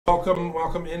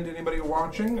Welcome in to anybody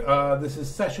watching. This is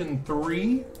session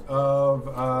 3 of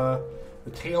the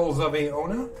Tales of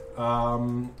Aona,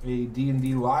 a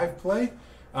D&D live play.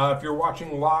 If you're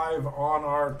watching live on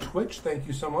our Twitch, thank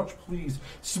you so much. Please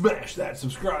smash that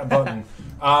subscribe button.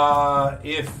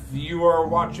 If you are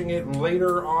watching it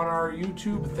later on our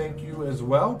YouTube, thank you as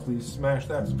well. Please smash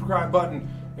that subscribe button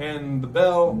and the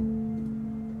bell.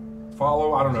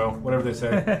 Follow, I don't know, whatever they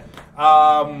say.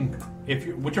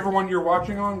 Whichever one you're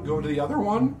watching on, go to the other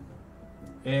one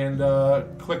and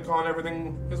click on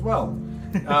everything as well.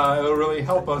 It'll really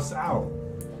help us out.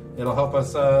 It'll help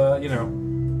us,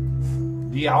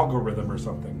 the algorithm or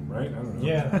something, right? I don't know.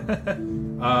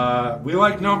 Yeah. We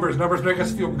like numbers. Numbers make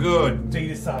us feel good.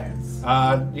 Data science.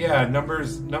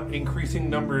 Increasing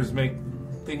numbers make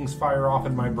things fire off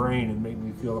in my brain and make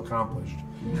me feel accomplished.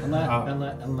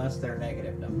 Unless they're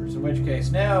negative numbers, in which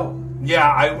case, no.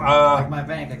 Yeah, like my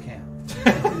bank account.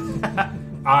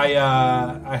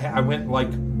 I went like,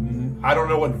 I don't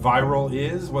know what viral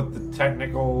is, what the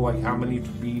technical, like how many to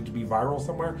be viral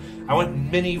somewhere. I went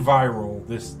mini viral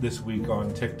this week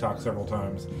on TikTok several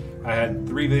times. I had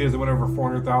 3 videos that went over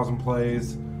 400,000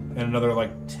 plays and another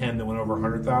like 10 that went over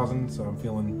 100,000. So I'm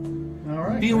feeling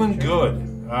good.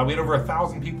 We had over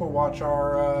 1,000 people watch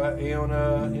our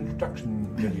Aona introduction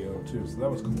video too, so that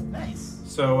was cool. Nice.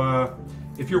 So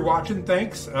if you're watching,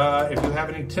 thanks. If you have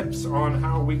any tips on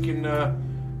how we can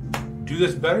do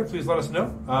this better, please let us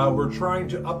know. We're trying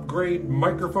to upgrade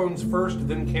microphones first,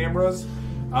 then cameras.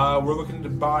 We're looking to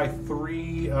buy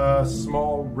 3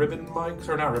 small ribbon mics,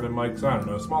 or not ribbon mics, I don't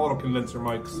know, small little condenser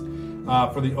mics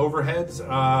for the overheads.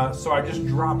 So I just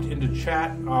dropped into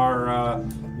chat our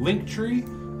link tree.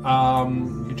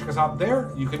 You can check us out there.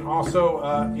 You can also,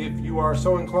 if you are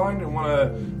so inclined and want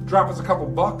to drop us a couple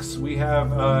bucks, we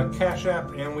have a Cash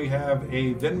App and we have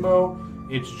a Venmo.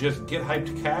 It's just Get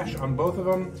Hyped Cash on both of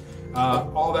them.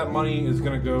 All that money is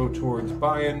going to go towards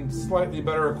buying slightly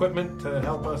better equipment to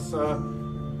help us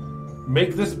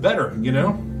make this better, you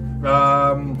know?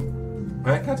 I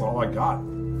think that's all I got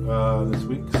this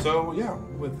week. So, yeah,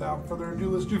 without further ado,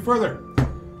 let's do further.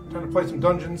 Time to play some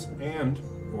Dungeons and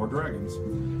or Dragons.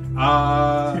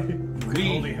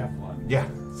 We only have one. Yeah,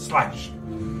 slash.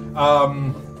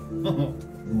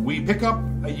 We pick up,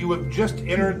 you have just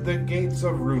entered the gates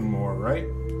of Runemoor, right?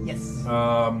 Yes.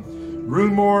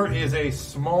 Runemoor is a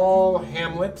small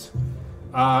hamlet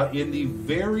in the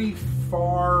very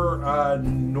far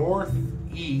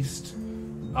northeast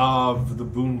of the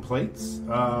Boon Plates,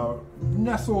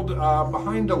 nestled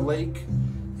behind a lake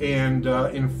and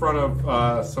in front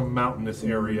of some mountainous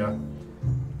area.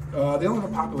 They only have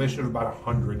a population of about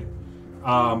 100.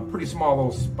 Pretty small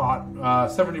little spot.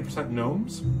 70%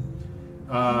 gnomes.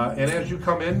 And as you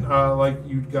come in, like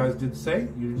you guys did say,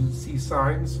 you see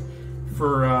signs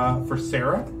for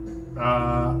Sarah,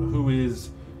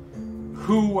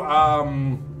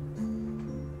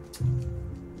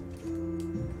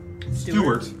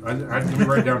 Stuart. Let me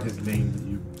write down his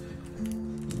name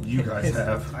that you guys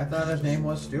have. I thought his name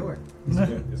was Stuart.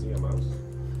 Is he a mouse?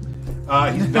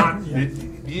 He's not.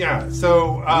 Yeah.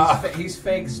 So he's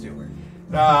fake Stuart.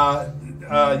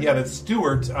 That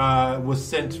Stuart was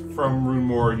sent from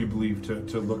Runemoor, you believe,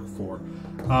 to look for.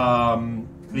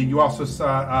 You also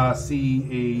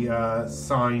see a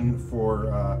sign for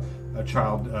a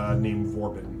child named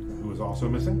Vorbin, who is also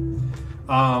missing.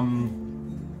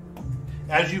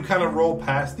 As you kind of roll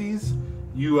past these,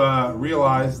 you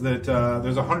realize that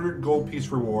there's a 100 gold piece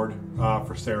reward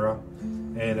for Sarah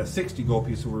and a 60 gold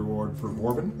piece of reward for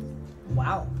Vorbin.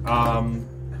 Wow.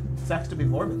 Sucks to be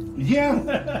Vorbin.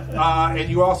 Yeah. And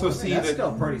you also see that's that...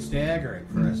 still pretty staggering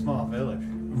for a small village.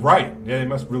 Right. Yeah, they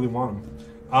must really want him.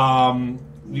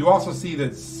 You also see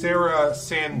that Sarah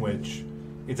Sandwich,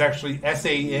 it's actually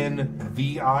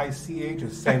Sanvich,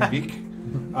 it's Sandvik.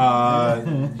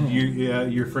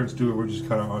 Your friend Stuart were just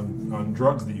kind of on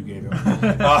drugs that you gave him.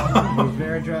 He was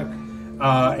very drunk.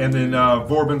 And then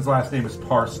Vorbin's last name is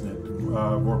Parsnip.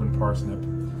 Vorbin Parsnip.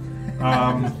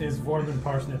 Is Vorbin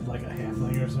Parsnip like a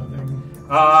halfling or something?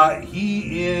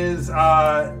 He is.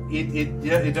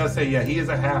 It does say he is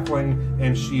a halfling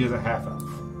and she is a half elf.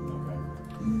 Okay.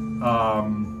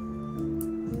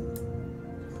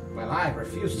 Well, I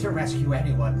refuse to rescue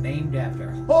anyone named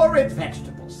after horrid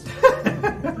vegetables.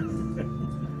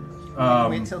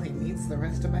 Wait till he meets the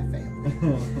rest of my family.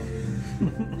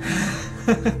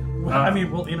 I mean,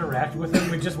 we'll interact with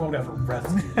him. We just won't ever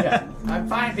rescue. Yeah, I'm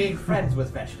fine being friends with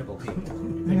vegetable people.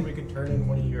 You think we could turn in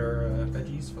one of your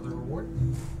veggies for the reward?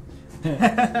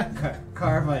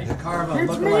 Carva.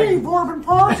 It's me, Vorbin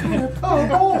Parsnip. Oh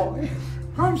boy,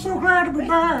 I'm so glad to be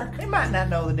back. They might not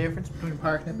know the difference between a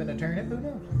parsnip and a turnip. Who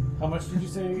knows? How much did you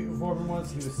say Vorben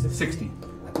was? He was 60.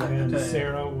 And I tell you-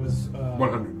 Sarah was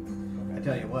 100. I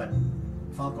tell you what,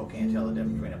 Funko can't tell the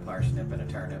difference between a parsnip and a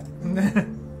turnip.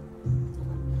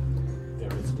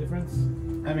 There is a difference.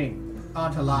 I mean,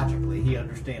 ontologically, he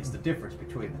understands the difference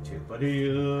between the two, but he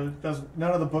doesn't.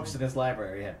 None of the books in his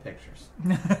library had pictures.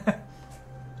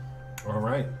 All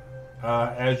right.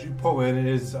 As you pull in, it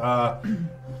is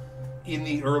in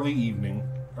the early evening.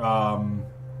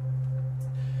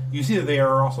 You see that they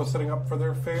are also setting up for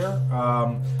their fair.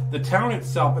 The town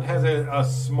itself, it has a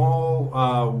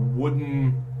small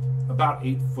wooden, about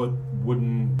 8-foot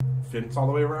wooden fence all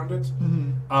the way around it.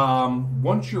 Mm-hmm.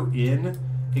 Once you're in,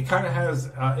 it kind of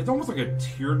has, it's almost like a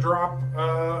teardrop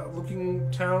looking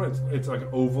town. It's like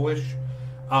ovalish.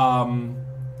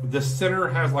 The center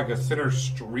has like a center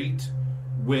street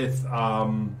with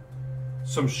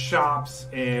some shops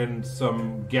and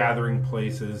some gathering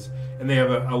places, and they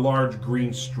have a large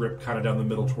green strip kind of down the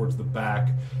middle towards the back.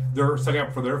 They're setting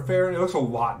up for their fair, and it looks a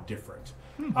lot different.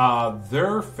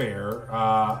 Their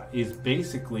fair is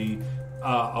basically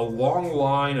a long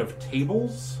line of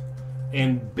tables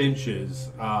and benches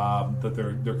that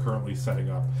they're currently setting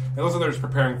up. It looks like they're just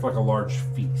preparing for like a large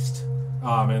feast,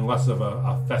 and less of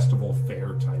a festival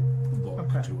fair type look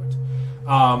to it.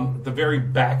 The very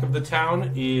back of the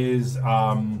town is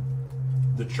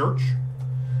the church,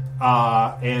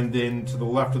 and then to the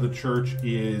left of the church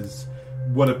is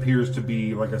what appears to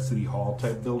be like a city hall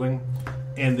type building,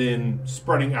 and then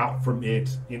spreading out from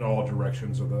it in all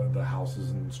directions are the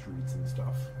houses and streets and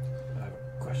stuff. I have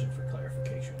a question for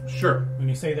clarification. Sure. When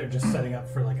you say they're just setting up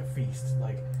for like a feast,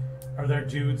 like, are there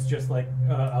dudes just like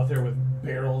out there with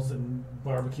barrels and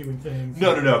barbecuing things?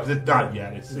 No, because it's not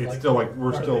yet. It's like, still like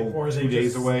we're still are 2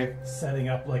 days just away. Setting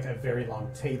up like a very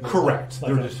long table. Correct.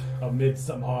 Like They're a, just a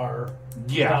midsummer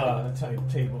type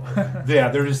table. yeah,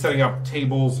 they're just setting up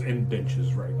tables and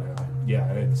benches right now. Yeah,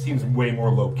 and it seems way more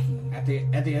low key. At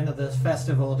the end of this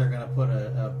festival, they're going to put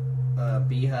a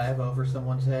beehive over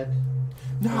someone's head.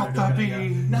 Not the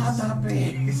bees. Not the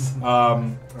bees.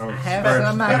 I have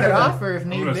some I could offer if I'm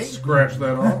need gonna be. scratch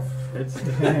that off.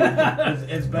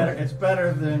 It's better. It's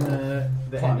better than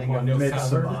the ending of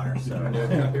Midsommar.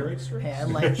 So. Yeah, I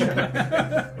like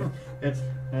that. It's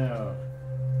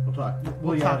we'll talk. We'll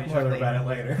We'll yell talk at each more other about it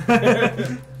later.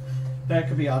 That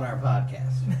could be on our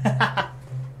podcast.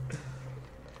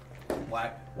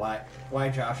 Why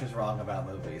Josh is wrong about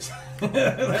movies. That's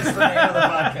the name of the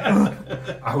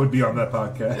podcast. I would be on that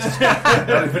podcast. I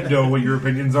don't even know what your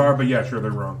opinions are, but yeah, sure,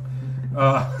 they're wrong.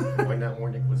 Why not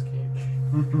more Nicolas Cage?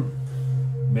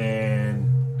 Man,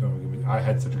 don't give me. I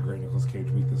had such a great Nicolas Cage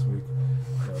week this week.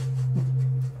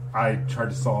 I tried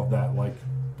to solve that like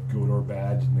good or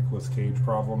bad Nicolas Cage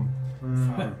problem.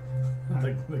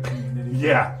 the community.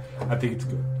 Yeah, I think it's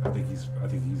good. I think he's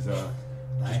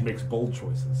just makes bold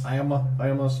choices. I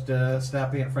almost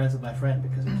stopped being friends with my friend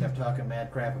because he kept talking mad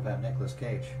crap about Nicolas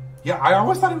Cage. Yeah, I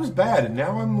always thought he was bad, and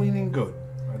now I'm leaning good.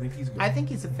 I think he's good. I think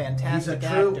he's a fantastic He's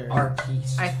a true actor.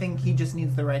 artiste. I think he just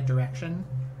needs the right direction.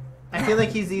 I feel like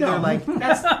he's either like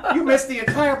you missed the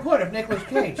entire point of Nicolas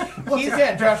Cage. Once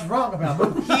again, Josh is wrong about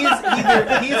movies.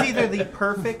 he's either the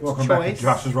perfect Welcome back choice. to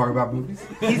Josh is wrong about movies.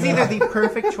 He's either the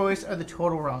perfect choice or the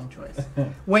total wrong choice.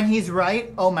 When he's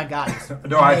right, oh my god, he's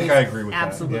No, I think I agree with that,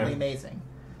 absolutely yeah. amazing.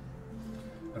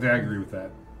 I think I agree with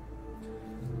that.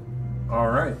 All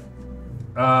right.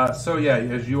 So yeah,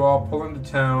 as you all pull into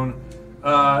town,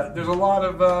 there's a lot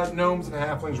of gnomes and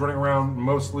halflings running around,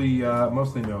 mostly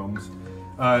gnomes.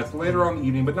 It's later on in the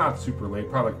evening, but not super late,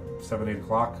 probably like 7, 8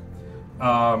 o'clock.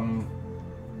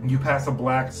 You pass a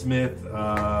blacksmith,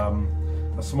 a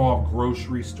small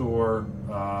grocery store,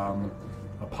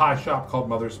 a pie shop called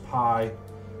Mother's Pie,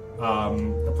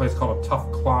 a place called A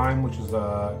Tough Climb, which is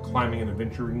climbing and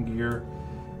adventuring gear.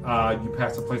 You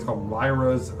pass a place called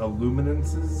Lyra's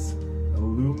Illuminescences.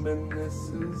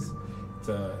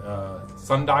 It's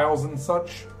sundials and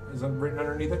such. Is that written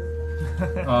underneath it?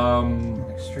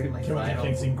 Extremely Can we get vital.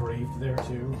 things engraved there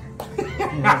too?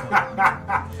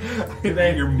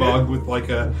 Your mug with like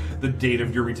the date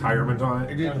of your retirement on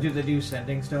it. Do they do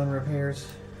sending stone repairs?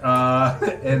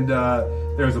 And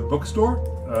there's a bookstore,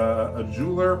 a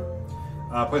jeweler,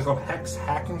 a place called Hex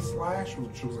Hack and Slash,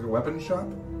 which was like a weapon shop.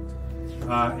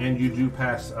 And you do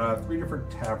pass 3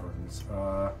 different taverns.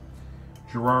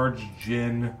 Gerard's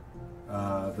Gin,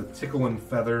 the Tickle and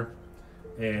Feather,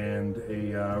 and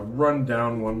a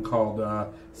run-down one called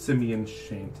Simeon's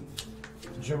Shanty.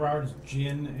 Gerard's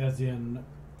Gin, as in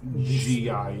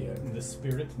G-I-N. the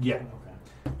spirit. Yeah. Okay.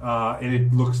 And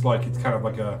it looks like it's kind of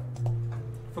like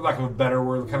for lack of a better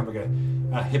word, kind of like a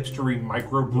hipstery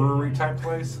microbrewery type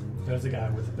place. There's a guy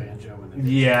with a banjo and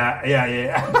Yeah.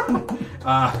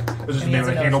 There's just a man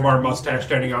with a handlebar mustache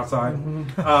standing outside.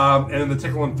 And then the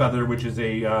Tickle and Feather, which is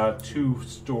a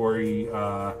 2-story,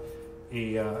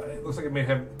 it looks like it may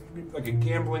have like a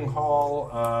gambling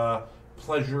hall,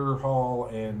 pleasure hall,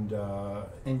 and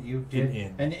you did,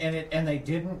 an inn. And they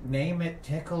didn't name it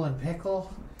Tickle and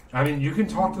Pickle. I mean, you can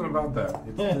talk to them about that.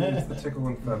 It's the Tickle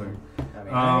and Feather.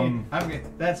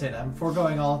 That's it. I'm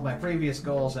foregoing all of my previous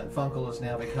goals, and Funkel is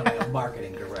now becoming a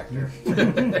marketing director,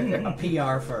 a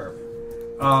PR firm.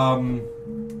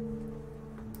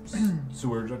 So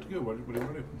where would you like to go? What do you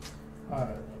want to do?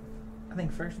 I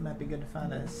think first it might be good to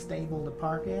find a stable to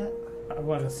park at. I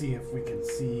want to see if we can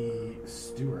see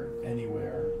Stuart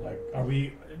anywhere. Like, are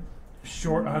we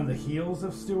short on the heels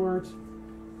of Stuart?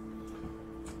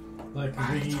 Like,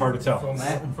 it's hard to tell.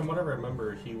 From what I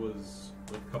remember, he was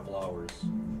like a couple hours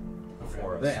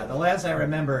before us. Yeah, the last I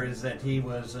remember is that he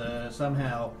was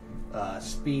somehow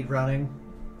speed running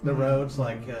the roads,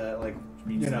 like to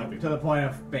the point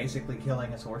of basically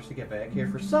killing his horse to get back here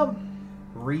for some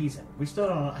reason. We still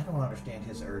don't. I don't understand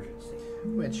his urgency.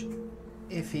 Which,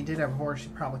 if he did have a horse, he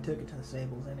probably took it to the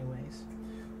stables anyways.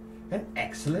 An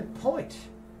excellent point.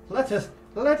 Let us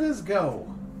go.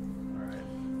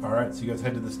 All right, so you guys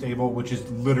head to the stable, which is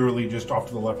literally just off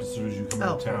to the left as soon as you come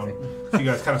out of town. Perfect. So you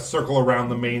guys kind of circle around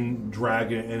the main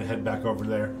drag and head back over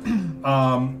there.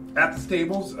 At the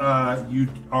stables, you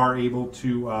are able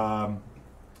to,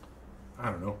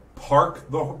 park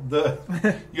the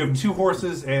you have 2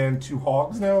 horses and 2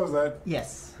 hogs now. Is that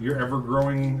Yes. your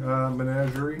ever-growing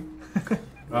menagerie?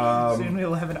 Soon we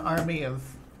will have an army of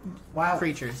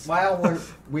creatures. While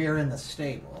we're in the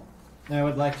stable, I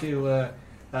would like to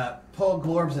pull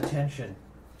Glorb's attention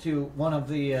to one of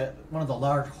the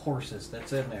large horses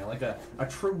that's in there, like a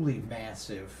truly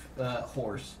massive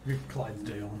horse.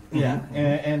 Clydesdale. Yeah,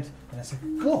 and I said,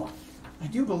 Glorb, I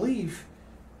do believe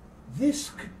this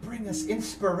could bring us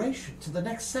inspiration to the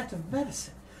next set of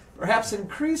medicine, perhaps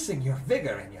increasing your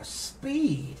vigor and your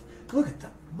speed. Look at the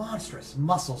monstrous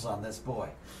muscles on this boy.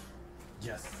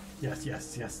 Yes. Let's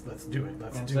do it.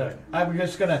 Let's And do so it. I'm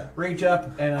just gonna reach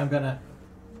up and I'm gonna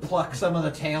pluck some of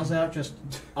the tails out, just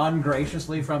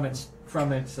ungraciously from its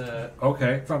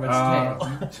Okay. from its tail.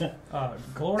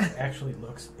 Glor actually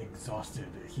looks exhausted.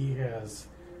 He has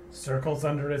circles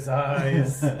under his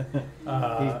eyes.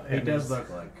 He does look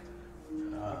like.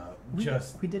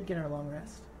 We did get our long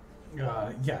rest.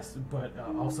 Yes, but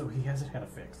also he hasn't had a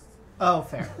fix. Oh,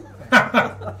 fair.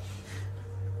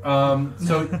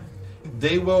 So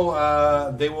they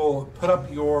will put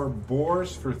up your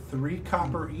boars for 3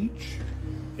 copper each,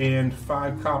 and 6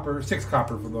 copper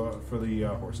for the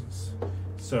horses.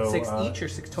 So 6 each or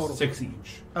 6 total? 6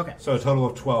 each. Okay. So a total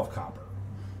of 12 copper,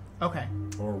 Okay.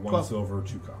 or 1 12. silver,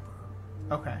 2 copper.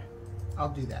 Okay. I'll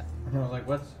do that. I was like,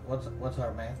 what's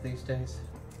our math these days?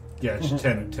 Yeah, it's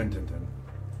 10, 10, 10, 10.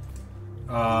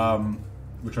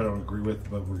 Which I don't agree with,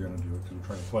 but we're gonna do it because we're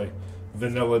trying to play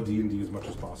vanilla D&D as much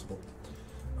as possible.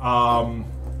 I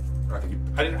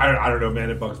don't know,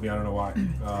 man. It bugs me. I don't know why.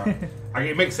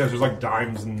 It makes sense. There's like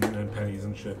dimes and pennies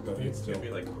and shit, but it's still It'd be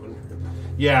like 100.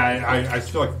 Yeah, I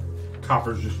feel like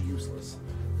copper's just useless.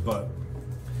 But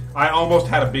I almost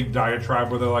had a big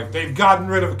diatribe where they're like, they've gotten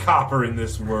rid of copper in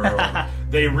this world.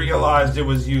 They realized it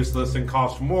was useless and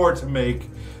cost more to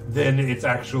make than it's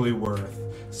actually worth.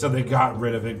 So they got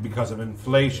rid of it because of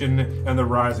inflation and the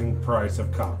rising price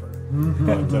of copper.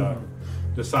 But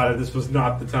decided this was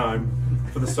not the time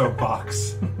for the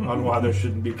soapbox on why there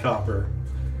shouldn't be copper.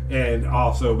 And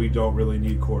also, we don't really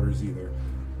need quarters either.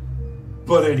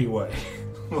 But anyway.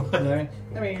 I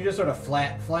mean, you just sort of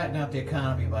flatten out the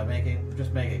economy by making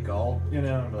it gold.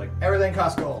 Like everything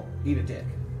costs gold. Eat a dick.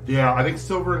 Yeah, I think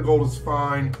silver and gold is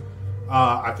fine.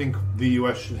 I think the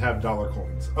U.S. should have dollar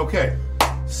coins. Okay,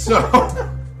 so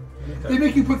they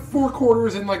make you put 4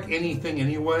 quarters in like anything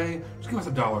anyway. Just give us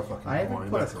a dollar fucking I haven't coin.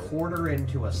 put a That's it. quarter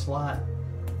into a slot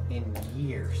in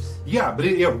years. Yeah, but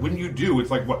when you do,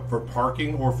 it's like what, for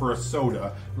parking or for a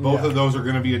soda. Both of those are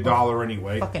going to be $1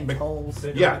 anyway. Fucking tolls.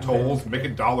 They Yeah, don't tolls. Make a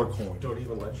dollar coin. Don't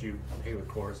even let you pay with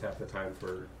quarters half the time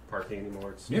for parking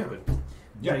anymore. It's Yeah. stupid.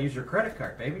 You gotta use your credit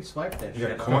card, baby. Swipe that Yeah,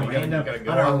 shit coin. on a random, You gotta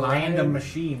go on a online. random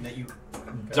machine that you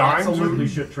Dimes absolutely are-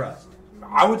 should trust.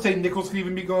 I would say nickels can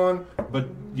even be gone, but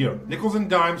nickels and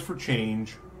dimes for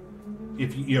change.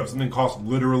 If something costs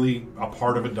literally a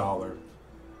part of $1,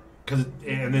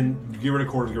 and then you get rid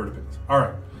of quarters, get rid of pennies. All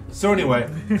right. So anyway,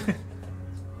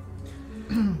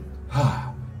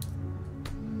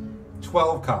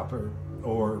 12 copper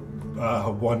or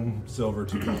 1 silver,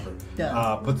 2 copper.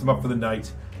 Done. Puts them up for the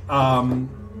night.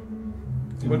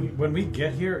 When we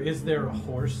get here, is there a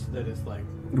horse that is like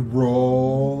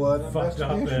Roll an fucked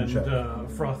up investigation and check.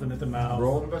 frothing at the mouth.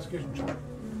 Roll an investigation check.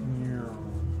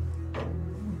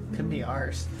 Could be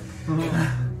ours.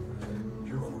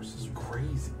 Your horse is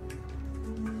crazy.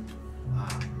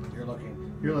 Wow, you're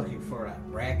looking for a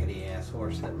raggedy ass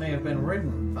horse that may have been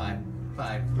ridden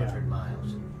 500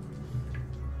 miles.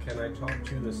 Can I talk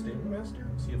to the stable master?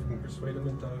 See if I can persuade him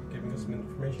into giving us some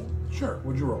information? Sure.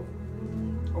 What'd you roll?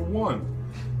 A 1.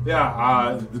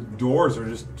 Yeah. The doors are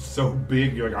just so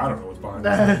big. You're like, I don't know what's behind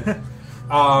this.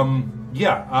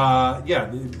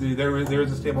 There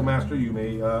is a stable master. You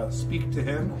may speak to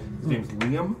him. His name's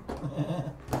Liam.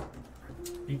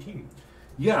 18.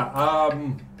 Yeah.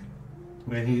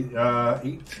 And he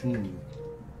 18.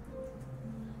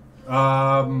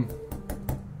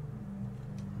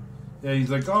 Yeah,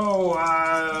 he's like,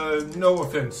 no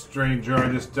offense, stranger.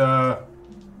 I just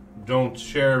don't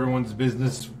share everyone's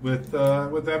business with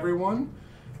everyone.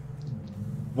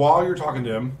 While you're talking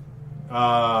to him,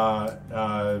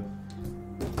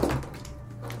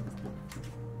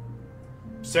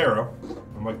 Sarah,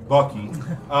 I'm like Bucky.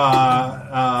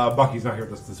 Bucky's not here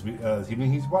with us this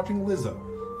evening. He's watching Lizzo.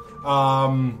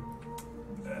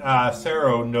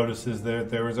 Sarah notices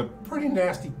that there is a pretty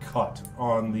nasty cut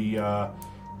on the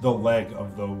leg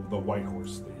of the white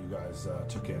horse that you guys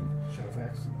took in.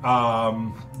 Shadowfax?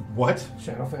 What?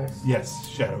 Shadowfax? Yes,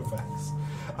 Shadowfax.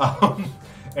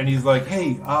 And he's like,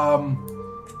 hey,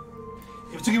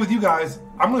 if it's okay with you guys,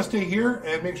 I'm going to stay here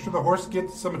and make sure the horse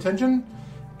gets some attention,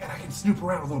 and I can snoop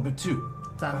around a little bit too.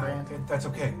 It's on brand. That's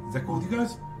okay. Is that cool with you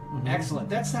guys? Mm-hmm. Excellent.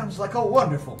 That sounds like a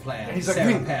wonderful plan. And he's like,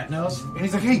 Sarah hey. Patnos. And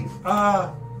he's like, hey,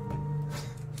 I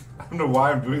don't know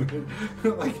why I'm doing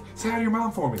it. Like, say hi to your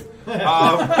mom for me. Say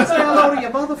hello to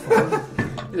your mother for me.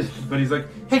 But he's like,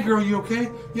 hey girl, you okay?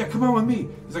 Yeah, come on with me.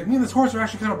 He's like, me and this horse are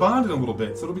actually kind of bonded a little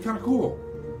bit, so it'll be kind of cool.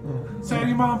 Say hi to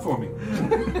your mom for me.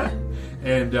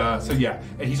 And so yeah,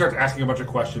 and he starts asking a bunch of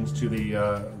questions to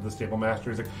the stable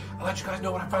master. He's like, I'll let you guys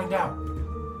know when I find out.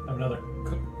 I have another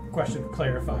question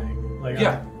clarifying. Like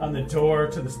Yeah. on the door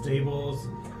to the stables,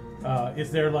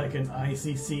 is there like an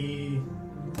ICC?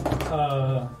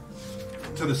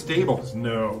 To the stables,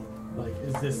 no. Like,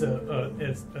 is this a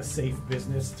safe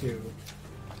business to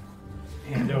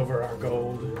hand over our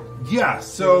gold? Yeah,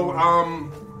 so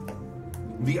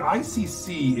the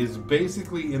ICC is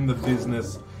basically in the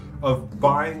business of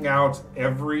buying out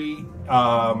every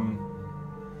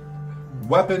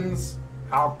weapons,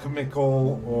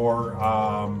 alchemical, or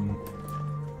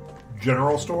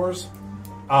general stores,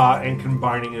 and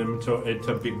combining them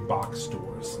into big box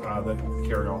stores that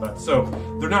carry all that. So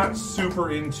they're not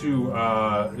super into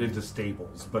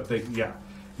stables, but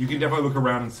you can definitely look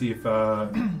around and see if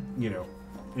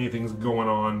anything's going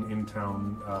on in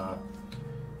town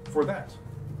for that.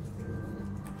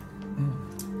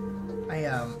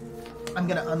 I'm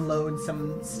gonna unload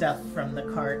some stuff from the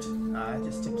cart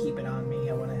just to keep it on me.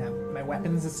 I want to have my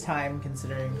weapons this time,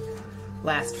 considering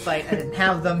last fight I didn't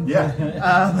have them. Yeah.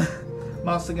 I'm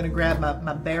also gonna grab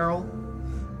my barrel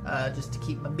just to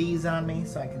keep my bees on me,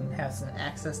 so I can have some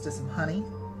access to some honey.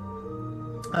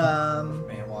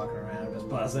 Man walking around just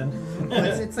buzzing.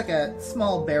 It's like a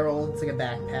small barrel. It's like a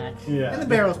backpack. Yeah. And the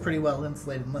barrel's pretty well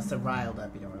insulated. Unless they're riled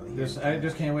up, you don't really hear. I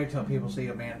just can't wait till people see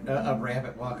a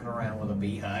rabbit walking around with a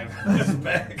beehive on his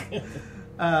back.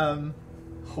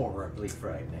 Horribly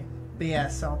frightening. But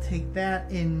yes, I'll take that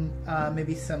in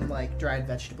maybe some like dried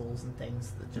vegetables and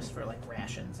things just for like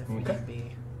rations if we need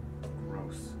be.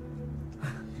 Gross.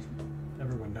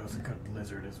 Everyone knows a cooked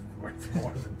lizard is worth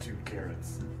more than 2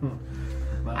 carrots.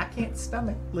 I can't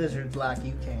stomach lizards like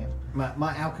you can.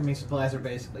 My alchemy supplies are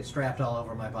basically strapped all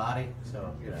over my body,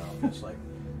 so just like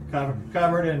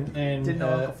covered in Didn't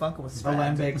know Uncle Funko was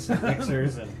strapped. alembics,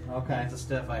 mixers, and all kinds of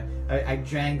stuff. I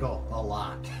jangle a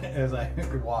lot as I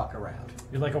walk around.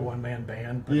 You're like a one-man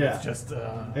band, but Yeah. it's just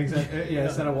Exactly. Yeah,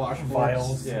 instead of washboards.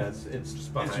 Vials. Yeah, it's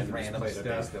Just behind him, just random playing a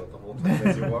bass stuff. note the whole time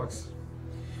as he walks.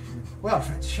 Well,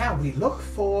 friends, shall we look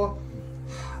for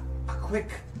a quick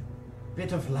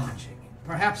bit of lodging?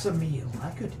 Perhaps a meal.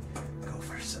 I could go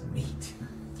for some meat.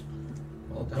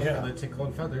 Well, down Yeah. for the tickle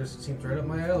and feathers. It seems right up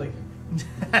my alley.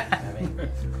 I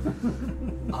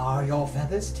mean, are your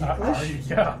feathers ticklish?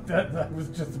 yeah, that was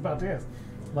just about to ask.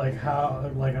 Like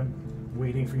how, like I'm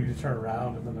waiting for you to turn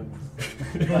around and then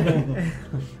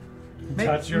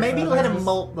touch your Maybe let him feathers.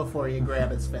 molt before you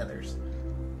grab his feathers.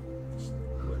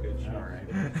 All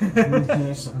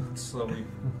right. Slowly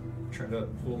try to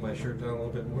pull my shirt down a little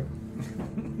bit more.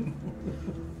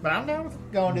 But I'm down with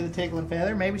going to the Tickle and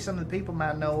Feather. Maybe some of the people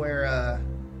might know where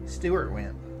Stuart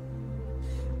went.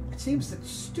 It seems that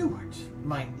Stuart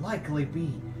might likely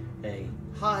be a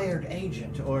hired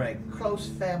agent or a close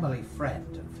family friend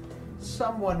of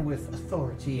someone with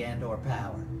authority and or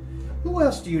power. Who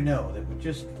else do you know that would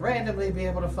just randomly be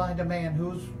able to find a man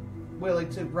who's willing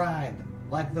to ride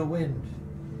like the wind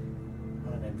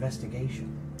on an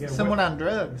investigation? Yeah, Someone on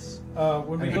drugs.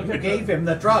 when we look You at gave him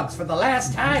the drugs for the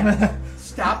last time.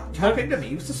 Stop talking to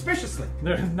me suspiciously.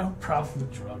 there's no problem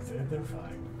with drugs. They're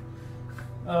fine.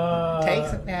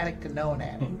 Takes an addict to know an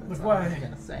addict. That's Look, all why- I'm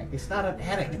gonna say. It's not an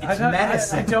addict. It's I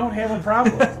medicine. don't have a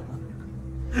problem.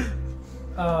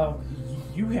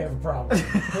 You have a problem.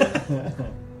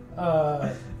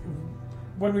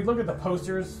 When we look at the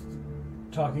posters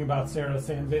talking about Sarah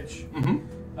Sandwich,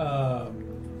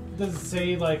 does it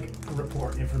say like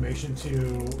report information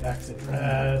to X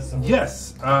address? Or...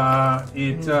 Yes,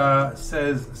 it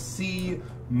says see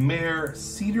Mayor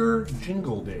Cedar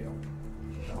Jingledale.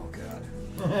 Oh God,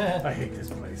 I hate this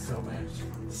place so much.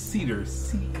 Cedar,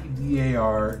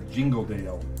 C-E-D-A-R,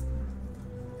 Jingledale.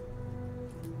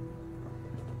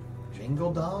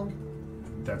 Jingle dog?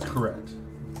 That's correct.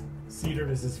 Cedar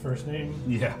is his first name.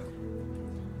 Yeah.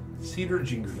 Cedar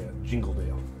Jingledale. Jingle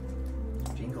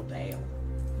Dale.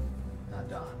 Not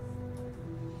Don.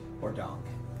 Or Donk.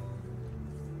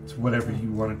 It's whatever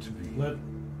you want it to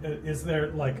be. Is there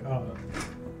like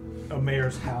a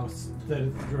mayor's house that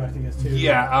it's directing us to?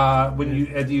 Yeah, when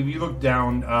you look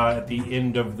down at the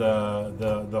end of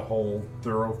the whole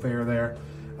thoroughfare there,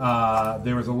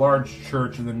 there was a large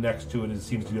church, and then next to it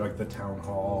seems to be like the town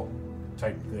hall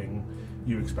type thing.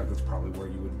 You expect that's probably where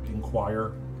you would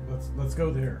inquire. Let's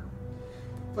go there.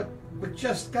 But we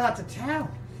just got to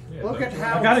town. Yeah, Look at look,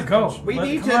 how I gotta go. We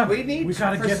need come on. to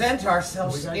gotta present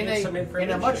ourselves we gotta in get some a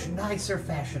information. much nicer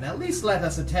fashion. At least let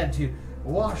us attend to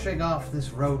washing off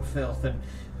this road filth and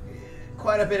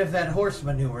quite a bit of that horse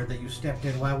manure that you stepped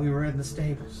in while we were in the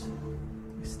stables.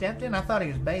 You stepped in? I thought he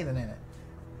was bathing in it.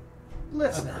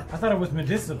 Listen up. I thought it was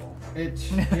medicinal. It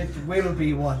will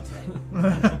be one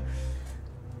thing.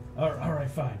 All right,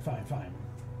 fine.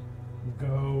 We'll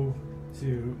go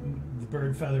to the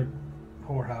bird feather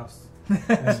whorehouse.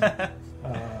 And,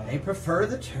 They prefer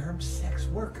the term sex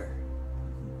worker.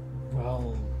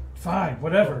 well, fine,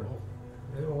 whatever.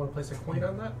 Anyone want to place a coin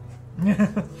on that?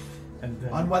 And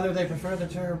then, On whether they prefer the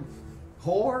term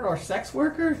whore or sex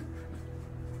worker?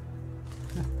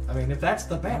 I mean, if that's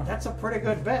the bet, that's a pretty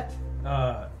good bet.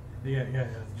 yeah,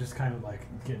 just kind of like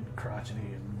getting crotchety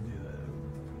and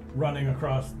running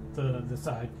across the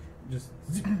side, just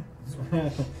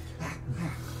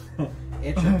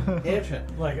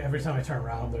Itching. like every time I turn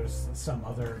around, there's some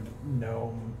other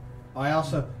gnome. I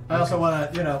also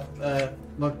want to,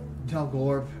 tell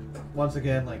Glorb once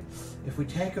again, like, if we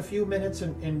take a few minutes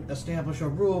and establish a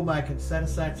room, I can set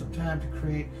aside some time to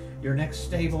create your next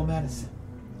stable medicine.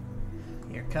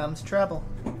 Here comes trouble.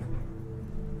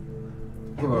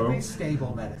 It will Hello. be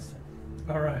stable medicine,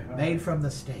 All right. made from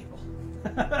the stable.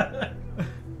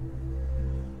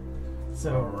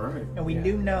 So, All right. And we Yeah.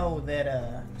 do know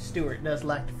that Stuart does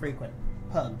like to frequent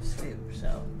pubs too,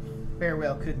 so very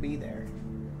well could be there.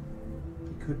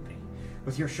 It could be.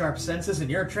 With your sharp senses and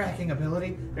your tracking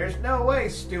ability, there's no way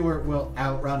Stuart will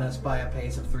outrun us by a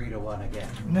pace of 3-1 again.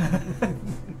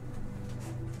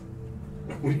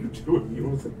 What are you doing? You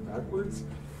want to think backwards?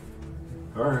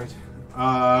 All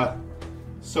right.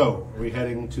 So, are we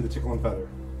heading to the Tickle and Feather?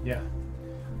 yeah.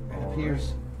 It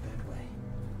appears that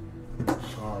way.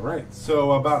 All right.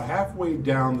 So, about halfway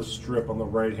down the strip on the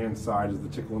right-hand side is the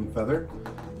Tickle and Feather.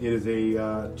 It is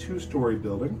a two-story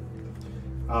building.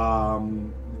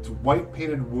 It's white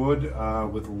painted wood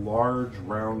with large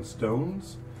round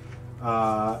stones.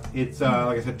 It's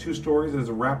like I said, 2 stories. It has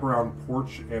a wraparound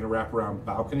porch and a wraparound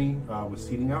balcony with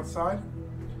seating outside.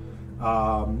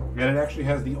 And it actually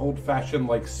has the old-fashioned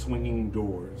like swinging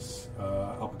doors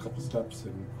up a couple steps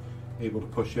and able to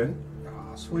push in.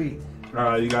 Aw, sweet.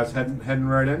 You guys heading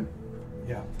right in?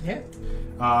 Yeah.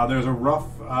 Yeah. There's a rough,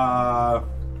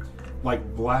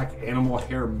 like black animal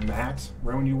hair mat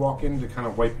right when you walk in to kind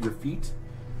of wipe your feet.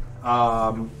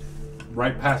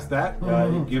 Right past that,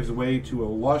 it gives way to a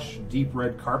lush, deep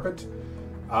red carpet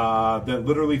that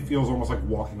literally feels almost like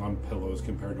walking on pillows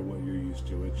compared to what you're used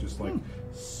to. It's just like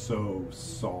so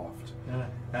soft.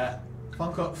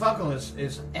 Funkle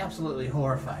is absolutely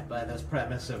horrified by this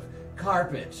premise of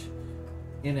carpet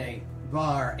in a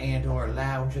bar and or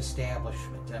lounge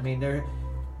establishment. I mean, there's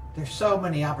so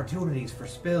many opportunities for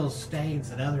spills,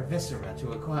 stains, and other viscera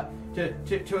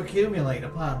to accumulate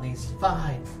upon these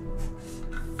fine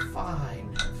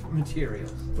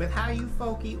materials. With how you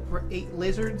folk eat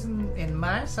lizards and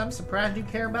mice, I'm surprised you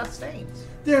care about stains.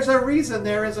 There's a reason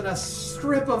there isn't a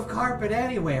strip of carpet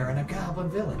anywhere in a goblin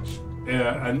village.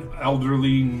 an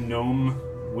elderly gnome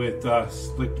with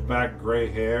slicked back gray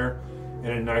hair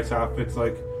and a nice outfit. It's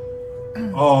like,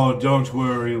 oh, don't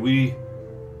worry,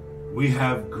 we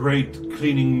have great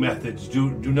cleaning methods.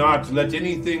 Do not let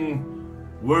anything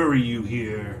worry you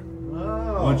here.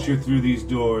 Oh. Once you're through these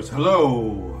doors.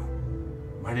 Hello,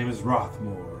 my name is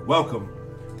Rothmore. Welcome.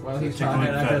 Well, to he's the talking,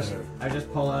 Tickling and Feather. I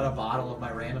just pull out a bottle of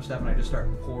my random stuff and I just start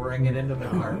pouring it into the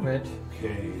carpet.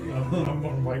 Okay. I'm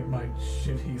gonna wipe my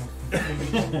shit heel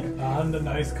on the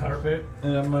nice carpet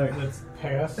And I'm like, that's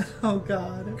past. Oh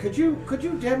God. Could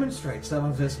you demonstrate some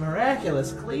of this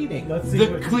miraculous cleaning? Let's see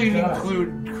The what cleaning you got.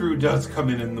 crew does come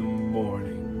in the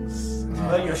mornings.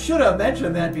 Well, you should have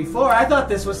mentioned that before. I thought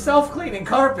this was self-cleaning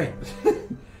carpet.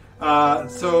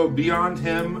 So beyond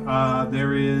him,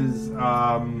 there is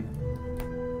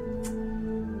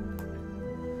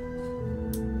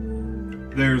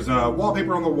there's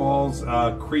wallpaper on the walls,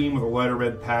 cream with a lighter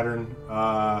red pattern,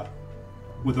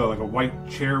 with like a white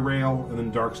chair rail, and then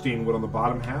dark stained wood on the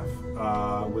bottom half,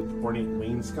 with ornate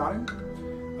wainscoting.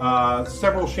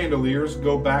 Several chandeliers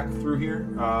go back through here,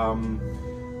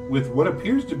 with what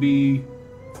appears to be,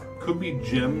 could be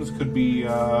gems, could be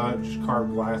just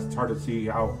carved glass. It's hard to see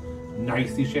how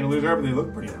nice these chandeliers are, but they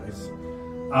look pretty nice.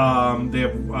 They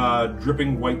have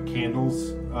dripping white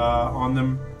candles on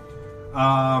them.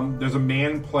 There's a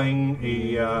man playing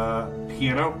a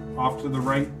piano off to the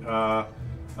right,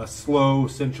 a slow,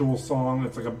 sensual song.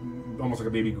 It's like almost like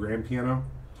a baby grand piano.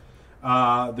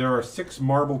 There are 6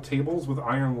 marble tables with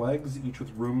iron legs, each with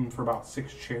room for about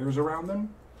 6 chairs around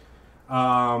them.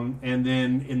 And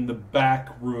then in the back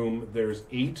room, there's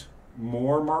 8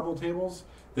 more marble tables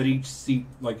that each seat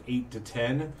like 8 to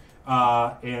 10.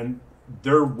 And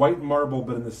they're white marble,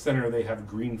 but in the center they have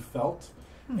green felt.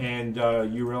 And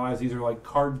you realize these are like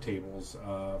card tables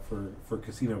for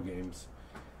casino games.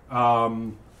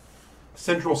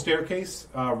 Central staircase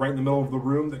right in the middle of the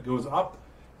room that goes up.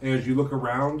 As you look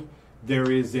around, there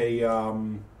is a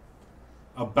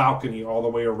balcony all the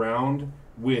way around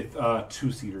with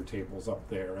 2-seater tables up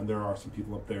there, and there are some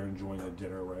people up there enjoying a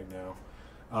dinner right now.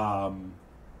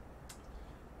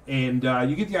 And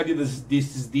you get the idea this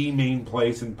is the main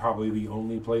place and probably the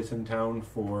only place in town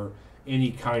for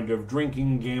any kind of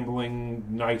drinking, gambling,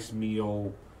 nice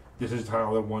meal. This is kind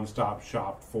of the one-stop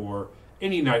shop for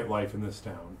any nightlife in this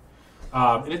town.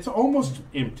 And it's almost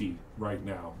empty right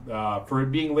now. For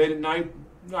it being late at night,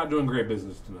 not doing great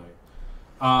business tonight.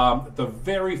 At the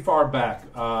very far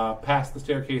back, past the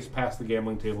staircase, past the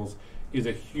gambling tables, is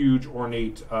a huge,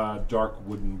 ornate, dark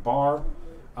wooden bar.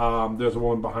 There's a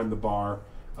woman behind the bar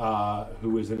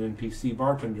who is an NPC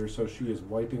bartender, so she is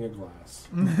wiping a glass.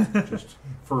 Just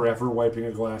forever wiping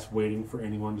a glass, waiting for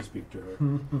anyone to speak to her.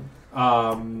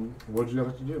 What would you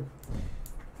like to do?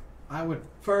 I would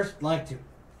first like to,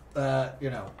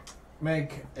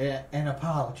 make an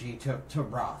apology to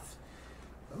Roth.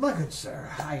 My good sir,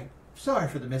 I'm sorry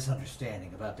for the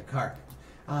misunderstanding about the carpet.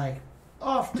 I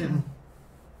often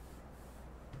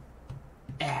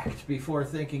act before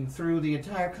thinking through the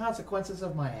entire consequences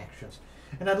of my actions.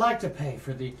 And I'd like to pay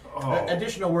for the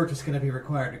additional work that's going to be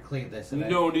required to clean this.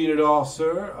 No need at all,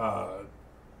 sir.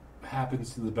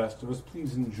 Happens to the best of us.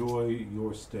 Please enjoy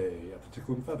your stay at the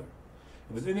Tickling Feather.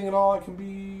 If there's anything at all I can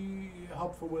be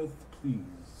helpful with,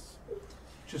 please,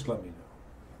 just let me know.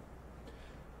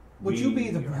 Would you be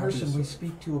the are happy person to we serve.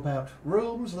 speak to about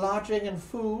rooms, lodging, and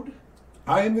food?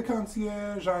 I am the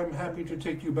concierge. I'm happy to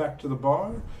take you back to the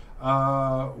bar,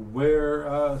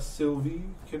 where Sylvie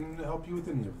can help you with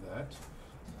any of that.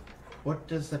 What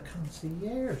does the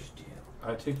concierge do?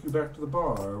 I take you back to the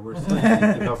bar, where Sylvie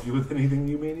can help you with anything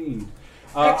you may need.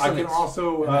 I can Excellent.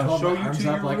 also And I hold show my you arms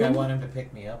to up your like room. I want him to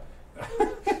pick me up.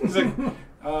 He's like,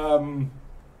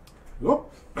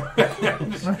 whoop.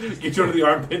 Just get you under the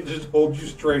armpit and just hold you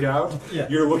straight out. Yeah.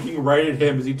 You're looking right at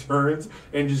him as he turns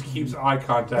and just keeps eye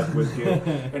contact with you.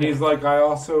 And he's like, I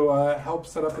also help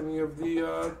set up any of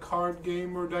the card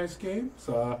game or dice games.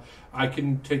 I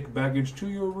can take baggage to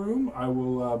your room. I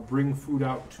will bring food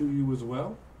out to you as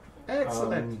well.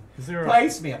 Excellent. Is there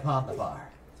Place me upon the bar.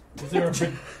 a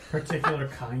particular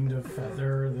kind of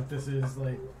feather that this is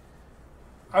like?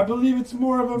 I believe it's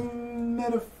more of a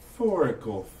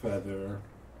metaphorical feather.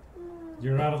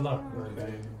 You're out of luck,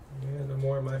 Birthday. Yeah, no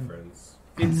more of my friends.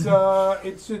 It's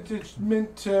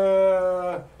meant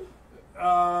to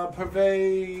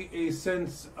purvey a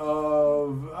sense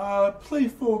of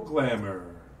playful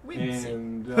glamour. Whimsy.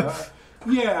 And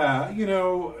yeah,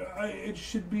 it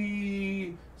should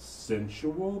be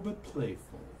sensual but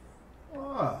playful.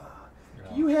 Ah,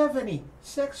 Do you have any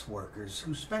sex workers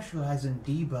who specialize in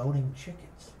deboning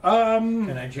chickens?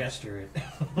 And I gesture it.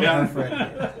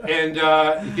 Yeah. And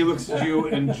he looks at you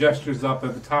and gestures up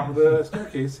at the top of the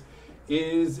staircase.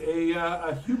 Is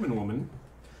a human woman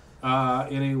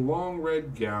in a long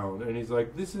red gown, and he's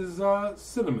like, "This is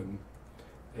Cinnamon,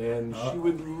 and she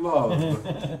would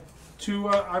love to,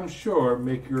 I'm sure,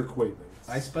 make your acquaintance."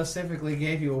 I specifically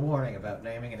gave you a warning about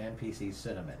naming an NPC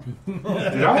Cinnamon. Did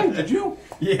I? Did you?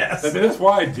 Yes. That's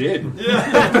why I did.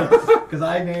 Because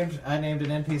I named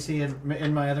an NPC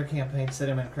in my other campaign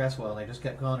Cinnamon Cresswell, and they just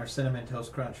kept calling her Cinnamon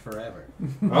Toast Crunch forever.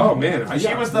 Oh man,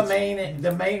 She was the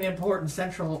main important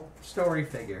central story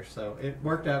figure, so it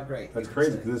worked out great. That's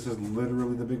crazy. This is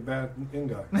literally the big bad in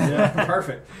guy. Yeah,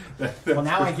 perfect. Well,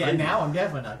 now I'm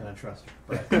definitely not going to trust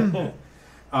her.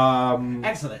 But.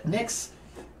 Excellent, Nix.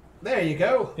 There you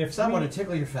go. If someone to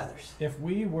tickle your feathers. If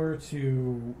we were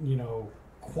to,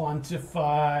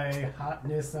 quantify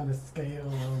hotness on a scale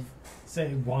of,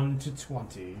 say, 1 to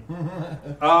 20.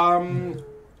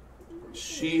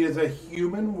 She is a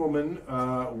human woman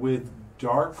with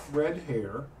dark red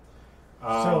hair.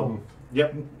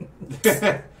 Yep.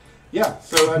 Yeah,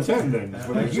 so that's him then. Is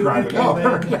what I describe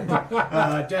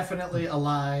it. Definitely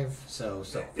alive. So.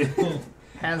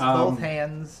 Has both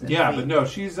hands. And yeah, feet. but no,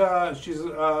 she's a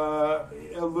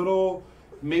little,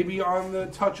 maybe on the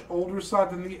touch older side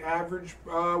than the average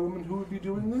woman who would be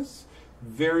doing this.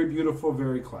 Very beautiful,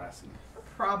 very classy.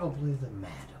 Probably the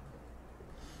madam.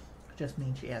 Just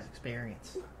means she has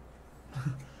experience.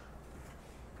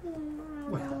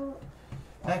 Well,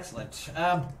 excellent.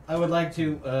 I would like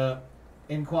to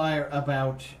inquire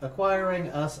about acquiring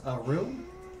us a room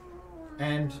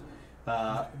and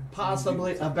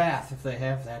possibly a bath if they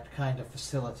have that kind of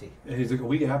facility. And he's like,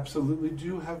 "We absolutely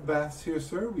do have baths here,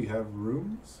 sir. We have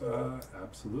rooms,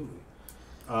 absolutely."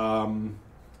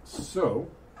 So,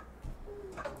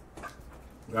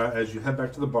 as you head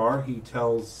back to the bar, he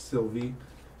tells Sylvie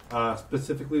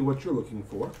specifically what you're looking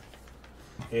for,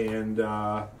 and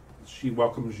she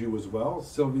welcomes you as well.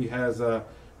 Sylvie has a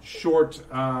short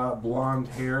blonde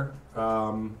hair,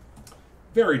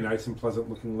 very nice and pleasant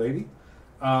looking lady.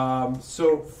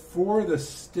 So for the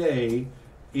stay,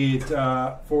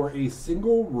 for a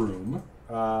single room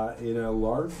in a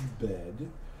large bed,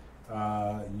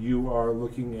 you are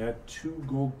looking at two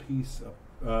gold pieces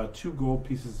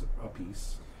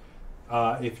apiece.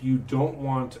 If you don't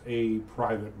want a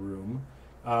private room,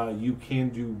 you can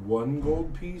do one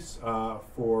gold piece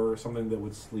for something that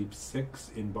would sleep 6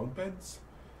 in bunk beds,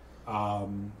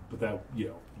 but that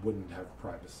wouldn't have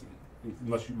privacy.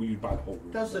 Unless you'd buy the whole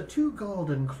room. Does the 2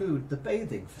 gold include the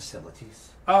bathing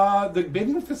facilities? The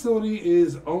bathing facility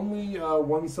is only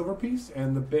 1 silver piece,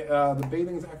 and the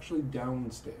bathing is actually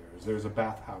downstairs. There's a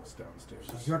bathhouse downstairs.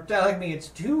 So you're telling me it's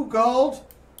 2 gold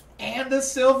and a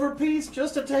silver piece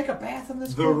just to take a bath in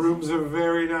this The place? rooms are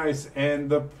very nice, and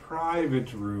the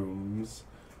private rooms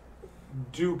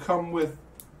do come with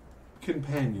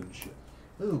companionship.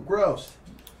 Ooh, gross.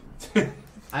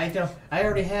 I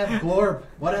already have Glorb.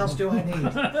 What else do I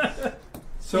need?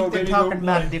 So they're talking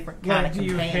about a different kind of do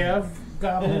you companion. have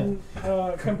goblin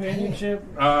companionship?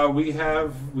 We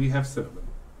have Cinnamon.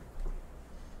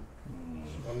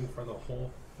 One for the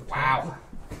whole. Wow.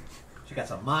 She got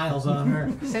some miles on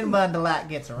her. Cinnamon Delight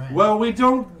gets around. Well, we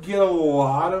don't get a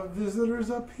lot of visitors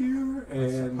up here,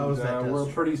 and we're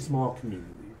a pretty small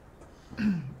community.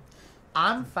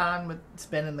 I'm fine with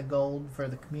spending the gold for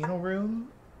the communal room,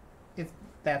 if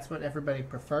that's what everybody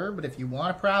prefer. But if you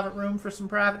want a private room for some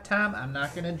private time, I'm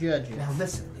not going to judge you. Now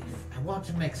listen, Leaf. I want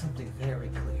to make something very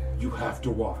clear. You have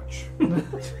to watch.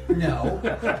 No.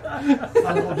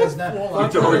 Funko does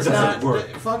not.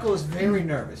 Funko is very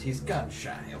nervous. He's gun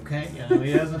shy, okay?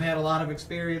 He hasn't had a lot of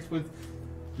experience with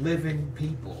living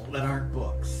people that aren't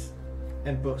books.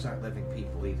 And books aren't living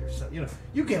people either. So,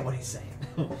 you get what he's saying.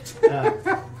 I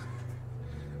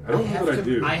don't know what I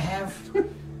do. I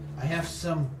have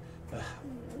some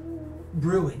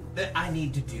brewing that I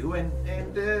need to do, and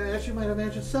as you might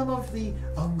imagine, some of the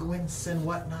unguents and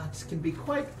whatnots can be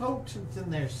quite potent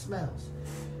in their smells.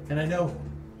 And I know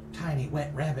tiny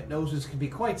wet rabbit noses can be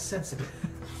quite sensitive.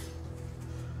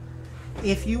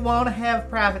 If you want to have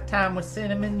private time with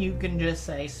Cinnamon, you can just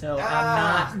say so.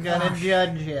 I'm not going to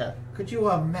judge you. Could you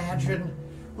imagine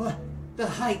the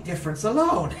height difference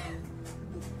alone?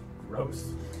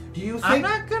 Gross. Do you think... I'm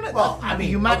not going to... Well, I mean,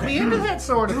 you might be into that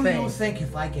sort of thing. Do you think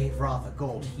if I gave Ra the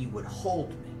gold, he would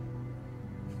hold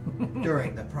me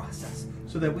during the process,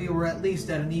 so that we were at least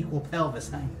at an equal pelvis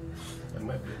height? That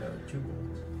might be another 2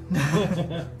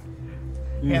 gold.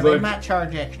 Yeah, they might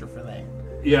charge extra for that.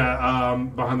 Yeah,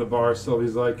 behind the bar,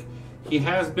 Sylvie's like, He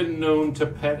has been known to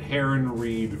pet Heron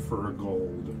Reed for a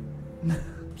gold.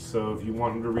 So if you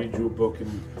want him to read you a book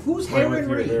and Who's play with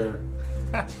Heron your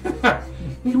Reed? hair.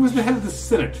 He was the head of the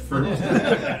Senate for. I'm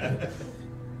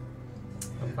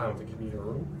fine with the commuter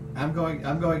room. I'm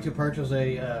going to purchase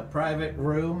a private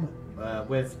room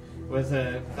with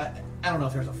a. I don't know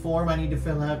if there's a form I need to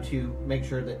fill out to make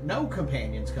sure that no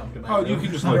companions come to my room. You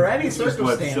can just under let, any just let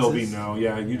circumstances. Sylvie know.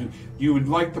 Yeah, you would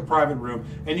like the private room,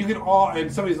 and you can all.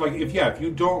 And somebody's like, if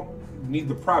you don't need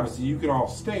the privacy, you can all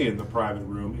stay in the private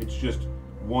room. It's just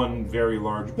one very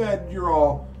large bed. You're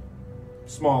all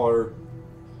smaller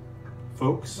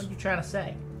folks. What are you trying to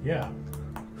say? Yeah.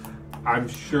 I'm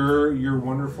sure you're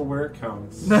wonderful where it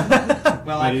counts. Well,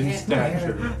 But in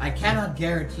stature. I cannot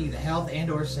guarantee the health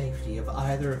and/or safety of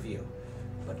either of you.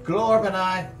 But Glorb and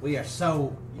I, we are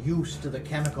so used to the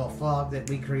chemical fog that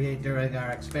we create during our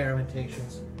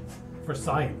experimentations. For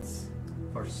science.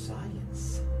 For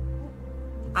science.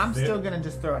 I'm There- still gonna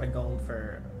just throw out a gold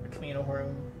for a communal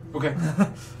room, Okay.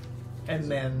 and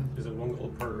then Is it 1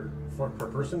 gold per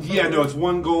person? Yeah, no, it's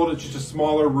 1 gold. It's just a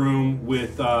smaller room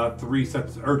with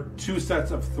 2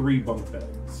 sets of 3 bunk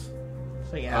beds.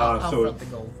 so yeah, I'll so- front the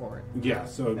gold for it. Yeah.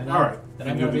 So And all right. Then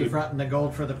I'm going to be fronting the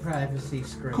gold for the privacy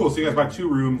screen. Cool. So you guys buy 2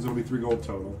 rooms. It'll be 3 gold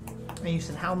total. And you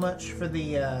said how much for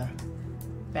the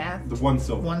bath? The 1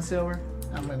 silver. 1 silver.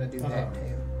 I'm gonna do that too.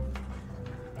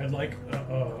 I'd like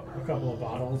a couple of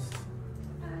bottles.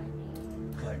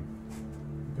 Like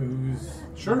booze.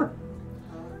 Sure.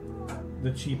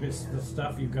 The cheapest the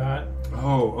stuff you got.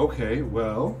 Oh, okay.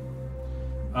 Well,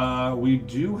 we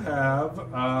do have.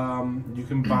 You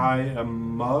can buy a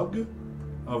mug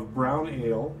of brown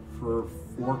ale for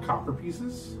 4 copper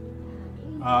pieces,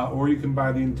 or you can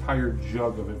buy the entire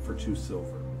jug of it for 2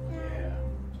 silver. Yeah.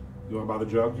 You want to buy the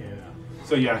jug? Yeah.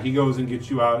 So yeah, he goes and gets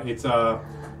you out. It's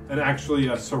actually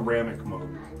a ceramic mug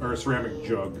or a ceramic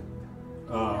jug,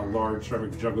 large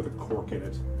ceramic jug with a cork in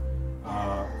it.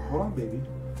 Hold on, baby.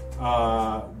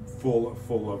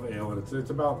 Full of ale, and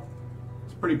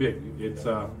it's pretty big. It's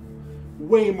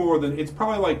way more than it's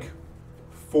probably like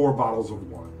 4 bottles of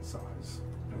wine size.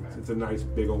 It's a nice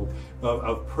big old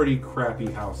of pretty crappy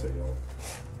house ale.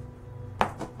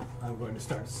 I'm going to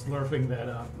start slurping that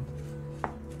up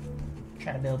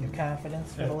Trying to build your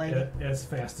confidence for the lady. as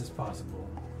fast as possible.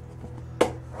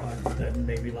 Then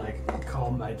maybe like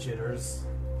calm my jitters.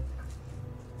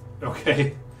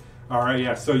 Okay. All right.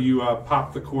 Yeah. So you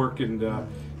pop the cork, and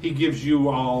he gives you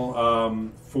all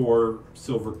 4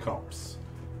 silver cups.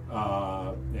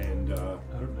 I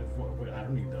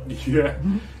don't need those. Yeah.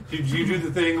 Did you do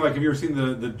the thing like? Have you ever seen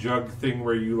the jug thing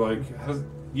where you like?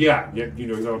 Yeah. You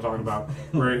know what I'm talking about.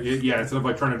 Where instead of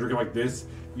like trying to drink it like this,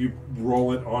 you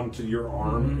roll it onto your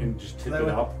arm and just tip it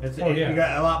up. You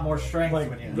got a lot more strength Like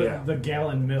when you. the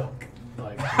gallon milk.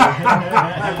 Like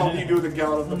I love you do with a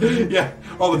gallon of milk. Yeah.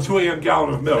 Oh, the 2 a.m.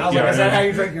 gallon of milk. I was yeah. like, is that how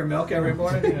you drink your milk every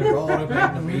morning? You roll it up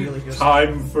and immediately just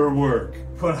Time for work.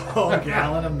 put a whole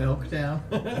gallon of milk down.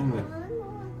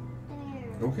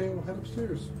 Okay, we'll head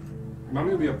upstairs.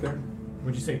 Mommy will be up there.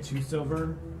 would you say 2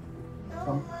 silver?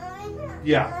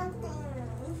 Yeah.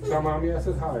 Tell Mommy I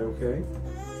said hi, okay?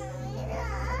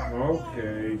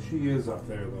 Okay, she is up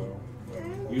there though.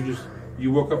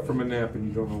 You woke up from a nap and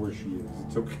you don't know where she is.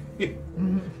 It's okay.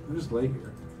 You just lay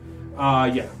here.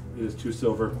 Yeah, it is 2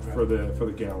 silver for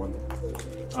the gallon.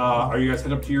 Are you guys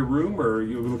heading up to your room, or are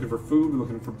you looking for food? Or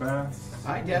looking for baths?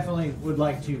 I definitely would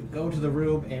like to go to the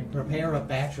room and prepare a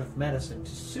batch of medicine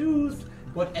to soothe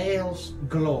what ails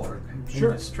Glorg Sure.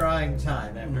 in this trying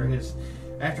time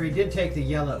after he did take the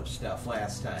yellow stuff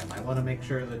last time. I want to make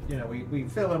sure that we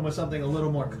fill him with something a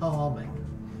little more calming.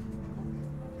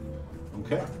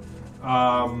 Okay.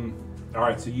 All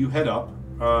right, so you head up.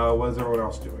 What is everyone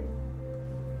else doing?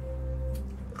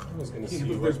 I was going to Yeah, see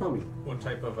look, there's Mommy. what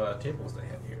type of tables they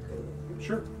have here.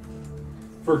 Sure.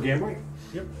 For gambling?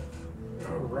 Yep.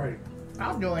 All right.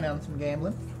 I'll join on some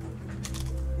gambling.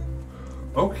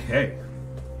 Okay.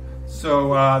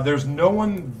 So there's no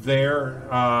one there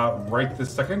right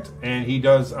this second, and he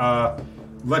does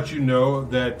let you know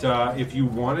that if you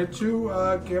wanted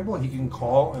to gamble, he can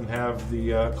call and have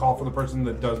the call for the person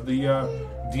that does the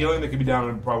dealing. That could be done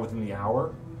in probably within the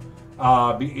hour.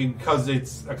 Because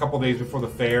it's a couple days before the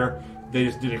fair, they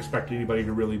just didn't expect anybody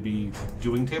to really be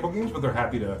doing table games, but they're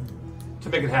happy to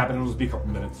make it happen. It'll just be a couple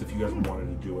minutes if you guys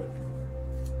wanted to do it.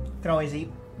 Can always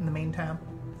eat in the meantime.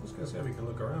 I was going to say we can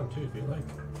look around too if you like.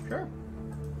 Sure.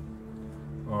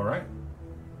 All right.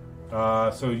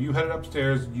 So you headed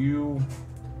upstairs. You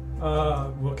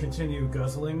We'll continue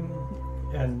guzzling,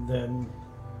 and then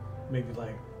maybe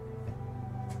like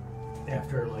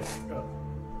after like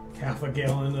half a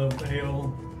gallon of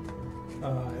ale,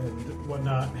 and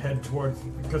whatnot, head towards,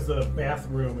 because the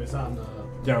bathroom is on the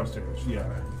Downstairs, yeah.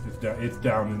 It's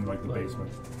down in like the Like-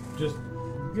 basement. just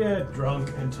get drunk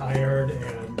and tired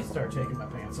and start taking my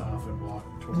pants off and walk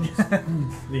towards Has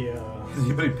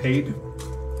anybody paid?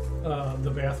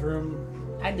 the bathroom.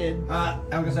 I did. I'm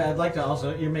gonna say I'd like to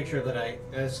also you make sure that I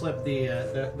slip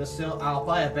the still. I'll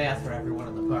buy a bath for everyone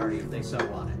in the party if they so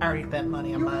want it. I already spent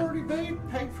money on You mine. already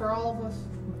paid for all of us.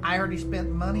 I already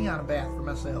spent money on a bath for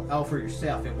myself. Oh, for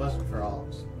yourself. It wasn't for all of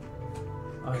us.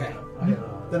 Okay. I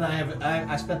Then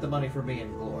I spent the money for me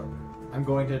and Glor. I'm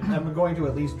going to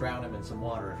at least drown him in some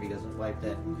water if he doesn't wipe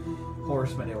that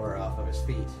horse manure off of his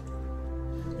feet.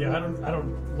 yeah, I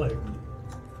don't like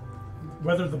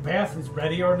whether the bath is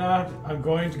ready or not. I'm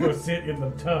going to go sit in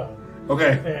the tub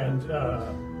Okay. and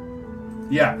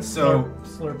Yeah, so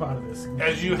slurp out of this.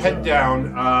 as you head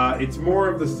down, it's more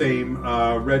of the same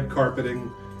red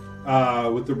carpeting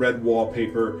with the red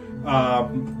wallpaper,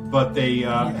 but they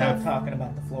I'm have talking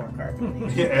about the floor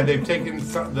carpet. yeah, and they've taken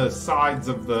the sides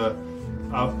of the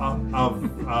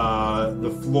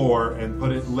floor and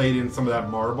put it laid in some of that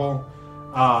marble.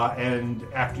 And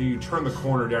after you turn the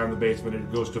corner down in the basement,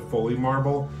 it goes to fully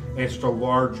marble. And it's just a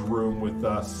large room with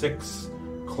 6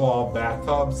 claw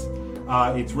bathtubs.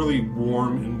 It's really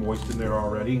warm and moist in there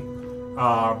already.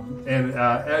 And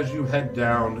as you head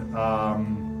down,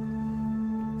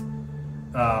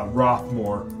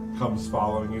 Rothmore comes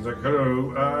following. He's like,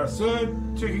 "Hello, sir,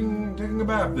 taking a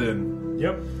bath then."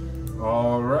 Yep.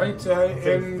 All right,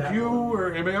 and that you one.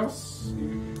 or anybody else?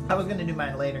 I was gonna do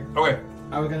mine later. Okay.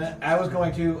 I was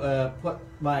going to put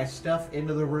my stuff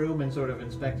into the room and sort of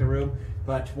inspect the room,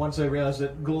 but once I realized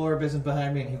that Glorb isn't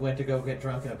behind me and he went to go get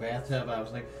drunk in a bathtub, I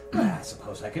was like, I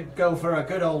suppose I could go for a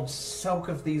good old soak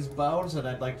of these bones, and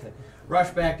I'd like to rush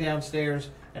back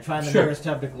downstairs and find the Sure. nearest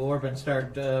tub to Glorb and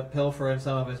start pilfering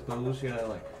some of his booze. You know,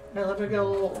 like, hey, let me get a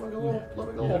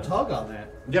little tug on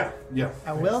that. Yeah.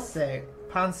 I will say,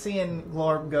 upon seeing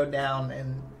Glorb go down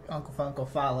and Uncle Funkle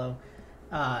follow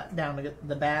down to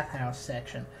the bathhouse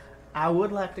section, I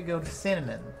would like to go to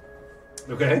Cinnamon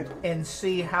Okay. and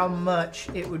see how much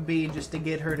it would be just to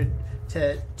get her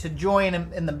to join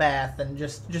him in the bath and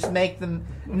just make them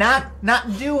not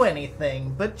do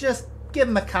anything, but just give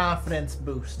them a confidence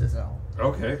boost is all.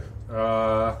 Okay.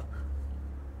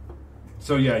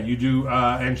 So yeah, you do,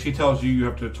 and she tells you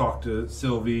have to talk to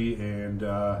Sylvie, and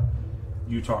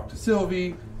you talk to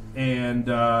Sylvie, and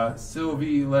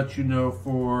Sylvie lets you know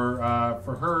for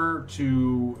her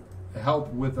to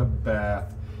help with a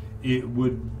bath, it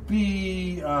would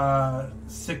be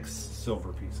 6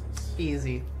 silver pieces.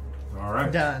 Easy. All right.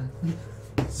 Done.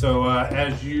 So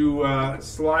as you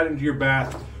slide into your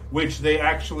bath, which they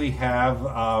actually have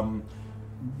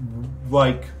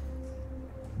like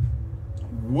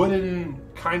wooden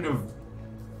kind of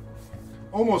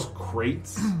almost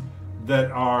crates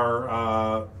that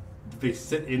are they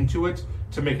sit into it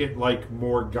to make it like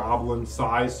more goblin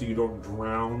size so you don't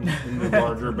drown in the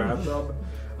larger bathtub.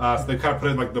 So they kind of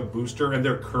put in like the booster, and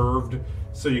they're curved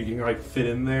so you can like fit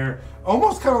in there,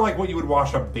 almost kind of like what you would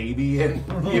wash a baby in,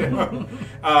 you know.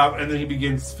 And then he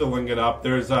begins filling it up.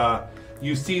 There's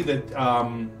you see that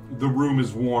the room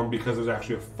is warm because there's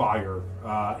actually a fire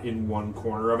in one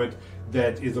corner of it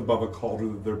that is above a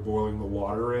cauldron that they're boiling the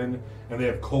water in, and they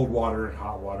have cold water and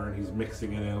hot water, and he's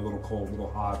mixing it in, a little cold, a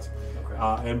little hot,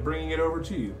 and bringing it over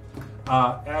to you.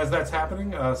 As that's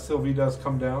happening, Sylvie does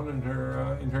come down in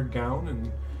her gown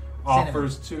and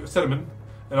offers to Cinnamon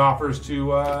and offers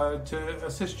to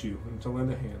assist you and to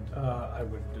lend a hand. I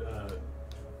would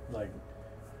like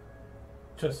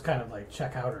just kind of like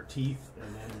check out her teeth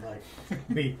and then like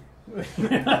be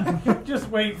just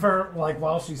wait for like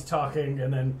while she's talking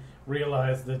and then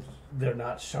realize that they're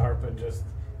not sharp and just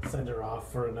send her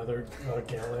off for another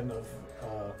gallon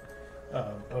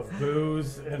of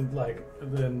booze and like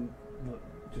then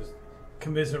just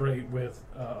commiserate with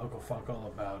Uncle Funkle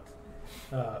about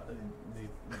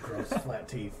the gross flat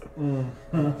teeth.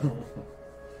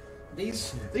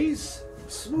 These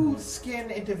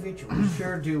smooth-skinned individuals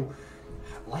sure do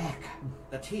lack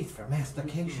the teeth for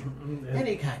mastication.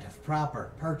 Any kind of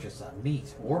proper purchase on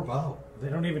meat or bone. They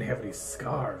don't even have any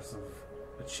scars of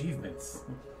achievements.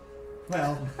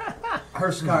 Well,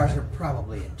 her scars are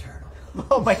probably internal.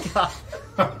 Oh my god.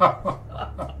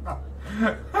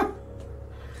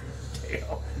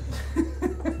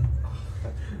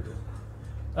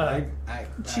 I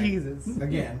Jesus.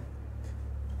 again,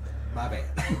 my bad.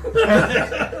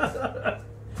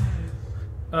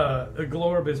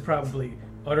 Glorb is probably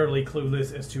utterly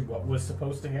clueless as to what was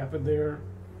supposed to happen there,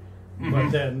 but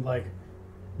then like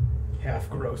half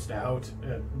grossed out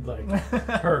and like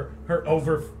her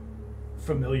over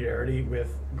familiarity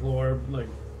with Glorb. Like,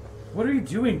 what are you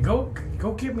doing? Go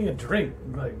get me a drink.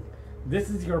 Like, this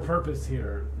is your purpose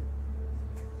here.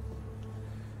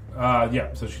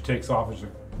 Yeah, so she takes off and she's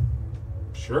like,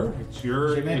 sure, it's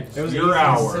your It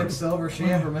hour. 6 silver she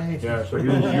ever made. Yeah, so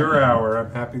it's your hour.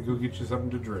 I'm happy to go get you something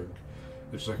to drink.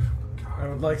 It's like, I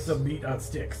would like some meat on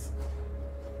sticks.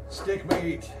 Stick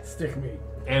meat. Stick meat.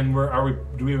 and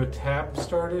do we have a tab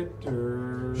started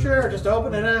or? Sure, just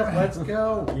open it up. Let's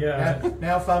go. Yeah.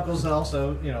 Now Funkel's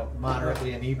also,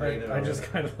 moderately inebriated. I just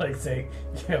kind of like say,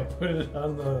 yeah, put it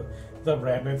on the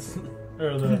rabbits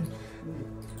or the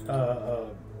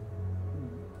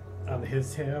on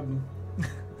his tab.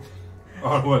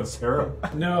 On what, Sarah?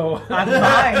 No, On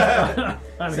mine.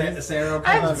 on his. Sarah,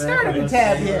 I haven't started a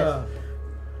tab yet. I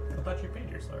thought you paid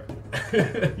yours, Sarah.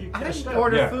 I didn't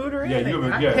order food or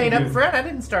anything. I paid up front. I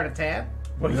didn't start a tab.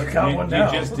 Well, you got one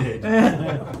now. You just did.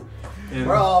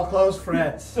 We're all close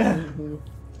friends.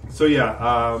 So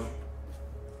yeah,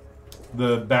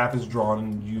 the bath is drawn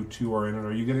and you two are in it.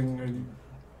 Are you getting?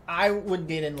 I would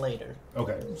get in later.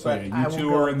 Okay, so But yeah, I you will two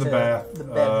go are in the to bath, the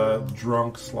bedroom.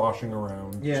 drunk, sloshing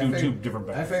around. Yeah, two different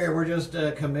baths. I figure we're just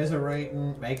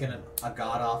commiserating, making a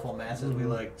god awful mess as we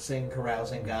sing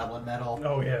carousing goblin metal,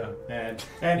 Oh yeah.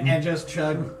 and just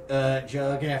chug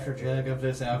jug after jug of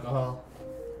this alcohol.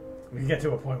 We get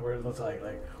to a point where it looks like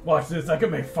watch this. I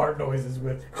can make fart noises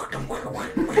with.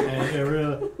 And a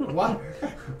real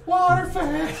water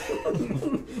fact.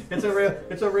 It's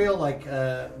a real like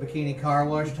bikini car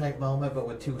wash type moment, but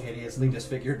with two hideously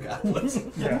disfigured goblins.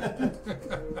 Yeah.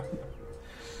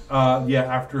 Yeah,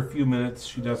 after a few minutes,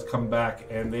 she does come back,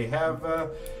 and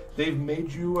they've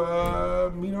made you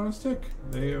meat on a stick.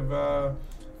 They have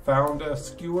found a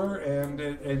skewer, and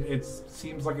it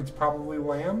seems like it's probably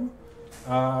lamb,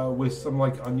 with some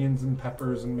like onions and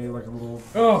peppers, and made like a little.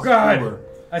 Oh God! skewer.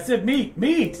 I said meat.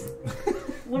 Meat.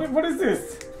 What is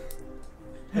this?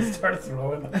 I start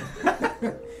throwing.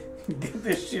 Get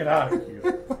this shit out of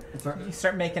here. You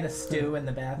start making a stew in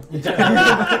the bath.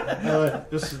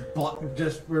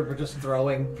 We're just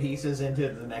throwing pieces into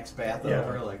the next bath Yeah.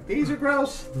 over. Like these are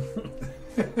gross.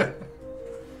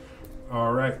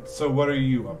 All right. So what are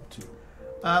you up to?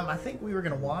 I think we were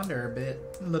going to wander a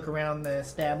bit, look around the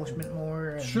establishment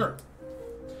more. And Sure.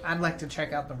 I'd like to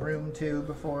check out the room too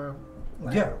before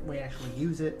we actually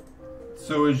use it.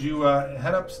 So as you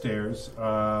head upstairs,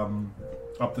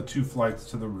 up the 2 flights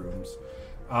to the rooms,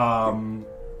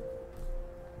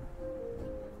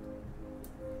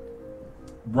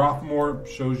 Rothmore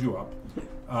shows you up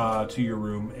to your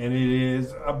room, and it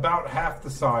is about half the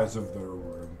size of the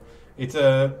room. It's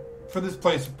for this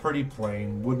place pretty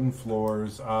plain, wooden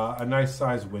floors, a nice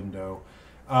size window,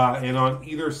 and on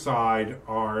either side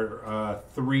are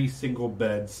 3 single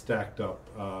beds stacked up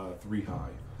 3 high.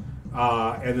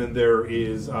 And then there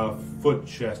is a foot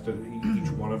chest at each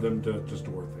one of them to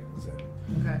store things in.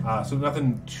 Okay. So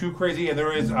nothing too crazy. And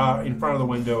there is in front of the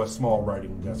window a small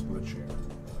writing desk with a chair.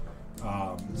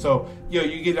 So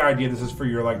you get an idea. This is for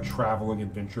your like traveling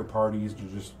adventure parties to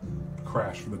just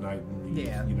crash for the night and leave.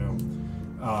 Yeah.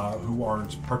 Who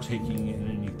aren't partaking in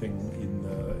anything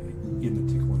in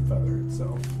the tickle and feather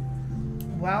itself.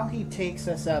 While he takes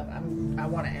us up, I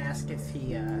want to ask if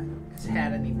he has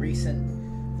had any recent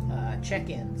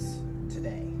check-ins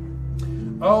today.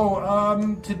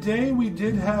 Today we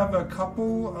did have a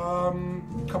couple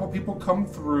people come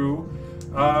through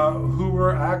who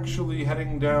were actually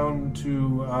heading down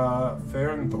to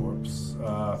Farnthorpe's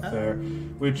fair,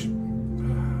 which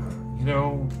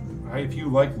if you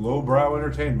like lowbrow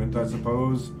entertainment, I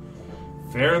suppose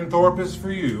Farnthorpe is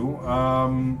for you.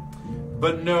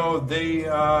 But no, they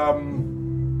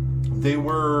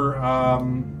were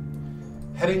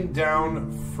heading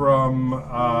down from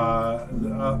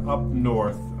up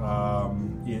north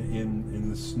in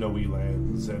the snowy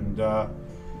lands, and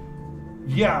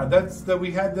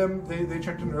we had them. They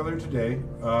checked in earlier today,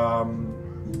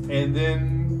 and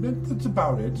then that's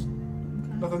about it.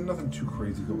 Nothing too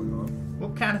crazy going on.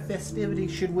 What kind of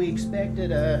festivities should we expect at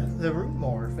the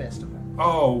Rootmore Festival?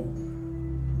 Oh,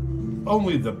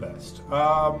 only the best.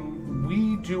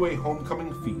 We do a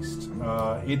homecoming feast.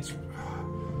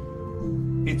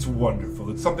 It's wonderful.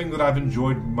 It's something that I've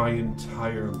enjoyed my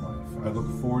entire life. I look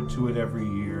forward to it every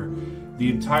year. The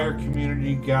entire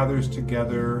community gathers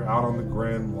together out on the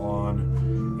grand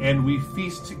lawn, and we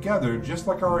feast together just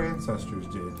like our ancestors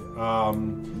did.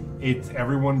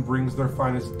 Everyone brings their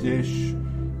finest dish.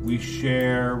 We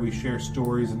share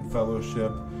stories and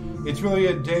fellowship. It's really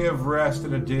a day of rest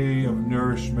and a day of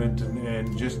nourishment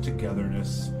and just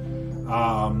togetherness.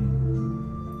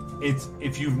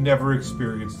 If you've never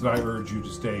experienced it, I urge you to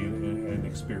stay and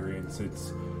experience.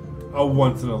 a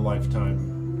once in a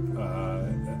lifetime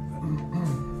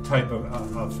type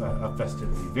of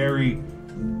festivity. Very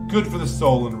good for the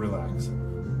soul and relaxing.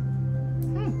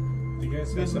 Do you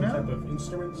guys have some type of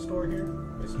instrument store here?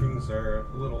 My strings are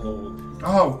a little old.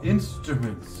 Oh,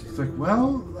 instruments. He's like,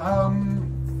 well,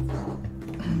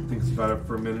 thinks about it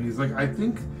for a minute. He's like, I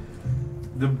think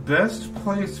the best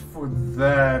place for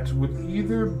that would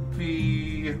either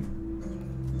be...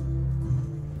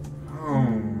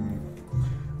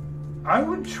 I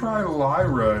would try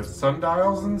Lyra,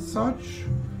 sundials and such.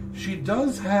 She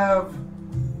does have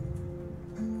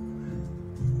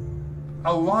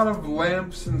a lot of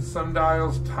lamps and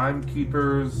sundials,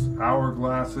 timekeepers,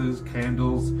 hourglasses,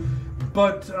 candles,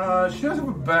 but she does have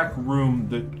a back room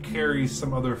that carries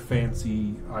some other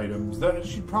fancy items. That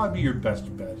she'd probably be your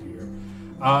best bet here.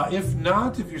 If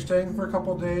not, if you're staying for a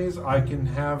couple days, I can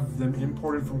have them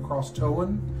imported from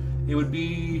Cross-Towan. It would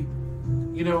be,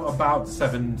 about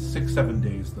 6-7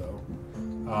 days though.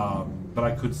 But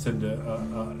I could send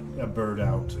a bird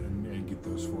out and get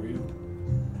those for you.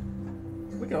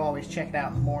 We could always check it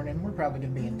out in the morning. We're probably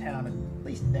going to be in town in at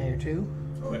least a day or two.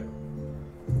 Okay.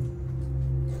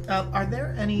 Are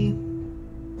there any,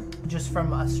 just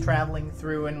from us traveling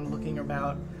through and looking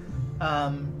about,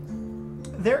 are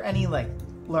there any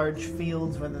large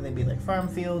fields, whether they be farm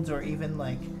fields or even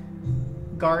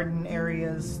garden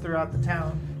areas throughout the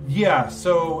town? Yeah,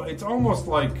 so it's almost it's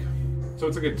like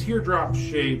a teardrop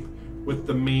shape with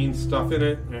the main stuff in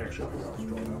it. Actually, I'll just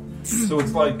draw it out. So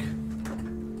it's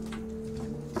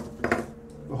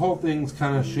the whole thing's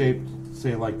kind of shaped,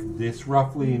 say, like this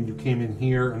roughly, and you came in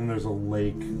here, and there's a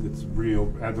lake that's real.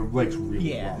 The lake's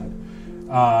really wide.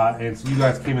 And so you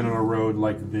guys came in on a road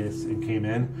like this and came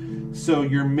in. So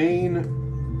your main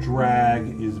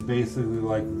drag is basically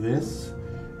like this,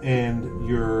 and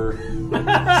your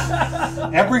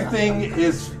everything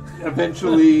is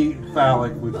eventually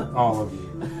phallic with all of you.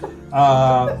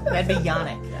 That'd be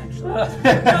Yannick, actually.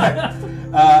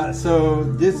 So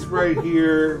this right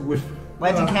here would...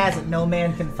 Legend has it, no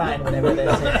man can find whatever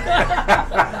this is.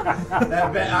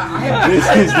 This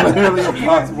is literally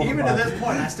impossible. Even to this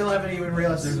point, I still haven't even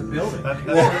realized there's a building.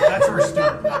 That's where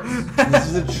Stuart lives. This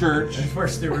is a church. That's where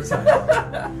Stuart's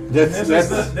at.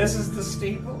 This is the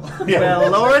steeple. Yeah. Well,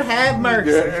 Lord have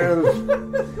mercy.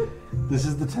 This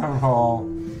is the town hall.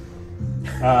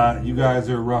 You guys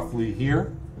are roughly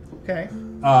here. Okay.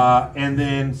 And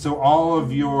then, so all of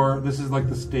this is like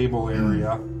the stable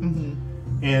area. Mm-hmm.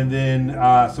 And then,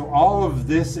 so all of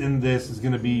this and this is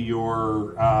going to be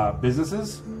your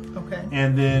businesses. Okay.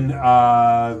 And then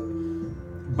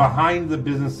behind the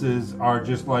businesses are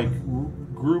just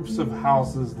groups of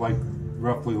houses,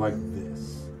 roughly like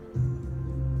this.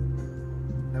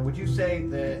 Now, would you say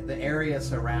the area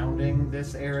surrounding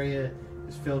this area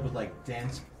is filled with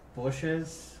dense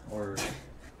bushes, or?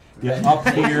 Yeah, up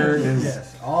here is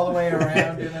yes, all the way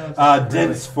around.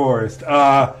 dense forest.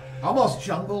 Almost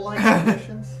jungle-like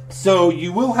conditions. So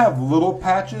you will have little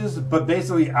patches, but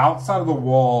basically outside of the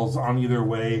walls on either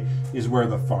way is where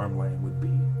the farmland would be.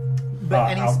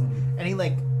 But any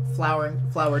flowered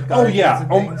gardens? Oh yeah, and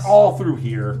things? all through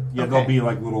here. Yeah, Okay. there'll be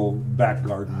little back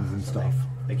gardens and stuff.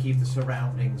 They keep the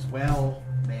surroundings well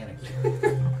manicured.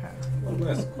 Okay. One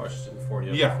last question for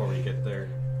you Yeah. before we get there.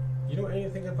 You know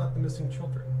anything about the missing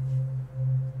children?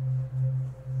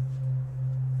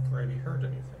 Or have you heard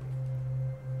anything?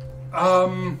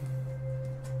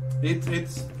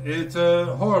 It's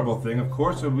a horrible thing, of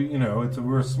course.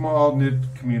 We're a small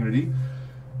knit community.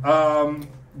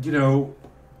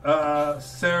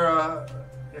 Sarah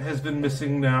has been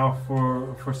missing now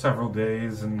for several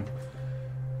days, and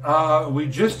we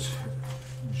just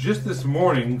this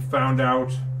morning found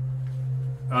out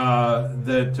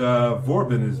that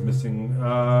Vorbin is missing.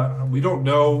 We don't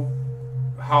know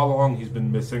how long he's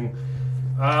been missing.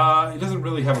 He doesn't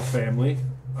really have a family.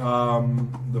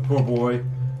 The poor boy.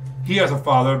 He has a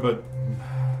father, but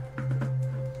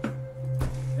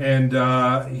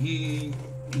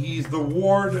he's the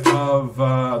ward of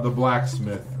the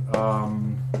blacksmith.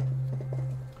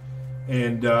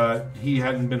 He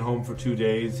hadn't been home for 2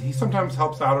 days. He sometimes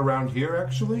helps out around here,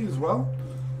 actually, as well.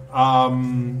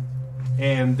 And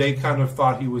they kind of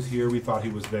thought he was here. We thought he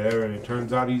was there, and it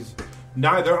turns out he's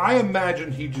neither. I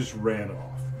imagine he just ran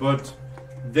off, but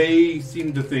they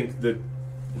seem to think that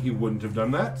he wouldn't have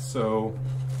done that. So,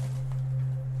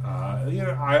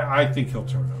 I think he'll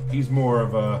turn up. He's more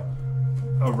of a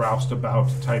roustabout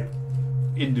type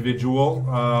individual,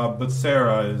 but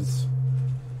Sarah is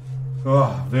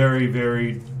very,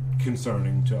 very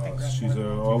concerning to us. She's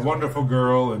a wonderful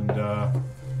girl and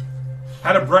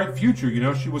had a bright future.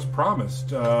 She was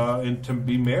promised and to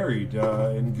be married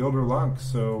in Gilderlank.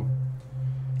 So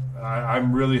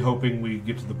I'm really hoping we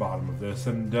get to the bottom of this.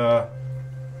 And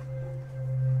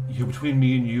between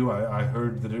me and you, I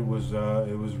heard that it was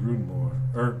Runemore.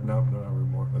 No, not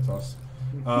Runemore. That's us.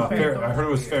 I heard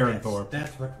it was Farenthorpe.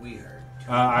 That's what we heard.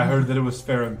 I heard that it was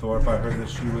Farenthorpe. I heard that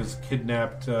she was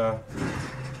kidnapped by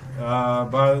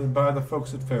the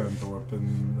folks at Farenthorpe,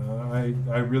 and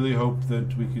I really hope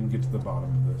that we can get to the bottom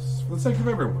of this for the sake of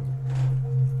everyone.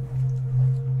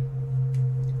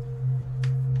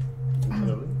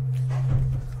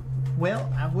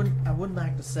 Well, I would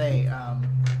like to say,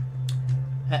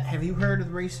 have you heard of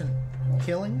the recent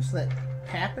killings that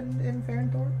happened in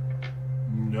Farenthorpe?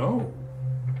 No.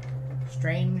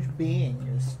 Strange being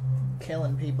is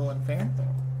killing people in Farenthorpe.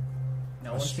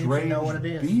 No A one seems to strange know what it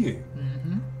is. being?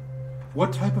 Mm-hmm.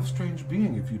 What type of strange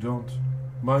being, if you don't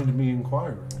mind me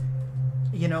inquiring?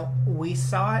 You know, we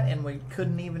saw it and we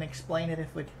couldn't even explain it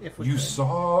if we You could.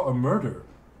 saw a murder?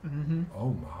 Mm-hmm. Oh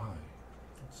my.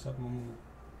 Some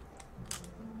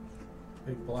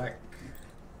big black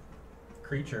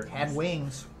creature Had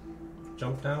wings.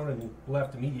 jumped down and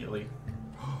left immediately.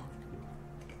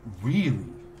 Really?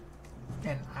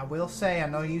 And I will say, I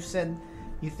know you said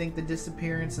you think the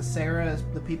disappearance of Sarah is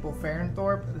the people of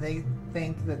Farenthorpe. They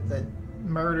think that the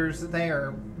murders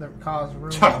there that cause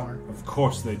rumor. Of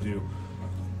course they do.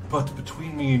 But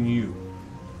between me and you,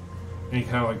 and he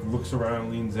kind of like looks around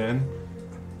and leans in,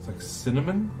 it's like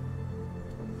Cinnamon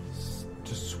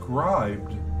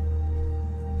described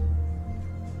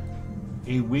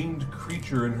a winged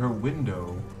creature in her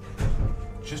window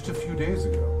just a few days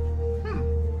ago.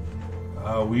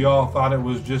 We all thought it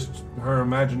was just her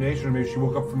imagination, or maybe she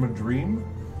woke up from a dream.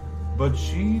 But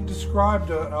she described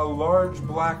a large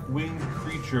black winged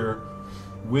creature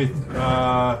with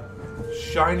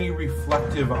shiny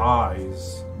reflective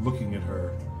eyes looking at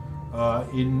her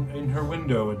in her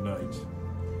window at night.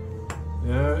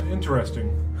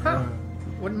 Interesting. Huh.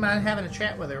 Wouldn't mind having a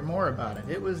chat with her more about it.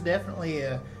 It was definitely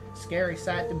a scary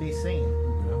sight to be seen.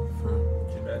 For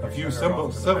Too bad a you few sent her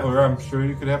off to the similar, bathroom. I'm sure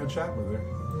you could have a chat with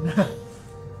her.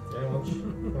 Yeah, well,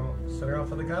 send her off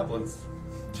with the goblins.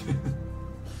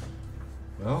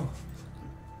 Well,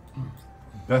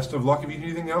 best of luck. If you need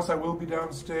anything else, I will be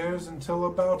downstairs until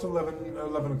about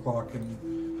 11 o'clock,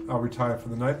 and I'll retire for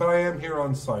the night. But I am here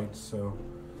on site, so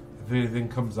if anything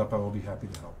comes up, I will be happy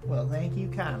to help. Well, thank you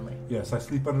kindly. Yes, I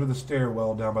sleep under the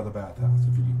stairwell down by the bathhouse,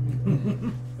 if you need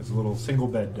me. There's a little single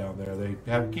bed down there. They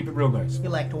keep it real nice. You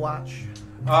like to watch?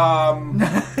 A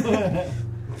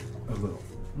little.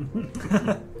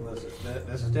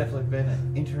 This has definitely been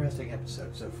an interesting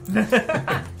episode so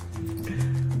far.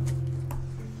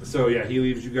 So yeah, he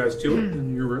leaves you guys to it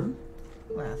in your room.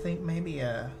 Well, I think maybe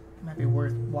might be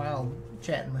worthwhile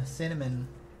chatting with Cinnamon,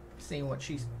 see what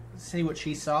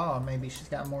she saw. Maybe she's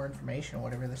got more information or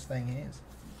whatever this thing is.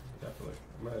 Definitely.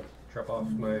 I'm gonna drop off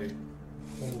my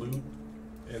whole loot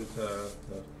into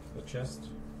the chest.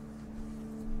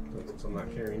 Since I'm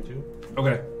not carrying two.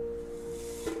 Okay.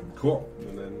 Cool.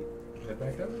 And then head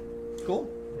back up. Cool.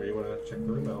 Or you want to check the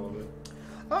room out a little bit?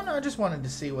 Oh no, I just wanted to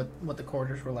see what the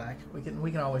quarters were like. We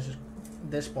can always just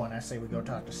at this point I say we go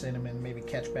talk to Cinnamon, maybe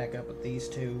catch back up with these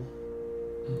two.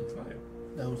 It's fine.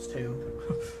 Those two.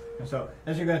 So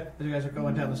as you guys are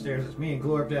going down the stairs, it's me and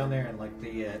Glorb down there, and like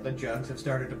the jugs have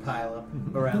started to pile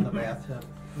up around the bathtub.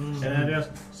 And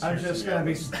I'm just gonna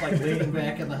be like leaning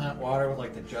back in the hot water with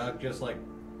like the jug just like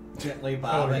gently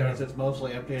bobbing as it's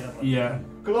mostly empty. And I'm like, Yeah.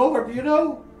 Glorb, you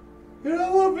know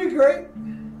what would be great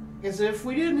is if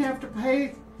we didn't have to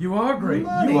pay. You are great.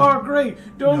 Money. You are great.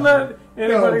 Don't let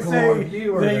anybody No, say Gordon,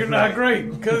 you are that you're not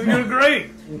great, because you're great.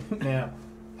 Now,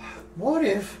 what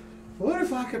if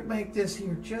I could make this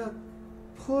here jug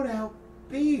put out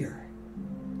beer?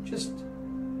 Just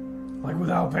Like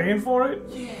without paying for it?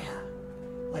 yeah,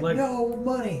 like Like- no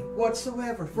money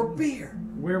whatsoever for beer.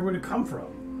 Where would it come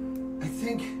from? I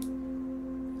think.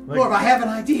 Like, Glorb, I have an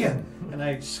idea. And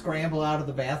I scramble out of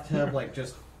the bathtub like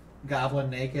just goblin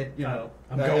naked, you know.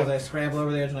 I'm as going- I scramble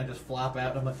over the edge and I just flop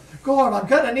out and I'm like, Glorb, I'm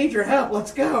gonna need your help.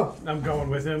 Let's go. I'm going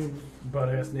with him, butt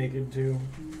ass naked too.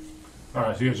 All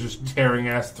right, so you guys are just tearing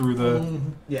ass through the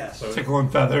Yes. tickle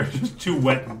and feather, just two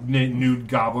wet, nude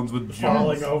goblins with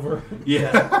Falling jumps. over.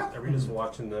 Yeah. Are we just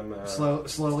watching them?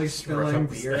 Slowly spilling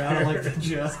beer out of like the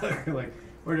jug. Like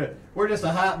we're just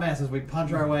a hot mess as we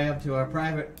punch our way up to our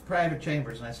private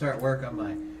chambers, and I start work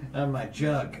on my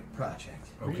jug project.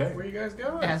 Okay. Where you guys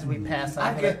going? As we pass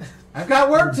out I've got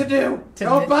work to do. To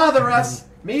Don't Nick. bother us,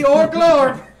 me or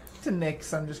Glorb. to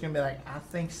Nick's, I'm just gonna be like, I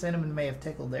think Cinnamon may have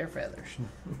tickled their feathers.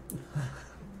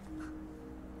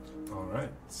 All right.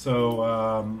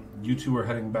 So you two are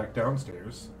heading back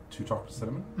downstairs to talk to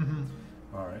Cinnamon. Mm-hmm.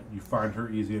 All right, you find her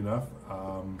easy enough.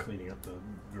 Cleaning up the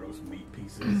gross meat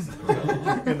pieces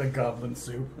in the goblin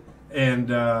soup. And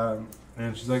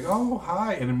she's like, "Oh,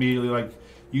 hi!" And immediately, like,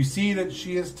 you see that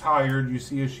she is tired. You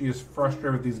see she is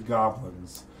frustrated with these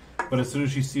goblins. But as soon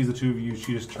as she sees the two of you,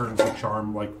 she just turns the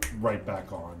charm like right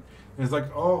back on. And it's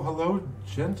like, "Oh, hello,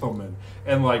 gentlemen,"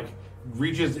 and like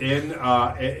reaches in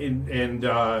and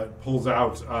pulls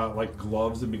out like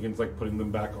gloves and begins like putting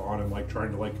them back on and like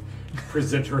trying to like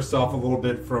present herself a little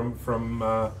bit from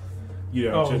you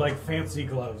know, like fancy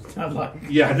gloves, not like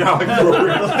not like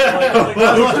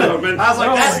hello, gentlemen. I was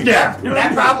like, Snap.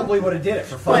 that probably would have did it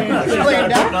for fun. Playing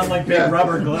Putting on like big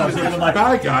rubber gloves. Even like,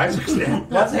 Bye, guys.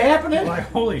 What's happening? like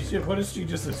holy shit. What does she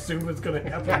just assume is going to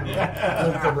happen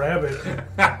with the rabbit?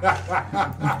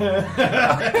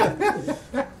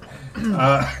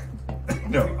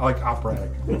 No, I like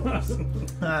operatic.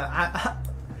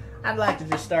 I'd like to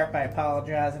just start by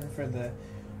apologizing for the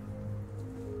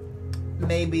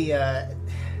maybe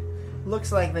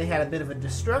looks like they had a bit of a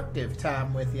destructive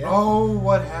time with you. Oh,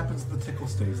 what happens? The tickle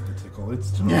stays the tickle.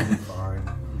 It's totally fine.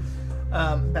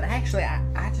 But actually,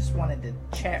 I just wanted to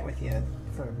chat with you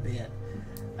for a bit.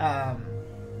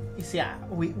 You see,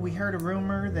 we heard a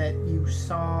rumor that you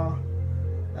saw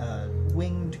a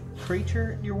winged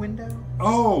creature at your window.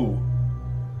 Oh,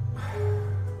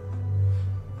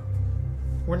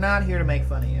 We're not here to make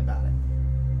fun of you about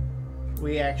it.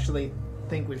 We actually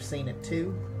think we've seen it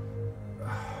too.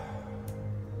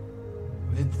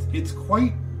 it's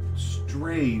quite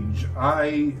strange.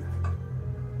 I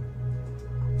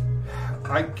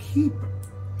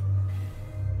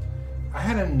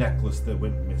had a necklace that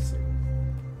went missing,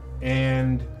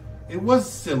 and it was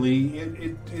silly.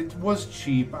 It was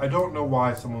cheap. I don't know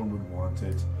why someone would want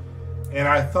it, and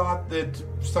I thought that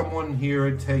someone here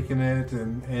had taken it,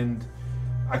 and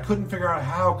I couldn't figure out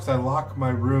how because I locked my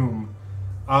room.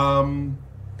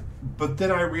 But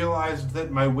then I realized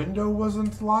that my window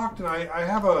wasn't locked, and I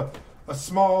have a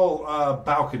small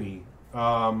balcony,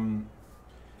 and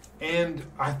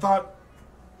I thought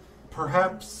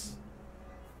perhaps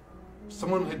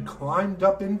someone had climbed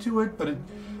up into it, but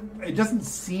it doesn't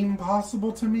seem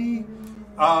possible to me.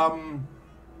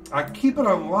 I keep it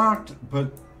unlocked,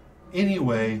 but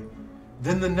anyway,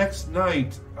 then the next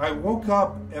night I woke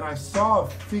up and I saw a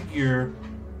figure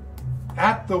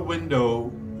at the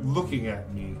window looking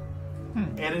at me.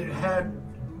 And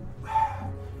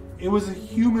it was a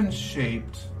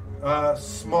human-shaped,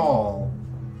 small,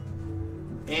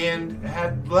 and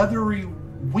had leathery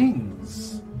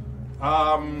wings,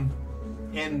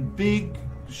 and big,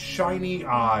 shiny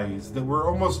eyes that were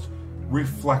almost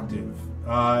reflective,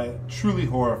 truly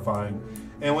horrifying.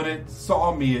 And when it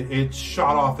saw me, it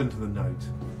shot off into the night.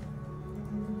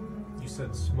 You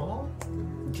said small?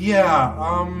 Yeah,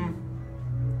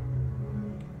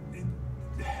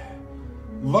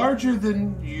 larger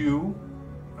than you,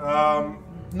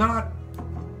 not,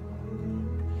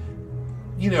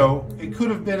 you know, it could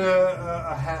have been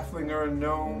a halfling or a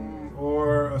gnome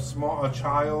or a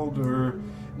child, or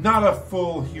not a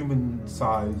full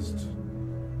human-sized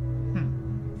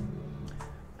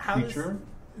How creature.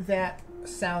 does that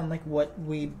sound like what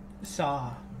we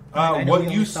saw? I know we What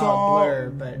only you saw saw a blur,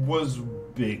 but was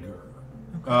bigger.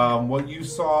 What you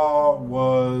saw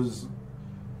was,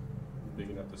 Big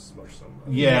enough to smush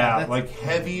somebody. yeah, that's- like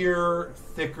heavier,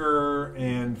 thicker,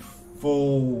 and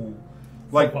full,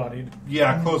 like Full-bodied.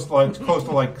 yeah, close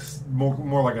to like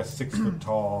more like a 6 foot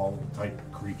tall type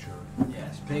creature.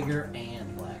 Yes, bigger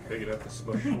and blacker. Big enough to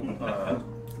smush a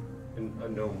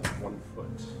gnome 1 foot,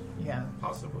 yeah.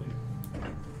 possibly.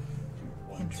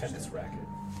 One tennis racket.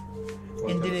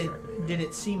 One And tennis racket. did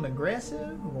it seem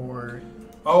aggressive or?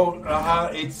 Oh,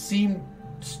 it seemed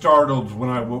startled when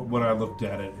I looked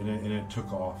at it, and it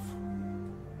took off.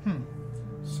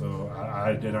 So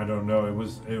I don't know. It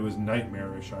was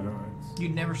nightmarish. I don't.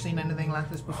 You'd never seen anything like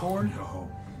this before? No,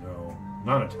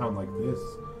 not a town like this.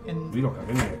 And We don't have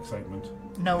any excitement.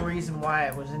 no reason why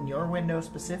it was in your window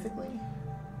specifically?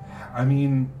 I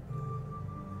mean,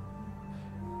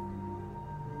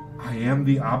 I am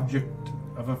the object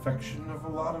of affection of a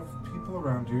lot of people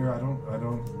around here. I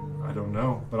don't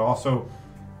know. But also,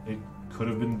 it could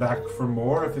have been back for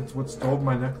more if it's what stole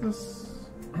my necklace.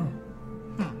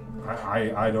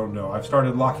 I don't know. I've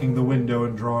started locking the window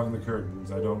and drawing the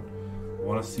curtains. I don't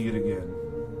want to see it again.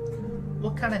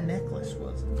 What kind of necklace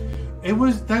was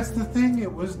it? That's the thing,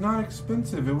 it was not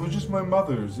expensive. It was just my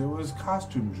mother's. It was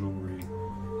costume jewelry.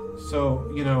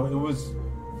 So, you know, it was,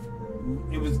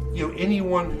 you know,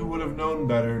 anyone who would have known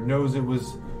better knows it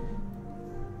was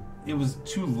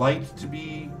too light to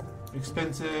be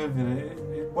expensive, and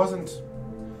it wasn't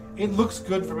It looks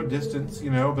good from a distance, you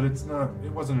know, but it's not.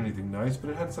 It wasn't anything nice, but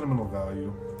it had sentimental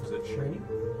value. Is it shiny?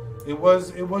 It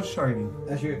was shiny.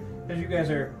 As you guys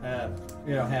are,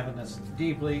 having this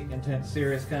deeply intense,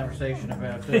 serious conversation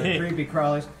about creepy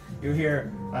crawlies, you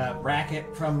hear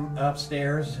racket from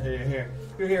upstairs. You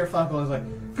hear Funkle is like,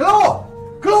 Glor!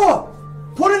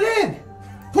 Put it in,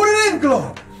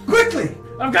 Glor! Quickly!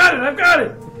 I've got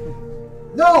it!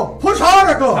 No! Push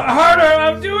harder, Glor! Harder!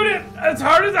 I'm doing it as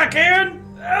hard as I can!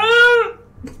 Ah!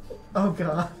 Oh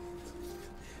god.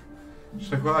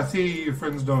 She's like, well, I see your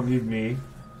friends don't need me.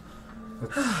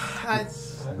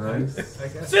 That's nice. I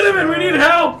guess. Cinnamon, we need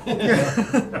help!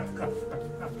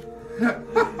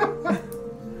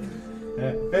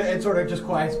 It sort of just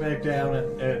quiets back down,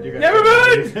 and you guys. Never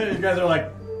mind! You guys are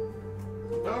like,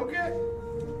 okay.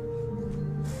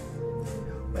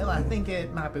 Well, I think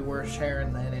it might be worth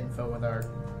sharing that info with our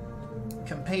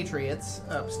compatriots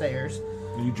upstairs.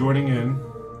 Are you joining in?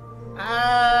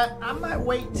 I might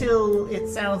wait till it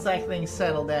sounds like things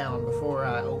settle down before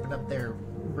I open up their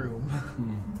room.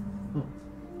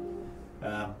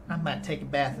 I might take a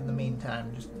bath in the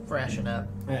meantime, just freshen up.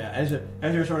 Yeah, as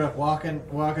you're sort of walking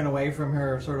away from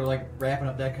her, sort of like wrapping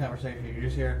up that conversation, you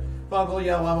just hear Funkle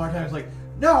yell one more time. It's like,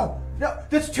 no,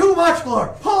 that's too much,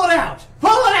 Glor. Pull it out,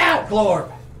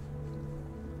 Glor.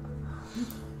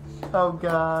 Oh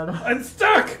god. I'm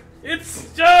stuck! It's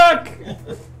stuck!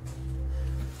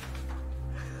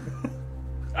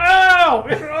 Ow!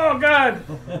 Oh god!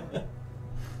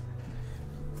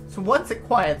 So once it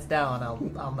quiets down,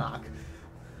 I'll knock.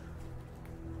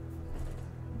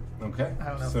 Okay. I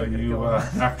don't know if So they're gonna you, go on.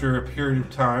 after a period of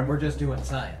time, We're just doing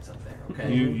science up there,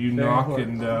 okay? you Very knock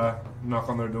important. and knock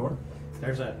on their door.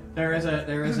 There is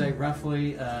a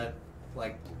roughly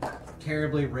like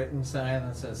terribly written sign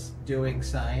that says "Doing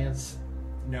Science,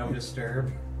 No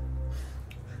Disturb."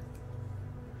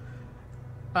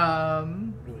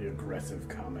 Really aggressive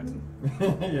comment.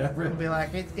 Yeah, We'll be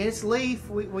like, it's Leaf.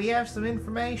 We have some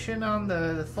information on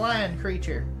the flying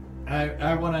creature.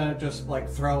 I want to just like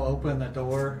throw open the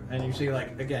door, and you see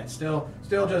like again, still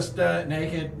just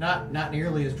naked, not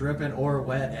nearly as dripping or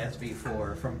wet as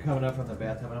before from coming up from the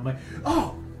bathtub. And I'm like,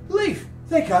 oh, Leaf!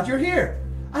 Thank God you're here.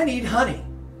 I need honey.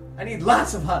 I need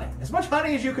lots of honey, as much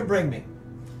honey as you can bring me.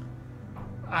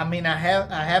 I mean, I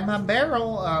have my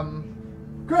barrel.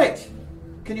 Great.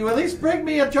 Can you at least bring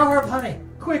me a jar of honey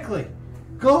quickly?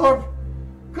 Glorb,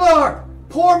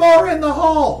 pour more in the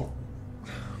hole.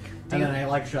 And then I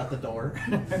like shut the door.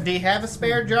 Do you have a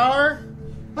spare jar?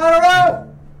 I don't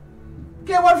know.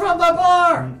 Get one from the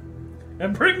bar.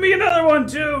 And bring me another one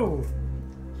too!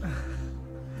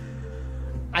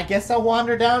 I guess I'll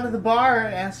wander down to the bar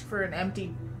and ask for an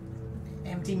empty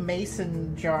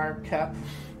mason jar cup.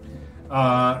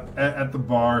 At the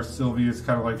bar, Sylvia's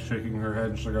kind of like shaking her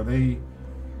head. She's like, are they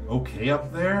okay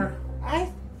up there?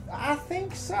 I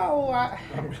think so.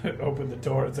 I'm gonna open the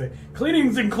door and say,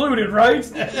 cleaning's included, right?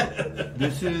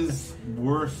 This is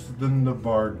worse than the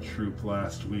Bard troop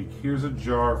last week. Here's a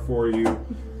jar for you.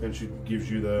 And she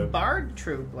gives you the... Bard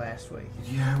troop last week.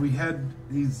 Yeah, we had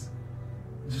these...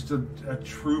 Just a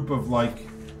troop of like...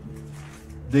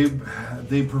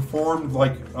 They performed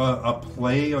like a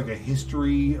play, like a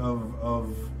history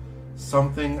of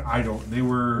something. I don't... They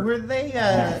were... Were they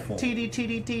awful.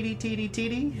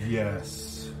 TD? Yes.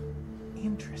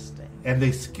 Interesting. And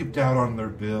they skipped out on their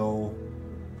bill.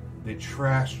 They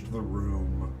trashed the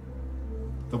room.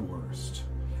 The worst.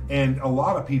 And a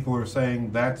lot of people are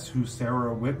saying that's who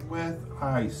Sarah went with.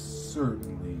 I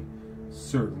certainly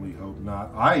hope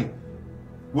not.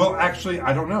 Well, actually,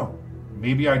 I don't know.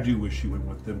 Maybe I do wish she went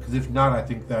with them. Because if not, I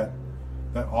think that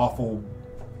awful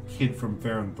kid from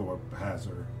Farrenthorpe has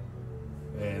her.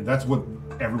 And that's what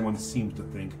everyone seems to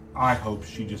think. I hope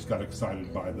she just got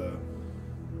excited by the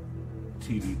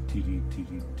TD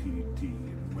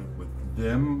and went with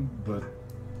them, but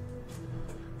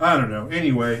I don't know.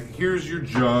 Anyway, here's your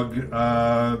jug.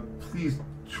 Please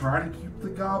try to keep the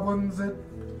goblins at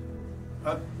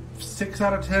a 6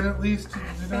 out of 10 at least tonight.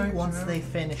 I think once they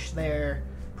finish their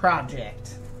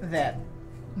project, that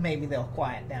maybe they'll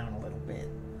quiet down a little bit.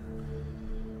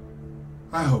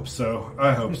 I hope so.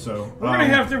 We're gonna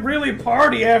have to really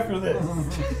party after this.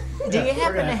 Do you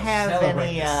happen to have celebrate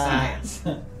any the science.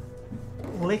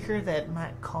 liquor that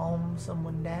might calm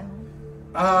someone down?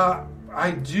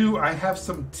 I do. I have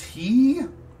some tea.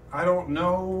 I don't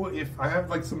know if I have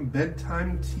like some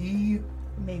bedtime tea.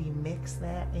 Maybe mix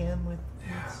that in with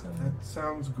Yeah, some... that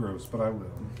sounds gross, but I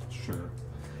will. Sure.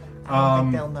 I don't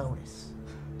think they'll notice.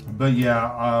 But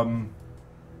yeah,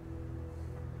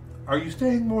 are you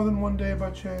staying more than one day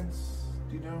by chance?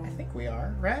 Do you know? I think we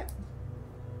are, right?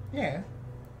 Yeah.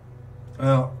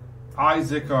 Well,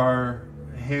 Isaac, our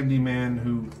handyman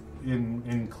who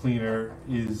in cleaner,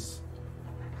 is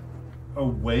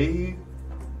away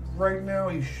right now.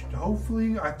 He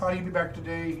hopefully, I thought he'd be back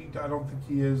today. I don't think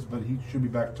he is, but he should be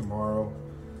back tomorrow.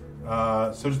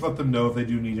 So just let them know if they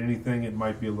do need anything. It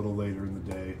might be a little later in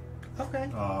the day. Okay.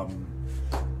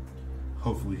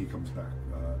 Hopefully he comes back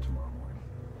tomorrow morning.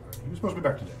 He was supposed to be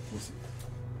back today. We'll see.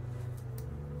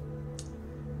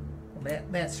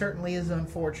 That certainly is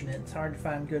unfortunate. It's hard to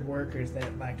find good workers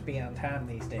that like to be on time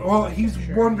these days. Well, Like, he's I'm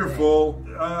sure wonderful.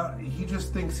 He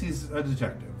just thinks he's a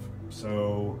detective.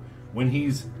 So when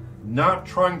he's not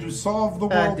trying to solve the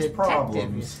world's detective,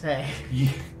 problems, you say.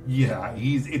 yeah,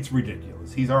 it's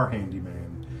ridiculous. He's our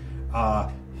handyman.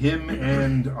 Him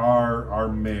and our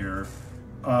mayor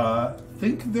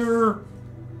think they're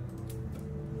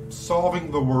solving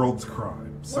the world's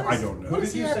crimes. I don't know. What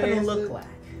does he happen to look like?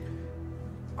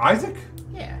 Isaac?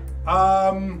 Yeah.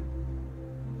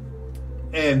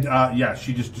 Yeah,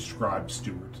 she just described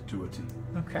Stuart to a T.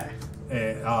 Okay.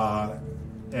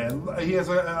 And he has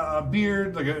a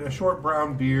beard, like a short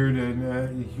brown beard,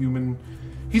 and human.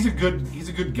 He's a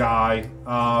good guy.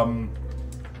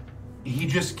 He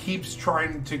just keeps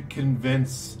trying to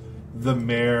convince the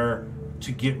mayor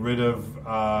to get rid of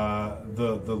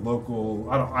the local.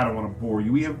 I don't want to bore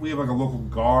you. We have like a local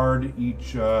guard.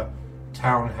 Each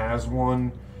town has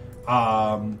one.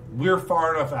 We're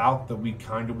far enough out that we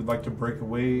kind of would like to break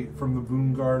away from the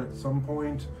Boon Guard at some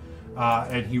point,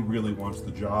 and he really wants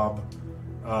the job.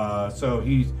 So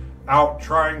he's out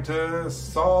trying to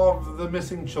solve the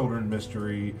missing children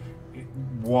mystery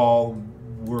while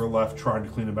we're left trying to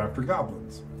clean up after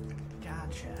goblins.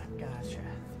 Gotcha.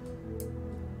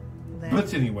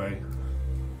 But anyway.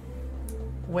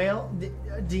 Well,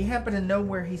 do you happen to know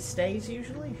where he stays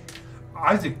usually?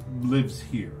 Isaac lives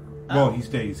here. Oh. Well, he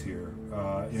stays here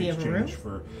in he have a room? exchange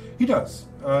for. He does.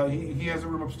 He has a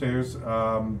room upstairs,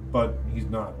 but he's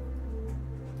not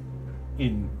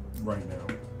in right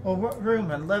now. Well, what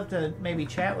room? I'd love to maybe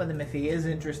chat with him if he is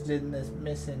interested in the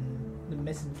missing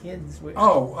kids.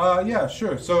 Yeah,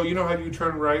 sure. So you know how you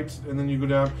turn right and then you go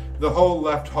down. The whole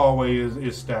left hallway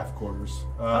is staff quarters.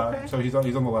 Okay. So he's on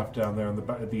the left down there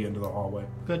at the end of the hallway.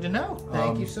 Good to know.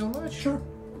 Thank you so much. Sure.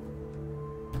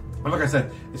 And like I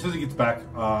said, as soon as he gets back,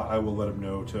 I will let him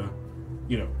know to,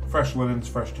 fresh linens,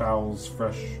 fresh towels,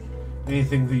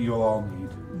 anything that you'll all need.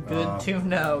 Good to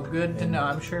know. Good to know.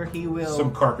 I'm sure he will.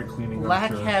 Some carpet cleaning.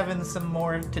 Lack I'm sure. having some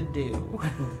more to do.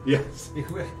 Yes.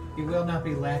 You will not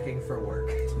be lacking for work.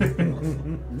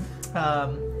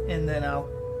 And then I'll,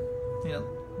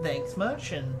 thanks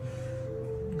much, and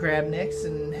grab Nix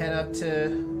and head up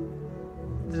to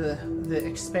the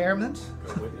experiment.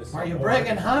 Go witness Are some you more.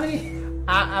 bragging, honey?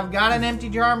 I've got an empty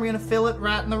jar. I'm going to fill it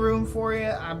right in the room for you.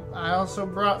 I also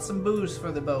brought some booze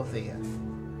for the both of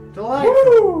you. Delightful.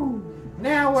 Woo!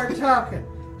 Now we're talking.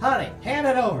 Honey, hand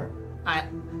it over.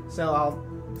 So I'll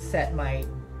set my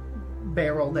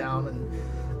barrel down, and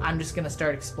I'm just going to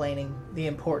start explaining the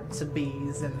importance of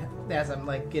bees, and as I'm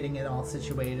getting it all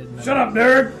situated. Shut up,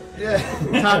 nerd!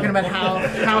 Talking about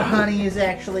how honey is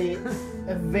actually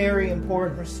a very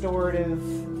important restorative,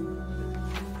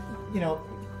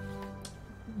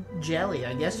 jelly,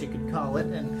 I guess you could call it,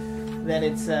 and that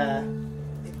it's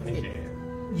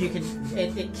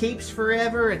it keeps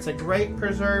forever. It's a great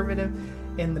preservative,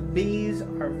 and the bees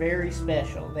are very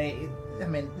special. The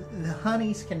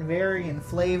honeys can vary in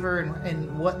flavor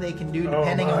and what they can do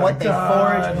depending on what they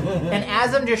forage. And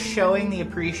as I'm just showing the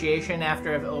appreciation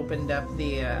after I've opened up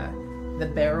the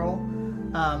barrel,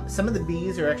 some of the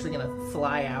bees are actually going to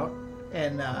fly out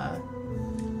and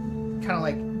kind of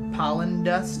like pollen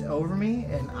dust over me,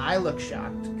 and I look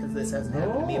shocked because this hasn't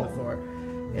happened to me before.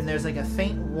 And there's like a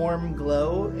faint warm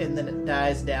glow, and then it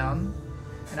dies down,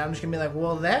 and I'm just gonna be like,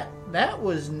 well, that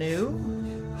was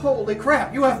new. Holy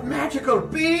crap, you have magical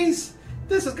bees?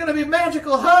 This is gonna be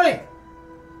magical honey!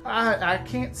 I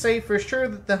can't say for sure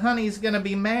that the honey's gonna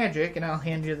be magic, and I'll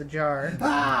hand you the jar.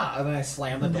 Ah! And then I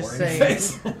slam the door just in your saying.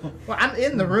 face. Well, I'm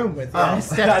in the room with you. Oh, I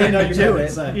stepped in to do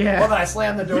it. Yeah. Well, then I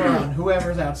slam the door on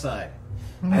whoever's outside.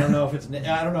 I don't know if it's.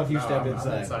 I don't know if you No, stepped I'm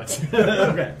inside. inside.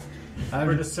 Okay.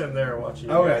 We're just sitting there watching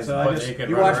you Okay, guys so butt naked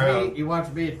you run watch around. me. You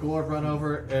watch me at Glorp run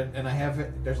over, and I have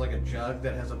it. There's like a jug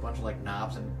that has a bunch of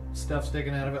knobs and stuff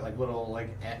sticking out of it, like little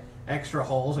extra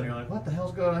holes, and you're like, what the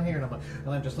hell's going on here?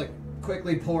 And I'm just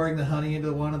quickly pouring the honey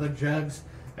into one of the jugs,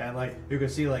 and you can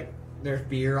see there's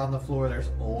beer on the floor, there's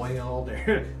oil,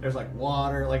 there's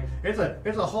water, it's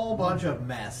a whole bunch of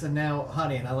mess, and now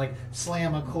honey, and I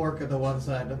slam a cork at the one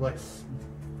side, and I'm like,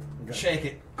 Shake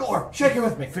it. Glorb, shake it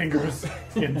with me. Fingers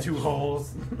in 2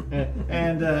 holes.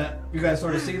 And you guys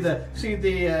sort of see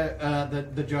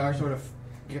the jar sort of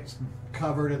gets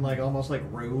covered in like almost like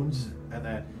runes, and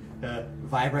then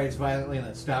vibrates violently and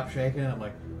then stops shaking. And I'm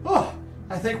like, oh,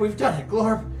 I think we've done it,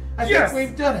 Glorb. I think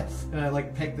we've done it. And I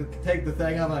like take the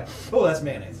thing. I'm like, oh, that's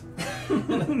mayonnaise.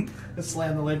 Just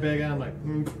slam the lid big on. I'm like,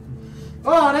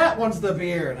 oh, that one's the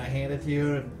beer. And I hand it to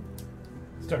you and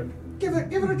Start give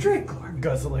it a drink, Glorb.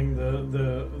 guzzling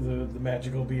the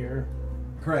magical beer.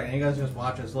 Correct. And you guys just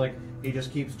watch us like he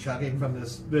just keeps chugging from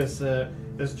this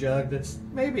jug that's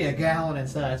maybe a gallon in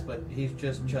size, but he's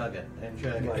just chugging and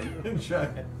chugging and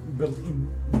chugging. But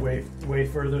way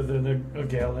further than a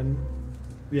gallon.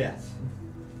 Yes.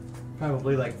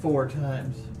 Probably like 4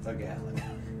 times a gallon.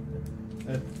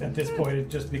 At this point, it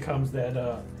just becomes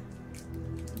that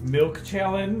milk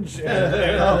challenge,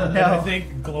 and I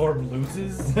think Glorb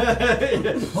loses.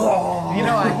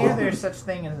 I hear there's such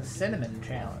thing as a cinnamon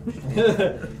challenge.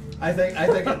 I think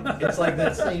it's like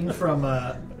that scene from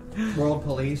World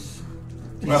Police.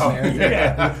 Well,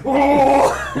 Yeah.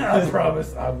 I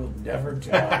promise I will never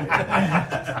die.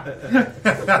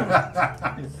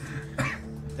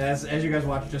 As you guys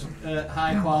watch, just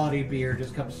high quality beer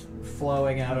just comes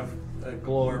flowing out of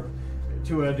Glorb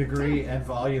to a degree and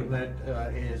volume that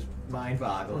is mind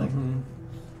boggling.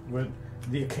 With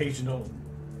the occasional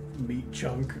meat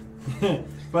chunk.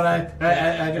 But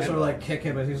I just sort of like kick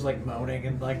him as he's like moaning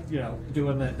and like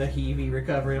doing the heavey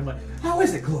recovery. I'm like, how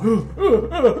is it,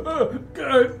 Glorb?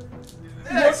 Good.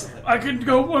 Excellent. I can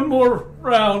go one more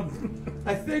round.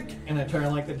 I think, and I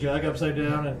turn like the jug upside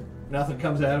down and nothing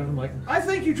comes out of it. I'm like, I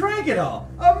think you drank it all.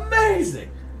 Amazing.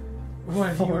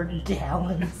 4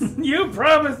 gallons. You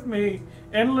promised me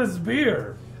endless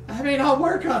beer. I mean, I'll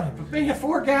work on it, but being at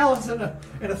 4 gallons in a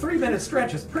 3-minute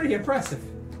stretch is pretty impressive.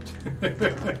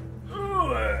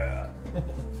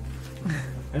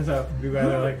 And so you guys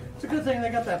are like, it's a good thing they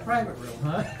got that private room,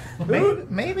 huh?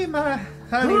 Maybe my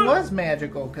honey was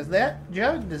magical, because that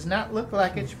jug does not look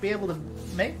like it should be able to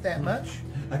make that much.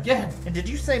 Again. And did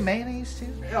you say mayonnaise too?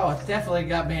 Oh, it's definitely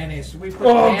got mayonnaise. We put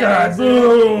Oh mayonnaise God! in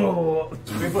it.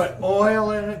 Boo! We put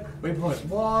oil in it. We put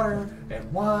water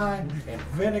and wine and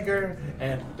vinegar.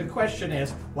 And the question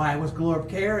is, why was Glorb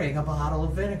carrying a bottle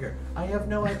of vinegar? I have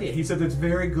no idea. He said it's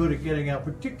very good at getting out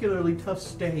particularly tough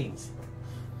stains.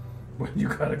 When you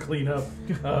gotta clean up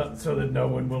so that no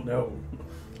one will know.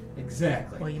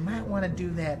 Exactly. Well, you might want to do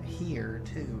that here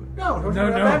too. No, don't No,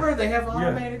 you no. remember? They have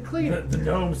automated cleaning. The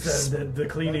gnome said that the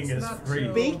cleaning That's is not free.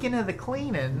 so- Speaking of the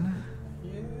cleaning,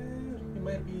 Yeah, it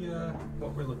might be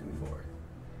what we're looking for.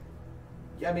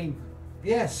 I mean,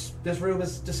 yes, this room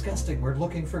is disgusting. We're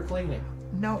looking for cleaning.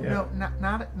 no,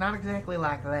 not exactly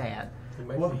like that. It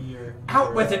might Well, be your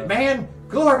Out with it, man!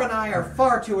 Glorb and I are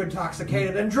far too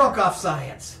intoxicated and drunk off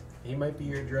science. He might be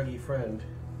your druggy friend.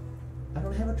 I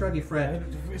don't have a druggy friend.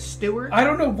 Stuart? I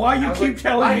don't know why you keep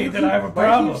telling me that I have a Why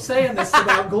problem. are you saying this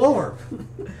about Glorb?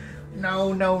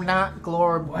 No, not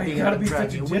Glorb. Why you being gotta the be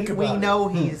such a druggie. dick We about it? know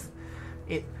he's.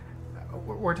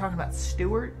 We're talking about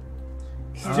Stuart.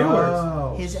 Stuart.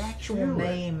 Oh, His actual Stuart.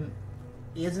 name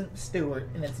isn't Stuart,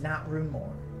 and it's not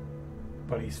Runemore.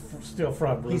 But he's still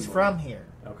from. He's Broomley. from here.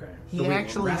 Okay. He So we were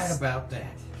actually right about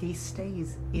that. he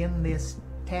stays in this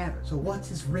tavern. So what's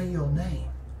his real name?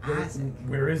 Isaac.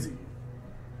 Where is he?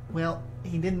 Well,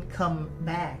 he didn't come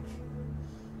back.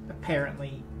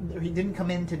 Apparently, he didn't come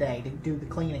in today to do the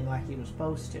cleaning like he was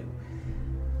supposed to.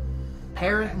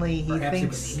 Apparently, he Perhaps he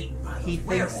thinks was eaten by those that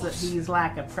werewolves. he's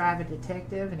like a private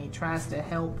detective, and he tries to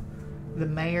help the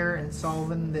mayor in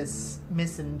solving this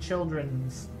missing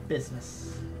children's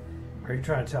business. Are you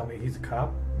trying to tell me he's a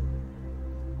cop?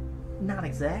 Not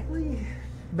exactly,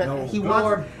 but No, he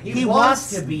Glorb, wants. he wants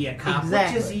to be a cop,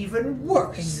 Exactly. which is even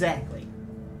worse. Exactly.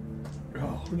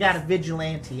 Oh, We got a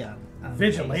vigilante on the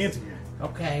vigilante. case.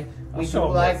 Okay, I'll we show do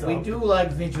him like what's we up. do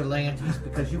like vigilantes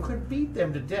because you could beat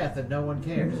them to death and no one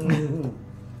cares. Do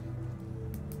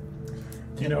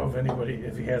you know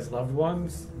if he has loved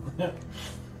ones?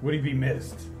 Would he be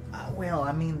missed? Well,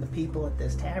 I mean, the people at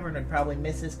this tavern would probably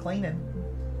miss his cleaning.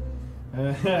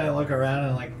 I look around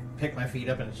and like pick my feet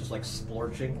up and it's just like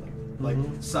splorching, like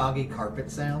soggy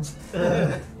carpet sounds.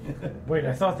 Wait,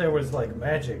 I thought there was like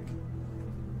magic.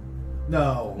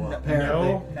 No, apparently,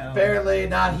 No? apparently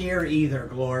not here either,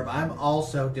 Glorb. I'm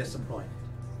also disappointed.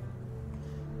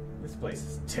 This place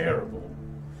is terrible.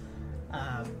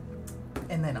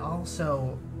 And then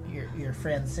also, your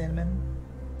friend Cinnamon,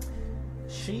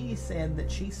 she said that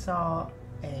she saw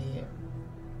a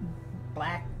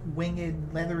black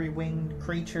winged, leathery winged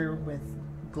creature with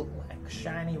like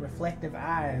shiny reflective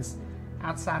eyes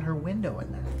outside her window at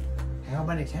night. How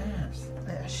many times?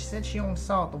 She said she only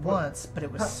saw it the once, but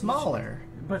it was smaller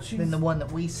But she's, than the one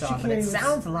that we saw. she But can't it even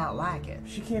sounds a lot like it.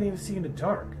 she can't even see in the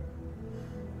dark.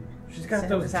 She's got Said it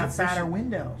those was outside her deficient-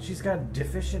 window. She's got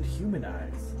deficient human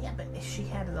eyes. Yeah, but if she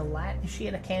had a light, if she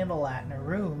had a candle light in her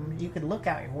room, you could look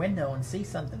out your window and see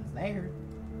something's there.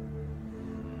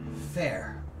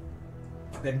 Fair.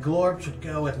 Then Glorb should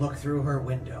go and look through her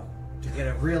window to get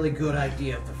a really good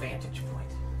idea of the vantage point.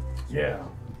 Yeah.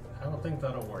 I don't think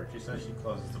that'll work. She says she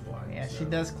closes the blinds. Yeah, she so-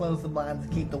 does close the blinds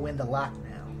to keep the window locked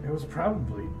now. It was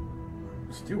probably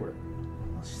Stuart.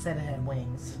 Well, she said it had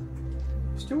wings.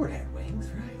 Stewart had wings,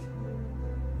 right?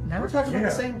 No, We're talking about Yeah.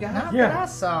 the same guy? not Yeah. that I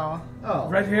saw. Oh.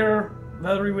 Red hair,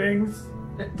 leathery wings.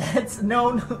 That's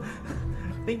no.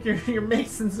 I think you're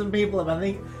mixing some people up.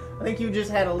 I think you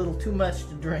just had a little too much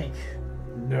to drink.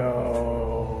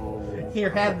 No. Here,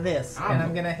 have this, and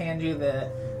I'm gonna hand you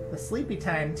the sleepy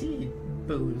time tea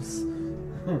booze.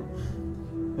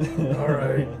 All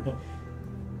right.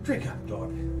 Drink up,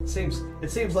 Glorb. It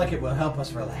seems like it will help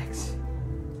us relax.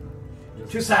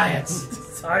 To science!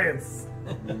 Science.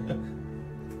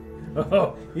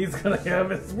 Oh, he's gonna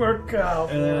have his workout.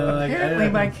 Apparently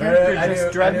my character just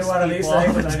I drugs do one of these people.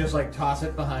 things, and I just like toss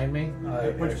it behind me,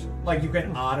 I- which like you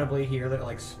can audibly hear that it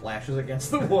like splashes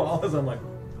against the wall as I'm like,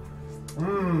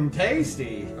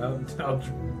 tasty. I'll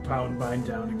pound mine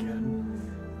down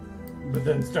again, but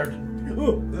then start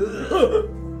to.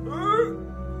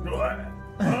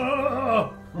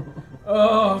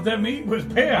 Oh, that meat was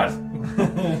bad.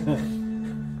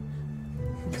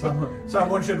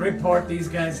 Someone should report these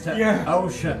guys to Yeah.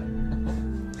 OSHA.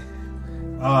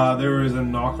 There is a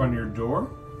knock on your door.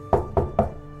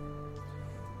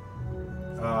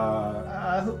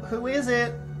 Who is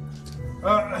it?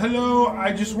 Hello,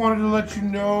 I just wanted to let you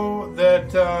know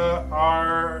that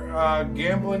our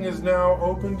gambling is now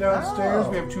open downstairs.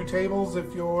 Oh. We have 2 tables if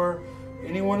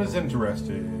anyone is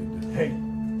interested. Hey,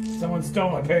 someone stole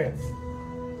my pants.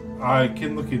 I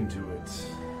can look into it.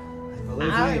 I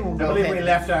will I go believe ahead. we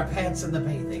left our pants in the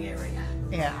bathing area.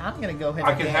 Yeah, I'm gonna go ahead.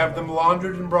 I and can gamble. have them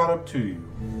laundered and brought up to you.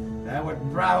 That would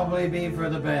probably be for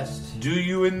the best. Do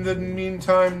you, in the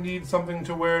meantime, need something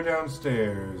to wear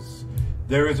downstairs?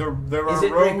 There are Is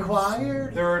it robes.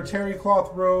 required? There are terry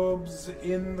cloth robes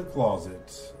in the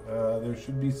closet. There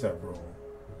should be several.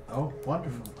 Oh,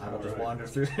 wonderful. I will just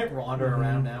Alright. wander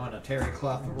around now in a terry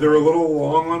cloth. They're a little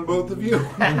long on both of you.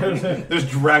 They're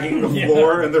dragging the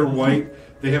floor, and they're white.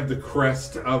 They have the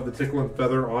crest of the tickle and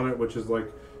feather on it, which is like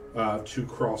 2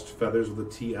 crossed feathers with a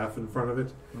TF in front of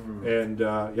it. And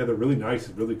yeah, they're really nice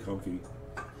and really comfy.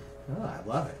 Oh, I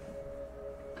love it.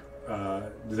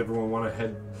 Does everyone want to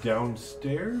head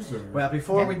downstairs? Or? Well,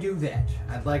 before we do that,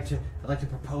 I'd like to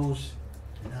propose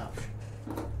an option.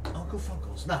 Uncle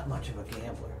Funkle's not much of a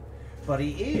gambler, but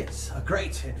he is a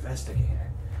great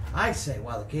investigator. I say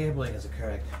while the gambling is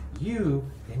occurring, you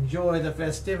enjoy the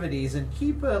festivities and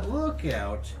keep a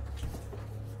lookout,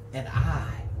 and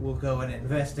I will go and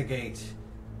investigate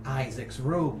Isaac's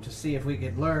room to see if we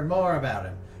can learn more about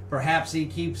him. Perhaps he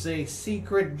keeps a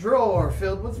secret drawer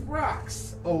filled with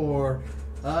rocks, or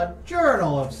a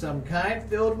journal of some kind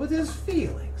filled with his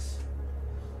feelings.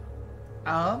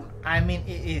 I mean,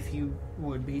 if you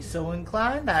would be so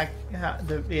inclined,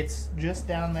 it's just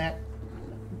down that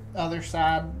other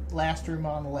side, last room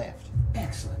on the left.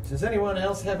 Excellent. Does anyone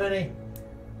else have any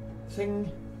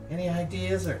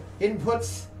ideas or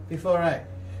inputs before I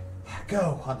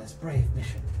go on this brave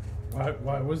mission?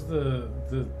 Why was the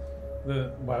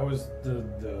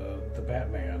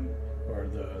Batman or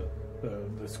the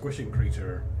squishing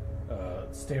creature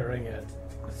staring at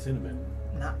Cinnamon?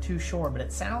 Not too sure, but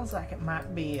it sounds like it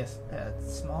might be a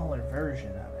smaller version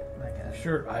of it. Like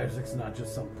Sure, Isaac's not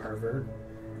just some pervert.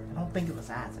 I don't think it was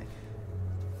Isaac.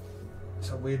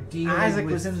 So we're dealing Isaac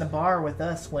with... was in the bar with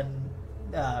us when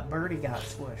Birdie got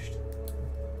squished.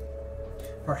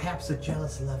 Perhaps a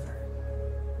jealous lover.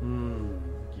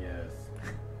 Yes.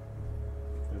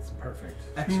 That's perfect.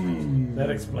 Excellent. That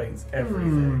explains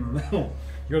everything.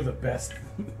 You're the best.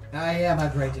 I am a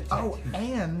great detective. Oh,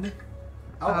 and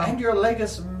and your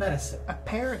latest medicine.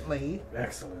 apparently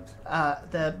Excellent.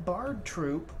 the bard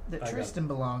troupe that I got Tristan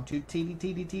belonged to, TD,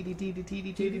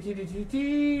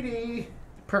 Tee-dee-tee-dee-tee-dee-tee-dee.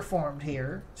 performed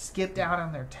here, skipped out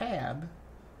on their tab,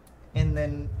 and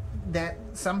then that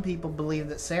some people believe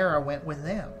that Sarah went with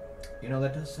them. You know,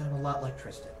 that does sound a lot like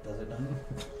Tristan, does it not?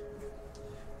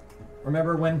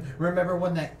 Remember when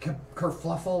that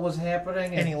kerfluffle was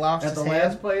happening And he lost at his the head?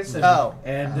 last place?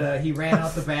 And he ran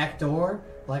out the back door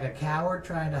like a coward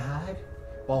trying to hide,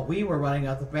 while we were running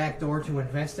out the back door to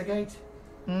investigate.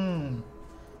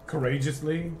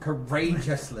 Courageously.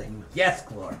 Courageously, yes,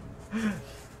 Glor.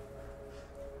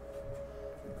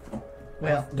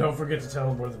 Well, Don't forget to tell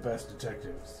them we're the best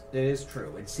detectives. It is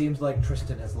true. It seems like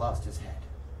Tristan has lost his head.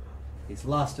 He's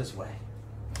lost his way.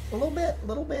 a little bit. He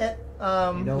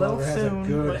no Little longer has soon, a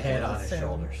good but head little on his soon.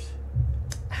 shoulders.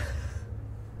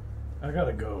 I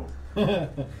gotta go. Yeah,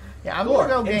 I'm Lord,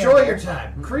 gonna go enjoy gamble. your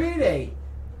time. Create a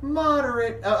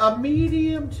a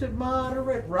medium to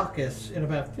moderate ruckus in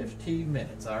about 15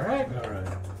 minutes, all right? All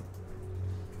right.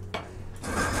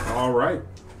 All right.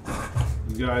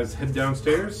 You guys head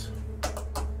downstairs.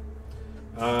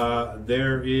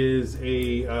 There is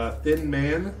a thin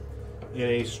man in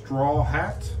a straw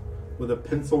hat with a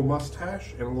pencil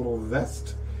mustache and a little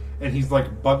vest. And he's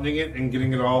like buttoning it and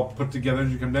getting it all put together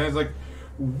as you come down. He's like,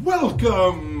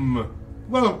 "Welcome!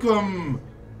 Welcome!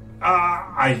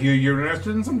 I hear you're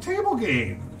interested in some table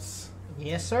games."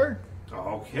 Yes, sir.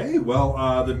 Okay,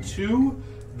 well, the two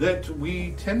that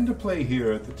we tend to play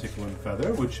here at the Tickle and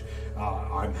Feather, which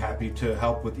I'm happy to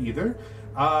help with either.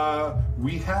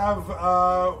 We have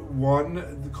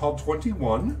one called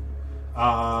 21,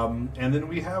 and then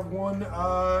we have one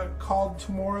called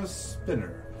Tamora's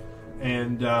Spinner.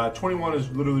 And 21 is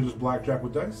literally just blackjack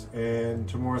with dice, and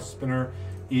Tamora's Spinner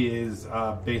is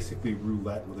basically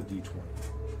roulette with a d20.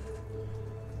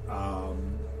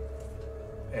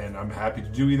 And I'm happy to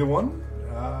do either one.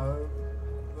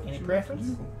 Any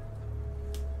preference?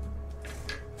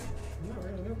 Not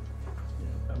really, no.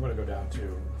 I'm gonna go down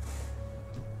to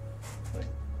like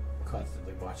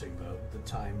constantly watching the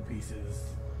timepieces.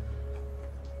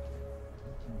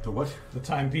 The what? The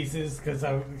timepieces, because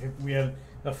we had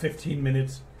a 15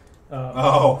 minutes.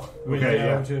 Oh, window okay,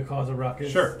 yeah. to cause a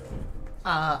ruckus. Sure.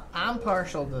 I'm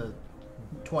partial to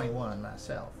 21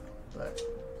 myself, but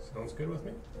Sounds good with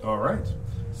me. All right.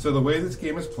 So the way this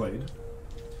game is played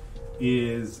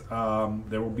is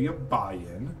there will be a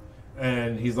buy-in,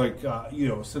 and he's like,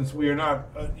 since we are not,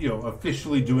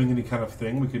 officially doing any kind of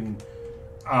thing, we can,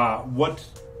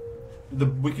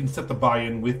 we can set the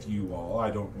buy-in with you all.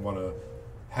 I don't want to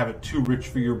have it too rich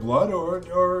for your blood,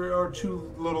 or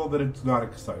too little that it's not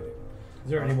exciting. Is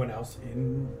there anyone else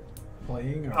in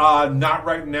playing? Or? Not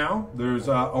right now. There's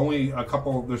only a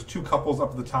couple. There's two couples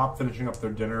up at the top finishing up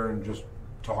their dinner and just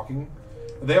talking.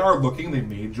 They are looking. They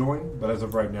may join, but as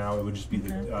of right now, it would just be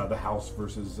the house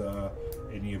versus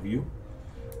any of you.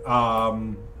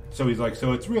 So he's like,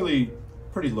 so it's really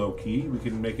pretty low key. We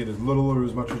can make it as little or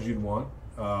as much as you'd want.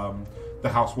 The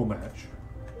house will match.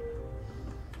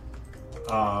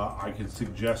 I could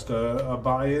suggest a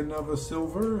buy-in of a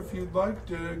silver if you'd like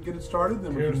to get it started.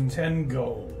 Then Here's we can 10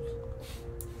 gold.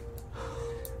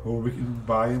 Or we can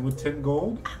buy in with 10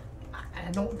 gold.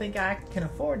 I don't think I can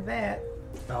afford that.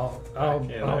 I'll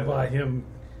can't either. buy him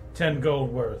 10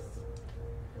 gold worth.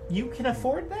 You can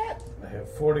afford that? I have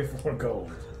 44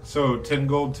 gold. So 10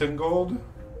 gold, 10 gold.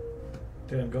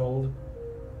 10 gold.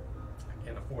 I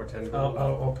can't afford 10 gold.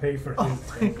 I'll pay for his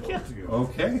 10 gold God. too.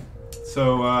 Okay.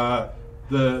 So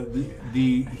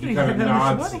he kind of That much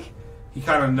nods. money. He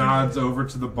kind of nods over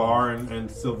to the bar, and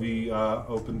Sylvie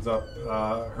opens up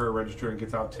her register and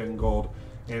gets out 10 gold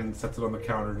and sets it on the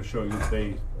counter to show you that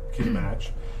they can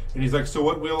match. And he's like, so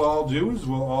what we'll all do is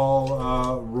we'll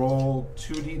all roll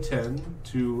 2d10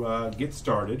 to get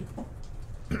started.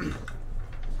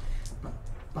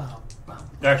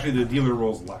 Actually, the dealer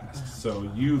rolls last, so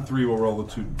you three will roll the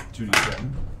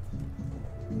 2d10.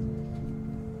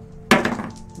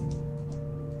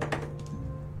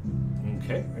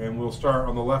 Okay, and we'll start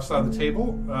on the left side of the table.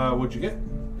 What'd you get?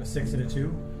 A 6 and a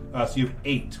 2. So you have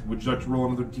 8. Would you like to roll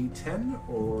another d10,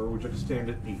 or would you like to stand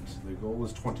at 8? The goal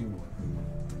is 21.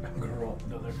 I'm gonna roll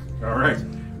another All right.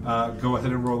 Go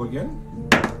ahead and roll again.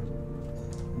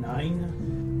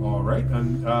 9. All right.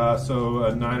 And so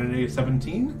 9 and 8 is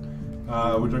 17.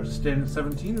 Would you like to stand at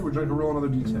 17, or would you like to roll another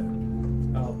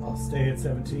d10? I'll stay at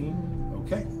 17.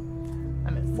 Okay.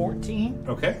 I'm at 14.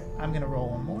 Okay. I'm gonna roll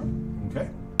one more. Okay.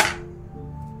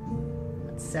 I'm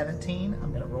at 17.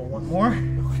 I'm gonna roll one more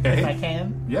if I Okay.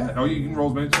 can. Yeah. Oh, you can roll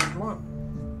as many times as you want.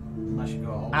 Unless you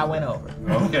go all I went over.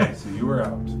 Okay. So you were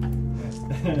out. I'm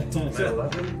at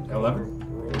 11. 11?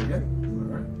 Roll again. All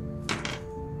right.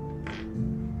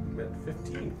 I'm at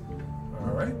 15.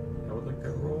 All right. I would like to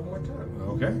roll one more time.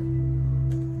 Okay.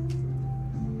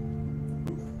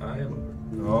 I am.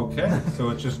 Okay, so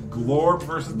it's just Glorb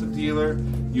versus the dealer.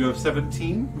 You have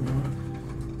 17.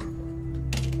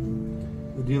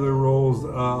 The dealer rolls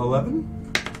 11.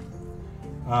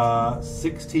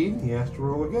 16. He has to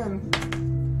roll again.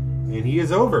 And he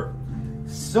is over.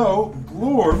 So,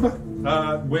 Glorb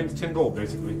wins 10 gold,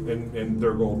 basically, and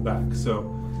their gold back.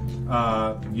 So,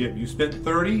 you spent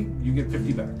 30, you get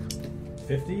 50 back.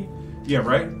 50? Yeah,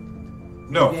 right?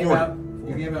 No, You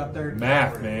 40. gave out 30.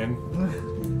 Math, man.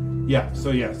 Yeah.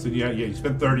 So you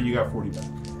spent 30. You got 40 back.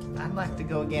 I'd like to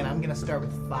go again. I'm going to start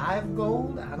with 5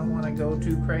 gold. I don't want to go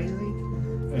too crazy.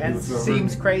 And That he looks over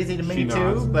seems and crazy to she me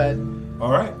nods. too, but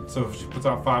All right. So she puts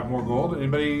out 5 more gold.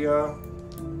 Anybody? I'll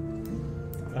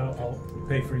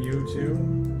pay for you too.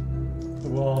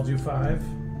 We'll all do 5.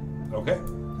 Okay.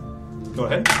 Go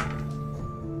ahead.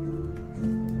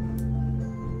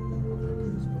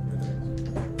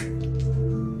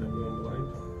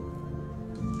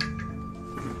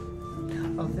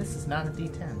 oh, this is not a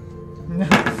D10.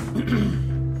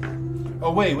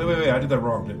 Oh wait! I did that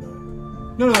wrong, didn't I?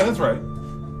 No, that's right.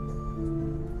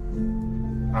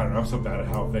 I don't know. I'm so bad at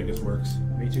how Vegas works.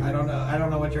 Me too. I don't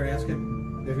know what you're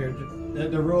asking. If you're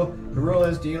the rule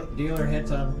is dealer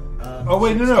hits on. Oh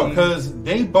wait, no, 16. because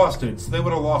they busted, so they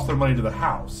would have lost their money to the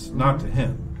house, not to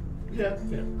him. Yeah.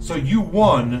 So you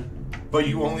won, but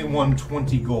you only won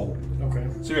 20 gold. Okay.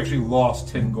 So you actually lost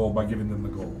 10 gold by giving them the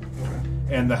gold,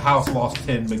 and the house lost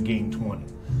 10 but gained 20.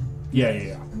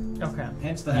 Yeah. Okay.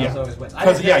 Hence the house always wins.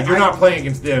 Because you're not playing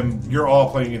against them. You're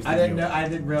all playing against. I the didn't know. dealer. I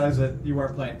didn't realize that you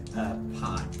weren't playing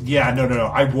pot. Yeah, no.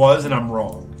 I was, and I'm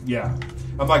wrong. Yeah.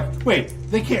 I'm like, wait,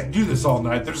 they can't do this all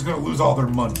night. They're just going to lose all their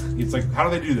money. It's like, how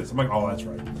do they do this? I'm like, oh, that's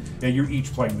right. Yeah, you're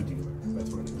each playing the dealer. That's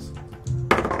what it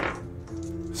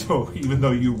is. So even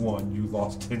though you won, you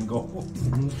lost 10 gold.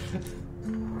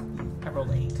 I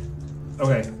rolled 8.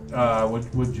 Okay,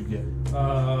 what'd you get?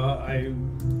 I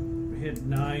hit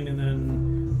 9 and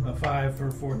then a 5 for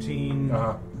 14.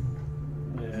 Uh-huh.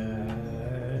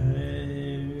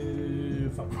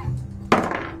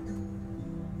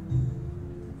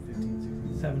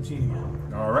 17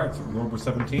 again. All right, so we're over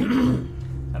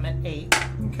 17. I'm at 8.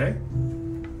 Okay.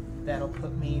 That'll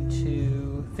put me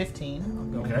to 15. I'll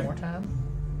go Okay. one more time.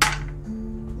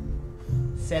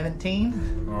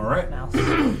 17. All right. And I'll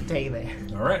stay there.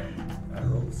 All right. I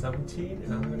rolled 17,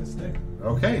 and I'm going to stay.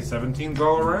 Okay, 17's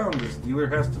all around. This dealer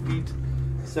has to beat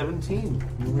 17.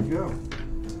 Here we go.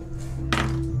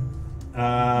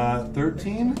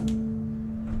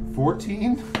 13,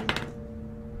 14,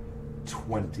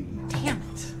 20. Damn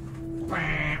it.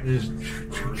 Just,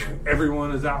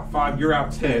 everyone is out 5. You're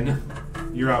out 10.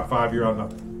 You're out 5. You're out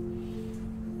nothing.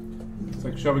 It's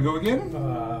like, shall we go again?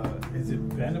 Has it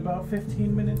been about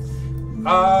 15 minutes?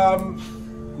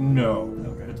 No.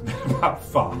 Okay. It's been about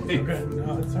 5. Okay,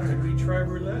 no, it's alright. Can we try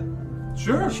roulette?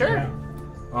 Sure. Sure. Yeah.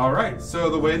 All right. So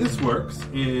the way this works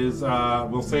is,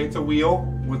 we'll say it's a wheel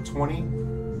with 20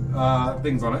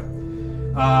 things on it.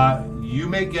 You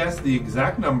may guess the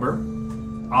exact number: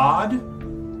 odd,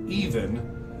 even,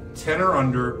 10 or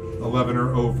under, 11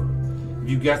 or over. If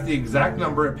you guess the exact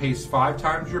number, it pays 5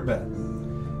 times your bet.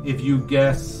 If you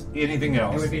guess anything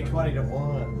else, It would be 20 to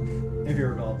 1 if you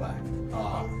were going back.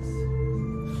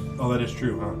 oh, that is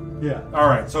true, huh? Yeah. All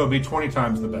right. So it'd be 20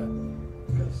 times the bet,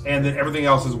 and then everything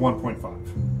else is 1.5.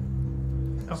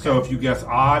 Okay. So if you guess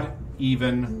odd,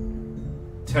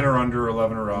 even, 10 or under,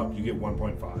 11 or up, you get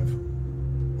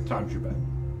 1.5 times your bet.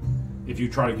 If you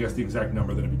try to guess the exact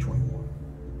number, then it'd be 21.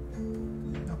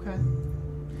 Okay.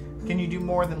 Can you do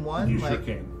more than one? You sure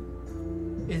can.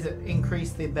 Is it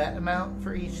increase the bet amount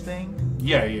for each thing?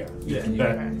 Yeah. You can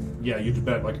bet. Okay. Yeah, you can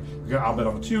bet. Like, I'll bet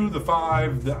on the 2, the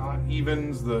 5, the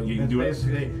evens. You can It's do it.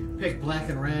 basically pick black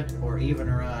and red or even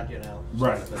or odd, sort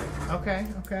Right. of thing.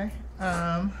 Okay.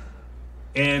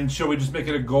 And shall we just make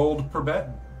it a gold per bet,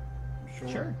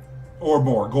 Sure. or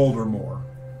more? Gold or more.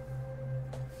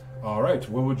 All right.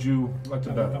 What would you like to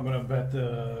I'm bet? going to bet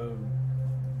the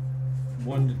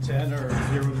 1 to 10 or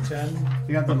 0 to 10. Do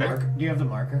you have the Okay. marker? Do you have the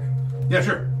marker? Yeah,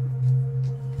 sure.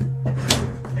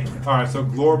 All right. So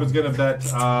Glorb is going to bet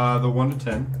the 1 to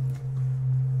 10.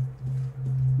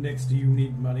 Nix, do you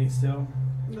need money still?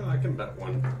 No, I can bet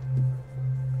 1.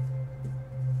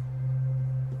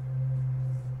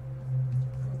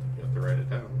 You have to write it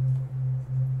down.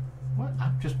 What?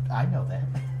 I know that.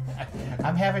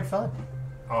 I'm having fun.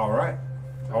 All right.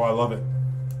 Oh, I love it.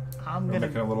 I'm We're gonna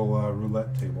making a little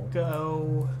roulette table.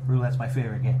 go Roulette's my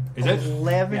favorite game. Is it?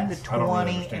 11 Yes. to I don't really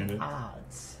 20 understand and it.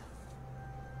 odds.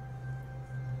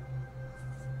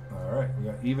 All right. We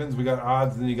got evens. We got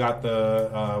odds. Then you got the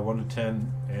 1 to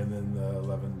 10, and then the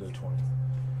 11 to 20.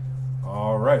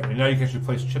 All right. And now you can actually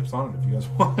place chips on it if you guys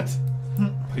want.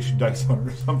 Place your dice on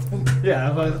it or something.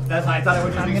 Yeah, but that's. I thought it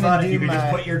would just I'm be gonna fun if do you could just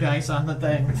my- put your dice on the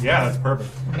thing, Yeah, that's perfect.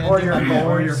 I'm gonna or do your my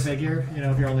or your boards. figure. You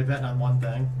know, if you're only betting on one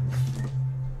thing.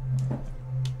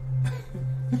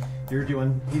 He's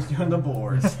doing the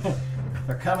boards.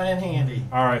 They're coming in handy.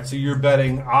 All right. So you're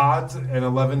betting odds and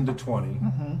 11 to 20.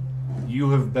 Mm-hmm. You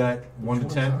have bet 1 to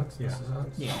 10. Yeah. This is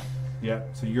odds? Yeah. Yeah.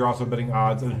 So you're also betting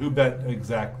odds. And who bet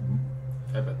exact?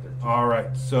 I bet 13. All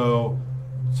right. So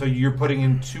So you're putting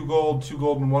in 2 gold,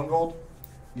 and 1 gold?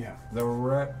 Yeah. Is that where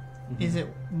we're at? Is it?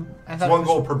 I It's thought 1 it was,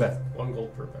 gold per bet. 1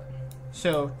 gold per bet.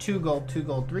 So 2 gold, 2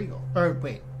 gold, 3 gold. Or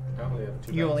wait, I only have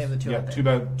 2 you only have the 2. Yeah, out there. 2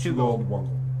 bet, 2 Two gold, 1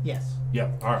 gold. Yes. Yeah,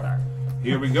 alright.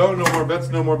 Here we go. No more bets,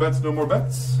 no more bets, no more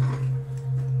bets.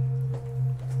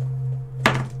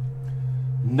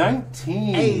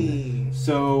 19. Hey.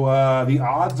 So the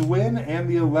odds win and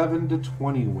the 11 to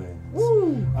 20 wins.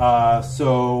 Woo.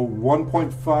 So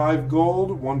 1.5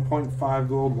 gold, 1.5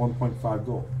 gold, 1.5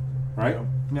 gold. Right?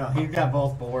 No, he's got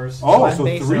both boars. Oh, I'm so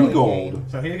basically 3 gold. game.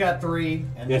 So he's got 3.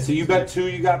 And Yeah, so you bet 2,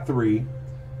 you got 3.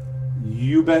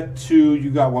 You bet 2, you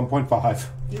got 1.5.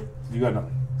 You got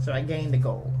nothing. So I gained a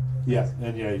gold. Yeah,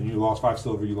 and yeah, you lost 5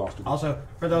 silver, you lost a gold. Also,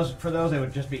 for those, it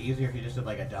would just be easier if you just did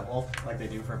like a double, like they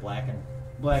do for black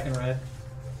and red.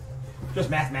 Just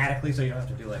mathematically, so you don't have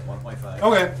to do like 1.5.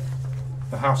 Okay.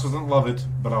 The house doesn't love it,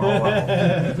 but I'll allow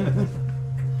it.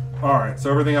 All right, so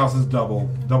everything else is double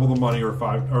the money, or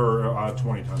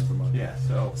 20 times the money. Yeah.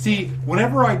 So See,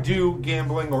 whenever I do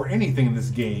gambling or anything in this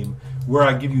game where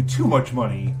I give you too much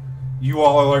money, you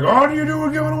all are like, "Oh, what are you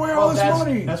doing giving away all this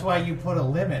money?" That's why you put a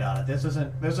limit on it. This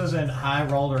isn't high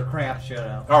roller crap shit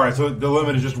out. All right, so the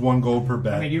limit is just 1 gold per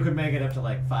bet. I mean, you could make it up to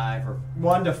like 5 or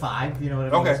 1 to 5. You know what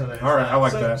I mean? Okay. So that it's All right, I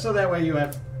like so, that. So that way you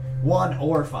have 1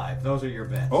 or 5. Those are your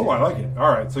bets. Oh, I like it. All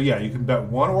right, so yeah, you can bet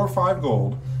 1 or 5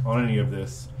 gold on any of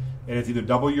this, and it's either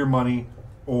double your money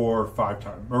or 5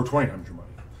 times or 20 times your money.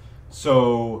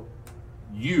 So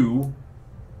you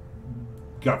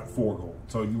got 4 gold,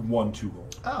 so you won 2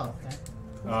 gold, Oh, okay.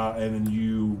 and then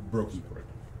you broke even.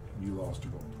 You lost a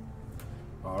gold.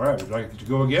 All right, would you like to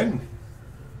go again?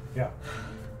 Yeah.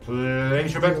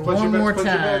 Place your bets. Place One your more bets.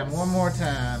 Place your time. bets. One more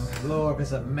time. Lorb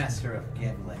is a master of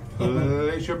gambling.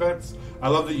 Place your bets. I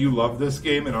love that you love this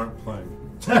game and aren't playing.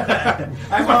 It's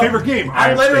my favorite game.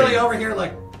 I'm literally abstain. over here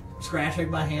like scratching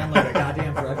my hand like a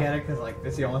goddamn drug addict because like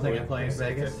it's the only thing I play in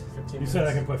Vegas. 15 You said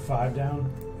I minutes. can put 5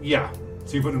 down? Yeah.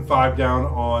 So you're putting 5 down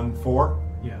on 4,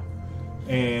 Yeah.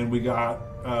 and we got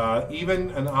even,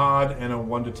 an odd, and a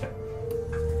 1 to 10.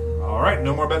 All right.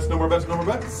 No more bets. No more bets. No more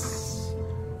bets.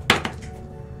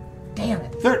 Damn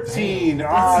it. 13.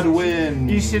 Odd win.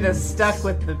 You should have stuck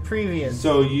with the previous.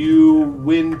 So you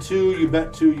win 2. You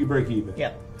bet 2. You break even.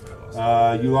 Yep.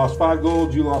 You lost 5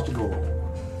 gold. You lost a gold.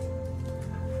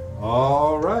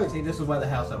 All right. See, this is why the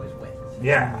house always wins.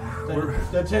 Yeah. We're-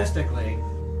 Statistically,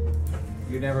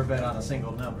 you never bet on a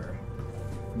single number.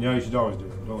 Yeah, you should always do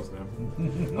it. Don't listen to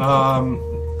him.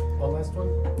 One last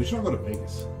one? We should all go to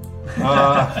Vegas.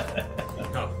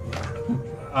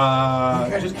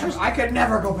 Just I could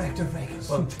never go back to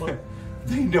Vegas.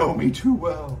 they know me too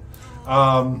well.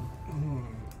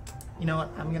 You know what?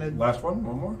 I'm gonna Last one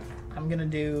more.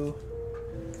 do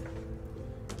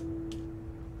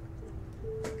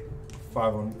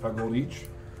 5 gold each.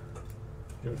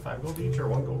 Doing 5 gold each or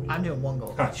 1 gold each? I'm doing 1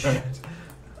 gold each. All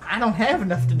I don't have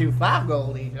enough to do 5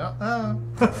 gold each.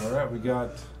 right, we got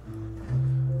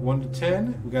 1 to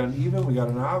 10. We got an even. We got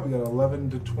an odd. We got 11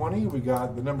 to 20. We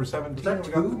got the number 17. Is that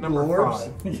We got the 2 number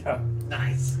dwarves? 5. Yeah.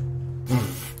 Nice.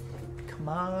 Come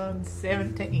on,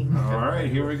 17. All right,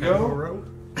 here we go.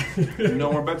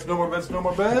 No more bets. No more bets. No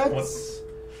more bets.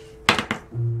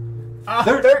 Oh,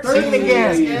 13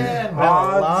 again. again. Well,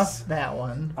 I Odds. lost that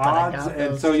one. But I Odds, got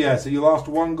and those so yeah, so you lost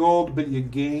 1 gold, but you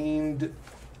gained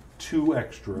 2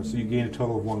 extra, so you gained a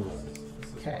total of 1 gold.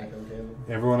 Okay.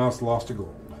 Everyone else lost a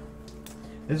gold.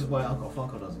 This is why Uncle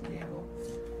Funko doesn't gamble.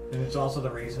 And it's also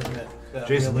the reason that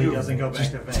Jason, Billy you doesn't go back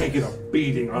just to Vegas. taking a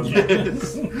beating on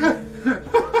this.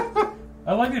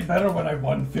 I liked it better when I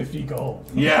won 50 gold.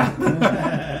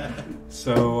 Yeah.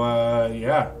 So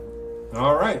yeah.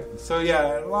 All right. So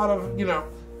yeah, a lot of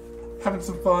having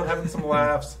some fun, having some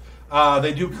laughs.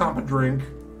 They do comp a drink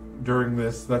during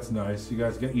this. That's nice. You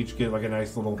guys each get like a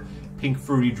nice little pink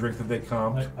fruity drink that they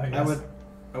comp. I would.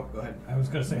 Oh, go ahead. I was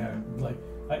gonna say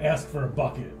I asked for a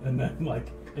bucket, and then like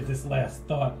at this last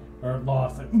thought or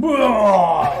loss, like,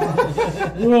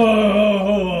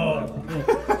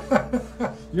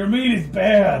 your meat is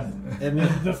bad. And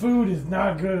The food is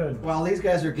not good. while these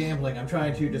guys are gambling, I'm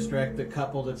trying to distract the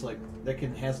couple that's like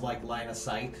has like line of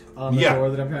sight on the Yeah. door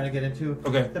that I'm trying to get into.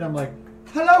 Okay. Then I'm like,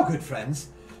 "Hello, good friends.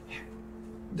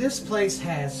 This place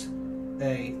has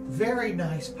a very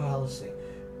nice policy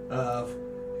of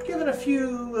giving a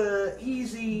few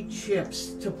easy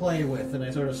chips to play with," and I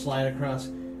sort of slide across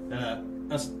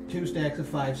 2 stacks of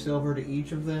 5 silver to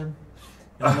each of them.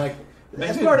 And I'm like,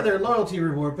 that's part of their loyalty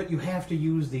reward, but you have to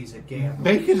use these at gambling.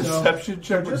 Make a So- deception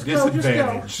check with just go, just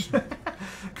disadvantage.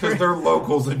 Because they're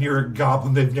locals and you're a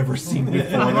goblin they've never seen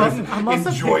before. I'm also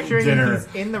Enjoying picturing dinner. he's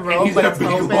in the And robe, he's but in a it's big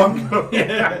open. long coat.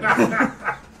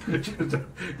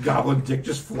 Goblin dick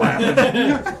just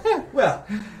flapping. Well,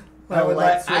 I would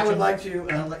light like switching.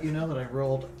 to let you know that I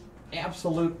rolled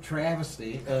absolute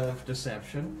travesty of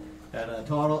deception at a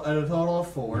total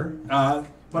of 4.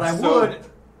 But I would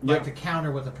like to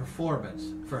counter with a performance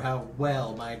for how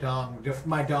well my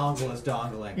dongle is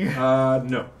dongling.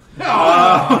 No.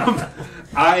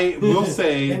 I will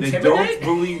say they don't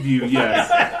believe you,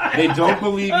 yes. They don't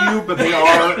believe you, but they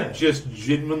are just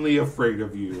genuinely afraid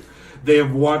of you. They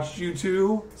have watched you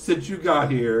two since you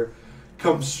got here,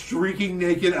 come streaking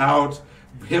naked out,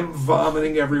 him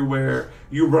vomiting everywhere,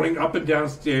 you running up and down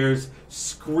stairs,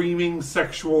 screaming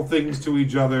sexual things to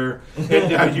each other, and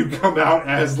now you come out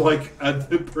as like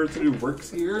the person who works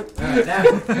here.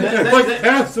 Like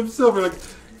handsome silver, like,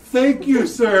 thank you,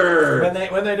 sir.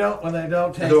 When they don't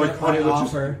take they're like, up honey, my let's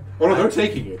just. offer. Oh no, they're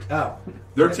taking it. Oh,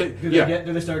 They're do taking. they Yeah,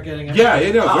 do they start getting it? yeah,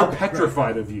 you know, Oh, they're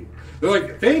petrified of you. They're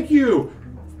like, thank you,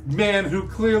 man who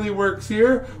clearly works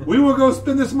here. We will go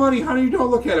spend this money, honey. Don't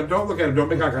look at him. Don't look at him. Don't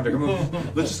make eye contact. Come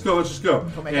on. Let's just go. Let's just go.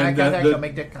 Don't make eye contact. Don't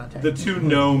make dick contact. The two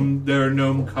they're a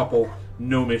gnome couple,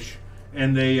 gnomish,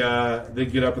 and they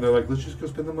get up and they're like, let's just go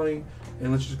spend the money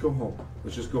and let's just go home.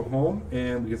 Let's just go home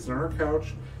and we can sit on our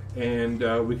couch and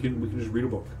we can just read a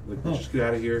book. Like, let's just get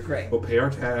out of here. Great. We'll pay our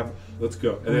tab. Let's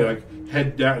go. And they like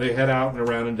head down. They head out and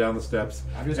around and down the steps.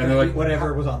 I'm just and going they're to like, eat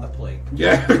whatever was on the plate.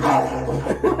 yeah.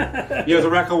 Yeah, it's a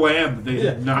rack of lamb that they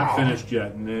have not finished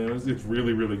yet, and it's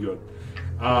really, really good.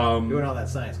 Doing all that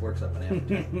science works up an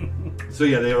appetite. So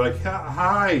yeah, they're like,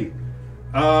 hi,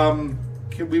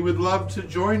 we would love to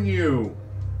join you.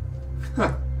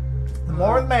 The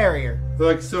more the merrier. They're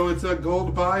like, so it's a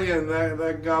gold buy-in.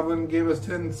 That goblin gave us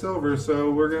 10 silver, so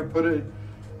we're gonna put it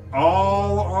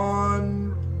all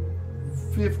on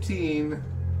 15.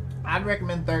 I'd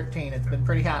recommend 13. It's been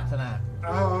pretty hot tonight.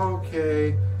 Oh,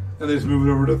 okay. And they just move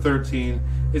it over to 13.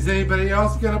 Is anybody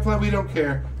else gonna play? We don't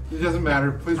care. It doesn't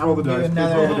matter. Please roll the dice. Please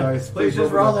roll the dice. Please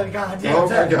just roll the goddamn Oh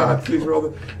my dice. God! Please roll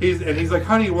the. He's like,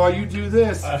 honey, while you do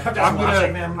this, I'm just I'm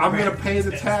watching them. gonna pay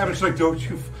the tab. And she's like, don't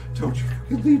you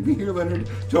fucking leave me here, Leonard.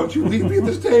 Don't you leave me at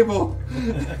this table.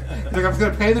 He's like, I'm just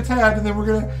gonna pay the tab, and then we're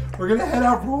gonna head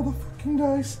out. Roll the fucking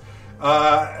dice.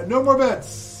 No more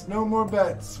bets. No more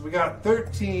bets. We got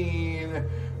 13.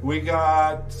 We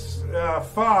got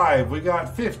 5. We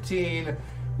got 15.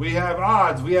 We have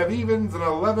odds. We have evens and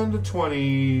 11 to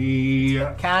 20.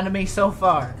 Kind of me so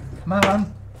far. Come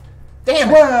on. Damn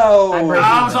it. 12. I broke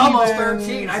I was even. almost Evens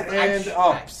 13. and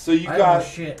up. So you I got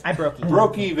almost shit. I broke even.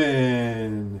 broke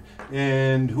even.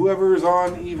 And whoever's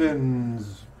on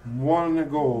evens won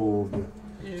gold.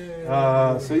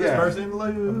 So yeah. Person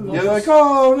lose. Yeah, they're like,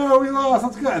 oh no, we lost.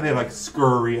 Let's go. And they like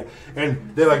scurry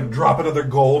and they like drop another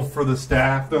gold for the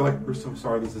staff. They're like, we're so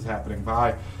sorry this is happening.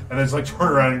 Bye. And then just like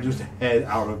turn around and just head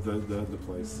out of the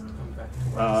place.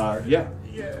 Yeah.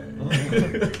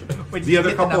 Wait, The other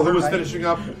get couple who number was right? finishing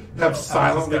up have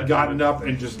silently gotten up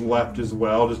and just left as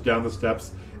well, just down the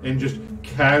steps, and just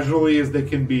casually as they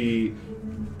can be,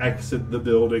 exit the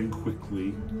building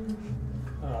quickly.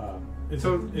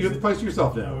 So you have the place to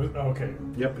yourself now. Okay.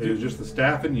 Yep, it is just the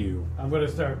staff and you. I'm going to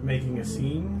start making a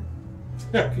scene.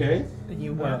 Okay.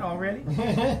 You weren't already?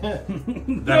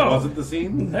 That wasn't the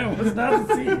scene? That was not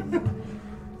a scene.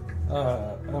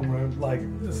 I'm going to like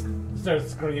just start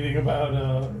screaming about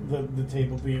the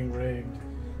table being rigged.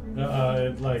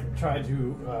 And like try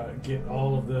to get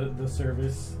all of the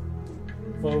service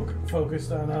folk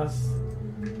focused on us.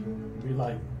 Be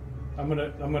like, I'm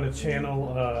gonna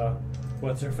channel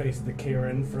what's her face, the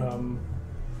Karen from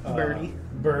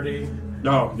Birdie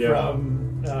Oh, yeah.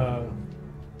 from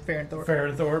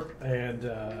Farrenthorpe.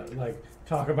 and like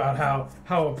talk about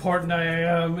how important I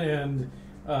am, and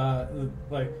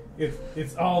like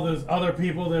it's all those other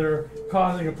people that are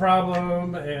causing a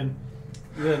problem, and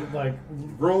then like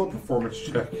Roll a performance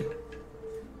check.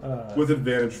 With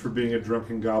advantage for being a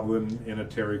drunken goblin in a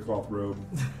terry cloth robe.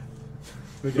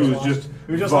 Who just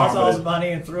lost all his vomited.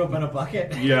 money and threw up in a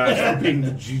bucket. Yeah, it's for being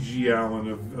the G.G. Allen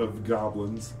of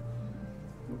goblins.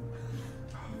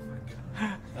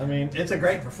 I mean, it's a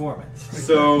great performance.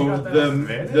 So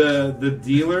the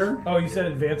dealer, oh, you said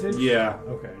advantage? yeah,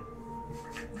 Okay.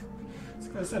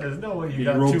 I said, there's no way you he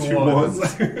got rolled 2 ones.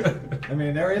 I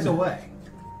mean, there is a way.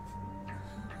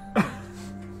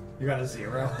 You got a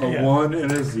 0. A Yeah. 1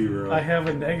 and a 0. I have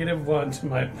a -1 to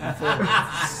my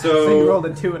performance. So you rolled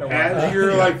a 2 and a 1. As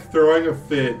you're like throwing a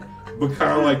fit, but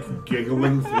kind of like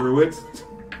giggling through it,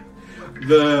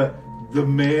 the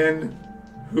man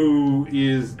who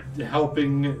is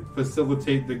helping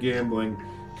facilitate the gambling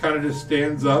kind of just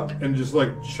stands up and just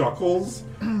like chuckles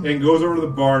and goes over to the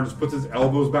bar and just puts his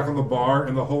elbows back on the bar,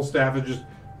 and the whole staff is just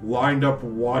lined up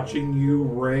watching you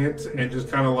rant and just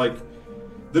kind of like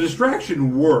the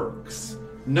distraction works.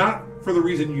 Not for the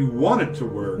reason you want it to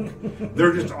work.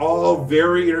 They're just all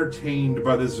very entertained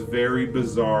by this very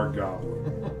bizarre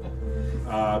goblin.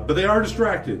 But they are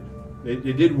distracted.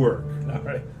 It did work. All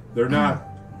right. They're not.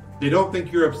 They don't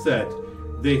think you're upset.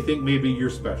 They think maybe you're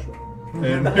special,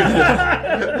 and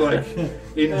they're just, like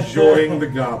enjoying the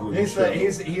goblin show.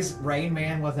 He's Rain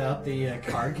Man without the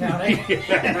card counting.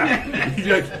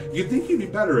 You're like, you think you'd be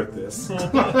better at this? So,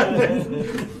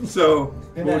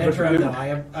 In what that would you intro, do? no,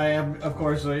 I am, of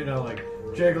course, like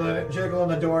jiggling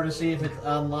the door to see if it's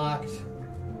unlocked.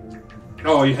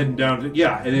 Oh, you're heading down to it is.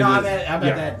 I'm at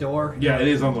that door. Yeah, it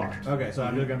is unlocked. Okay, so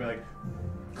I'm just gonna be like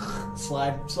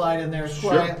slide in there as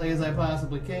Sure. quietly as I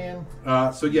possibly can.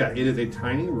 So yeah, it is a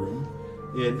tiny room.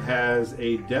 It has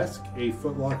a desk, a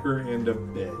footlocker, and a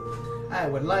bed. I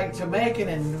would like to make an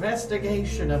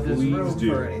investigation of this Please room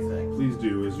do. for anything. Please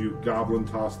do, as you goblin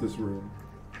toss this room.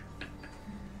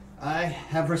 I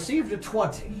have received a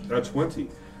 20. A 20.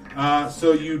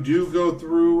 So you do go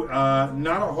through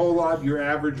not a whole lot, your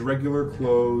average regular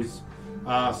clothes,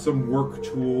 some work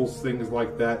tools, things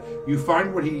like that. You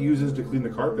find what he uses to clean the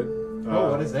carpet.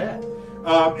 What is that?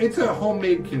 It's a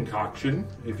homemade concoction,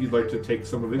 if you'd like to take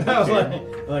some of it. I was you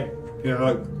can. like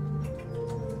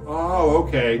Oh,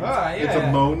 okay. yeah, It's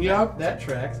ammonia. that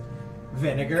tracks.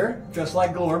 Vinegar, just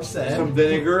like Glorb said. Some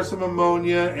vinegar, some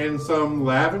ammonia, and some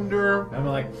lavender. I'm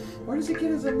like, where does he get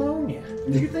his ammonia?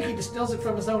 Do you think he distills it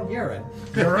from his own urine?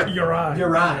 You're on. You're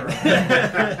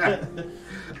right.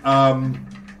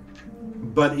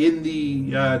 But in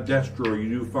the desk drawer, you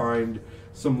do find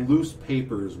some loose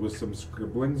papers with some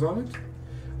scribblings on it.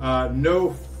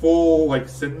 No full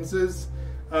sentences.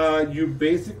 You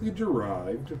basically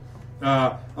derived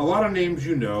a lot of names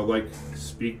you know, like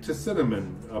speak to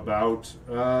Cinnamon about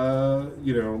the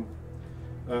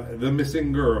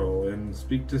missing girl, and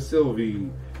speak to Sylvie.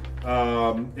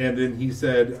 And then he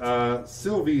said,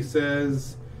 Sylvie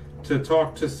says to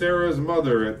talk to Sarah's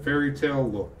mother at Fairy Tale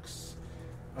Looks.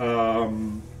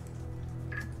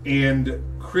 And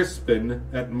Crispin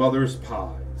at Mother's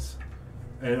Pies.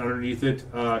 And underneath it,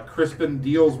 Crispin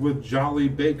deals with Jolly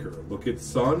Baker. Look at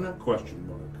son? ?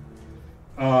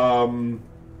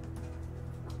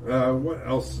 What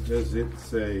else does it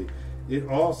say? It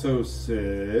also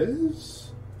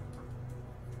says...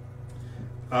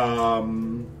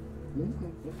 oh,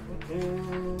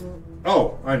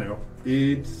 I know.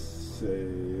 It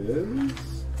says...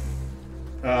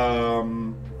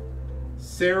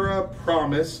 Sarah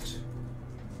promised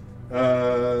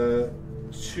to...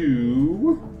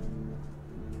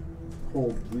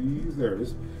 Hold, please. There it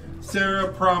is. Sarah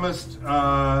promised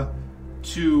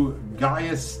to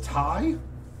Gaius Ty.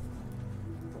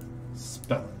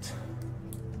 Spell it.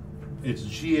 It's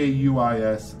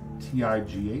Gauistigh.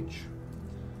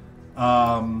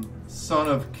 Son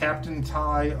of Captain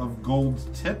Ty of Gold's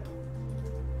Tip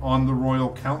on the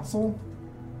Royal Council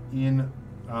in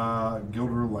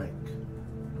Gilder Lake.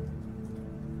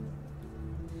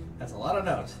 That's a lot of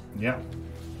notes. Yeah.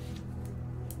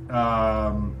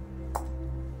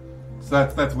 So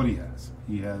that's what he has.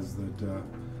 He has that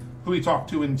who he talked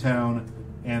to in town,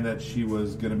 and that she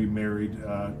was going to be married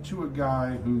to a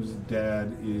guy whose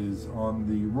dad is on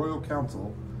the Royal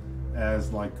Council as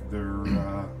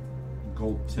their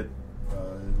gold tip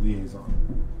liaison.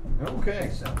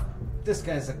 Okay, so this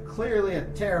guy's clearly a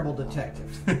terrible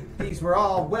detective. These were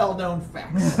all well-known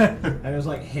facts. I was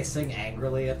hissing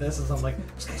angrily at this, as I'm like,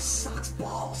 this guy sucks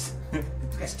balls. This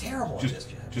guy's terrible at this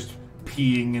job. Just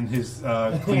peeing in his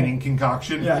cleaning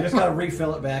concoction. Yeah, I just gotta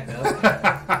refill it back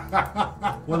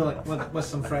up. with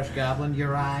some fresh goblin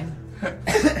urine.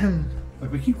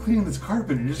 We keep cleaning this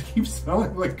carpet and it just keeps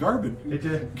smelling like garbage.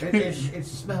 It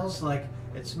smells like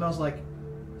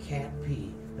cat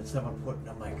pee that someone put in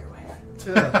a microwave.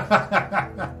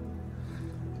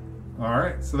 All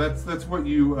right, so that's what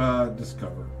you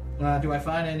discover. Do I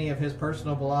find any of his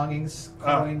personal belongings,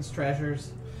 coins,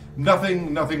 treasures?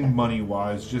 Nothing money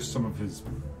wise, just some of his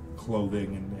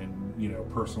clothing and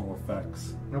personal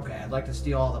effects. Okay, I'd like to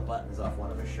steal all the buttons off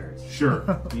one of his shirts.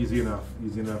 Sure, easy enough.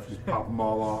 Just pop them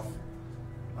all off.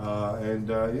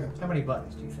 Yeah. How many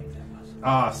buttons do you think that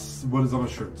was? What is on a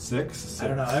shirt? 6? I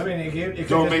don't know. I mean, it could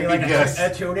Don't just make be me guess.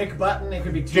 a tunic button. It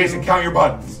could be 2. Jason, count your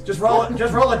buttons. Just roll a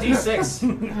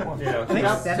d6. Yeah. I think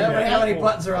Tell me how many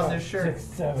buttons are on this shirt. 6,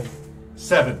 7.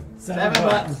 7. 7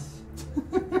 buttons.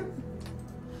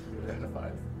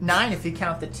 9 if you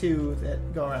count the 2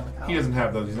 that go around the collar. He doesn't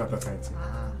have those. He's not that fancy.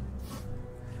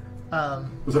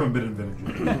 Those haven't been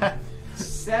invented yet.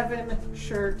 7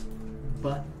 shirt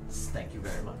buttons. Thank you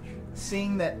very much.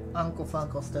 Seeing that Uncle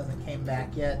Funkles doesn't came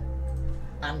back yet,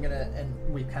 I'm gonna, and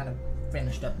we've kind of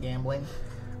finished up gambling,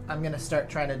 I'm gonna start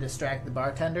trying to distract the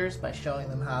bartenders by showing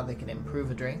them how they can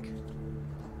improve a drink.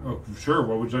 Oh, sure.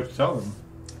 What would you like to tell them?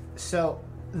 So,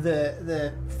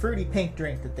 the fruity pink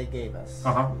drink that they gave us,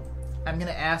 Uh huh. I'm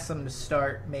gonna ask them to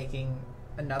start making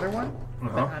another one,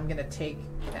 but Uh-huh. I'm gonna take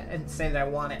and say that I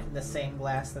want it in the same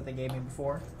glass that they gave me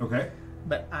before. Okay.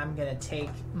 But I'm gonna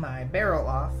take my barrel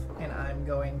off and I'm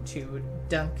going to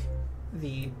dunk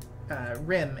the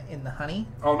rim in the honey,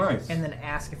 Oh, nice. and then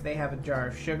ask if they have a jar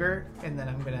of sugar, and then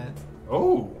I'm gonna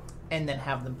Oh. and then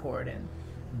have them pour it in.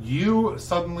 You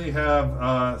suddenly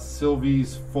have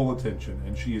Sylvie's full attention,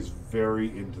 and she is very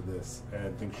into this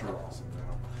and thinks you're awesome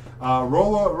now.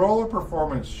 Roll a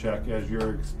performance check as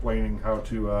you're explaining how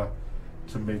to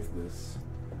make this.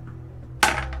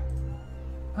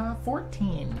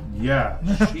 14. Yeah,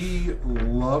 she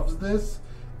loves this,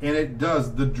 and it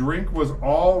does. The drink was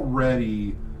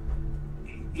already.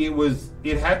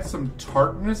 It had some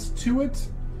tartness to it.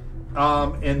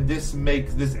 And this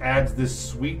adds this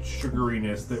sweet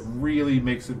sugariness that really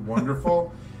makes it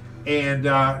wonderful. And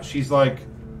she's like,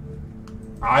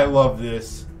 I love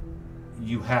this.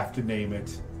 You have to name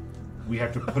it. We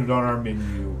have to put it on our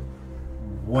menu.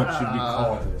 What should we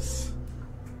call this?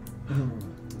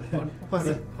 What's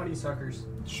it? Honeysuckers.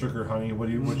 Sugar honey. What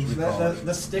should we call it?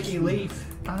 The sticky leaf.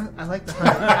 I like the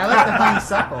honey. I like the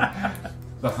honeysuckle.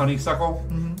 The honeysuckle?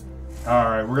 Mm-hmm. All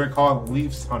right, we're gonna call it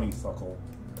Leaf's honeysuckle.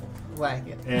 Like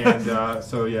it. And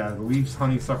so yeah, the Leaf's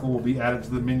honeysuckle will be added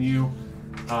to the menu,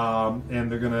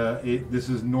 and they're gonna. This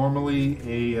is normally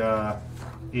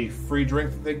a free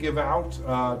drink that they give out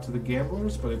to the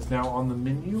gamblers, but it's now on the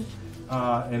menu,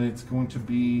 and it's going to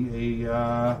be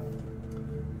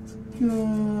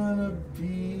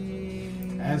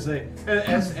As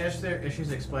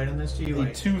she's explaining this to you, a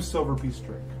like 2 silver piece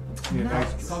drink. Yeah,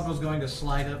 nice. Funko's going to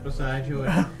slide up beside you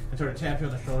and sort of tap you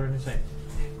on the shoulder and say,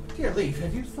 "Dear Leaf,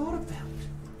 have you thought about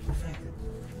the fact that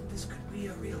this could be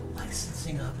a real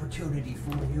licensing opportunity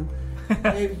for you?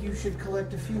 Maybe you should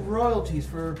collect a few royalties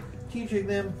for teaching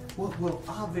them what will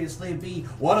obviously be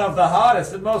one of the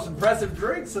hottest and most impressive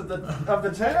drinks of the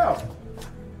town."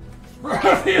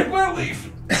 Well, Leaf.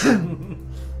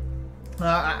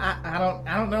 I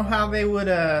don't know how they would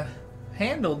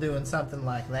handle doing something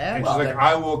like that. And she's like,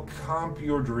 I will comp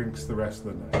your drinks the rest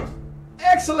of the night.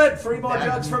 Excellent. 3 more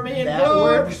jugs for me and that good.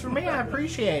 works for me. I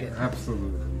appreciate it.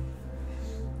 Absolutely.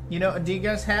 You know, do you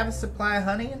guys have a supply of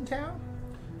honey in town?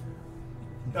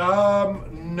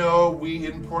 No, we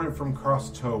import it from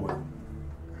Crosstowen.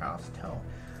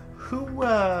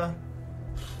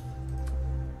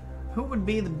 Who would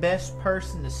be the best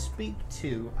person to speak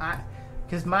to?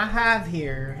 Because my hive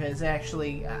here has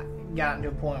actually gotten to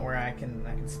a point where I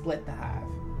can split the hive.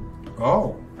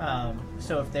 Oh.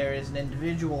 So if there is an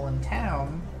individual in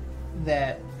town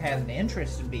that has an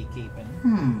interest in beekeeping,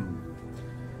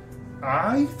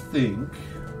 I think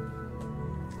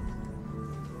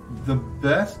the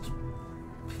best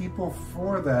people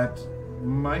for that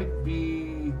might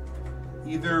be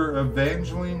either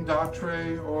Evangeline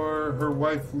Dautre or her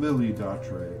wife Lily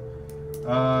Dautre.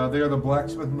 They are the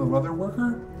blacksmith and the leather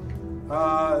worker.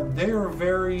 They are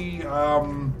very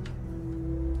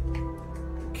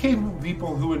capable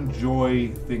people who enjoy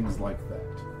things like that.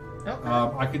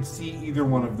 okay. I could see either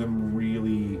one of them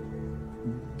really,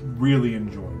 really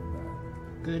enjoying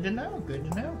that. Good to know. Good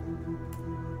to know.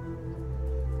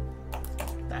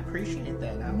 I appreciate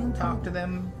that. I'm gonna talk to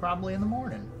them probably in the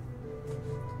morning.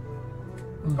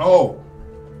 Oh!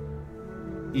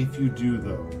 If you do,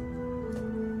 though,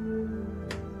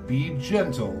 be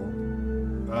gentle.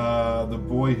 The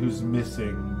boy who's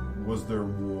missing was their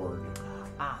ward.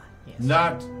 Yes.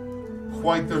 Not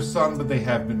quite their son, but they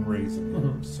have been raising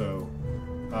him. So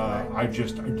I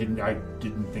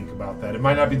didn't think about that. It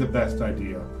might not be the best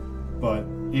idea, but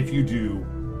if you do,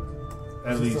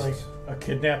 at Is least this like a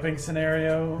kidnapping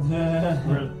scenario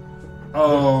where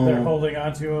oh, they're holding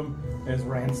onto him as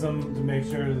ransom to make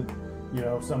sure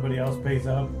that somebody else pays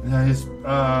up. yeah,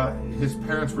 his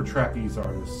parents were trapeze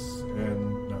artists,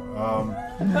 and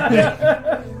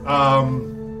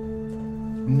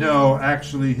no,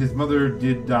 actually, his mother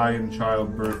did die in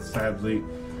childbirth, sadly,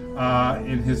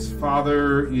 and his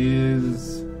father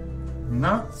is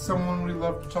not someone we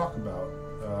love to talk about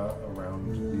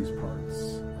around these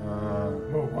parts.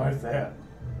 Oh, why is that?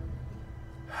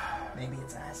 Maybe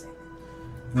it's Isaac.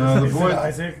 No, Is it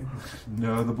Isaac?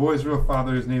 No, the boy's real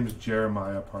father, his name is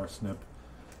Jeremiah Parsnip.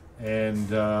 And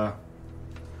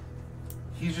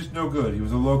he's just no good. He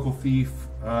was a local thief.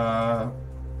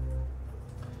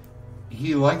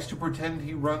 He likes to pretend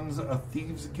he runs a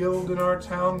thieves guild in our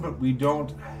town, but we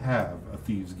don't have a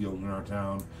thieves guild in our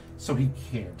town, so he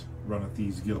can't run a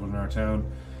thieves guild in our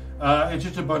town. It's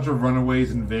just a bunch of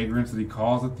runaways and vagrants that he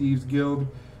calls a thieves guild.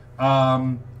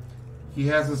 He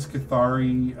has a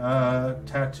Scathari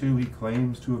tattoo. He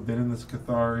claims to have been in the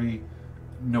Scathari.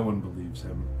 No one believes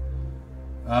him.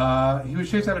 He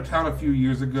was chased out of town a few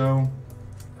years ago.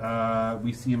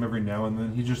 We see him every now and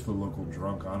then. He's just a local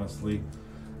drunk, honestly.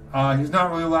 He's not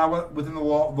really allowed within the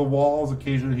walls.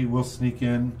 Occasionally he will sneak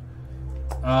in.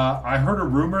 I heard a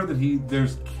rumor that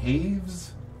there's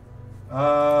caves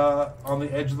on the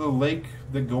edge of the lake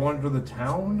that go under the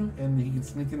town, and he can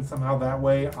sneak in somehow that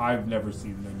way. I've never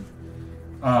seen them.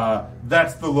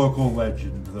 That's the local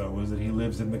legend, though, is that he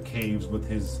lives in the caves with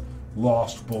his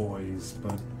lost boys,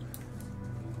 but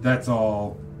that's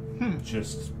all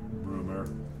just rumor.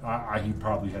 He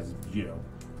probably has,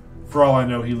 for all I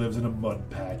know, he lives in a mud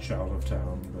patch out of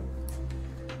town. But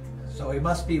So he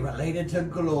must be related to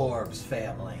Glorb's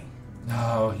family.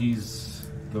 no, he's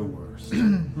the worst.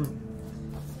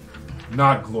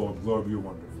 Not Glorb. Glorb, you're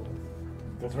wonderful.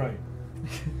 That's right.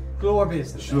 Glorb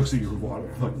is the She looks at your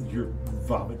water, like your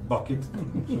vomit bucket.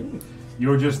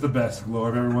 You're just the best,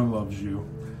 Glorb. Everyone loves you.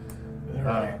 All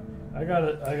right. I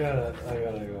gotta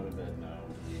go to bed now.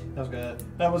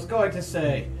 I was going to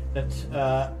say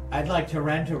that I'd like to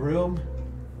rent a room.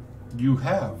 You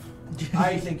have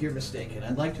I think you're mistaken.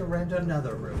 I'd like to rent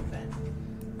another room then.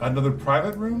 another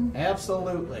private room.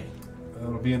 Absolutely.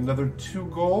 It'll be another 2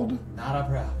 gold. Not a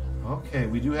problem. Okay,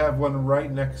 we do have one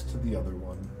right next to the other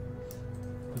one.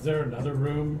 Is there another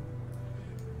room?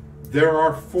 There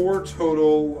are 4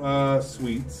 total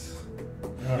suites,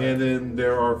 All and then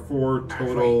there are 4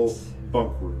 total Great.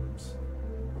 bunk rooms.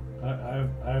 I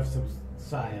have some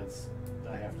science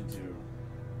I have to do,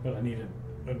 but I need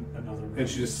another room. And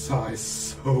she just sighs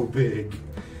so big,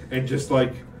 and just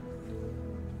like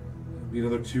it'll be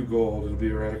another 2 gold. It'll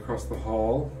be right across the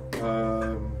hall.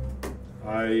 I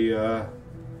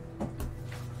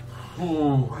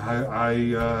will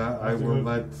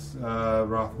let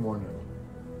Rothmore know.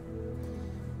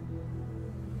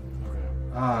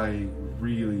 Okay. I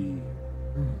really.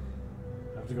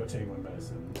 I have to go take my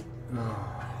medicine.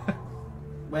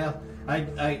 Well,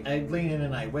 I lean in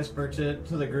and I whisper to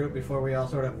the group before we all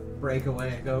sort of break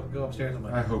away and go upstairs. I'm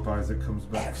like, I hope Isaac comes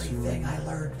back everything soon. I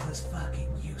learned was fucking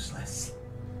useless.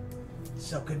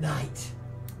 So good night.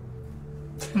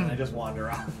 And I just wander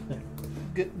off.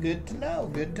 Good to know.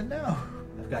 Good to know.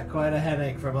 I've got quite a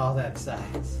headache from all that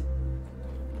science.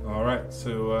 All right,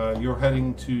 so you're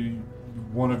heading to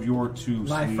one of your 2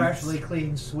 My suites. freshly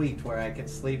cleaned suite where I could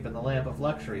sleep in the lamp of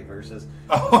luxury versus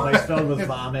Oh. a place filled with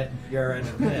vomit, urine,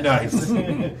 and piss. Nice.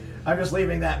 I'm just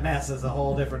leaving that mess as a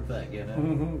whole different thing, you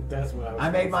know? That's what I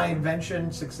made my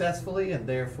invention successfully, and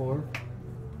therefore...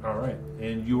 All right,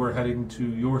 and you are heading to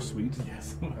your suite.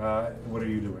 Yes. What are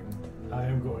you doing? I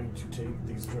am going to take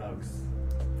these drugs,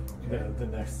 Okay. the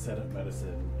next set of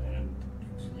medicine, and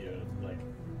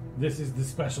this is the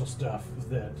special stuff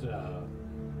that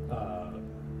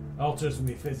alters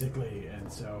me physically,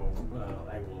 and so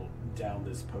I will down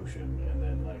this potion and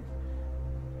then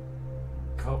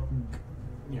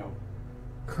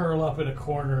curl up in a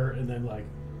corner and then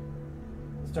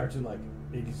start to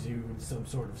exude some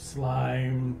sort of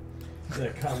slime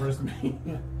that covers me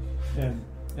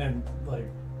and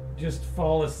just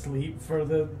fall asleep for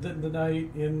the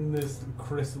night in this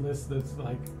chrysalis that's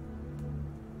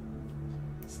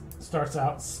starts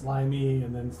out slimy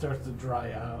and then starts to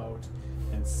dry out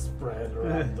and spread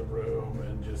around the room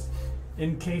and just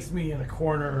encase me in a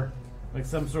corner like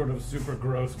some sort of super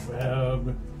gross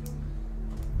web.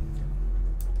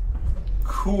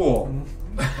 Cool.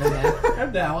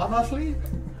 And now I'm asleep.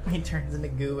 He turns into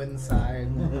goo inside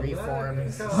and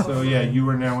reforms. So yeah, you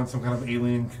are now in some kind of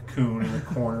alien cocoon in the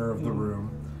corner of the room.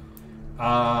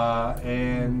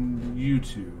 And you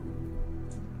 2.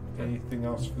 Anything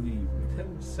else for the evening?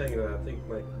 I'm saying that I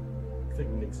think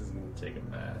Nix is going to take a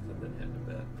bath and then head to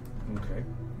bed. Okay,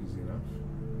 easy enough.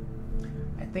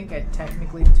 I think I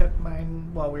technically took mine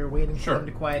while we were waiting for Sure. him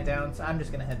to quiet down, so I'm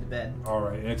just gonna head to bed. All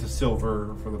right, and it's a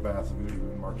silver for the bath if you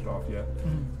haven't marked it off yet.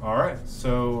 Mm-hmm. All right,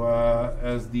 so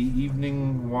as the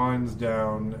evening winds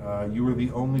down, you were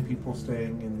the only people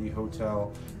staying in the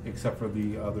hotel except for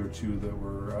the other 2 that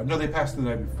were. No, they passed the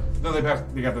night before. No, they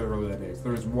got there early that day. So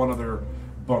there's one other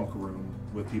bunk room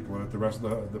with people in it. The rest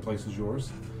of the place is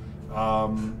yours.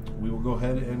 We will go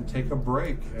ahead and take a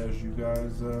break as you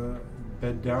guys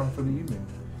bed down for the evening.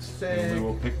 And we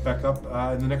will pick back up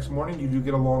in the next morning. You do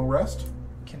get a long rest.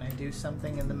 Can I do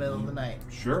something in the middle of the night?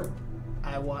 Sure.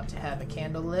 I want to have a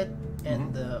candle lit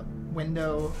and the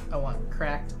window I want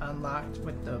cracked, unlocked,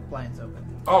 with the blinds open.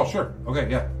 Oh, sure. Okay,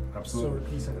 yeah, Silver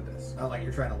absolutely. piece and a disc. Oh, like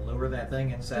you're trying to lure that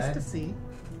thing Just inside? to see.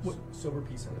 Silver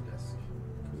piece and a disc.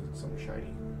 Because it's something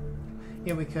shiny.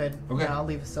 Yeah, we could. Okay. Yeah, I'll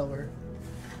leave a silver.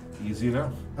 Easy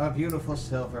enough. A beautiful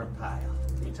silver pile.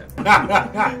 Me too.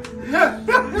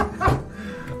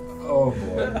 Oh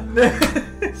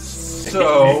boy.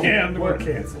 So, And we're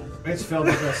canceled. It's filled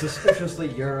with a suspiciously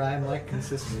urine-like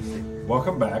consistency.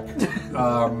 welcome back.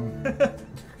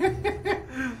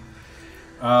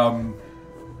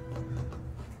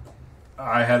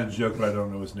 I had a joke, but I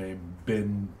don't know his name.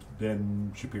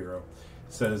 Ben Shapiro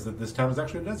says that this town is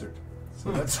actually a desert.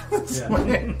 So that's Yeah.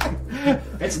 why-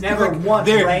 It's never like, once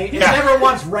there- rained. yeah. It's never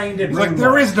once rained in It's like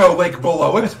Ringwood. there is no lake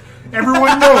below it.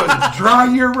 Everyone knows it's dry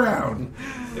year round.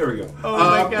 There we go. Oh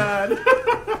my god.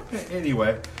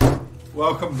 Anyway,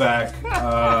 welcome back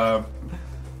to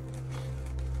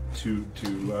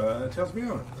Tales of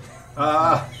Aona.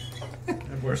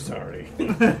 And we're sorry.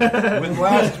 When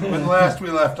last we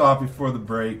left off before the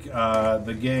break,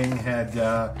 the gang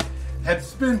had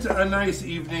spent a nice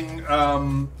evening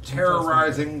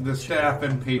terrorizing the staff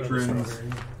and patrons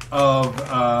of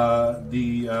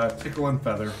the Tickle and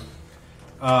Feather.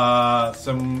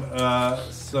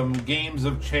 Some games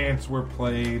of chance were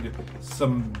played.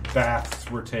 Some baths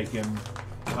were taken.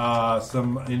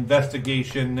 Some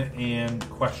investigation and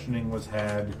questioning was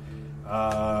had.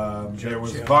 There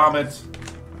was vomit.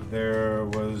 There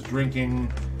was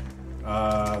drinking.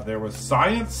 There was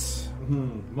science.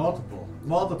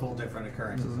 Multiple different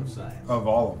occurrences of science. Of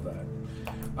all of that.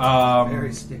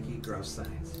 Very sticky, gross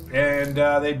science. And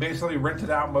they basically rented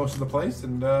out most of the place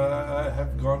and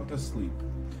have gone to sleep.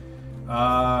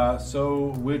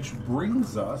 So, which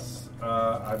brings us,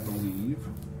 I believe,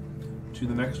 to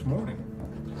the next morning.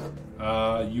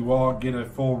 You all get a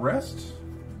full rest,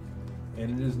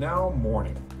 and it is now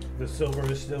morning. The silver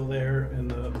is still there in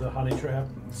the honey trap.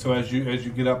 So as you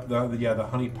get up, the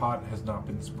honey pot has not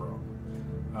been sprung.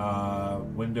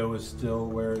 Window is still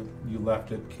where you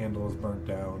left it. Candle is burnt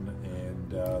down,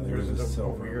 and there is a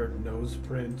silver. weird nose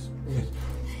print.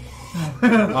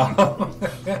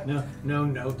 No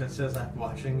note that says I'm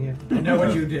watching you. I know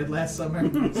what you did last summer.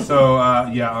 So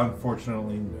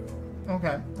unfortunately, no.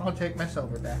 Okay, I'll take my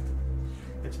silver back.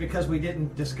 It's because we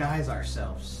didn't disguise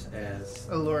ourselves as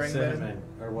Alluring cinnamon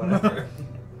or whatever.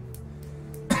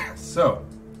 So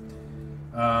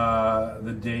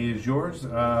the day is yours.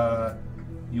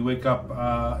 You wake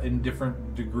up in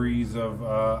different degrees of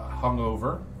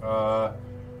hungover.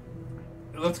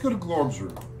 Let's go to Glorb's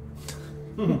room.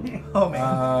 Oh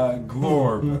man.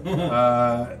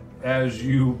 Glorb, as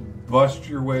you bust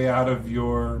your way out of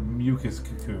your mucus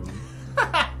cocoon.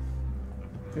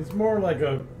 It's more like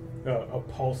a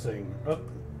pulsing,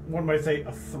 one might say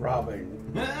a throbbing,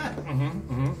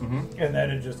 and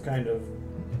then it just kind of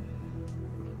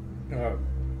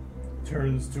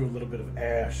turns to a little bit of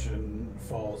ash and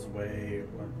falls away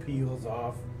or peels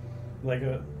off like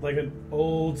an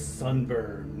old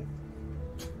sunburn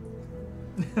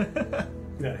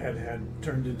that had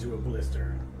turned into a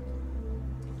blister.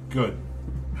 Good.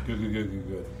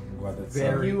 I'm glad that's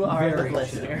You are the very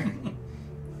blister.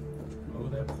 Oh,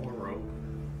 that poor rope.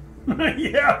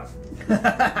 Yeah.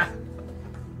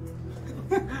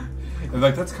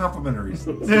 like that's complimentary.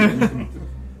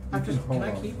 I'm just, can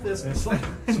I keep this? It's like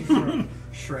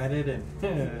shredded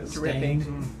and Dripping.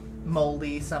 stained.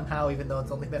 Moldy somehow, even though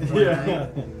it's only been one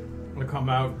night. I'm gonna come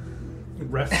out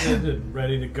rested and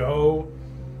ready to go.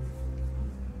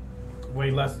 Way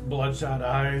less bloodshot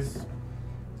eyes.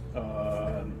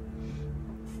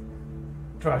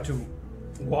 Try to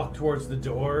walk towards the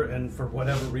door, and for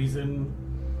whatever reason,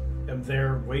 am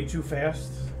there way too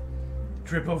fast.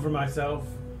 Trip over myself.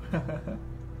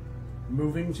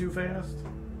 Moving too fast.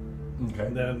 Okay.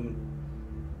 And then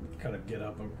kind of get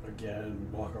up again,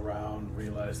 walk around,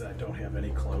 realize that I don't have any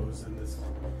clothes in this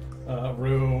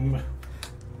room.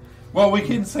 Well, we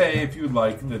can say if you'd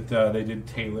like that they did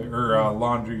tailor or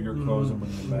laundry your clothes and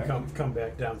bring them back. Come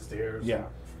back downstairs. Yeah.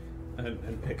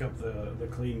 And pick up the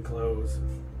clean clothes.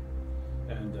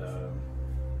 And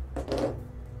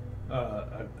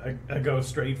I go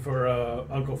straight for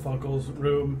Uncle Funkle's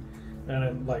room, and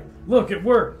I'm like, look, it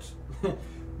worked.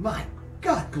 My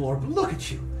God, Glorb, look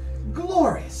at you.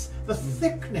 Glorious. The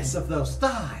thickness of those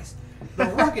thighs. The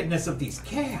ruggedness of these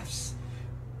calves.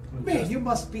 Man, you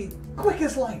must be quick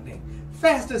as lightning.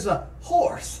 Fast as a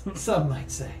horse, some might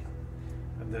say.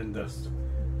 And then just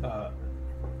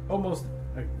almost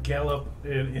a gallop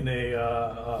in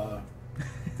a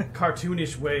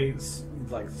cartoonish way,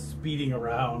 like speeding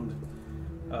around.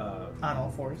 On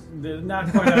all fours. Not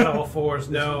quite on all fours,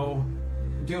 no.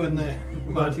 doing the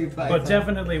but, Monty Python. but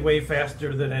definitely way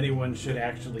faster than anyone should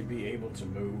actually be able to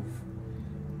move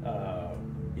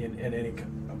in any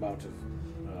amount of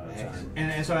time.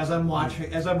 And so as I'm watching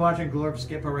Glorp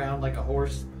skip around like a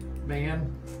horse man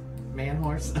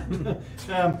horse,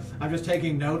 I'm just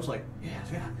taking notes like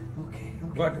okay.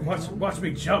 Watch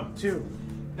me jump too.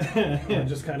 And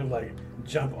just kind of like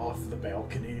jump off the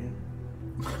balcony,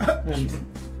 and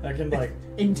I can like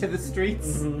Into the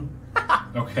streets. mhm.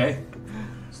 Okay.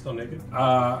 Still naked?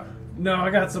 No, I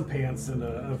got some pants and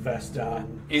a vest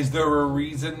on. Is there a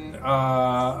reason?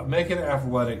 Make an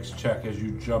athletics check as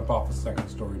you jump off a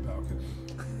second-story balcony.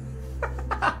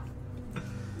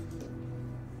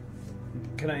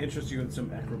 Can I interest you in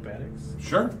some acrobatics?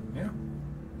 Sure. Yeah.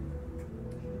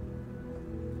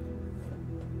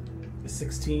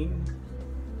 16.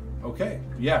 Okay.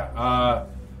 Yeah.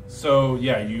 So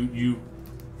yeah, you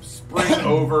spring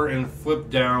over and flip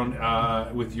down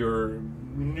with your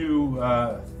new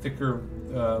thicker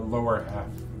lower half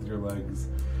of your legs.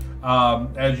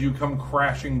 As you come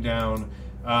crashing down,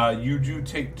 you do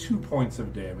take 2 points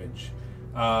of damage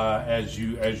as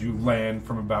you land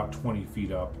from about 20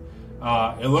 feet up.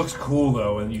 It looks cool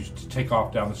though, and you take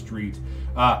off down the street.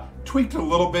 Tweaked a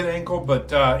little bit ankle, but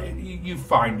you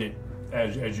find it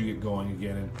as you get going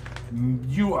again. And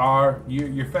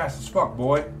you're fast as fuck,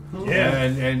 boy. Yeah.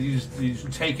 And you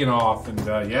just taking off, and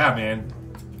yeah, man.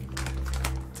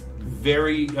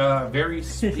 Very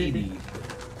speedy.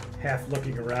 Half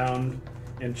looking around,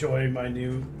 enjoying my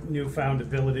newfound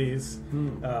abilities,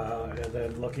 and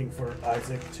then looking for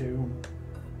Isaac too.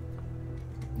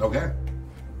 Okay.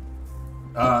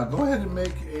 Go ahead and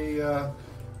make a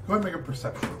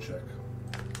perception check.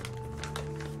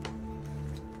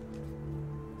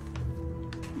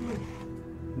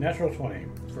 Natural 20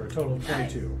 for a total of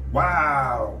 22.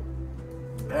 Wow!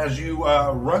 As you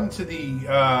run to the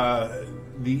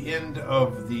end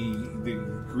of the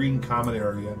green common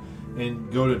area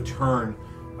and go to turn,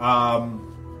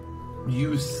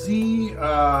 you see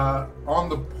on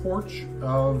the porch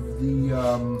of the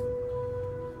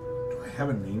do I have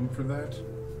a name for that?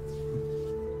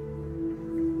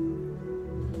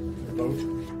 The boat.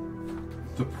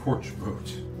 The porch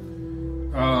boat.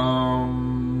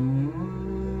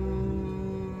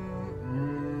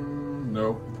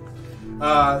 Nope.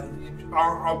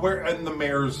 Where in the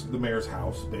mayor's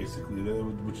house, basically,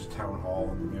 which is town hall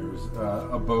and the mayor's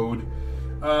abode.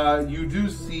 You do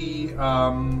see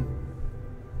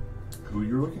who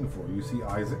you're looking for. You see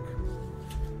Isaac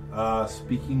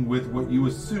speaking with what you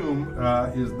assume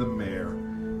is the mayor,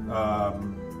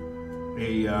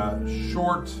 a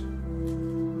short,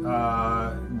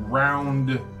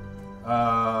 round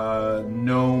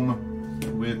gnome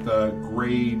with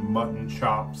gray mutton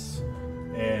chops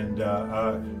and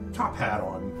a top hat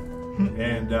on,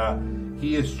 and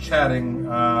he is chatting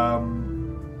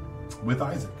with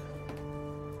Isaac.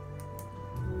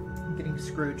 I'm getting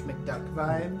Scrooge McDuck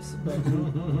vibes, but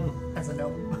as a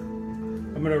gnome.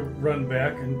 I'm gonna run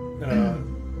back and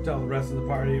tell the rest of the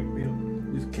party,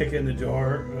 just kick in the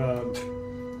door,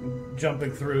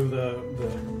 jumping through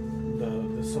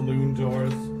the saloon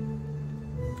doors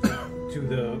to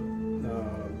the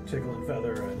Tickle and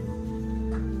Feather,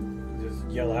 and just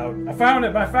yell out, "I found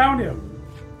him! I found him!"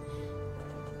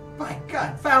 My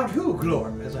God, found who,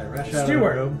 Glorp? As I rush out of the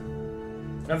Stewart.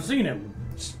 room. I've seen him.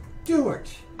 Stewart.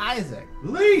 Isaac.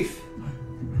 Leaf.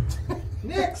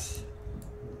 Nix.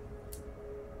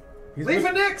 He's Leaf with-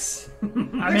 and Nix. I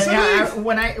mean, Nix and yeah, Leaf.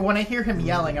 when I hear him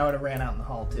yelling, I would have ran out in the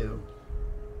hall too.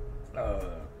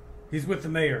 He's with the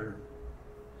mayor.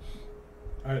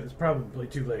 It's probably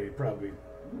too late. Probably.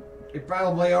 You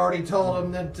probably already told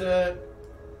him that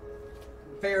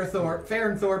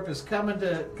Fairnthorpe is coming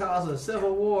to cause a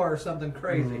civil war or something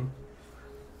crazy.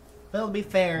 Well, to be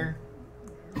fair,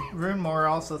 Runmore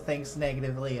also thinks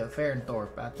negatively of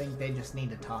Fairnthorpe. I think they just need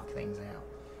to talk things out.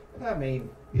 I mean,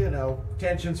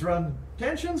 tensions run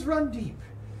deep.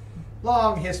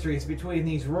 Long histories between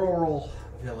these rural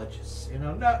villages.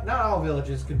 Not all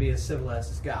villages can be as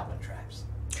civilized as goblin tribes.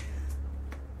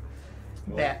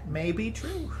 Well, That may be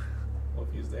true. well,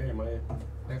 if he's there, he might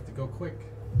have to go quick.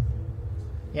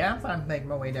 Yeah, I'm fine to make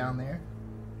my way down there.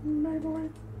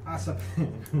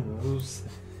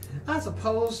 I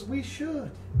suppose we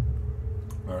should.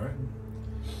 All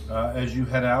right. As you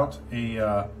head out,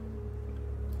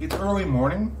 it's early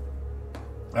morning.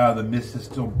 The mist is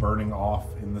still burning off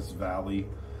in this valley,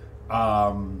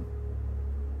 and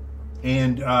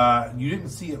you didn't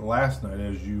see it last night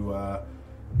as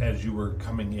you were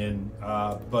coming in.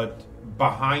 But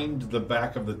behind the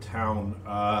back of the town,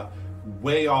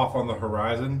 way off on the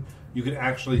horizon, you can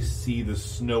actually see the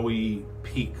snowy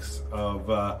peaks of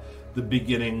the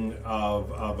beginning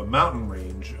of a mountain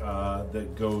range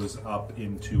that goes up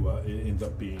into it ends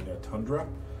up being a tundra.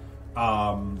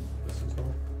 This is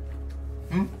north.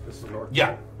 This is north.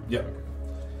 Yeah, yeah,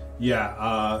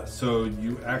 yeah. So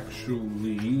you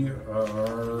actually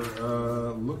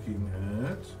are looking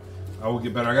at. I will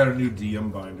get better. I got a new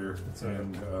DM binder,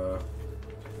 and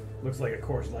Looks like a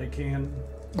Coors Light can.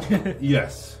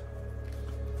 yes.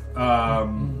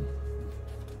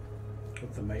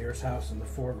 With the mayor's house in the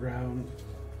foreground.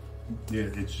 Yeah,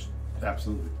 it's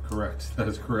absolutely correct. That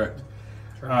is correct.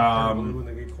 Turn blue when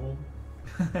they get cold.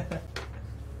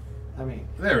 I mean,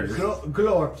 There it is.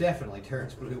 Glorp definitely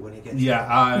turns blue when he gets.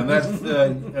 Yeah, and that's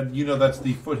the that's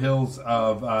the foothills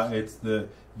of it's the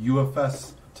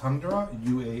UFS tundra,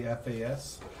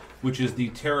 UAFAS, which is the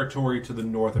territory to the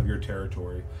north of your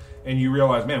territory. And you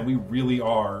realize, man, we really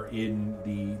are in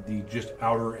the just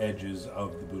outer edges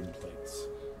of the Boon Plates.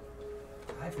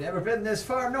 I've never been this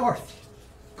far north.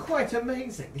 Quite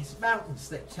amazing, these mountains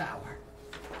that tower.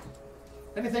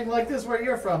 Anything like this where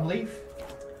you're from, Leaf?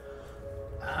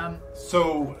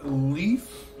 So Leaf,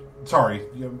 sorry,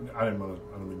 I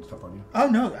don't mean to step on you. Oh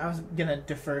no, I was gonna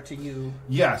defer to you.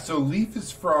 Yeah, so Leaf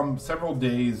is from several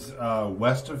days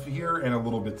west of here and a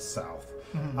little bit south.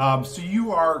 So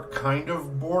you are kind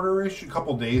of border-ish, a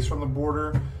couple days from the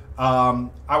border.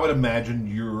 I would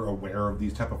imagine you're aware of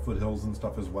these type of foothills and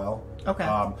stuff as well. Okay.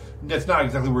 That's not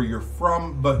exactly where you're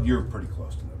from, but you're pretty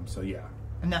close to them. So yeah.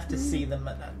 Enough to see them.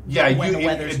 Yeah, when the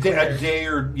weather's a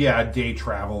clear. day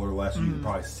travel or less, you can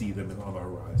probably see them on the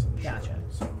horizon. Sure. Gotcha.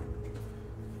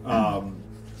 So,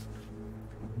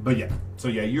 but yeah, so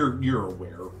yeah, you're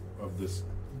aware of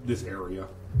this area.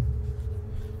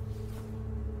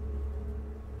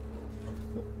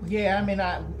 Yeah, I mean,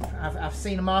 I've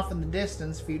seen them off in the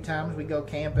distance a few times. We go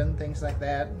camping, things like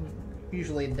that.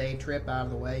 Usually a day trip out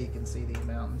of the way, you can see these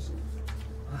mountains.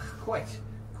 Quite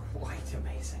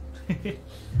amazing.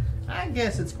 I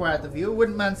guess it's quite the view.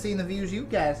 Wouldn't mind seeing the views you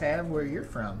guys have where you're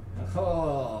from.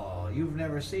 Oh, you've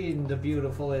never seen the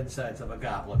beautiful insides of a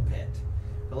goblin pit.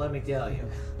 But let me tell you,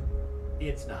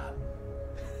 it's not.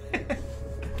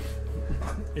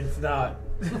 It's not.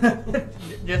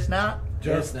 Just not?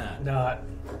 Just not. Not.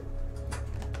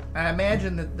 I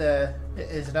imagine that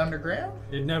is it underground?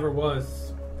 It never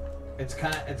was. It's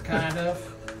kind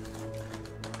of.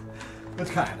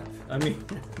 I mean,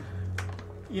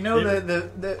 You know,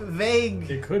 the vague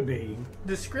it could be.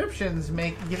 descriptions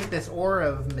give it this aura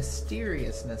of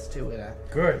mysteriousness to it.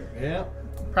 Good. Yeah.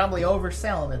 Probably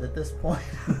overselling it at this point.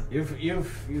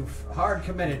 You've hard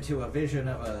committed to a vision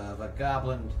of a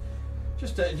goblin.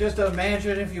 Just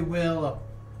imagine, if you will,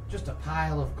 just a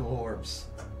pile of glorbs,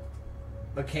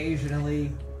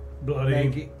 occasionally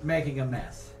Bloody. making a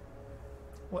mess.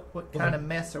 What kind of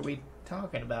mess are we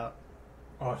talking about?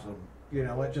 Awesome. You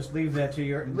know what? Just leave that to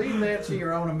your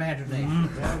own imagination.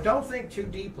 You know, don't think too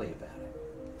deeply about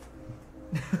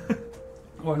it.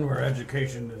 One where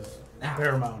education is Now.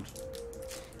 paramount.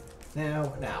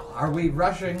 Now, are we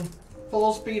rushing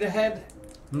full speed ahead?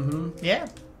 Mm-hmm. Yeah.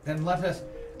 Then let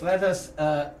us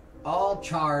all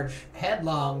charge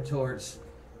headlong towards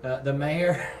the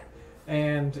mayor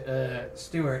and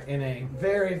Stuart in a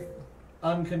very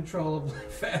uncontrollably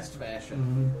fast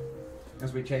fashion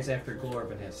as we chase after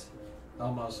Glorb in his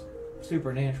almost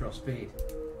supernatural speed.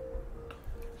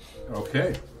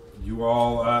 Okay, you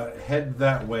all head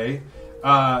that way.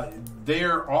 They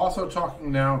are also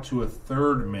talking now to a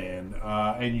third man,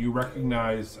 and you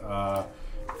recognize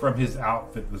from his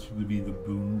outfit this would be the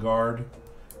Boon Guard.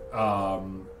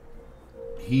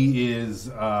 He is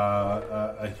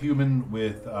a human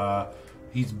with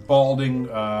he's balding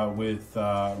with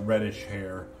reddish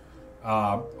hair,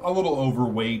 a little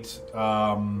overweight,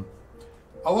 a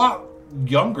lot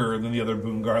younger than the other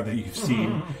Boon Guard that you've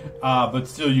seen, but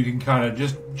still you can kind of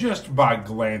just by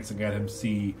glancing at him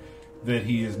see that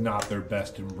he is not their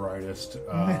best and brightest,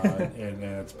 and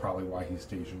that's probably why he's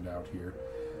stationed out here.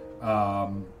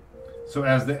 So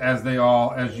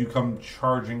as you come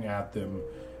charging at them,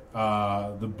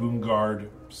 the Boon Guard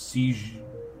sees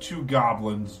two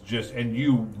goblins and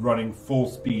you running full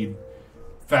speed,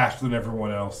 faster than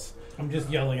everyone else. I'm just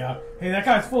yelling out, "Hey, that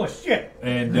guy's full of shit!"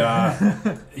 And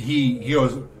he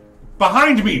goes,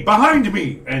 behind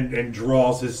me, and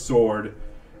draws his sword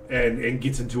and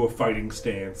gets into a fighting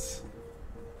stance.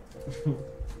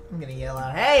 I'm gonna yell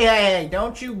out, hey,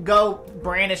 don't you go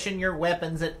brandishing your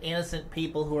weapons at innocent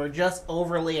people who are just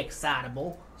overly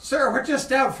excitable. Sir, we're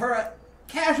just out for a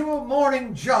casual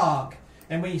morning jog,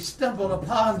 and we stumbled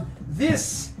upon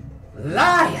this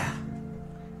liar.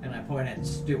 And I point at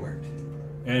Stuart.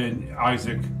 And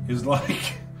Isaac is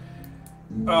like,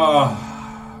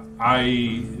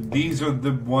 these are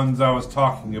the ones I was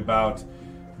talking about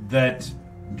that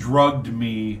drugged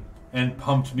me and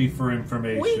pumped me for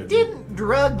information. We didn't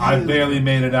drug you. I barely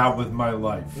made it out with my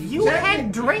life. You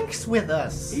had drinks with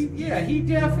us. He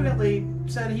definitely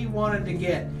said he wanted to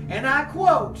get, and I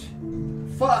quote,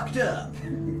 fucked up.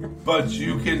 But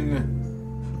you can...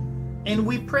 And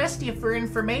we pressed you for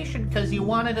information because you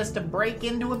wanted us to break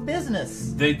into a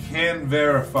business. They can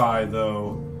verify,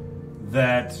 though,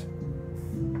 that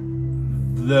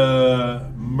the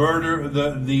murder...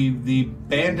 The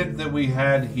bandit that we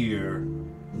had here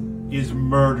is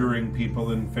murdering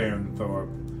people in Farnthorpe.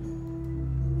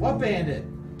 What bandit?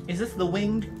 Is this the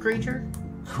winged creature?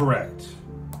 Correct.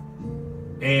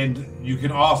 And you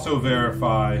can also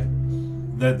verify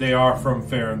that they are from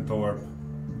Farnthorpe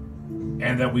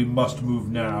and that we must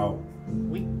move now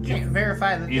We can't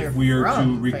verify that they're if we are to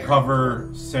from recover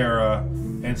Sarah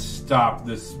and stop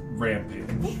this rampage.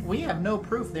 Farnthorpe. We have no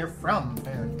proof they're from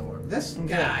Farnthorpe. This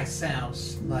guy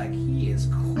sounds like he is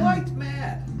quite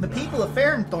mad. The people of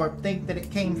Farnthorpe think that it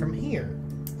came from here.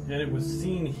 And it was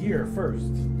seen here first.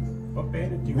 What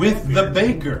bandit do you With have the here?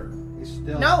 baker. He's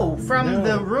still No, from No.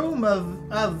 the room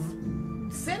of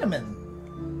Cinnamon.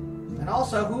 And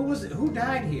also, who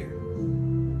died here?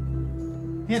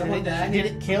 Someone died Did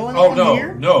here? it kill anyone Oh,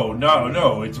 here?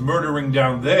 no. It's murdering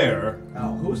down there.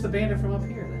 Oh, who's the bandit from up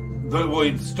here then?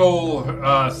 He stole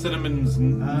Cinnamon's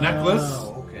necklace.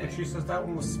 Oh, okay. But she says that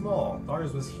one was small.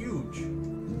 Ours was huge.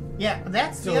 Yeah,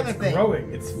 that's Still, the other it's thing.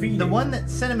 growing. It's feeding. The one that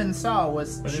Cinnamon saw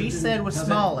was, But she it said didn't- was does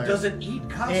smaller. Does it eat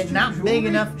costume and not jewelry? big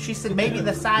enough. She said maybe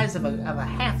the size of a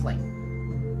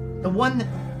halfling. The one that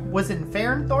was in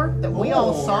Farnthorpe that we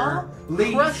all Or saw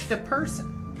Leaf. crushed a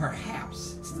person.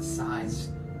 Perhaps it's the size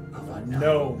of a No.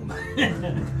 gnome.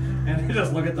 And they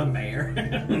just look at the mayor.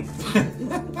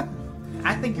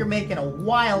 I think you're making a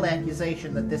wild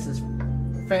accusation that this is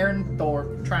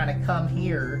Farnthorpe trying to come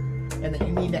here and that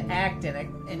you need to act in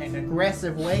an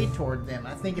aggressive way toward them.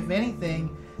 I think, if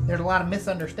anything, there's a lot of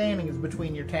misunderstandings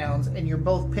between your towns and you're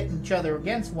both pitting each other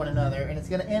against one another, and it's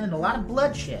going to end in a lot of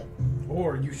bloodshed.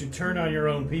 Or you should turn on your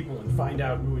own people and find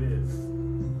out who it is.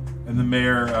 And the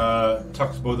mayor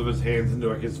tucks both of his hands into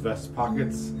his vest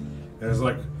pockets and is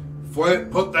like,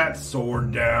 Flint, put that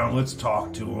sword down. Let's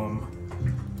talk to him.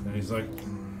 And he's like,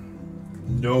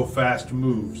 no fast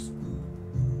moves.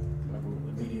 I will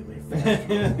immediately fast.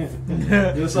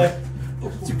 Just like,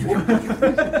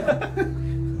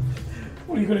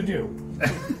 What are you gonna do?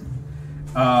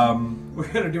 we're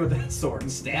gonna do with that sword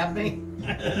and stab me.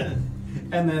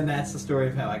 And then that's the story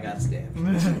of how I got stabbed.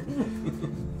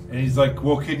 And he's like,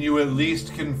 well, can you at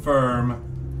least confirm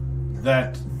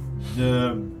that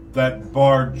that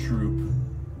bard troop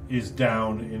is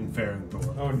down in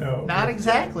Farnthorpe? Oh no. Not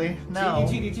exactly, no.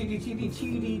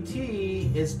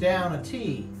 TDT is down a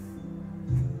T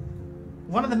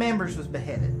One of the members was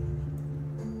beheaded.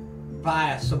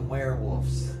 by some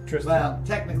werewolves. Tristan. Well,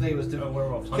 technically it was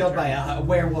werewolf killed hunter. by a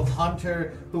werewolf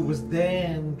hunter who was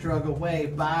then drug away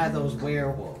by those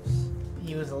werewolves.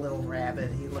 He was a little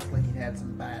rabid. He looked like he had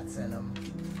some bats in him.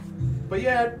 But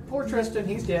yeah, poor Tristan,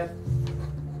 he's dead.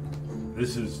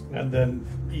 This is And then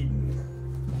eaten.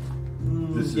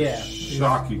 Yeah.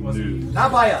 shocking Was he- news.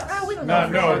 Not by us. Oh, we don't know.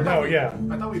 No, yeah.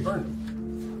 I thought we burned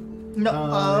him.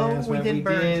 No, Yes, we well, did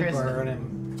burn Tristan. burn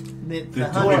him. The They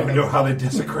don't hunter. even know how they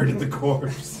desecrated the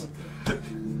corpse.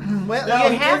 Well, No,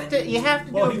 you he have to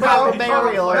do Well, a he proper probably-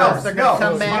 burial, or no, else they're gonna no,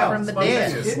 come back no, from the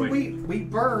spontaneous. dead. Didn't we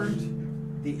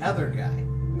burned the other guy.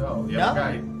 No, the No. other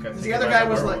guy. Got The taken other by guy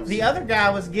the was like- werewolves. The other guy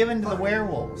was given to the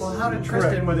werewolves. Well, how did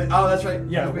Tristan Correct. with it? Oh, that's right.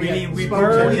 Yeah, Because we spoke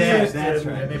burned to him. Tristan. That's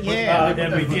And right. they put, Yeah. they put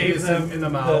And the we gave Vegas them in the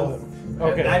mouth.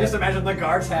 Okay. I just imagine the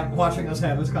guards watching us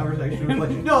have this conversation. Like,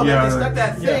 no, Yeah, they stuck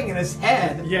that yeah. thing in his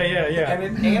head, Yeah. and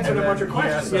it answered a And bunch of then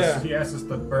questions. Yeah. He asked us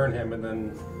to burn him and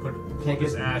then put Take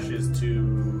his it- ashes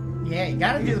to. Yeah, you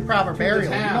gotta do the proper To the burial. You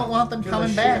town, don't want them to the coming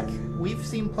ship. back. We've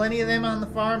seen plenty of them on the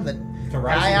farm that To die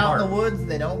Rising out Heart. in the woods.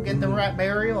 They don't get the right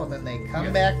burial, and then they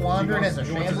come back wandering as a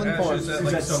He wants his shambling ashes corpse. at, He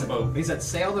like said, some boat. he said,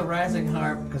 sail the rising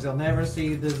harp because he'll never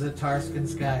see the Zatarskan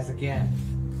skies again.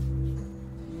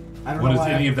 I don't What know does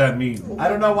why. any of that mean? I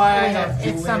don't know why I have. It's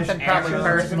Jewish something probably ashes.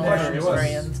 personal Yeah, for it his was.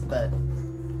 friends, but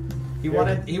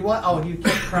Oh, he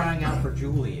kept crying out for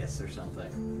Julius or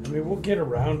something. I mean, we'll get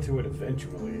around to it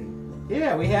eventually.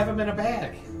 Yeah, we have him in a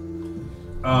bag.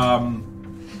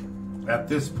 At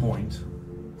this point,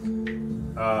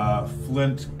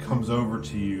 Flint comes over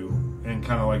to you and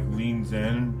kind of like leans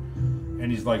in,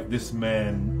 and he's like, "This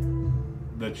man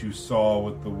that you saw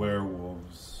with the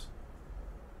werewolves,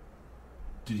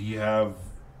 did he have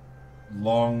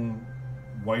long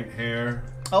white hair,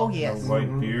 Oh a yes.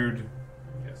 white beard,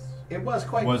 Yes. It was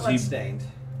quite Was he- bloodstained.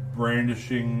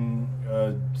 brandishing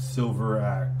a silver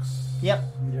axe. Yep.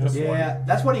 Just one. Yeah,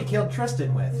 that's what he killed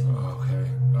Tristan with. Okay.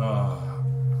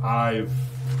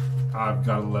 I've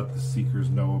got to let the Seekers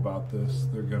know about this.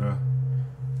 They're gonna.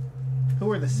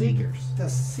 Who are the Seekers? The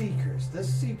Seekers, the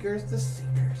Seekers, the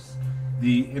Seekers.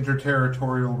 The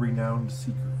interterritorial renowned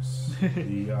Seekers,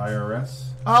 the IRS.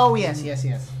 Oh yes, yes,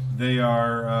 yes. They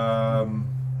are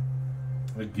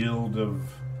a guild of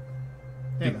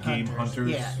They're big game hunters.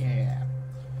 Yeah, yeah,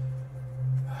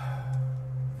 yeah.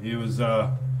 He was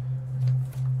a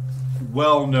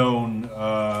well-known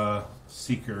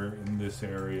seeker in this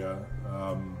area.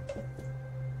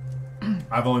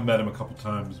 I've only met him a couple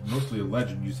times. Mostly a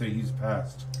legend. You say he's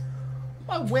passed.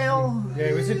 Well, Yeah,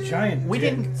 he was a giant. we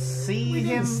dick. didn't see We him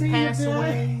didn't see pass him die.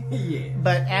 away. Yeah.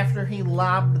 But after he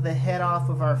lobbed the head off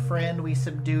of our friend, we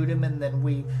subdued him, and then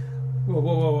we.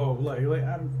 Whoa!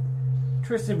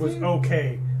 Tristan was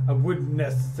okay. I wouldn't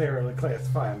necessarily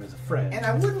classify him as a friend. And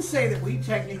I wouldn't say that we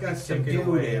technically Taken subdued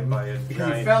away him by a because he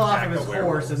giant fell off pack of his of horse,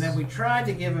 werewolves. and then we tried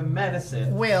to give him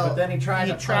medicine. Well, but then he tried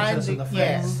to punch us in the face.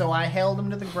 yeah, so I held him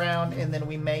to the ground, and then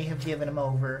we may have given him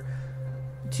over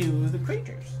to the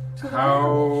creatures.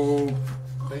 How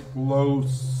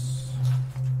close?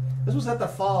 This was at the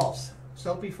falls,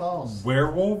 Soapy Falls.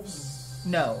 Werewolves?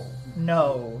 No,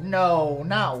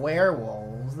 not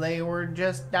werewolves. They were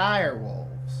just dire wolves.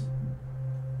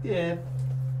 Yeah.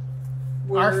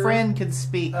 Our We're- friend could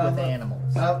speak with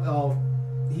animals. Oh,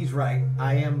 he's right.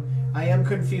 I am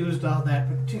confused on that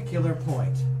particular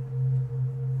point.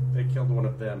 They killed one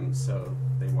of them, so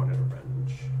they wanted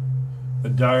revenge. The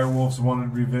dire wolves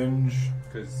wanted revenge,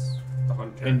 Because the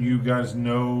hunter. and you guys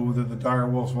know that the dire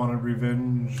wolves wanted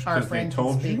revenge Our because they friend can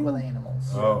told speak you. with animals.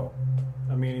 Oh,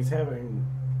 I mean, he's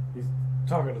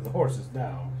talking to the horses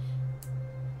now.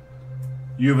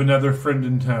 you have another friend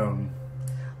in town.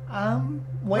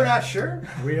 We're not sure.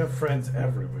 We have friends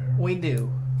everywhere. We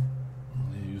do.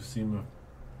 You seem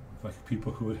like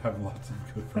people who would have lots of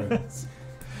good friends.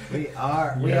 We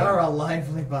are Yeah. a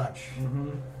lively bunch.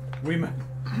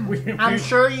 I'm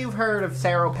sure you've heard of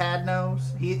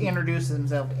Saropadnos. He introduces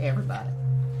himself to everybody.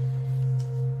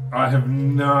 I have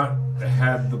not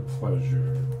had the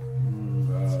pleasure.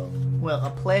 Well, a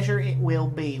pleasure it will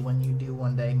be when you do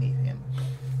one day meet him.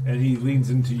 And he leans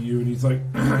into you and he's like,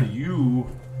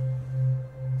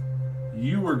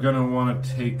 you are gonna want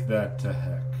to take that to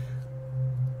heck.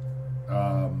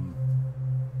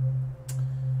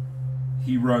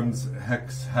 He runs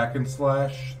Hex Hack and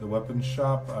Slash, the weapons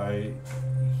shop.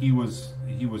 He was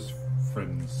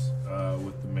friends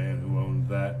with the man who owned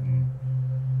that, and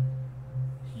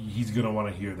he's gonna want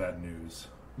to hear that news.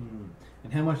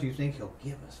 And how much do you think he'll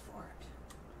give us for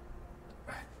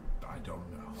it? I don't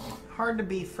know. Hard to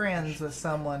be friends with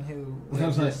someone who I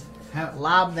was would like, just how-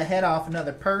 lob the head off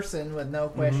another person with no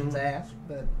questions asked.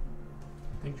 But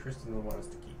I think Tristan will want us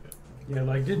to keep it. Yeah,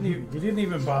 like he didn't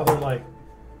even bother like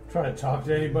trying to talk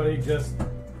to anybody. Just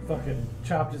fucking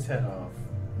chopped his head off.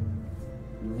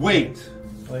 Wait.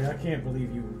 Like I can't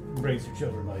believe you raise your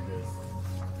children like this.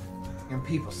 And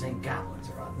people saying goblins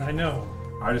are on. I know.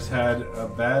 I just had a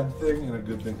bad thing and a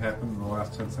good thing happen in the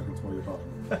last 10 seconds while you're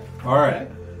talking. All right.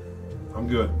 I'm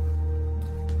good.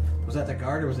 Was that the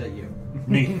guard or was that you?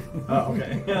 Me. Oh,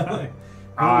 okay.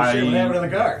 I Shit, what happened to the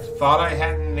guard? thought I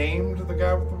hadn't named the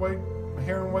guy with the white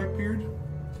hair and white beard.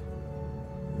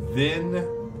 Then,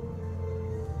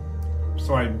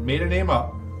 so I made a name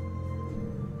up.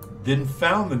 Then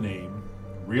found the name.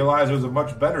 Realized it was a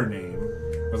much better name.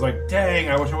 I was like, dang,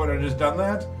 I wish I would have just done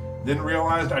that. Then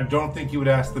realized I don't think you would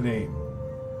ask the name.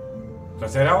 Did I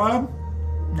say it out loud?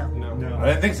 No. I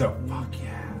didn't think so. Fuck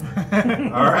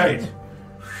yeah. All right.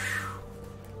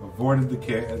 Avoided the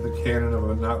canon of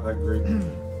a not that great movie.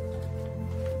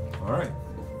 All right.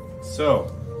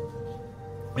 So,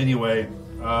 anyway,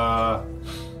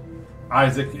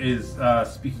 Isaac is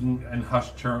speaking in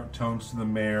hushed tones to the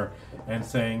mayor and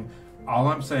saying, all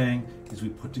I'm saying is we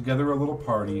put together a little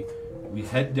party. We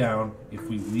head down. If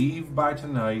we leave by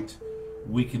tonight,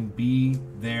 we can be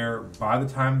there by the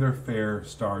time their fair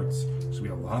starts. So we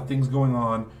have a lot of things going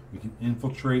on. We can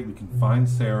infiltrate. We can find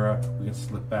Sarah. We can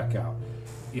slip back out.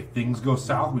 If things go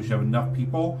south, we should have enough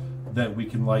people that we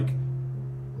can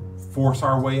force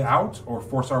our way out or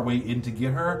force our way in to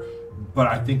get her. But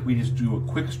I think we just do a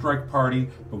quick strike party.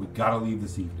 But we gotta leave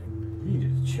this evening. You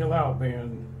need to chill out,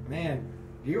 man. Man,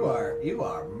 you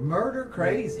are murder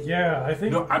crazy. Yeah, I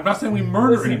think. No, I'm not saying we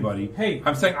murder Listen, anybody. hey.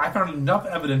 I'm saying I found enough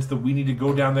evidence that we need to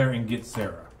go down there and get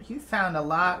Sarah. you found a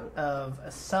lot of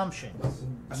assumptions.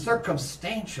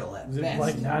 Circumstantial at best.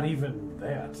 Like not even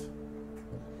that.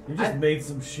 You just made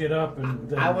some shit up and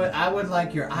then... I would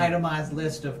like your itemized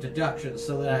list of deductions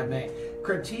so that I may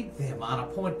critique them on a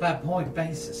point-by-point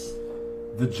basis.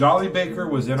 The Jolly Baker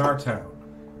was in our town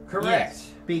Correct.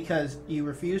 Yes, because you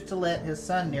refused to let his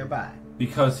son nearby.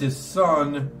 because his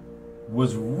son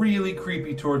was really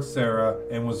creepy towards Sarah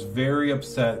and was very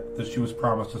upset that she was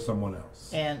promised to someone else.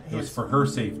 And it was for her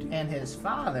safety. And his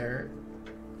father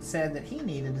said that he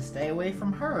needed to stay away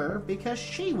from her because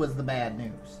she was the bad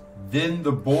news. Then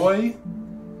the boy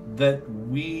that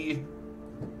we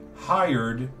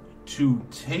hired to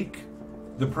take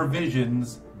the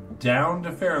provisions down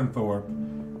to Farrenthorpe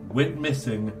went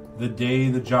missing the day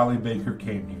the Jolly Baker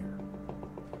came here.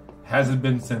 Hasn't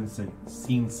been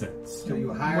seen since. So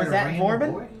you hired Was a that random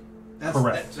Vorbin? boy?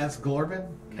 Correct. That's Glorbin?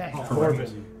 Okay. Oh,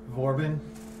 Correct. Vorbin?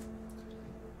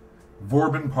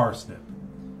 Vorbin Parsnip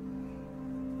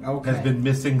Okay. has been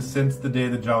missing since the day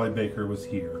the Jolly Baker was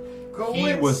here.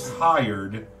 He was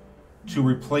hired to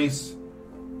replace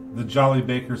the Jolly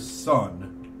Baker's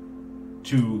son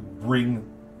to bring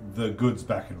the goods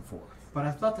back and forth. But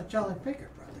I thought the Jolly Baker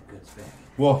brought the goods back.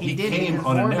 Well, He he did came because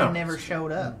unannounced. Morgan never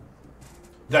showed up.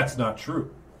 That's not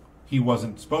true. He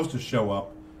wasn't supposed to show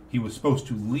up. He was supposed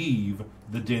to leave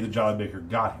the day the Jolly Baker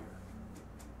got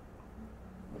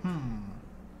here.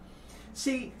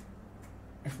 See,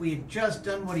 if we had just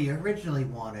done what he originally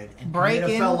wanted and Break committed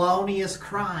a in. felonious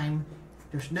crime,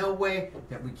 there's no way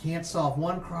that we can't solve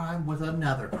one crime with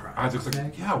another crime. I was okay?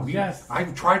 like, yeah, Yes. I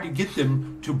tried to get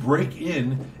them to break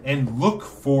in and look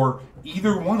for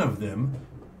either one of them.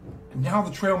 Now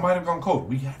the trail might have gone cold.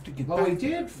 We have to get Well, back. we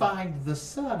did find the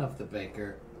son of the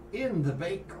baker in the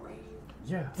bakery.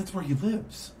 Yeah, That's where he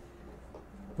lives.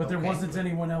 but there Okay. wasn't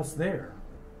anyone else there.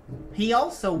 He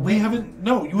also We haven't.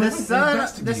 No, you the haven't son.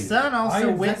 investigated. The son I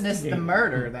also witnessed the investigated.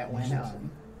 murder that went on.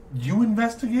 You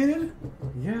investigated?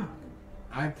 Yeah,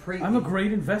 I'm a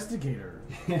great investigator.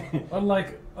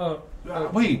 Unlike,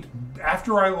 Wait,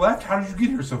 after I left, how did you get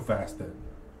here so fast then?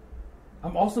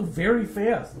 I'm also very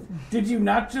fast. Did you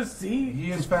not just see?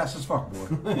 He is fast as fuck,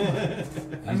 boy. I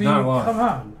He's mean, not lying. come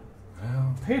on.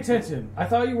 Well, Pay attention. I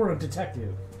thought you were a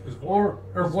detective. Is Or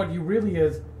what you really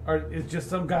is just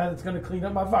some guy that's going to clean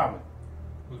up my vomit.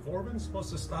 Was Vorbin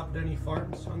supposed to stop at any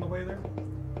farms on the way there?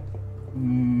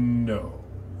 no.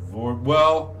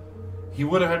 Well, he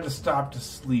would have had to stop to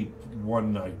sleep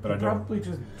one night, but I don't. Probably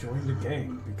just joined the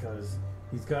gang because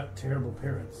he's got terrible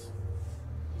parents.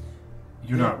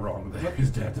 You're not wrong there.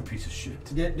 His dad's a piece of shit.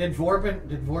 Did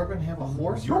Vorbin have a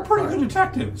horse? You're or a pretty cart? good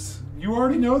detectives. You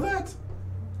already know that?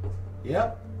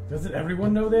 Yep. Doesn't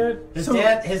everyone know that? His So-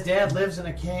 dad lives in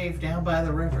a cave down by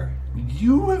the river.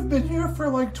 You have been here for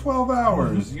like 12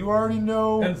 hours. You already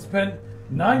know. And spent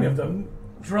 9 of them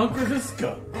drunk as a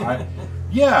skunk.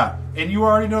 Yeah, and you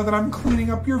already know that I'm cleaning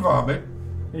up your vomit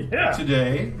Yeah.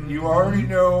 today. You already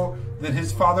know that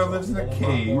his father lives in a Whole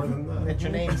lot more cave. than that. That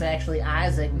your name's actually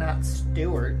Isaac, not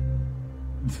Stewart.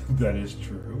 That is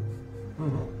true.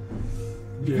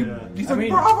 Yeah. He's I like, mean,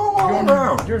 bravo all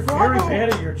around. you're very Bravo." bad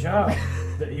at your job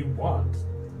that you want.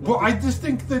 Well, I just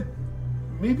think that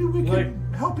maybe we could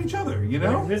help each other, you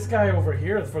know? Like this guy over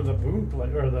here for the boon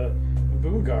or the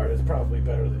boon guard is probably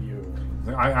better than you.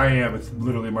 I am. It's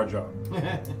literally my job.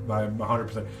 I'm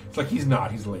 100%. It's like he's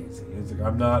not. He's lazy. It's like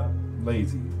I'm not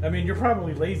lazy. I mean, you're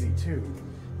probably lazy too.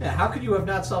 Yeah, how could you have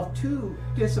not solved 2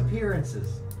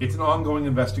 disappearances? It's an ongoing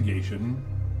investigation.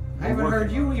 I haven't We're heard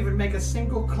working you on it. even make a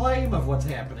single claim of what's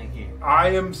happening here. I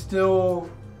am still.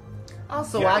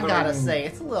 Also, I gotta Gathering- say,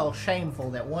 it's a little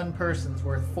shameful that one person's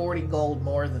worth 40 gold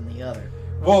more than the other.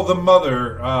 Well, the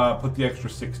mother put the extra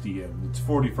 60 in. It's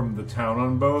 40 from the town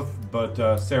on both,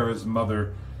 but Sarah's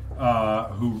mother,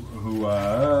 who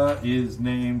is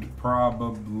named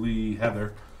probably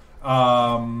Heather,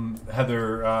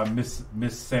 Miss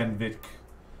Sandvik,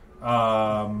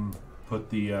 put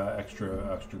the extra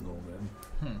gold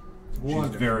in. She's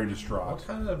Wonderful. very distraught. What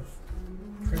kind of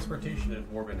transportation did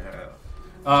Vorbin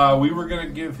have? We were going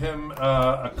to give him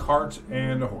a cart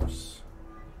and a horse.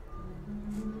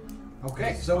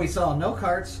 Okay, so we saw no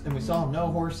carts and we saw no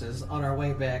horses on our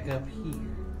way back up here.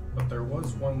 But there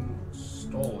was one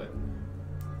stolen.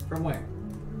 From where?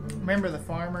 Remember the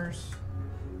farmers?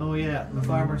 Oh yeah, the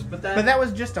farmers. But But that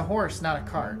was just a horse, not a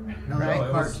cart. No, right? that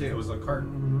it cart was, too. it was a cart.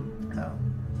 Oh.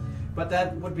 But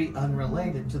that would be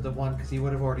unrelated to the one because he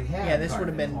would have already had. Yeah, a this cart would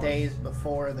have and been horse. days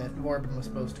before that Vorbin was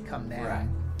supposed to come down. Right.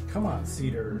 Come on,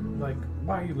 Cedar. Like,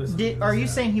 why are you listening? to Are this you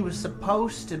guy? saying he was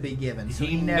supposed to be given? So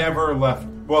He never left.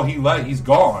 Well, he's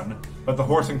gone, but the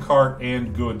horse and cart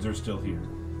and goods are still here.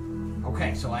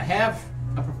 Okay, so I have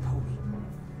a proposal.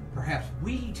 Perhaps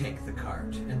we take the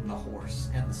cart and the horse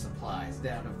and the supplies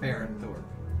down to Farrenthorpe.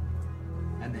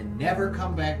 and then never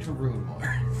come back to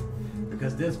Runemore.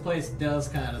 Because this place does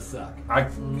kind of suck. I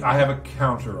have a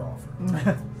counter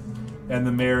offer. And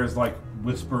the mayor is like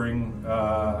whispering.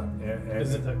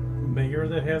 Is it the mayor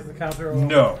that has the counter?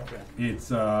 No, Okay.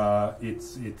 it's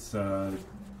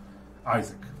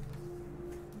Isaac.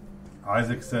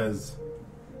 Isaac says,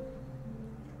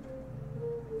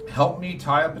 "Help me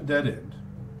tie up a dead end.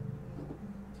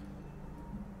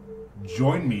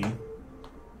 Join me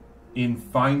in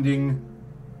finding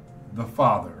the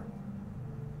father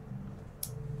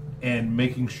and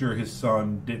making sure his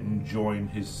son didn't join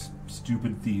his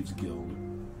stupid thieves guild,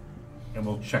 and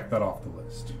we'll check that off the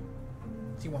list."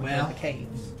 Do you want to Well- go to the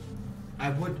caves? I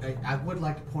would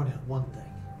like to point out one thing.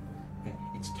 Okay,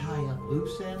 it's tie up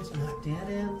loose ends, not dead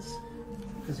ends.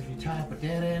 Because if you tie up a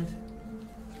dead end,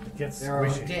 It gets they're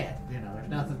already squishy. dead. You know, there's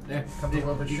nothing there. Comes a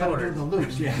little bit You gotta shorter. do the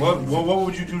loose. Yeah. What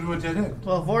would you do to a dead end?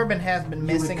 Well, Vorbin has been You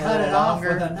missing would a cut little it off longer.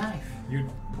 with a knife. You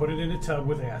put it in a tub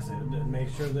with acid and make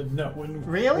sure that no one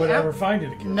Really? would ever find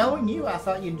it again. Knowing you, I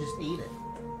thought you'd just eat it.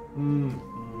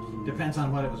 Depends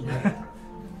on what it was made of.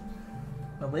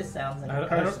 Well, this sounds like I a don't,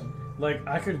 person.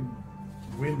 I could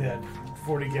win that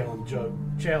 40-gallon jug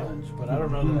challenge, but I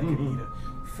don't know that I could eat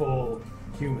a full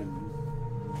human.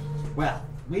 Well,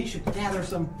 we should gather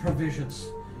some provisions,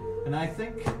 and I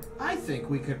think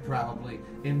we could probably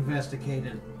investigate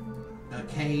a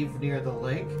cave near the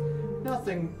lake.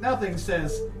 Nothing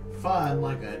says fun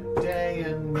like a day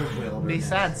in the wilderness.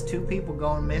 Besides 2 people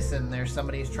going missing, there's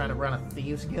somebody who's trying to run a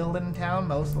thieves guild in town.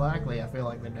 Most likely, I feel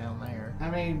like they're down there. I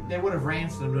mean, they would have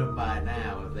ransomed him by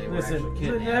now if they were actually Listen,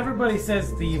 kidnapped. everybody says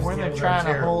thieves Or they're guild trying are to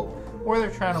terrible. hold, or they're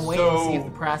trying to wait and see if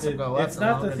the price will go up. It's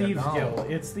not the longer they're thieves gone. guild;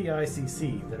 it's the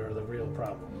ICC that are the real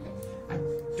problem. I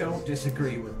don't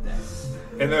disagree with that.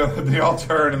 And they all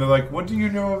turn and they're like, "What do you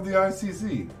know of the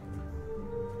ICC?"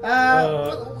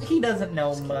 Well, he doesn't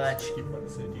know much.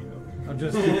 I'm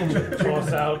just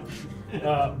toss out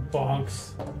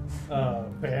Bonk's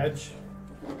badge.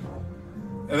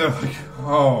 And they're like,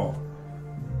 "Oh,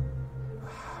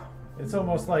 It's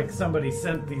almost like somebody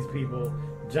sent these people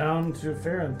down to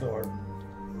Farenthorpe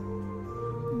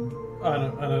on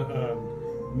a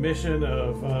mission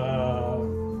of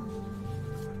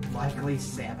Likely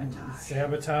sabotage.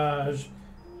 sabotage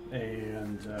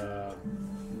and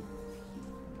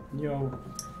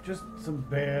just some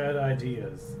bad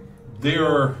ideas. they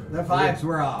are." The vibes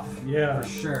were off. Yeah. For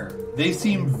sure. They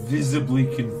seem visibly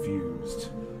confused.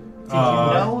 Did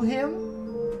you know him?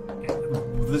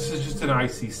 This is just an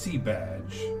ICC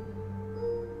badge.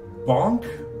 Bonk?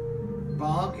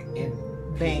 Bonk and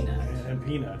Bang. Peanut. And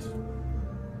Peanut.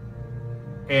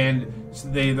 And so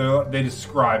they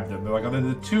describe them. They're like, they're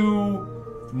the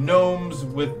 2 gnomes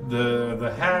with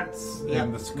the hats Yep.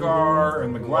 and the scar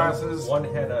and the glasses. One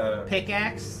had a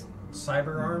Pickaxe?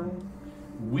 cyber arm,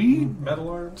 We metal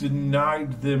arm.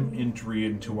 denied them entry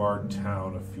into our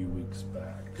town a few weeks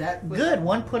back. That was, Good,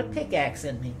 one put a pickaxe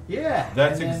in me. Yeah.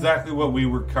 That's and then- exactly what we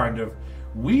were kind of.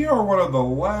 We are one of the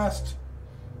last.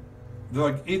 They're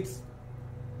like, it's.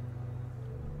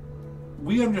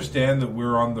 We understand that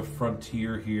we're on the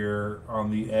frontier here,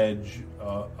 on the edge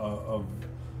of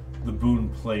the Boon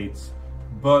Plates,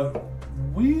 but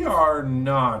we are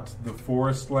not the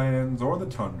forest lands or the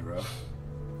tundra,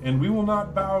 and we will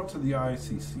not bow to the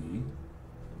ICC.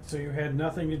 So you had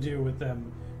nothing to do with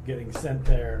them getting sent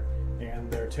there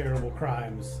and their terrible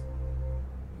crimes.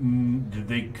 Did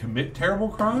they commit terrible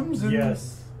crimes?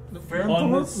 Yes.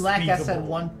 Farenthorpe? Like I said, Unspeakable.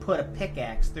 one put a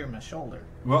pickaxe through my shoulder.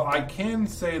 Well, I can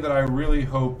say that I really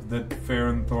hope that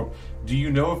Farenthorpe. Do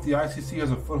you know if the ICC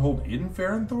has a foothold in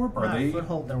Farenthorpe? Are Not they? a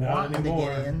foothold they're Not wanting anymore.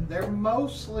 to get in. They're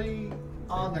mostly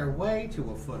on their way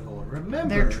to a foothold.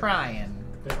 Remember, They're trying.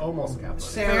 They almost got one.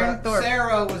 Farenthorpe.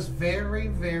 Sarah was very,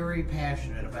 very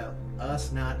passionate about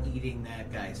us not eating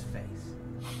that guy's face.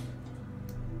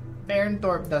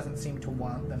 Farenthorpe doesn't seem to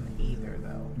want them either,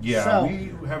 though. Yeah, so,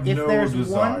 we have if no there's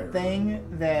desire. one thing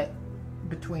that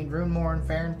between Runemore and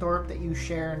Farenthorpe that you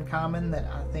share in common that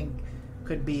I think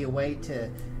could be a way to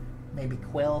maybe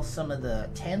quell some of the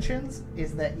tensions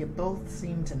is that you both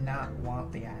seem to not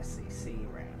want the ICC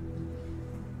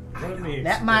around. Let me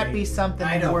That might be explain. something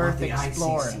I don't worth want the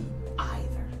exploring ICC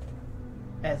either.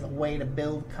 as a way to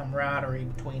build camaraderie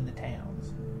between the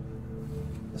towns.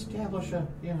 Establish a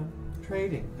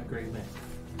trading agreement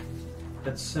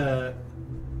that's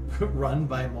run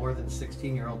by more than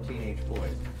 16-year-old teenage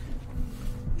boys.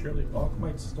 Surely Bulk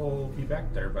might still be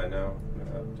back there by now.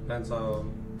 Depends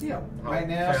on. Yeah, How right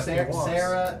now fast he walks.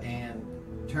 Sarah and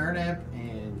Turnip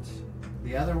and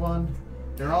the other one,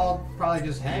 they're all probably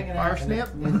just hanging out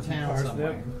Parsnip? in town Parsnip.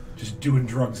 somewhere. Just doing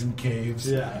drugs in caves.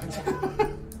 Yeah.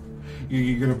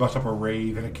 you're gonna bust up a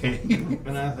rave in a cave.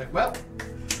 And I was like, well,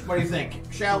 what do you think?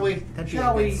 Shall we That'd be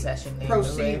a good session name, the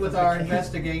proceed Rave with of the our Cave.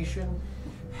 investigation?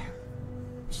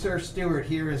 Sir Stewart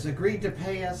here has agreed to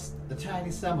pay us the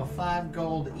tiny sum of 5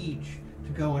 gold each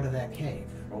to go into that cave.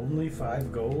 Only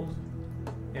 5 gold?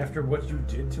 After what you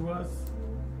did to us?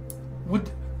 What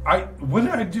did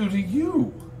I do to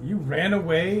you? You ran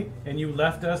away and you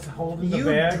left us holding the You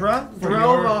bag. drunk for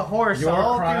drove your- a horse your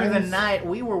all crimes? through the night.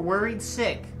 We were worried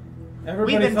sick.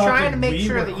 Everybody We've been thought trying that to make we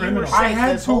sure were that you were criminals. safe. I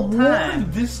had this to whole warn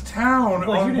time. this town Well,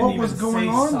 you on didn't what even was going say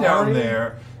on down sorry.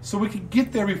 there, so we could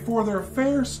get there before their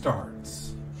affair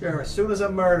starts. Sure, as soon as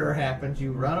a murder happens,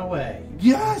 you run away.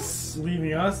 Yes,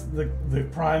 Leaving us, the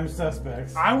prime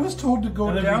suspects. I was told to go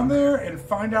And then down we- there and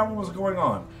find out what was going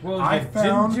on. Well, I you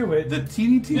found didn't do it. the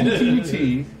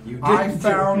TDT. You I didn't do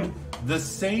found the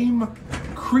same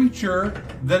creature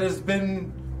that has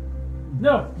been.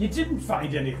 No, you didn't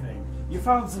find anything. You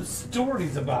found some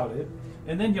stories about it,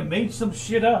 and then you made some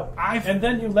shit up. And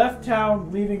then you left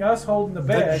town, leaving us holding the The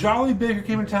bag. Jolly Baker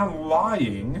came to town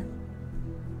lying.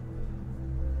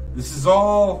 This is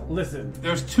all. Listen,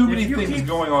 There's too many if you things keep-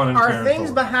 going on in Are Farrenthal.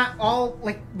 things behind all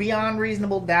beyond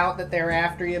reasonable doubt that they're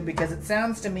after you? Because it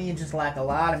sounds to me just like a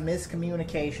lot of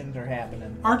miscommunications are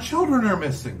happening. Our children are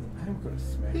missing. I'm gonna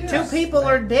smack you. Yes. 2 people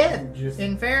are dead Just-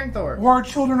 in Farrenthorpe. Or our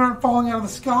children aren't falling out of the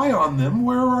sky on them.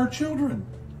 Where are our children?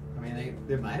 I mean,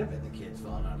 there might have been the kids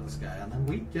falling out of the sky on them.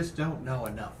 We just don't know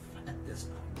enough at this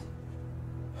point.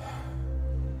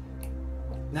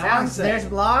 Now, I say,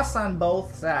 There's loss on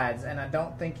both sides, and I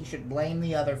don't think you should blame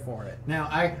the other for it. now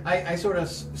I sort of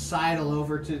sidle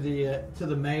over to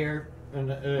the mayor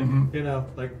and you know,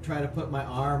 like try to put my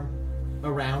arm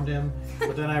around him,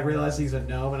 but then I realize he's a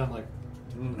gnome, and I'm like,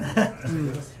 He now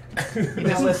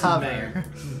doesn't listen, hover. mayor.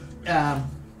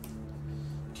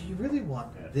 Do you really want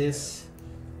this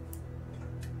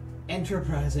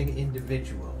enterprising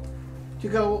individual to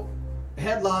go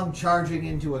headlong charging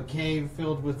into a cave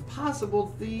filled with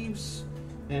possible thieves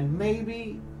and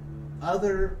maybe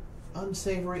other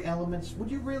unsavory elements? Would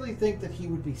you really think that he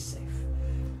would be safe?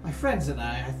 My friends and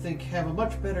I think, have a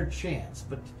much better chance,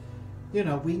 but, you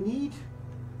know, we need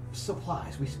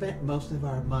supplies. We spent most of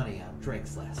our money on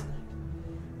drinks last night.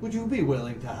 Would you be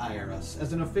willing to hire us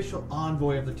as an official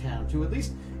envoy of the town to at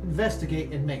least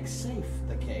investigate and make safe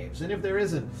the caves? And if there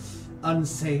is an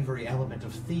unsavory element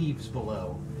of thieves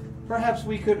below, perhaps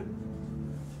we could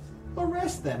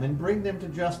arrest them and bring them to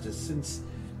justice, since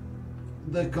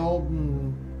the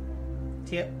golden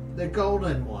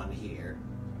one here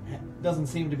doesn't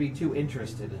seem to be too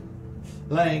interested in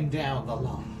laying down the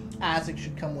law. Isaac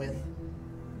should come with.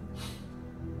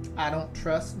 I don't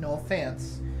trust, no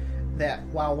offense, that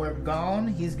while we're gone,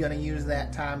 he's going to use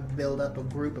that time to build up a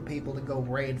group of people to go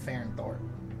raid Farrenthorpe.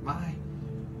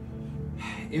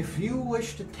 If you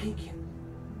wish to take him,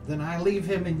 then I leave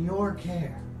him in your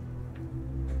care.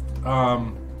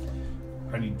 I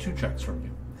need 2 checks from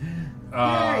you.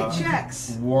 Yay,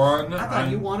 checks! One, I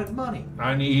thought you wanted money.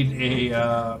 I need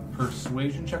a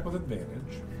persuasion check with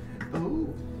advantage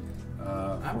Ooh.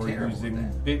 I'm for terrible using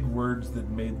at that. big words that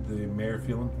made the mayor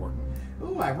feel important.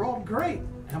 Ooh, I rolled great.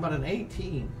 How about an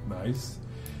 18? Nice.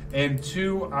 And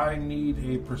 2, I need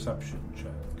a perception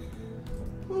check.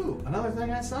 Ooh, another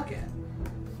thing I suck at.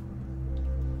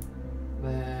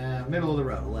 Middle of the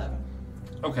road, 11.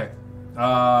 Okay.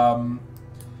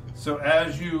 So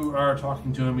as you are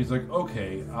talking to him, he's like,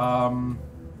 okay,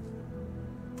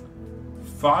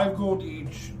 5 gold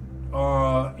each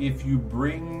if you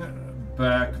bring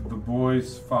back the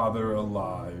boy's father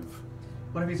alive.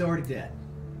 What if he's already dead?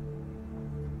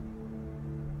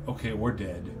 Okay, we're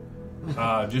dead.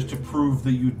 Just to prove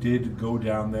that you did go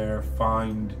down there,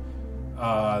 find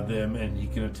them, and he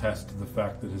can attest to the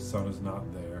fact that his son is not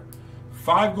there.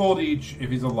 5 gold each if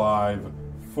he's alive,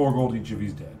 4 gold each if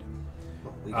he's dead.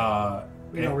 We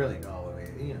don't really know.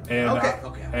 You know. And,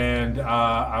 Okay. And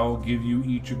I will give you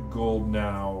each a gold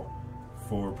now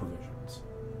for provisions.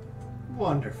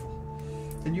 Wonderful.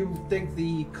 And you think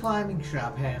the climbing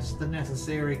shop has the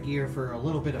necessary gear for a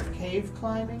little bit of cave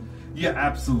climbing? Yeah,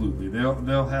 absolutely.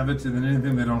 They'll have it, and then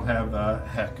anything they don't have,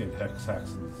 hack and slash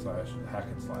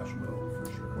will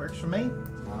for sure. Works for me.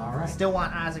 All right. Still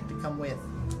want Isaac to come with.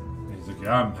 And he's like,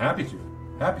 yeah, I'm happy to.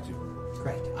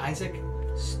 Great. Isaac,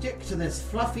 stick to this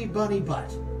fluffy bunny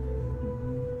butt.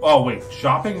 Oh wait,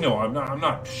 shopping? No, I'm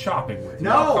not shopping with you.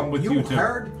 I'll come with you to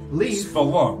heard leave.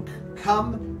 Spelunk.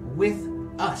 Come with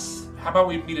us. How about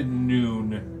we meet at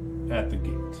noon at the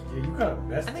gate? Yeah, you got a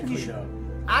mess I think to you clean should. up.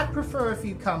 I'd prefer if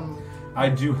you come I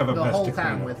do have a the mess whole to clean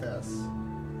time up. with us.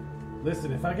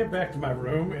 Listen, if I get back to my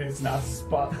room and it's not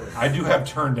spotless, I do have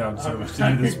turn down service to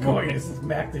do this I'm going to morning.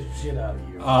 smack the shit out of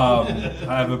you.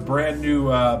 I have a brand new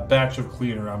batch of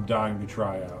cleaner I'm dying to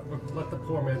try out. Let the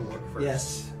poor man work first.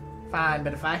 Yes. Fine,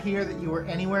 but if I hear that you were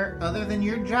anywhere other than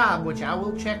your job, which I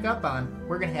will check up on,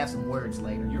 we're gonna have some words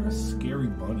later. You're a scary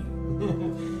bunny.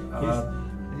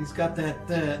 He's got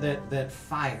that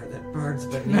fire that burns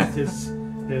beneath his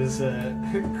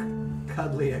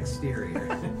cuddly exterior.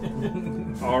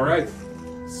 All right.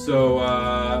 So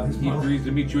he agrees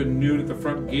to meet you at noon at the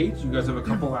front gate. You guys have a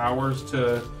couple hours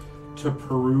to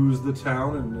peruse the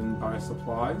town and buy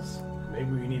supplies.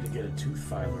 Maybe we need to get a tooth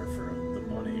filer for the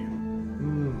bunny.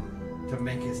 To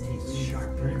make his teeth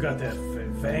sharper. You got that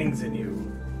fangs in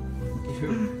you.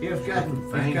 You've got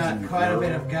quite a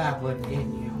bit of goblin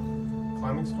in you.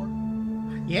 Climbing store?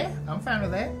 Yeah, I'm fine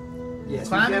with that. Yes,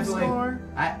 Climbing definitely. store,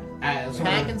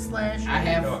 hack and slash. I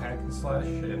have. No, hack and slash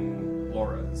and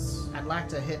Laura's. I'd like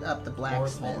to hit up the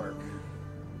Laura's blacksmith.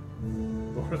 Hallmark.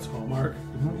 Laura's Hallmark.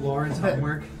 Lauren's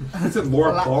homework. I said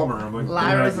Laura Palmer. I'm like,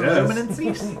 Lyra's yeah, I guess.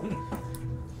 Illuminancies.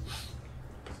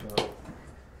 So,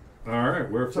 All right,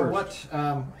 where So first?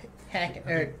 what? Hack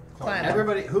climb.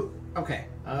 Everybody who? Okay,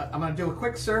 I'm gonna do a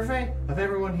quick survey of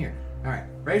everyone here. All right,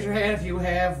 raise your hand if you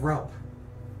have rope.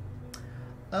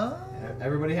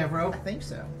 Everybody have rope? I think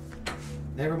so.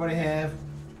 Everybody have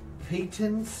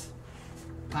pitons,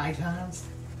 pythons,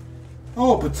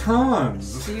 Oh,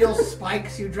 batons. steel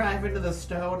spikes you drive into the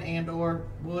stone and/or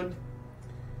wood.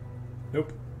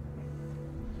 Nope.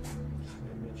 let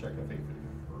me check if they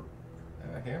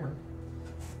a hammer.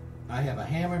 I have a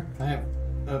hammer. I have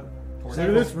Look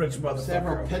at this rich motherfucker.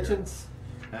 several over here. pitons,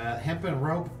 hempen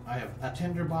rope. I have a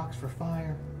tinderbox for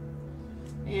fire,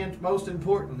 and most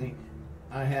importantly,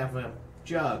 I have a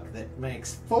jug that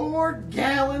makes 4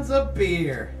 gallons of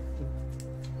beer.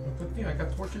 Good thing I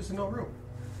got torches and no room.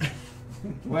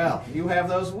 Well, you have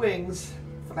those wings.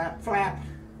 Flap, flap.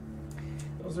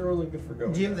 Those are only good for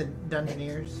going. Do you have the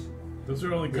Dungeoneers? Those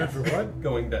are only good for what?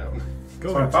 Going down. That's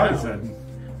Go what I to thought he town. said.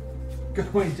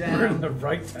 Going We're in down. the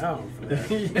right town for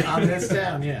that. On this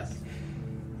town, yes.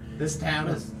 This town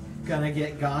is gonna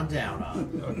get gone down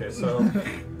on. Okay, so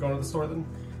going to the store then?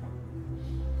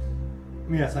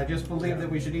 Yes, I just believe that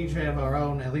we should each have our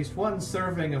own, at least one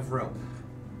serving of rope.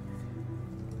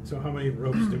 So how many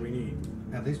ropes do we need?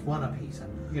 At least one apiece.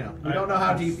 And, you know, we don't know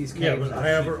how deep these Yeah, caves but are.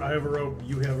 I have a rope.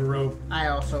 You have a rope. I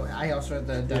also have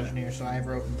the Dungeoneer, so I have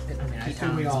rope and I mean, I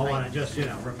assume we pitons. all want to just,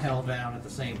 rappel down at the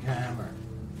same time, or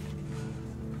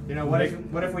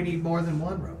what if we need more than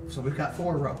one rope? So we've got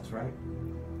 4 ropes, right?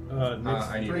 Nick's,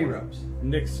 I need 3 one. ropes.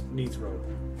 Nick's needs rope.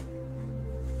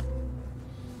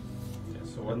 Yeah,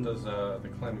 so what does the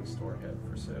climbing store have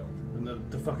for sale? And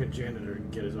the fucking janitor can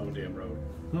get his own damn rope.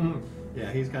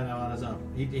 Yeah, he's kind of on his own.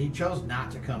 He chose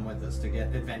not to come with us to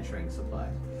get adventuring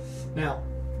supplies. Now,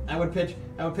 I would pitch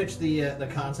the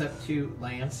concept to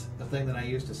Lance. The thing that I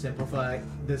use to simplify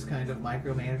this kind of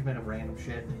micromanagement of random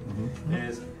shit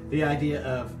is the idea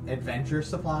of adventure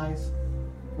supplies,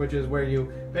 which is where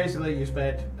you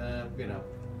spend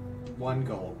 1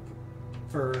 gold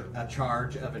for a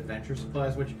charge of adventure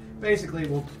supplies, which basically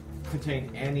will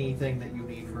contain anything that you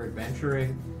need for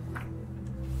adventuring.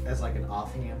 As like an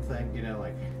offhand thing,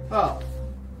 like, oh,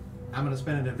 I'm gonna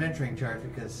spend an adventuring charge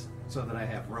so that I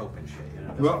have rope and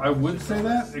shit, Well, I would say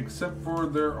that, except for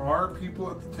there are people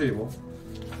at the table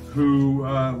who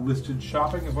listed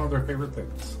shopping as one of their favorite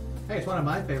things. Hey, it's one of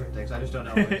my favorite things. I just don't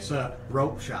know if it's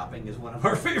rope shopping is one of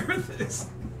our favorite things.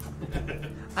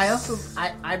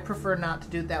 I prefer not to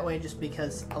do it that way just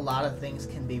because a lot of things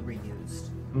can be reused.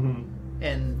 Mm-hmm.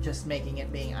 And just making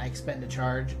it being I expend a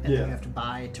charge and then Yeah. you have to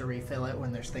buy to refill it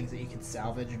when there's things that you can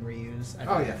salvage and reuse.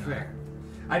 Oh yeah, fair.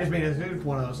 I just mean it's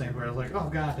one of those things where it's like,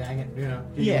 oh god dang it, you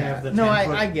Yeah. have the No,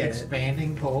 10-foot I get it.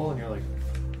 expanding pole, and you're like,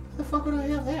 how the fuck would I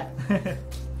have that?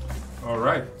 All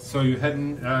right, so you're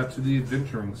heading to the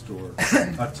adventuring store.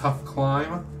 A tough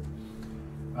climb.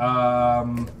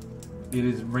 It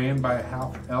is ran by a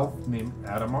half elf named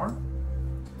Adamar.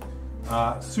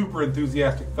 Super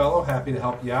enthusiastic fellow, happy to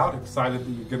help you out, excited that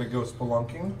you're going to go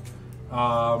spelunking.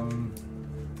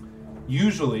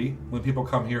 Usually, when people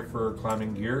come here for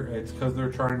climbing gear, it's because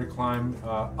they're trying to climb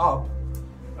up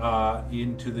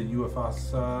into the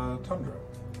UFS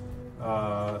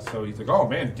tundra. So he's like, oh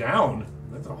man, down.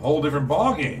 That's a whole different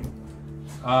ballgame.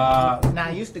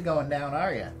 Not used to going down,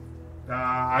 are you?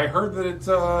 I heard that it's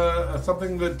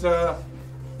something that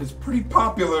is pretty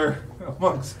popular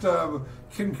amongst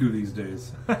Kinku these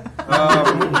days.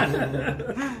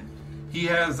 He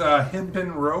has a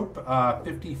hempen rope,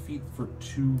 50 feet for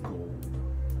 2 gold.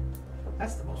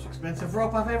 That's the most expensive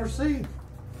rope I've ever seen.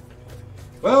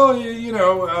 Well, you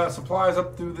know, supplies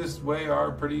up through this way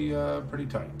are pretty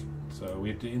tight. So we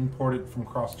have to import it from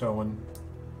Crosstowen.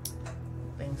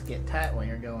 Things get tight when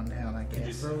you're going down, I Could you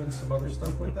guess. throw in some other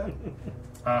stuff with that?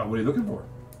 What are you looking for?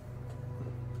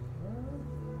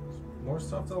 More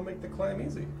stuff that'll make the climb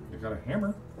easy. You got a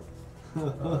hammer.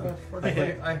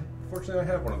 Fortunately, I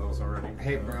have one of those already.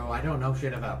 Hey, bro, I don't know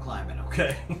shit about climbing,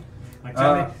 okay? Like,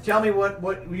 Uh, tell me what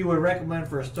you would recommend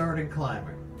for a starting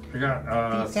climber. I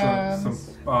got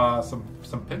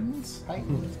some pittons. Titans,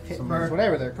 Some- pittons,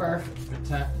 whatever they're called.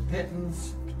 Perfect.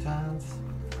 Pittons, batons.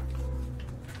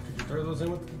 Could you throw those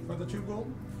in for the 2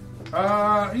 gold?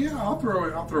 Yeah, I'll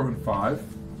throw in 5.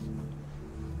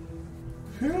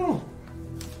 Phew.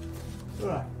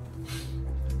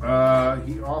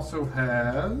 He also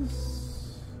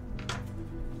has,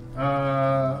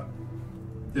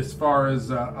 as far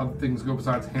as other things go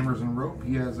besides hammers and rope,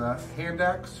 he has a hand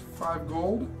axe, 5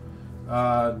 gold,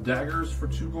 daggers for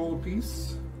 2 gold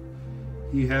apiece.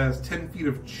 He has 10 feet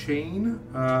of chain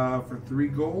for 3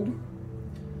 gold.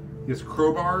 He has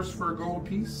crowbars for a gold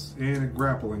apiece and a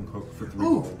grappling hook for 3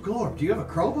 Ooh, gold. Glorb, do you have a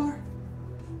crowbar?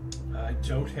 I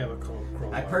don't have a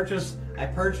crowbar. I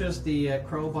purchased the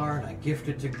crowbar and I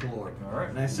gifted to Glorb. All right.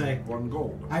 And I say, 1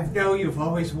 gold. I know you've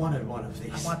always wanted one of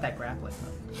these. I want that grappling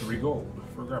hook. 3 gold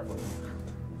for grappling hook.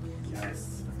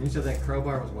 Yes. You said that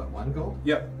crowbar was what, 1 gold?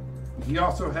 Yep. He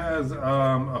also has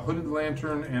a hooded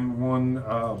lantern and 1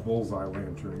 bullseye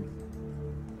lantern.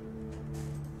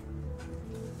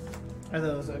 Are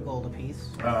those a gold apiece?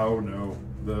 Oh no.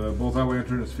 The bullseye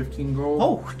lantern is 15 gold.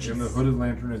 Oh, and the jeez. hooded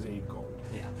lantern is 8 gold.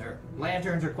 Yeah, their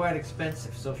lanterns are quite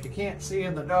expensive, so if you can't see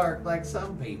in the dark like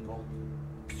some people,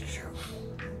 It's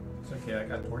okay, I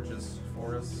got torches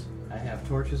for us. I have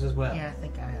torches as well. Yeah, I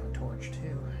think I have a torch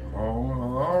too.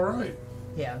 Oh, all right.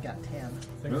 Yeah, I've got 10.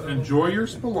 Well, enjoy your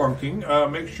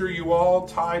spelunking. Make sure you all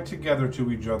tie together to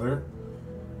each other.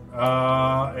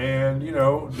 And, you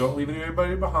know, don't leave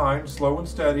anybody behind. Slow and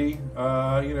steady.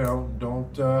 You know,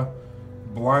 don't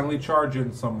blindly charge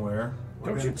in somewhere.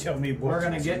 Don't you tell me what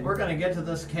We're gonna get to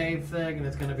this cave thing, and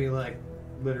it's gonna be like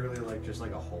literally like just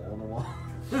like a hole in the wall,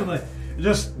 like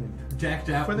just decked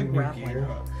out For the with grappling gear.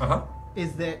 hook. Uh-huh.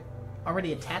 Is that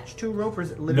already attached to a rope, or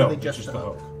is it literally No, just it's the just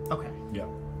the hook? Okay. Yeah.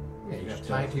 Yeah, you just Just,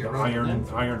 tie it to your the rope. and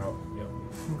then- iron hook.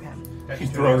 Yeah. Okay. He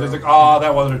throws it. It's like, oh,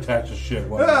 that wasn't attached to shit.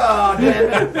 Was it? Oh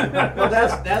damn it! Well,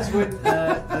 that's when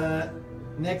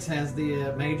Nyx has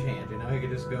the mage hand. You know, he could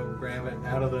just go grab it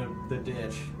out of the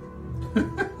ditch.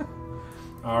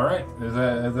 All right. Is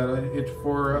that it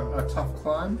for a tough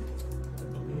climb? I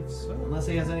believe so. Unless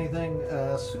he has anything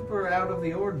super out of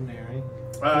the ordinary.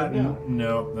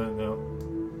 No.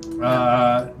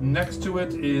 Next to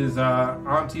it is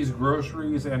Auntie's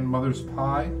Groceries and Mother's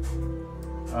Pie.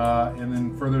 And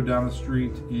then further down the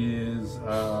street is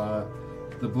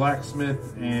the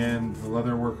blacksmith and the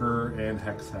leather worker and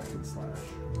Hex, Hack, and Slash.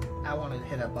 I wanted to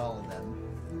hit up all of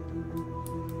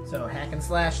them. So hack and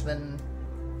slash, then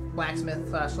blacksmith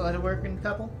slash leatherworking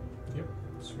couple. Yep.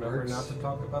 Just remember not to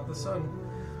talk about the sun.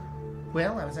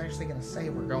 Well, I was actually going to say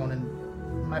we're going and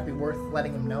it might be worth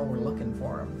letting them know we're looking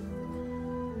for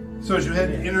them. So as you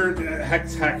enter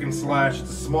Hex, Hack, and Slash, it's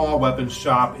a small weapons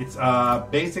shop. It's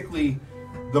basically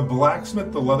the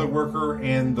blacksmith, the leather worker,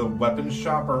 and the weapons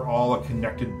shop are all a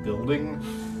connected building.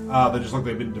 They just look like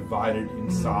they've been divided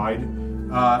inside.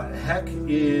 Heck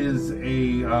is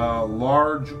a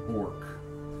large orc.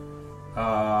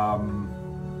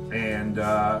 And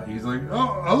he's like,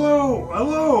 oh,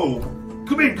 hello!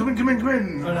 Come in!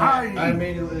 Hi! I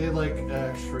immediately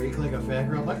shriek like a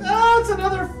fangirl. I'm like, oh, it's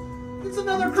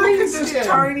another Look green at this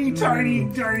skin.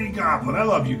 tiny goblin. I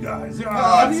love you guys.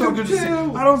 I It's so do good to see.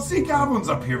 too. I don't see goblins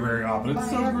up here very often. It's I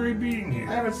so have- great being I here.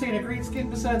 haven't seen a green skin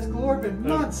besides Glorb in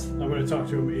months. I'm going to talk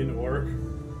to him in orc.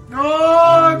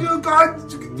 Oh, you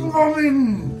guys,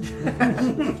 woman!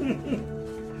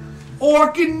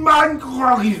 Orkin man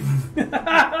grave.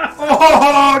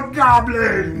 Oh,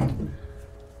 goblin!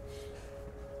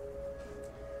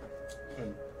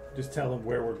 And just tell him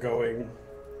where we're going.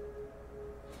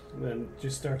 And then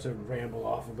just start to ramble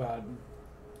off about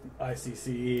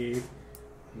ICCE,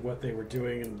 what they were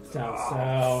doing in down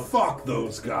south. Fuck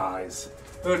those guys.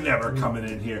 They're never coming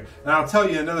in here. And I'll tell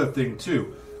you another thing,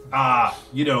 too.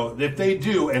 You know, if they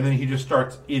do, and then he just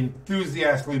starts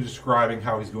enthusiastically describing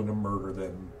how he's going to murder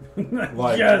them.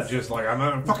 Like, Yes. just like, I'm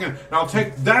gonna fucking, and I'll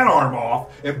take that arm off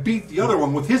and beat the other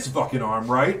one with his fucking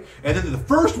arm, right? And then the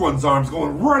first one's arm's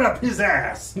going right up his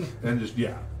ass. And just,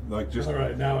 yeah. Like just All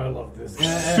right, now I love this.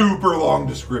 super long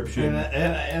description.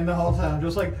 And the whole time, I'm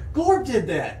just like, Glorb did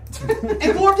that, and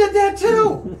Glorb did that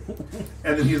too.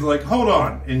 And then he's like, hold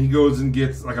on. And he goes and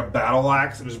gets like a battle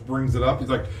axe and just brings it up. He's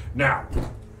like, now,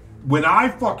 when I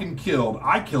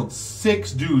killed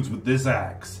 6 dudes with this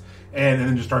axe. And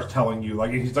then just starts telling you,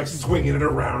 like, he's like swinging it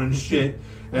around and shit.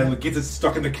 And gets it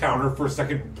stuck in the counter for a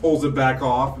second, pulls it back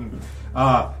off. And,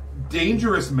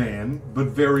 dangerous man, but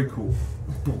very cool.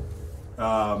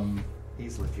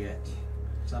 He's legit.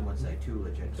 Some would say too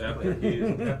legit.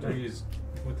 After he's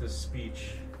with his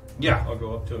speech, Yeah. I'll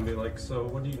go up to him and be like, so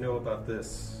what do you know about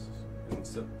this? And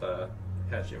sit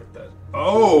hatchet with that.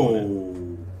 Oh.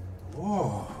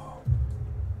 Whoa.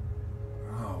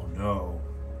 Oh, no.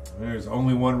 There's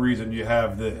only one reason you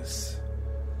have this.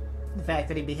 The fact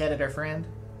that he beheaded our friend.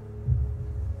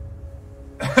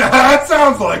 That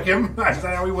sounds like him. Is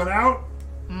that how he went out?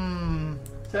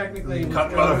 Technically, he was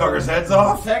Cut motherfuckers' heads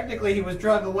off? Technically, he was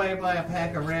drugged away by a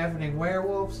pack of ravening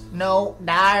werewolves. No,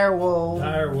 dire wolves.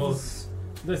 Dire wolves.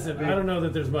 Listen, I don't know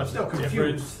that there's much Still confused.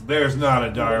 difference. There's not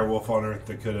a dire wolf on Earth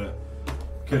that could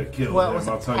have killed Well, it him. was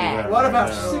a I'll tell you pack. that. What right about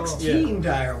now. 16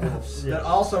 dire wolves that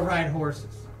also ride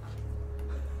horses?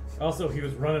 Also, he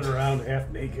was running around half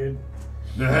naked.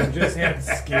 He just had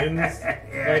skins.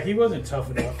 Like, he wasn't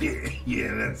tough enough.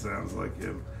 Yeah, that sounds like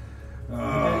him.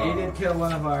 He did kill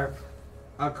one of our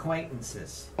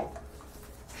acquaintances.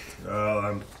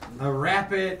 I'm A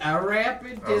rapid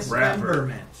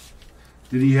dismemberment.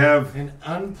 Did he have An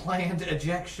unplanned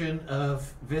ejection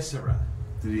of viscera.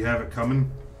 it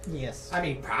coming? Yes. I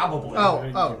mean, probably.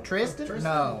 Oh, Tristan?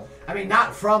 No. I mean,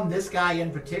 not from this guy in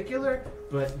particular,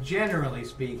 but generally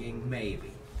speaking,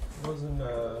 maybe. Wasn't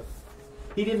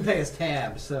He didn't pay his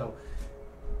tab, so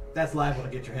that's liable to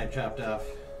get your head chopped off.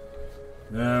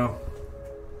 No.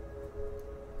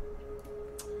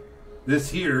 This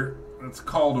here, it's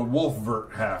called a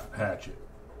Wolfvert hatchet.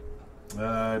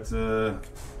 It's a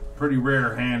pretty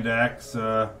rare hand axe.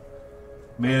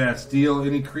 Made out of steel,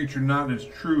 any creature not in its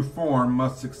true form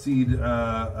must succeed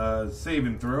a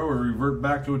saving throw or revert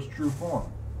back to its true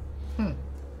form.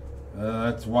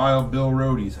 That's Wild Bill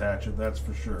Rody's hatchet, that's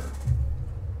for sure.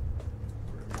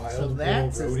 So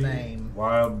that's his Brody. name.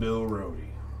 Wild Bill Rody.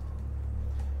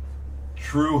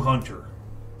 True hunter.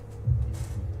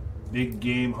 Big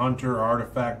game hunter,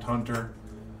 artifact hunter.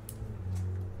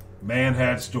 Man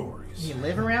had stories. You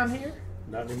live around here?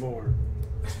 Not anymore.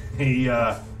 He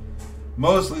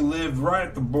mostly lived right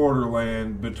at the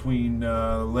borderland between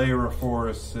Lyra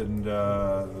Forest and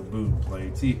the Boone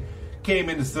Plates. He came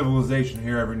into civilization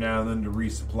here every now and then to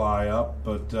resupply up,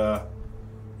 but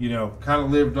kind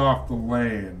of lived off the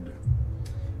land.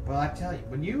 Well, I tell you,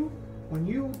 when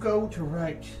you go to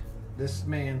write this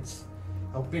man's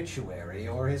obituary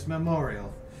or his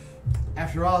memorial,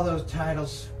 after all those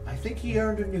titles, I think he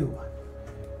earned a new one.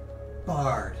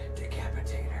 Bard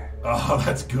Decapitator. Oh,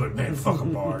 that's good, man. Fuck a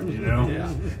bard, you know?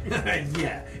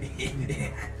 Yeah.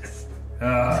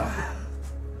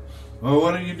 Well,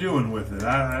 what are you doing with it?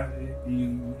 I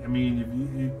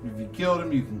mean, if you killed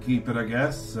him, you can keep it, I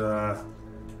guess.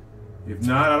 If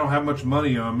not, I don't have much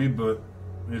money on me, but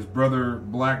his brother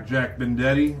Blackjack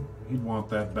Bendetti, he'd want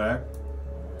that back.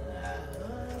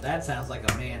 That sounds like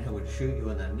a man who would shoot you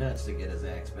in the nuts to get his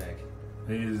axe back.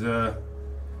 He's, if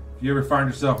you ever find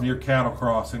yourself near Cattle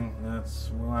Crossing, that's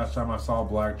the last time I saw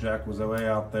Blackjack was way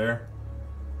out there.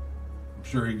 I'm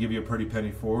sure he'd give you a pretty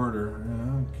penny for it,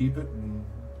 or keep it and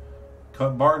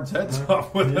cut Bard's heads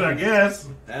off with it, I guess.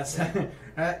 That's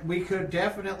we could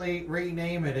definitely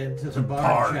rename it into the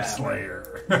Bard Bard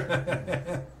Slayer.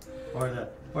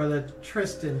 or the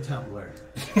Tristan Tumbler.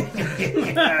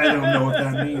 I don't know what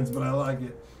that means, but I like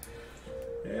it.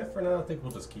 Yeah, for now I think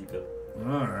we'll just keep it.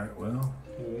 All right, well.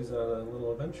 Can use a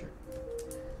little adventure.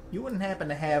 You wouldn't happen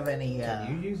to have any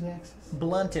Can you use axes?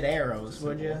 blunted arrows,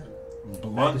 would you?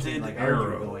 Blunted Like,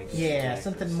 arrow. Yeah,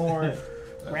 something more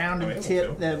rounded I mean, tip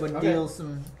we'll do. that would Okay. deal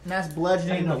some nice I didn't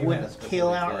bludgeoning know that you had a wouldn't specific,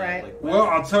 kill outright. like, Well,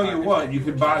 I'll tell you weapon. what. You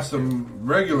could buy some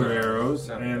regular arrows,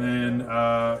 and then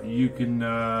you can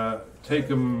take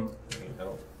them. I mean, I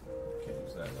can't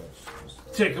use that much.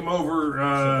 Just Take them over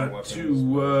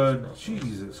to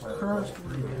Jesus Christ.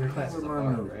 Class What is a are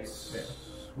my bard, notes? right?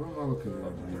 What am I looking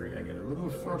at? Three, I get it.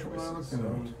 What the fuck am I Choices.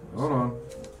 looking at? Hold on.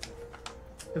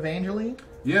 Evangeline?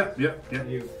 Yep.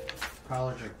 You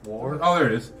College of War. Oh, there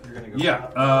it is. You're gonna go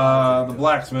Yeah, the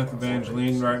blacksmith,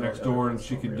 Evangeline, right next door, and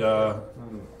she could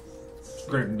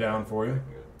scrape them down for you.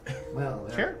 Well,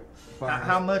 they're Sure. far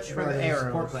How as- much for far the as arrows?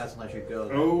 Support class unless you go.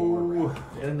 Oh.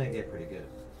 And they get pretty good.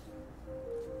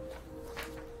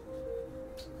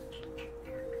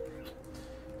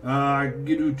 I can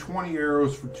give you 20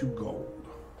 arrows for 2 gold.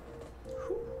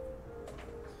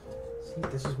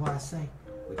 This is why I say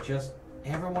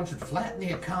everyone should flatten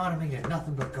the economy to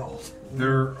nothing but gold.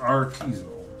 They're artisanal.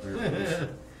 They're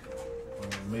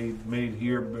made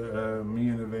here, but me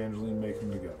and Evangeline make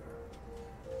them together.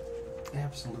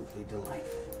 Absolutely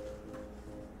delightful.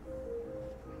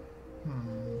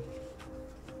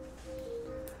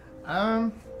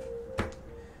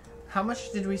 How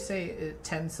much did we say?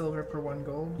 10 silver per 1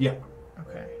 gold? Yeah.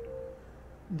 Okay.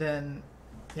 Then,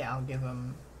 yeah, I'll give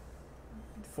him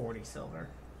 40 silver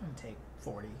and take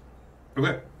 40.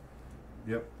 Okay.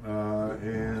 Yep.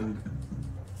 And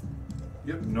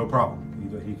yep, no problem.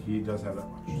 He does have that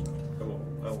much. So.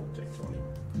 I will take 20.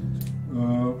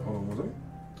 Hold on one second.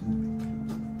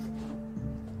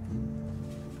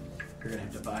 You're gonna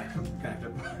have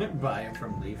to buy him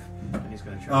from Leaf, and he's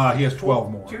gonna charge. He has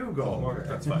 12 more. 2 gold. Okay,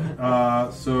 that's fine.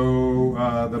 So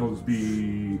that'll just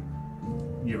be,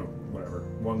 whatever.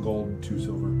 1 gold, 2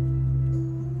 silver.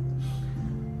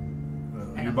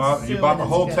 You bought the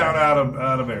whole town out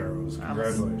of arrows.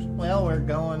 Congratulations. Well, we're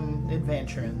going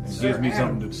adventuring. It gives me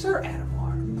something to. Sir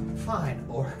Adamar, fine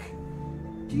orc.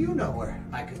 Do you know where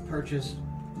I could purchase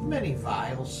many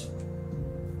vials?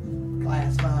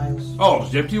 Glass vials? Oh,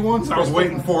 just empty ones? I was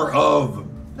waiting for of.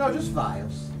 No, just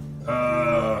vials.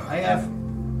 I have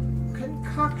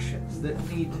concoctions that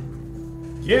need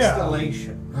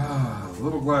distillation.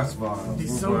 Little glass vials.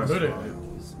 He's little so glass good at it.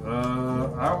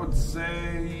 vials. I would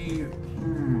say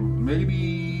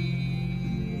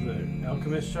maybe The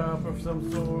alchemist shop of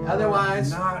some sort.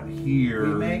 Otherwise, not here.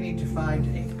 we may need to find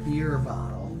a beer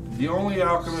bottle. The only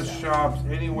alchemist shops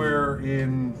anywhere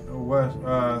in west,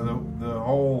 the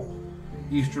whole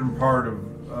eastern part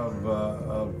of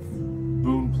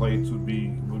Boone Plates would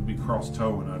be Cross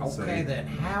Towing, I'd say. Okay, then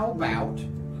how about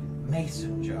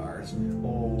mason jars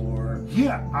or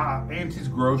Yeah, Auntie's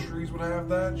Groceries would have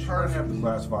that. She would have the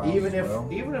glass vials even as if well.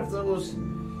 even if those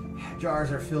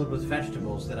jars are filled with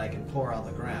vegetables that I can pour on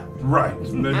the ground. Right.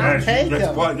 I'll take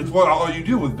them. It's what all you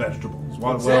do with vegetables.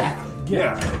 Exactly.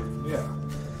 Yeah.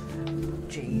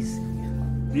 Jeez.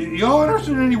 Y'all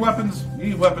interested in any weapons? You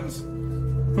need weapons?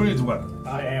 Who needs a weapon?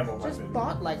 I am a Just weapon.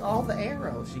 bought like all the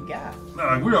arrows you got. No,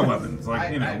 like real weapons.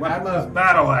 Like, I'm weapons. a-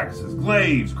 Battle axes,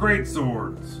 glaives, great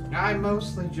swords. I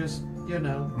mostly just,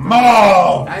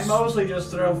 Mobs! I mostly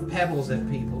just throw pebbles at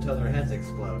people till their heads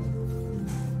explode.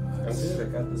 I'm good. I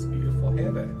got this beautiful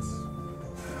hand axe.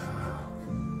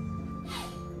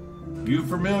 You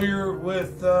familiar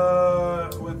with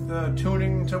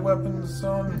tuning to weapons,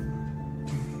 son?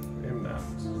 I'm not.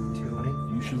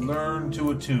 Tuning. You should learn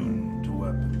to attune to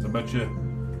weapons. I bet you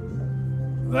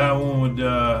that one would.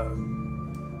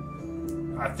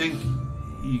 I think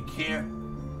you can't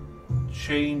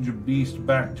change a beast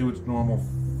back to its normal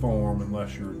form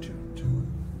unless you're attuned to it.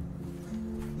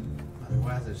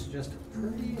 Otherwise, it's just a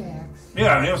pretty axe.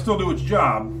 Yeah, and it'll still do its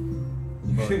job.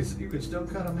 You could still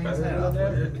cut a man's Better head than off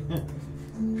that. with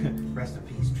it. Rest in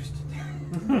peace,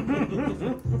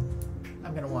 Tristan.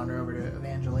 I'm gonna wander over to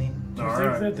Evangeline. Do you All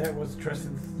think right. that was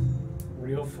Tristan's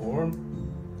real form?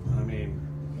 I mean,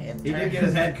 And he did get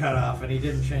his head cut off, and he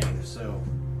didn't change, so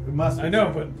it must be. I know,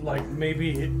 but like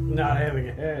maybe not having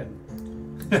a head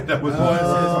That was was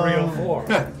his real form.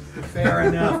 Fair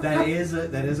enough. That is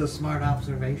a smart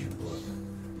observation.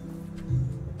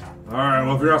 All right.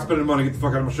 Well, if you're out spending money, get the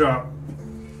fuck out of my shop.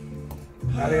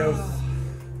 Adios.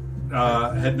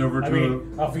 Heading over to. I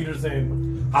mean, auf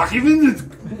Wiedersehen.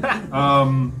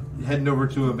 Heading over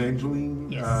to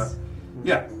Evangeline. Yes.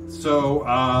 Yeah. So,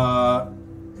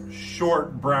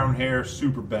 short brown hair,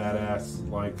 super badass,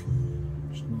 like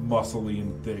just muscly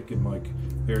and thick, and like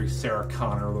very Sarah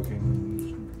Connor looking.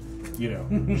 You know,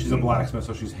 she's a blacksmith,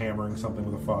 so she's hammering something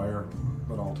with a fire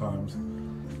at all times.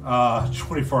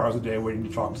 24 hours a day waiting to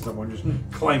talk to someone, just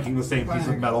clanking the same piece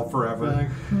of metal forever.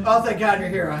 Oh, thank God you're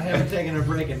here. I haven't taken a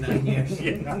break in 9 years.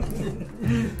 Yeah.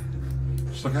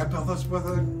 She's like, I built this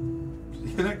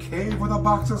in a cave with a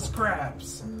box of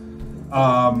scraps.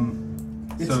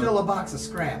 It's still a box of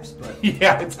scraps, but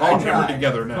yeah, it's all I hammered tried.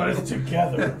 together now. But it's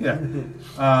together.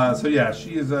 Yeah. So yeah,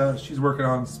 she is. She's working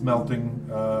on smelting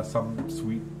some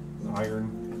sweet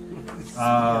iron.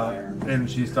 And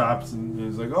she stops and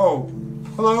is like, "Oh,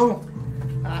 hello."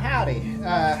 Howdy.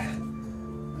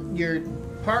 Your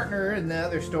partner in the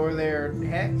other store there,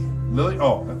 Heck, Lily.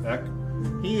 Oh, heck.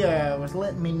 he was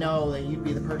letting me know that you'd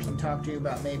be the person to talk to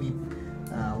about maybe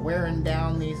wearing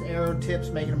down these arrow tips,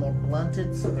 making them more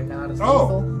blunted so they're not as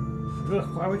Oh. lethal.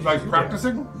 Ugh, why would you Like do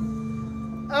practicing.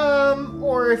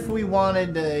 Or if we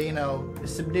wanted to,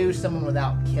 subdue someone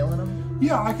without killing them.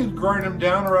 Yeah, I could grind them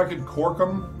down, or I could cork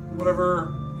them.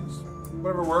 Whatever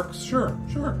works. Sure.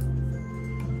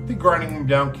 I think grinding them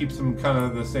down keeps them kind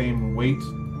of the same weight,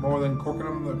 more than corking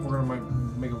them. The corking them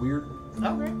might make it weird.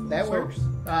 Okay, that So- works.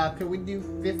 Could we do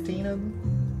 15 of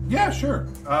them? Yeah, sure.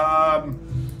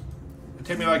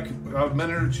 Take me like a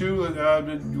minute or two.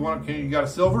 You want? You got a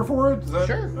silver for it? Is that,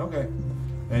 Sure. Okay.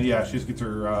 And yeah, she just gets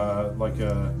her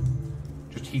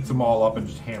just heats them all up and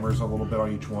just hammers a little bit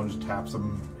on each one. Just taps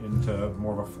them into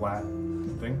more of a flat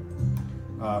thing.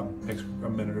 Takes a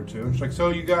minute or two. She's like, so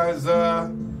you guys,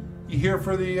 you here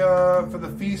for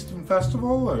the feast and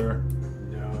festival, or?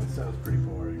 No, it sounds pretty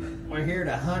boring. We're here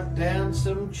to hunt down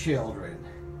some children.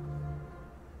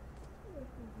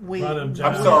 We Run 'em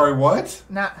down. I'm sorry, what?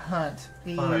 not hunt.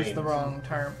 He used the wrong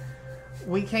term.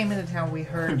 We came into town. We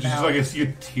heard Just about. like I see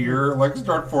a tear like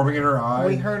start forming in her eye.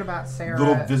 We heard about Sarah.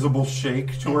 Little visible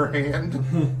shake to her hand.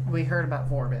 We heard about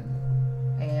Vorbin,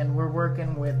 and we're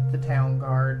working with the town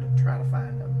guard to try to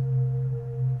find him.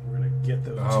 We're gonna get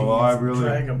those Oh, well, I teens and really-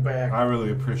 drag them back. I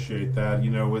really appreciate that.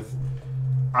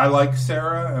 I like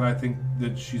Sarah, and I think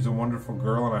that she's a wonderful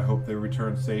girl, and I hope they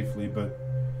return safely. But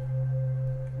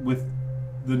with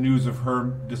the news of her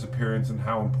disappearance and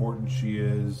how important she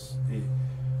is,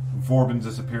 Vorbin's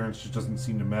disappearance just doesn't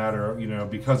seem to matter.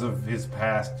 Because of his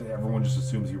past, everyone just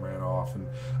assumes he ran off, and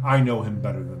I know him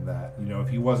better than that. If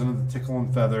he wasn't at the Tickle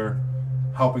and Feather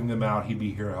helping them out, he'd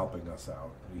be here helping us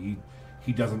out.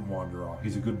 He doesn't wander off.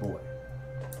 He's a good boy.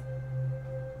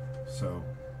 So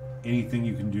anything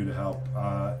you can do to help,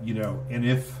 and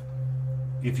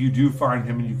if you do find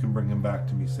him and you can bring him back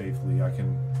to me safely,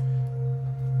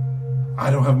 I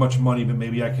don't have much money, but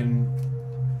maybe I can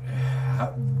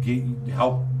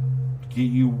help get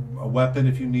you a weapon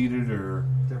if you need it, or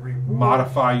The reward.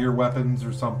 modify your weapons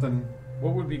or something.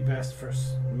 What would be best for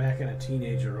smacking a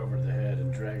teenager over the head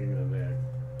and dragging them back?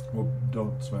 Well,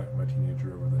 don't smack my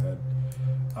teenager over the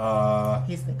head.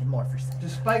 He's thinking more for sex.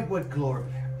 Despite what Glory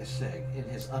is saying in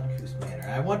his uncouth manner,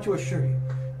 I want to assure you,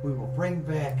 we will bring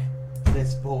back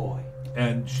this boy,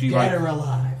 And she dead or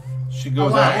alive, she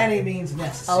goes by out. any means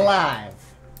necessary.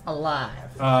 Alive.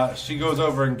 She goes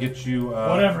over and gets you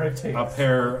Whatever it takes. a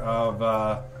pair of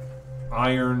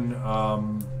iron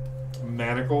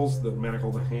manacles that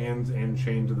manacle the hands and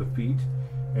chain to the feet,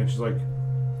 and she's like,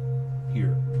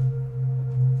 "Here,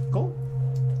 Cool.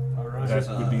 All right. that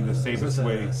would be the Is safest this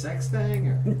way a sex thing?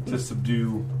 Or? to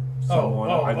subdue someone."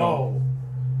 I don't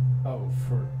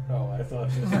I thought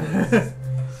this was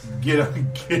get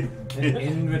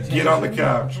on the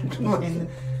couch. And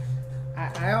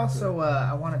I also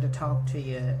I wanted to talk to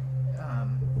you.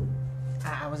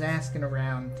 I was asking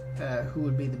around who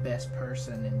would be the best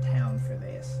person in town for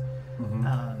this,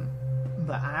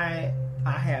 but I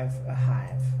have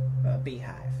a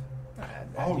beehive. I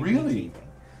Oh, do really? beekeeping.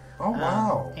 Oh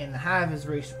wow. And the hive has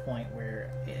reached a point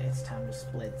where it's time to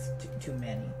split. It's too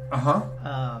many.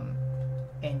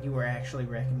 And you were actually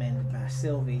recommended by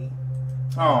Sylvie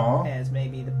Oh. as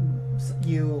maybe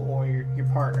you or your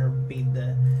partner be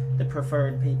the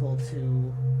preferred people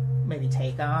to maybe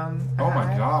take on. a Oh my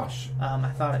hive. gosh. I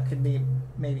thought it could be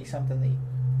maybe something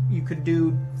that you could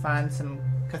do, find some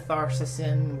catharsis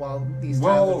in while these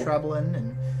times are troubling,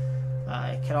 and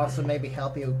it could also maybe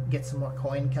help you get some more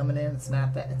coin coming in. It's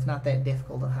not that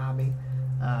difficult a hobby.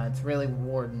 It's really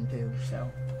rewarding too. So.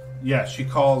 Yeah, she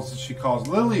calls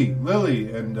Lily,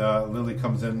 and Lily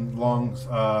comes in, long,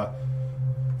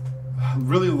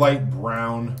 really light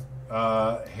brown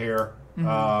hair,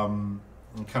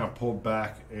 and kind of pulled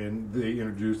back, and they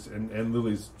introduce, and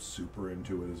Lily's super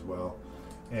into it as well,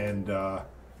 and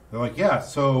they're like, yeah,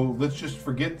 so let's just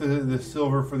forget the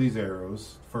silver for these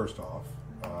arrows first off.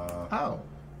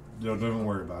 Don't even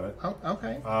worry about it. Oh,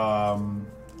 okay.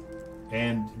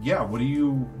 And yeah, do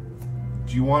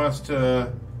you want us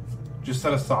to just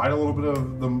set aside a little bit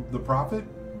of the profit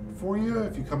for you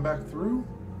if you come back through?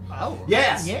 Oh,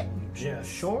 Yes. Yeah. Yes.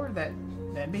 Sure.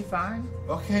 That'd be fine.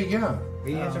 Okay, yeah.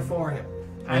 We answer for him.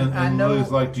 And I know. Lily's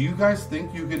like, do you guys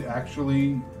think you could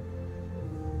actually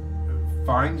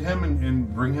find him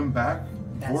and bring him back?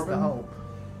 That's Corbin? the hope.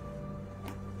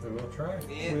 We will try.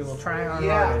 We will try our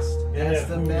Yeah. hardest. That's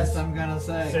Yeah. the best I'm gonna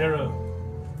say. Sarah.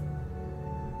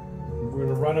 We're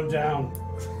gonna run them down.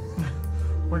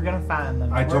 We're gonna find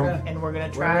them. I We're don't- gonna- and we're gonna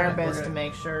try We're our gonna- best we're to gonna-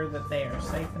 make sure that they are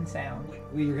safe and sound.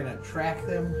 We are gonna track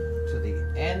them to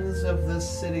the ends of the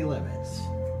city limits.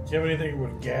 Do you have anything that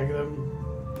would gag them?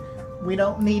 We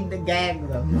don't need to gag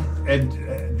them. And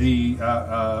the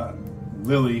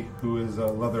Lily, who is a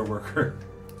leather worker,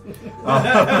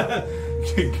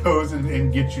 goes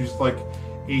and gets you just like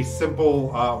a simple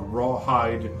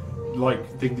rawhide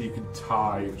thing that you can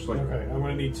tie. It's like, Okay, I'm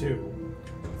gonna need 2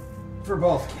 For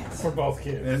both kids. for both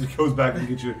kids. and it goes back and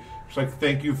gets you. It's like,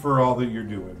 thank you for all that you're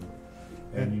doing.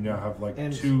 and you now have like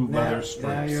And 2 now- leather strips.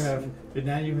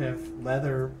 Now you have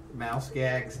leather mouse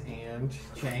gags and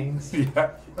chains.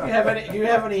 Yeah. Do you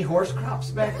have any horse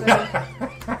crops back there?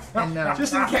 And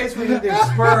Just in case we need to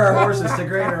spur our horses to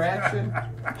greater action.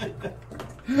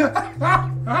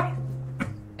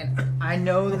 and I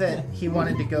know that he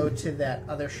wanted to go to that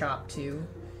other shop too,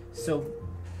 so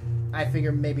I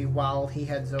figure maybe while he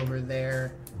heads over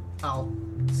there, I'll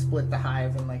split the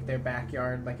hive in like their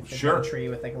backyard, like if Sure. a tree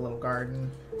with like a little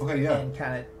garden, Okay, yeah. and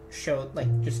kind of show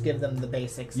just give them the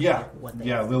basics. Yeah, of, like, what they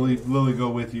yeah. Lily go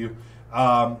with you.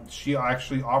 She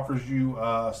actually offers you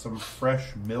some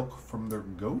fresh milk from their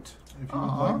goat, if you would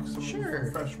Aw, like. Some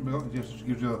sure. fresh milk. Yes, she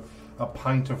gives you a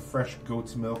pint of fresh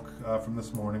goat's milk from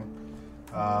this morning,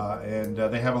 and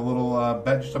they have a little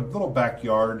just a little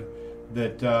backyard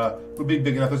that would be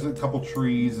big enough. There's a couple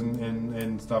trees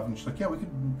and stuff, and she's like, yeah, we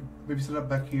could maybe set up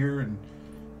back here, and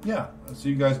yeah. So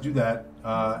you guys do that,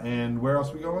 and where else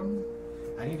are we going?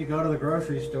 I need to go to the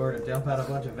grocery store to dump out a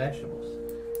bunch of vegetables.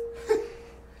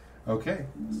 Okay,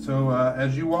 so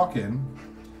as you walk in,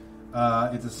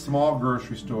 it's a small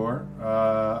grocery store,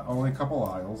 only a couple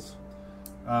aisles.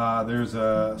 There's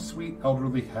a sweet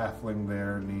elderly halfling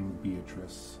there named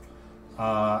Beatrice.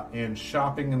 And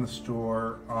shopping in the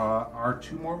store are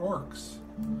 2 more orcs.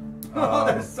 Oh,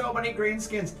 there's so many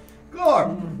greenskins. Gore,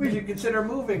 we should consider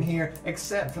moving here,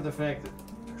 except for the fact that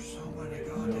there's so many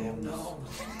goddamn gnomes.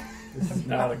 This is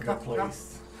not a good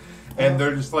place. And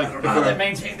they're just like How they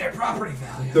maintain their property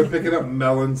value. they're picking up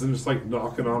melons and just like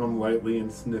knocking on them lightly and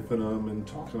sniffing them and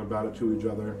talking about it to each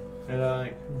other. And I'm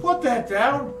like, put that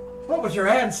down. What would your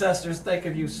ancestors think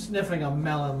of you sniffing a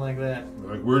melon like that?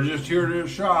 Like, we're just here to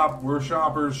shop. We're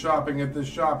shoppers shopping at this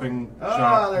shopping Oh,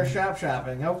 shop. they're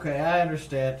shopping. Okay, I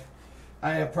understand.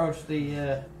 I approached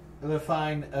the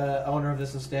fine owner of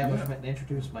this establishment and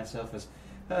introduced myself as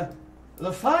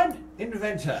the fine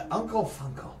inventor, Uncle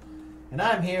Funkle. And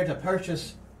I'm here to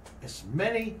purchase as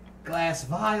many glass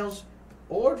vials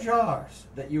or jars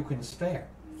that you can spare.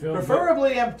 Filled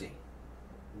Preferably empty.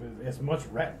 with as much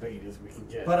rat bait as we can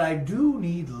get. But I do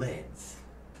need lids.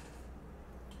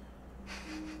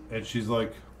 And she's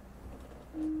like,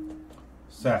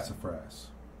 sassafras.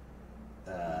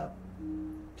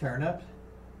 Turnips.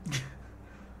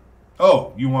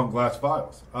 Oh, you want glass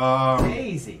vials?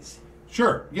 Daisies.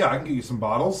 Sure. Yeah, I can get you some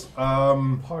bottles.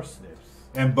 Parsnips.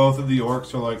 And both of the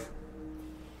orcs are like,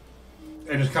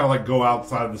 and just kind of like go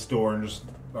outside of the store and just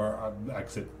or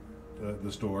exit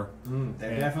the store.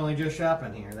 They're definitely just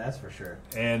shopping here, that's for sure.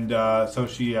 And so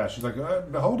she's like,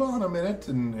 hold on a minute,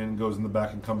 and goes in the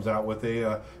back and comes out with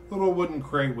a little wooden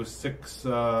crate with 6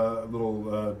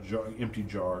 little empty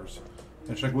jars.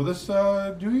 And she's like, will this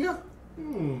do you?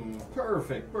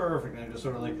 Perfect. And I just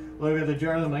sort of like look at the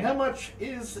jar and I'm like, how much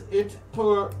is it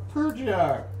per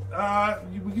jar?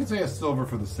 We can say a silver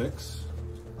for the 6.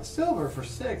 A silver for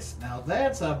 6. Now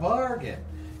that's a bargain.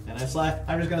 And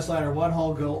I'm just gonna slide her one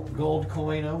whole gold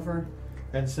coin over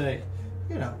and say,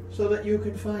 so that you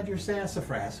can find your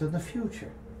sassafras in the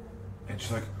future. And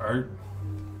she's like,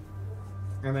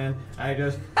 And then I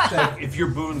just say, if you're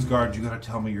Boonsguard, you gotta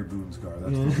tell me you're Boonsguard.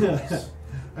 That's the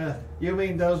rules. you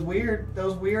mean those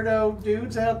weirdo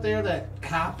dudes out there, that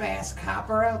cop-ass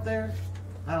copper out there?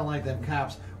 I don't like them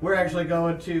cops. We're actually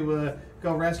going to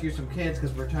go rescue some kids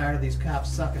because we're tired of these cops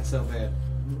sucking so bad.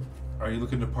 Are you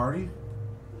looking to party?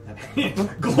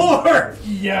 Glorb!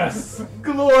 Yes!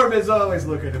 Glorb is always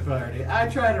looking to party. I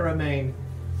try to remain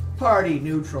party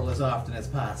neutral as often as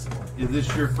possible. Is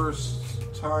this your first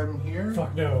time here?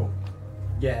 Fuck no.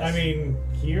 Yes. I mean,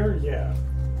 here, yeah.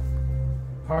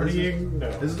 Partying,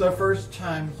 no. This is our first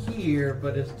time here,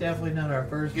 but it's definitely not our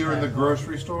first Here time. in the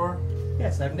grocery store?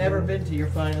 Yes, I've never been to your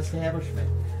fine establishment.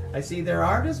 I see there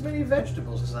aren't as many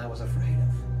vegetables as I was afraid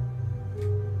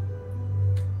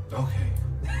of. Okay.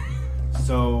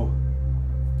 So,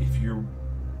 if you're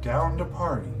down to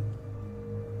party,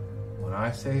 when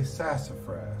I say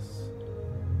sassafras,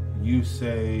 you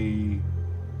say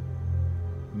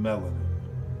melanin.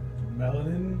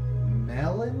 Melanin?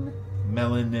 Melon?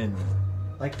 Melanin.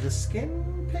 Like the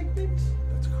skin pigment?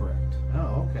 That's correct.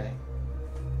 Oh, okay.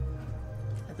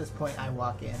 At this point, I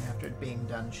walk in after it being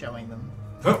done showing them.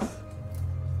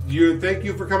 Thank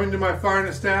you for coming to my fine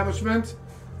establishment.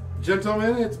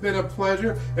 Gentlemen, it's been a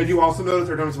pleasure. And you also notice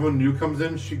every time someone new comes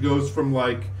in, she goes from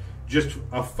like just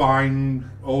a fine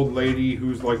old lady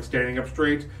who's like standing up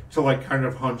straight to like kind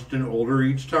of hunched and older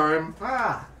each time.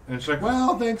 Ah, And she's like,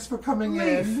 well, thanks for coming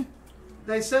in.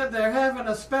 they said they're having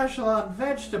a special on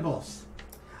vegetables.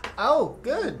 Oh,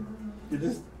 good.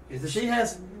 She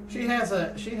has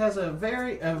a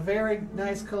very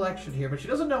nice collection here, but she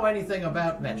doesn't know anything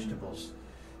about vegetables.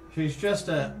 She's just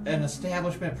an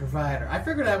establishment provider. I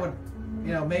figured I would,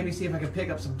 maybe see if I could pick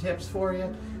up some tips for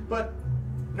you. But,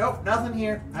 nope, nothing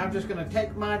here. I'm just going to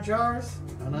take my jars,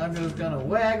 and I'm just going to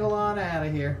waggle on out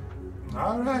of here.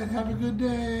 All right, have a good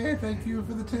day. Thank you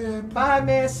for the tip. Bye,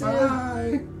 Missy.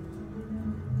 Bye.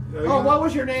 Oh, what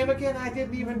was your name again? I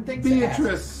didn't even think to ask.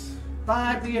 Beatrice.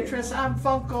 Bye, Beatrice. I'm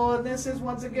Funkle, and this is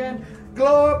once again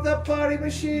Glow Up the Party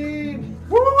Machine.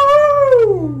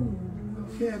 Woo!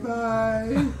 Okay,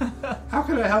 bye. How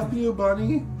can I help you,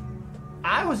 Bunny?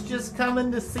 I was just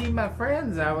coming to see my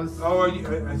friends. I was. Oh,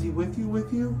 is he with you?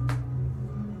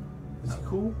 Is he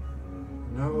cool?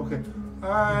 No? Okay.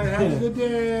 Alright, have a good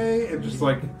day. And just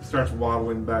like starts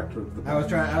waddling back towards the I was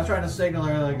trying to signal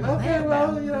her like, okay,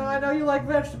 well, I know you like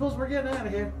vegetables. We're getting out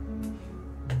of here.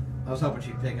 I was hoping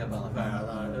she'd pick up on the fire. I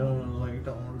thought,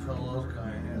 don't tell those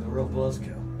guys. It's a real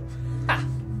buzzkill.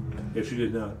 Yeah, she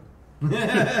did not.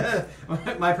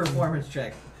 My performance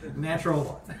check,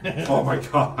 natural 1. Oh my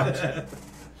god.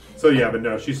 So yeah, but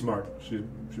no, she's smart. She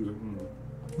was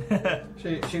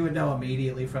like, She would know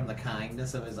immediately from the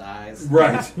kindness of his eyes.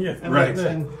 Right. Yeah, Right.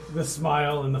 The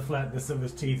smile and the flatness of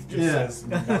his teeth just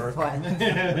says more.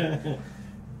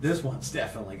 This one's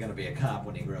definitely going to be a cop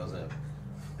when he grows up.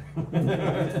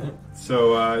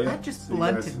 So yeah. I just so you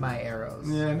blunted guys- my arrows.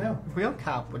 Yeah, I know. Real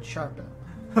cop would sharpen.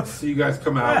 So you guys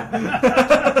come out.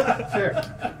 Sure.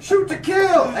 Shoot to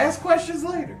kill. Ask questions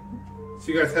later.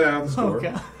 So you guys head out of the store.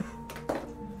 Okay.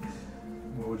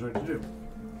 What would you like to do?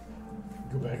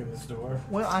 Go back in the store.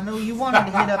 Well, I know you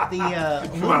wanted to hit up the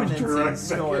Come on, turn around.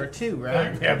 luminancy store too,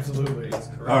 right? Absolutely.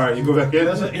 All right, you go back in.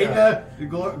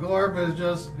 Glorb is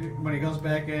just, when he goes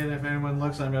back in, if anyone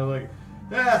looks at him, like,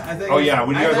 yeah, I think. Oh yeah,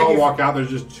 when you I guys think all if- walk out, there's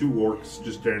just 2 orcs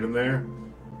just standing there,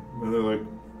 and they're like,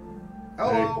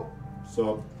 Hello.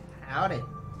 "So, Howdy.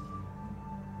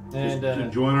 And, just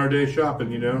enjoying our day shopping,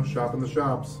 shopping the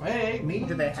shops, hey, me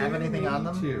Do they have too, anything me on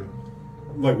them? Too.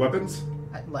 like weapons."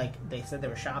 Like they said they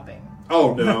were shopping.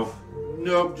 Oh no,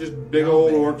 nope, just big No,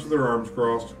 old man. orcs with their arms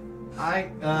crossed.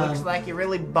 Looks like you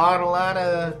really bought a lot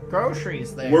of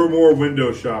groceries there. We're more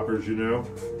window shoppers,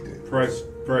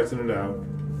 pricing it out,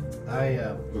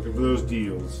 looking for those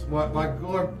deals. While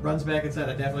Glorb runs back inside,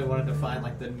 I definitely wanted to find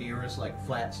like the nearest like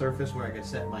flat surface where I could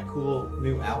set my cool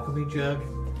new alchemy jug.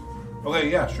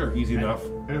 Okay, yeah, sure, easy enough.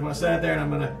 I just want to set it there,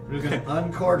 and I'm just gonna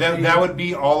uncork. That would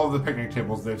be all of the picnic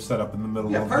tables they've set up in the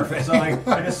middle Yeah, of perfect. So I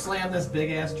just slam this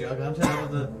big ass jug on top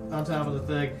of the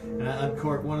thing, and I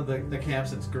uncork one of the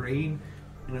caps that's green,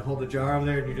 and I hold the jar over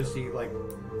there, and you just see like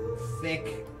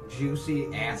thick, juicy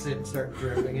acid start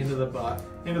dripping into the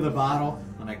bottle,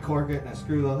 and I cork it, and I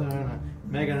screw the other one, and I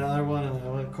make another one, and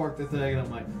I uncork the thing, and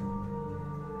I'm like,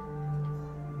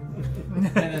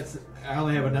 and I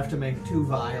only have enough to make 2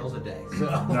 vials a day. So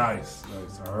Nice.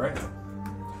 All right.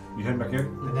 You head back in.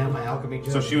 and now my alchemy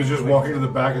jug. So she was just walking to the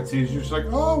back and sees you. She's like,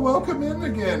 "Oh, welcome in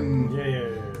again." Yeah.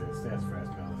 Stats fast,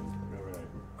 Colin.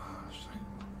 She's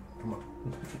like, "Come on."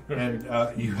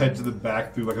 And you head to the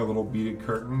back through like a little beaded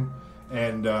curtain.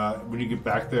 And when you get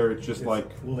back there, it's just like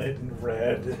Lit and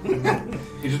red.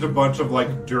 it's just a bunch of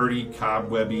like dirty,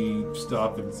 cobwebby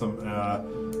stuff and some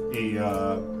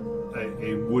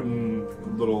a wooden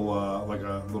little like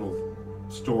a little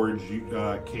storage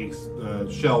case,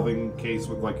 shelving case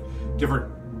with like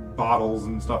different bottles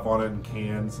and stuff on it and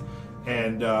cans.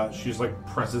 And she just like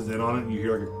presses in on it, and you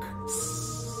hear like a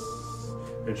tss,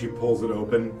 and she pulls it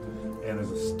open, and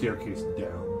there's a staircase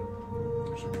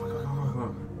down. She's like,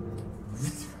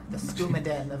 The scuba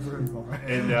den of Runmore.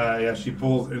 and yeah, she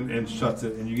pulls and shuts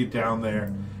it, and you get down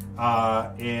there,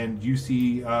 and you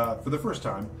see for the first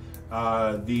time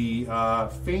the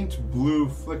faint blue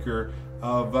flicker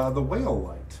of the whale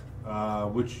light,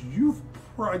 which you've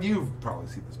probably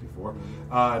seen this before.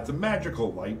 It's a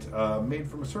magical light made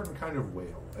from a certain kind of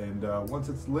whale, and once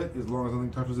it's lit, as long as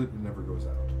nothing touches it, it never goes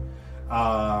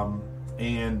out.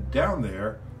 And down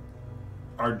there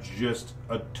are just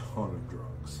a ton of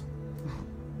drugs.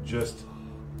 Just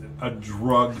a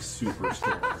drug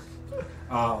superstore.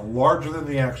 Larger than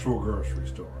the actual grocery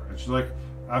store. And she's like,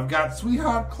 "I've got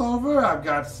Sweetheart Clover, I've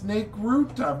got Snake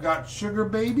Root, I've got Sugar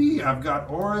Baby, I've got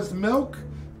Aura's Milk,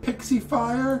 Pixie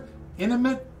Fire,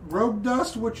 Intimate, Rogue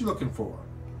Dust. What you looking for?"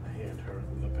 I hand her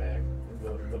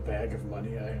the bag of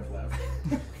money I have left.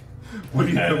 What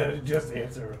do you And just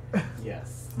answer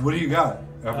yes. What do you got?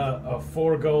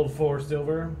 4 gold, 4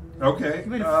 silver. Okay.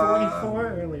 You had 44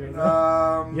 earlier.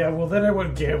 Yeah, well then I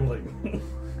went gambling.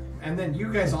 And then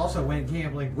you guys also went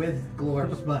gambling with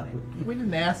Glorb's money. We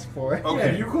didn't ask for it.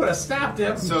 Okay. Yeah, you could have stopped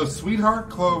him. So Sweetheart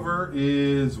Clover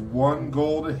is 1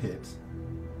 gold a hit.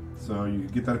 So you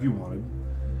could get that if you wanted.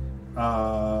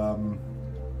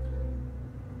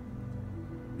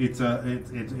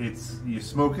 It's you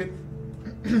smoke it,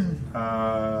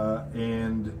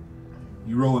 and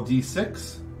you roll a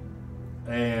d6,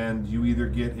 and you either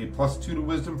get a +2 to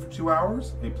wisdom for 2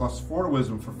 hours, a +4 to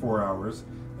wisdom for 4 hours,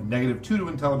 a -2 to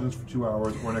intelligence for 2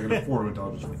 hours, or a -4 to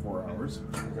intelligence for 4 hours.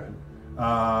 Okay.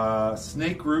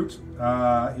 Snake root,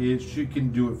 she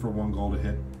can do it for 1 gold a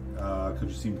hit, because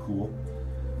you seem cool.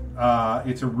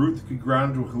 It's a root that could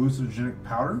ground into a hallucinogenic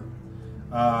powder.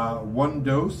 1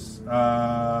 dose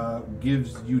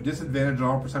gives you disadvantage on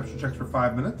all perception checks for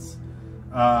 5 minutes.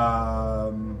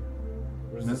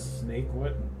 Where's the snake?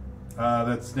 What?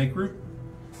 That's snake root.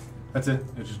 That's it.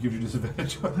 It just gives you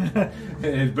disadvantage. But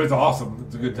it's awesome.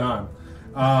 It's a good time.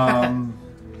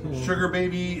 Sugar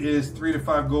baby is 3 to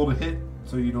 5 gold a hit,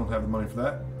 so you don't have the money for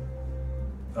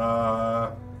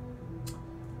that.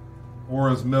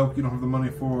 Aura's milk, you don't have the money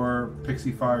for.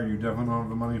 Pixie fire, you definitely don't have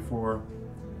the money for.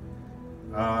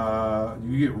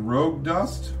 You get rogue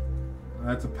dust.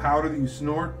 That's a powder that you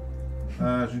snort.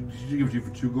 She gives you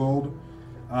for 2 gold.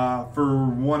 For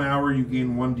 1 hour, you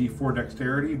gain 1d4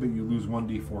 dexterity, but you lose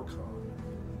 1d4 con.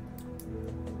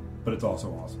 But it's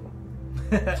also awesome.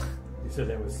 You said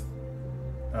that was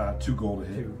 2 gold a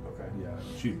hit. 2.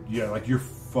 Okay. Yeah, like you're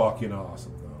fucking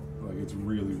awesome though. Like it's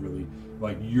really, really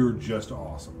like you're just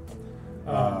awesome.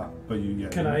 But you,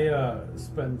 Can I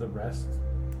spend the rest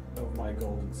of my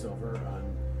gold and silver on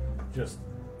just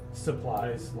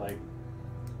supplies like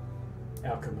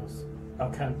alchemical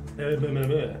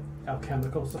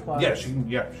supplies? Yeah,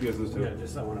 she has those too. Yeah,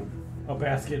 just I want a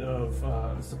basket of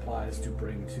supplies to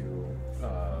bring to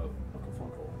Uncle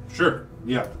Funkle. Sure.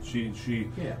 Yeah. She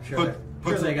Yeah, sure. Put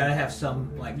sure, some- they gotta have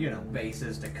some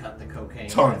bases to cut the cocaine.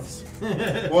 tons.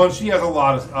 Well, she has a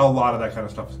lot of that kind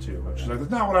of stuff too. She's like,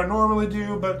 that's not what I normally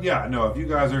do, but yeah, no. If you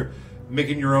guys are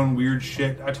making your own weird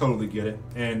shit, I totally get it.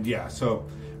 And yeah, so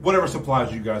whatever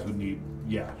supplies you guys would need,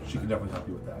 yeah, she can definitely help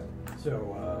you with that.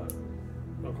 So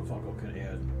Uncle Funkle can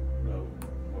add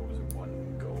what was it, 1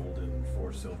 gold and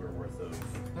 4 silver worth of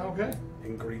Okay.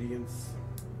 ingredients.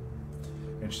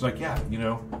 And she's like, yeah,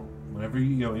 whenever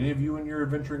any of you and your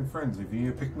adventuring friends, if you need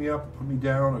to pick me up, put me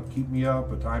down, or keep me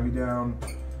up, or tie me down,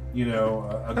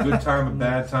 a good time, a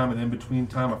bad time, an in between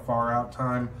time, a far out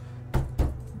time,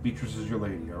 Beatrice is your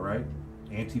lady, all right?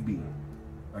 Auntie B,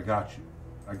 I got you.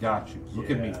 Look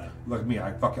at me. Yeah. Look at me.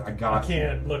 I got I you.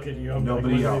 can't look at you. I'm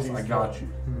Nobody like, else. look at I these got drugs. you.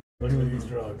 Look at these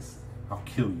drugs. I'll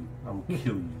kill you. I will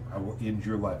kill you. I will end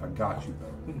your life. I got you,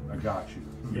 though. I got you.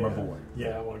 You're my boy.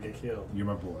 Yeah, I want to get killed. You're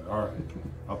my boy. All right.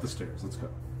 Up the stairs. Let's go.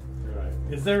 All right.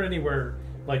 Is there anywhere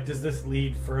does this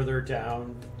lead further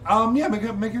down? Yeah, make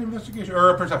an investigation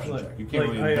or a perception Like- check. You can't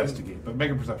like really I am- investigate, but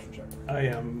make a perception check. I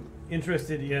am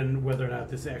interested in whether or not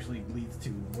this actually leads to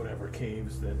whatever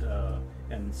caves that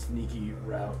and sneaky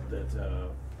route that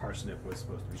Parsnip was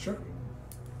supposed to be Sure. taking.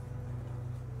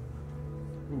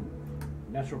 Ooh,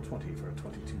 natural 20 for a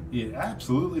 22. It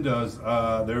absolutely does.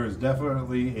 There is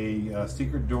definitely a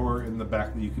secret door in the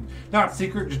back that you can, not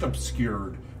secret, just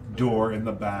obscured door in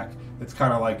the back. It's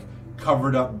kind of like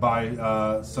covered up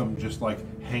by some just like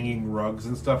hanging rugs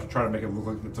and stuff to try to make it look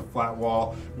like it's a flat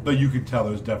wall. But you can tell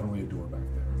there's definitely a door back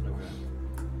there. Okay.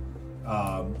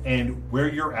 And where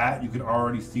you're at, you can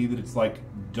already see that it's like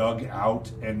dug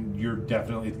out, and it's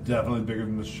definitely bigger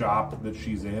than the shop that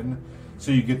she's in.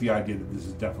 So you get the idea that this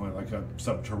is definitely like a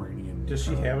subterranean. Does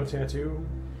she have a tattoo?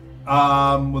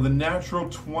 With a natural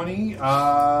 20,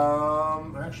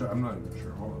 actually, I'm not even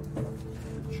sure. Hold on.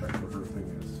 Check what her thing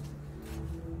is.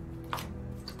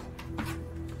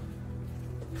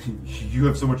 You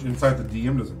have so much insight the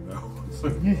DM doesn't know. It's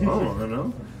like, oh, I don't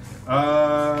know.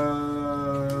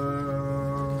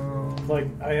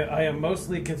 I am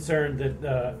mostly concerned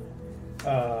that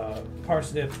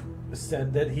Parsnip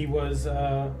said that he was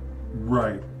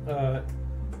Right. a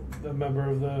member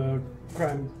of the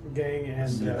crime gang and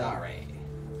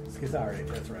Skithari,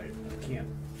 that's right. I can't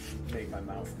make my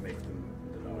mouth make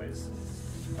the noise.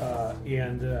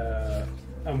 And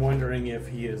I'm wondering if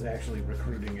he is actually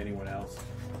recruiting anyone else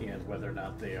and whether or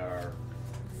not they are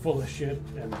full of shit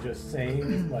and just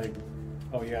saying, like,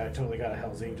 oh yeah, I totally got a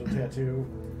Hell's Angel tattoo.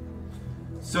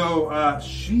 So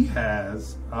she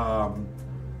has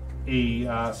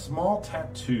a small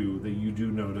tattoo that you do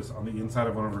notice on the inside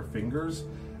of one of her fingers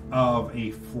of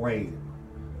a flame.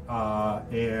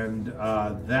 And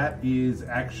that is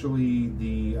actually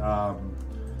the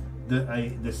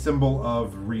symbol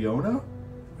of Aona,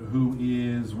 who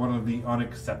is one of the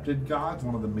unaccepted gods,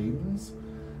 one of the maidens.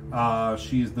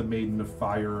 She is the maiden of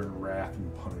fire and wrath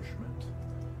and punishment.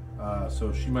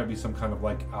 So she might be some kind of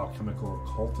like alchemical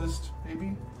occultist,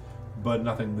 maybe, but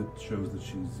nothing that shows that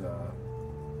she's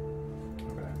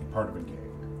part of a gang.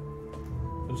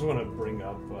 just want to bring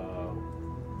up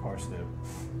Parsnip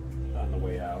on the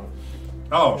way out.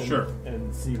 Oh, and, sure.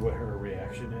 And see what her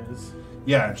reaction is.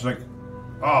 Yeah, it's like,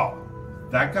 oh,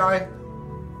 that guy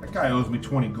owes me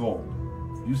 20 gold.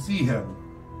 If you see him,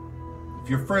 if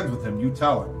you're friends with him, you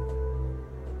tell him.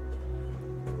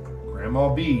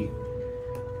 Grandma B,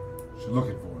 she's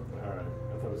looking for him. Alright,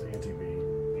 I thought it was Auntie B.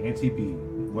 Auntie B,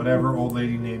 whatever old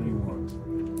lady name you want.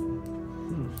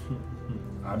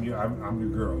 I'm your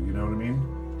girl, you know what I mean?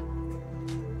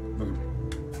 Look at me.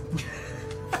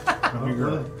 I'm your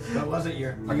girl. But was it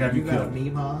your? I have you got a killed.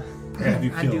 Mima. I have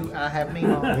you I killed. do. I have me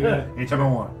on. Anytime I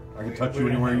want. I can touch you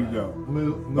anywhere you go.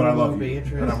 But I love you.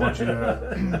 And I want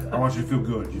you to feel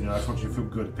good, you know. I just want you to feel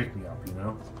good, pick me up, you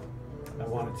know. I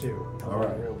wanted to. I All want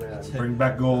right. it real bad. Bring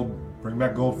back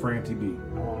gold for Auntie B.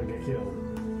 I want to get killed.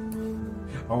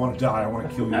 I want to die. I want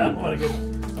to kill you. I want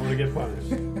to get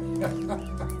punished.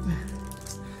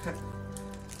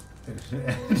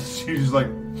 And she's like,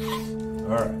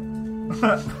 all right.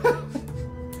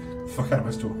 Fuck out of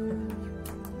my store.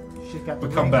 She's got the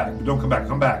But come ring. back. But don't come back.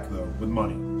 Come back, though, with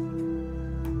money.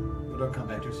 But don't come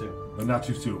back too soon. But not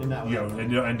too soon. And not You know, with-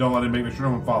 and don't let it make sure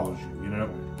no one follows you, you know?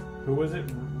 Who was it?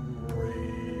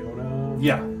 Aona?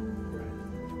 Yeah. Right.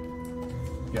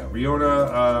 Yeah,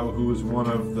 Riona, who is one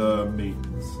of the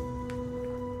maidens.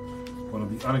 One of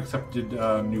the unaccepted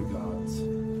new gods.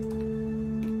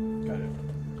 Got it.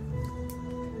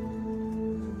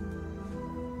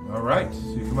 All right,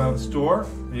 so you come out of the store.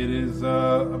 It is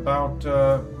about,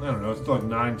 I don't know, it's still like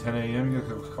 9, 10 a.m. You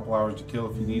got a couple hours to kill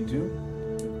if you need to.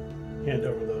 Hand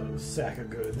over the sack of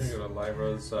You goods. go to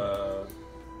Lyra's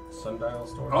sundial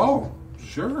store. Oh,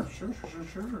 sure.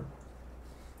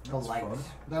 The light, fun.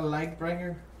 the light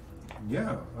bringer,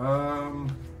 Yeah,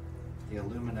 the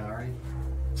Illuminari.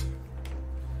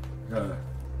 gotta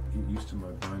get used to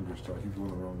my binder still. I keep going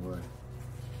the wrong way.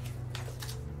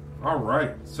 All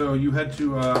right, so you head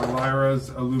to Lyra's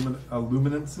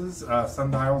Illuminances,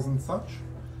 sundials and such.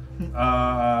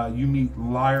 You meet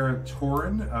Lyra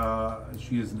Torin.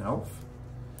 She is an elf.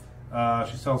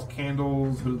 She sells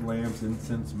candles, hooded lamps,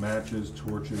 incense, matches,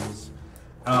 torches.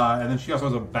 And then she also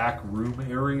has a back room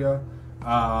area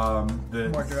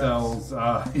that More drugs. sells,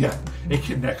 yeah, it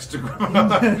connects to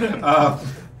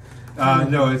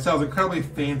no, it sells incredibly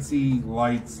fancy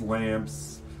lights,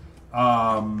 lamps.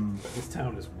 This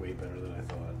town is way better than I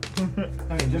thought.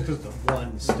 I mean, just because the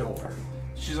one store.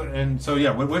 She's and so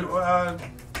yeah,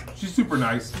 she's super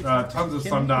nice. Tons of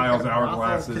sundials,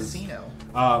 hourglasses, Casino.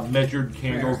 measured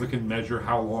candles that can measure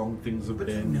how long things have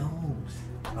been.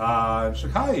 knows? She's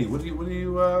like, hi, what do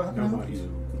you? How can I help money.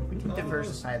 you? We can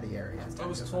diversify the area. I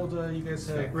was told you guys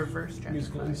have Reverse gentrify.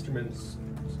 musical instruments,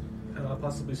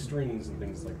 possibly strings and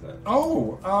things like that.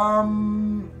 Oh,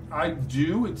 I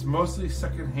do. It's mostly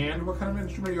secondhand. What kind of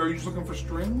instrument are you just looking for?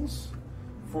 Strings?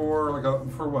 For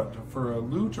what? For a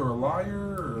lute or a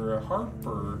lyre or a harp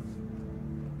or?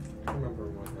 I remember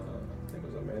what I think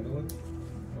it was a mandolin.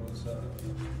 It was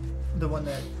The one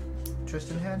that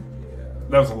Tristan had?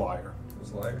 That was a lyre. it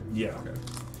was a lyre. Yeah. Okay.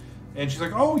 And she's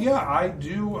like, oh yeah, I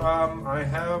do. I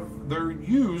have. They're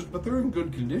used, but they're in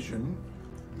good condition.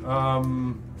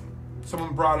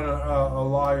 Someone brought in a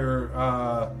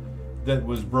lyre that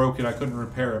was broken. I couldn't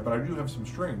repair it, but I do have some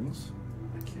strings.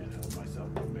 I can't help myself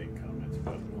but make comments,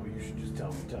 but well, you should just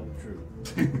tell the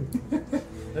truth.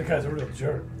 That guy's a real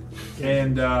jerk.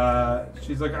 And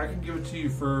she's like, I can give it to you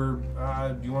for.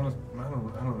 Do you want to? I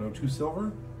don't know, 2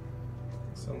 silver.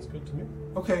 Sounds good to me.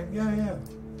 Okay, yeah.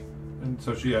 And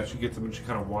so she gets them and she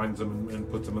kind of winds them and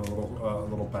puts them in a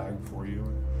little bag for you.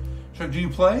 So, do you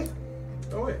play?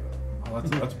 Oh wait. Oh,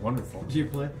 that's wonderful. Do you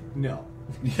play? No.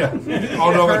 Yeah.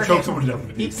 Oh no, that chokes someone to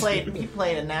death. He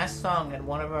played a nice song at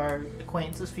one of our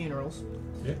acquaintances' funerals.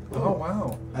 Yeah. Oh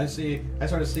wow. I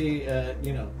sort of see,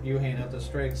 you hang out the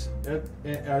strings.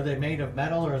 Are they made of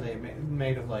metal or are they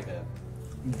made of like a...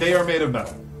 They are made of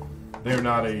metal. They are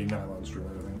not a nylon string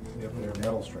or anything. Yep, they are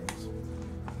metal strings.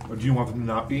 Or do you want them to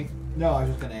not be? No, I was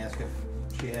just going to ask if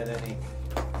she had any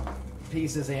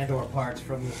pieces and or parts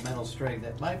from this metal string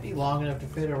that might be long enough to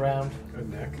fit around Good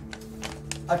neck.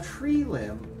 a tree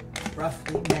limb,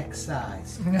 roughly neck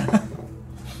size. I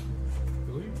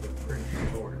believe they're pretty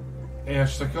short. And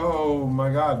she's like, oh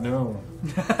my god, no.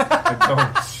 I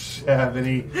don't have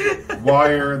any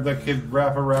wire that could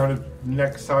wrap around a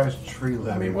neck-sized tree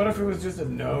limb. I mean, what if it was just a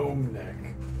gnome neck?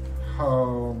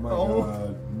 Oh my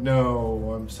god.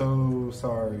 No, I'm so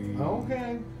sorry.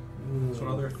 Okay. So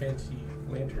what other fancy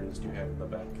lanterns do you have in the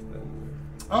back then?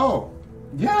 Oh,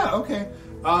 yeah, okay.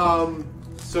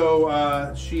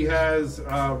 So she has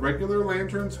regular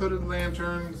lanterns, hooded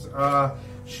lanterns.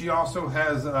 She also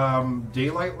has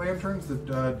daylight lanterns that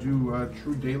do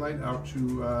true daylight out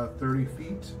to 30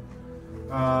 feet.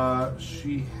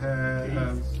 She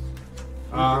has...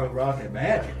 rocket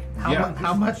magic.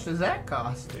 How much does that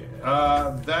cost?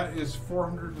 That is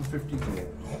 450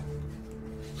 gold.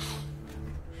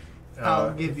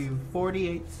 I'll give you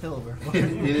 48 silver.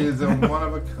 It is a one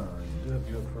of a kind.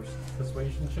 Do a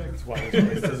persuasion check. That's why this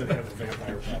place doesn't have a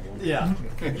vampire problem. Yeah.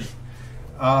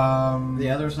 The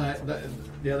other side,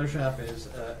 the other shop is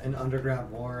an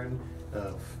underground warren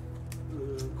of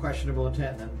questionable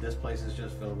intent, and then this place is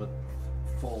just filled with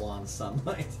full-on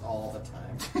sunlight all the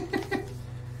time.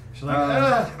 She's like,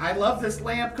 I love this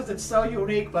lamp because it's so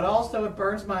unique, but also it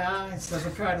burns my eyes as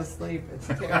I'm trying to sleep. It's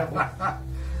terrible.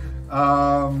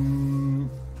 I'm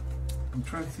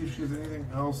trying to see if she has anything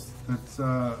else that's,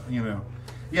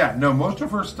 Yeah, no, most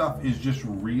of her stuff is just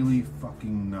really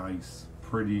fucking nice,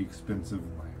 pretty expensive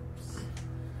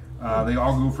lamps. They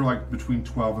all go for like between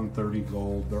 12 and 30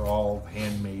 gold. They're all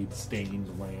handmade, stained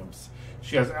lamps.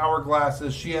 She has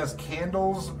hourglasses. She has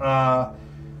candles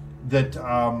that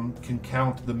can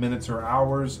count the minutes or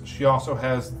hours. She also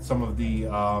has some of the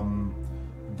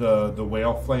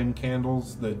whale flame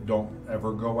candles that don't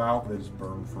ever go out. They just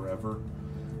burn forever.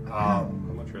 How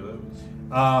much are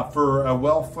those? For a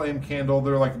well flame candle,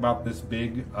 they're like about this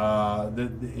big.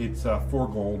 It's 4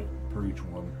 gold per each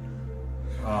one.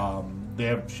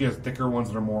 She has thicker ones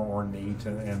that are more ornate,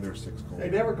 and they're 6 gold. They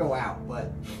never go out,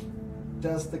 but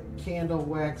does the candle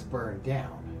wax burn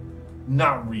down?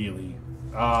 Not really.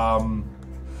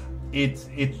 It's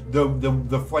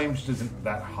the flame just isn't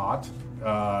that hot.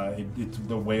 It's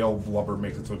the whale blubber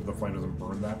makes it so the flame doesn't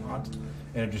burn that hot,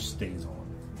 and it just stays on.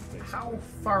 Basically. How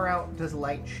far out does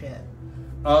light shed?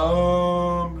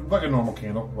 Like a normal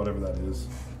candle, whatever that is.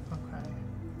 Okay.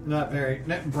 Not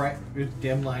bright,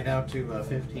 dim light out to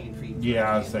 15 feet.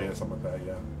 Yeah, I'd say something like that.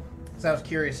 Yeah. So I was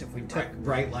curious if we took.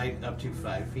 Bright light up to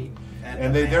 5 feet.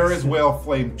 And there is whale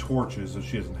flame torches, so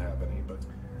she doesn't have any. But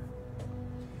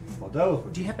Well, those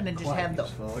would Do you happen to be just quite have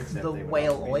useful, except the they would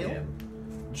whale also be oil? dim.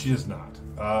 she does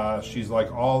not. She's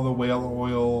like all the whale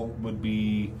oil would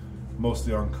be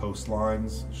mostly on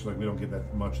coastlines. She's like we don't get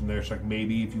that much in there. She's like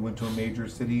maybe if you went to a major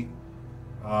city,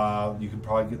 you could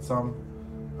probably get some.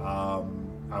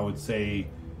 I would say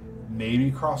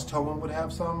maybe Cross Tobin would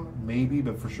have some, maybe,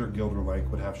 but for sure Gilder Lake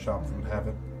would have shops that would have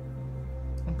it.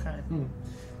 Okay.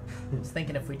 I was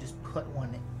thinking if we just put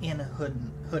one in a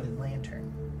hooded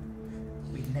lantern,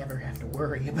 we'd never have to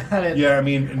worry about it. Yeah, I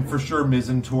mean, and for sure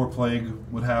Mizzentor Plague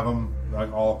would have them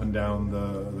like all up and down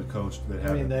the coast. They'd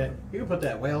have I mean, it. you could put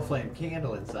that whale flame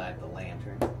candle inside the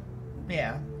lantern.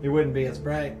 Yeah. It wouldn't be as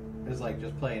bright as like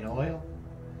just plain oil.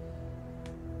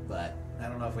 But I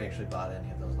don't know if we actually bought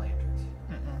any of those lanterns.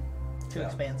 Too Yeah.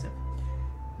 expensive.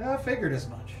 I figured as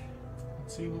much.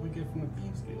 Let's see what we get from the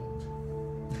Thieves Guild.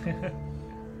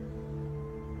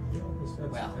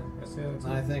 Well, that's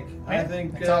I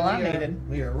think that's all I we are- needed.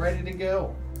 We are ready to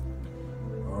go.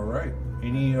 All right.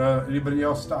 Anybody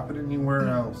else stopping anywhere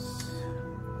else?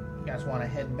 You guys want to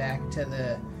head back to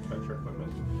the? Check your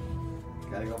equipment.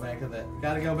 Gotta go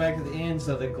back to the inn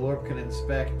so that Glorp can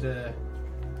inspect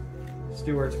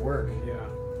Stewart's work. Yeah.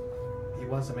 He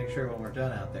wants to make sure when we're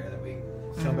done out there that we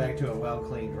come back to a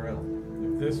well-cleaned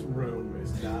room. If this room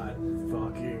is not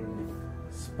fucking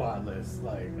spotless,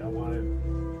 like I want it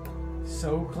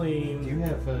so clean Do you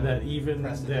have that even that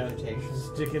prestidigitation?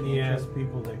 stick in the ass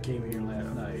people that came here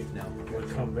last night No. would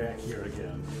come back here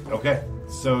again. Okay.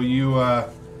 So you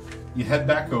head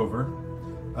back over.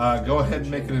 Go ahead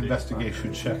and make an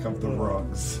investigation check of the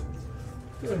rugs.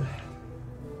 I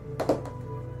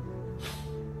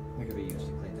could be used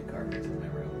to clean the carpets in my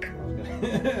room.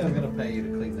 I was gonna pay you to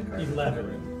clean the carpets.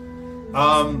 11.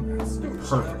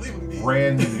 Perfect.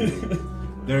 Brand new.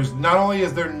 There's not only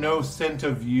is there no scent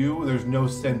of you, there's no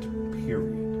scent.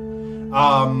 Period.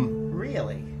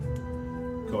 Really?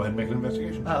 Go ahead and make an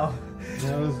investigation. Oh.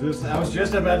 I was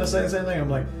just about to say the same thing. I'm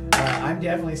like, I'm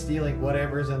definitely stealing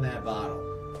whatever's in that bottle.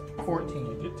 14.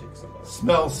 You did take some of it.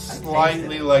 Smells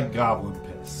slightly like goblin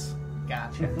piss.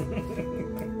 Gotcha.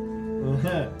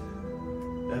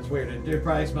 That's weird. It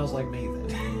probably smells like me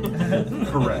then.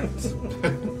 Correct.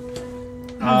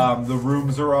 The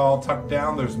rooms are all tucked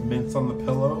down. There's mints on the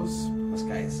pillows. This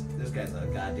guy's a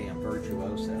goddamn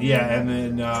virtuoso. Yeah, and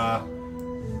then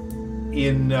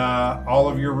in all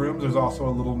of your rooms, there's also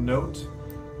a little note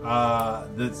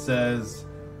that says,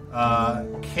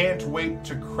 "Can't wait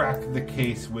to crack the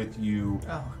case with you,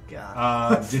 Oh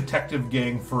god. Detective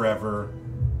Gang Forever,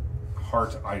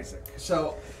 Hart Isaac."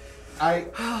 So, I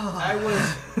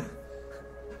was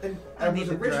I need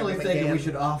originally to drug him thinking again. we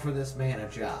should offer this man a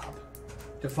job.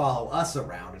 to follow us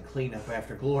around and clean up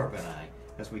after Glorb and I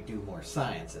as we do more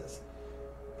sciences.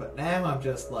 But now I'm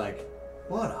just like,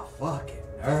 what a fucking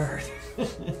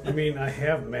nerd. I mean, I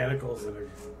have manacles and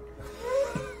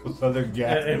Other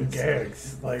gags. and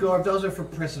gags. Like, Glorb, those are for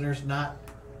prisoners, not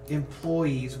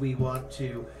employees we want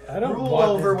to I don't rule want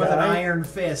over this with an guy. iron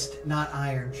fist, not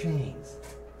iron chains.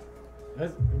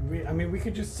 I mean, we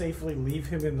could just safely leave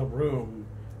him in the room,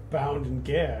 bound and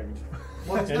gagged.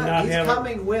 Well, he's, And not, not he's have-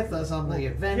 coming with us on the Yeah,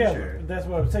 adventure. but that's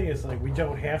what I'm saying. It's like we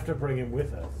don't have to bring him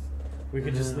with us. We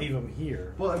could just leave him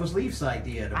here. Well, it was Leaf's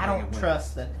idea to I bring him don't with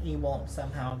trust that he won't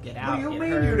somehow get out. What do you get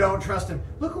mean hurt. you don't trust him?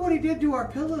 Look at what he did to our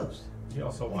pillows. He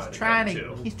also wanted He's trying to to.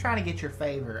 go too. He's trying to get your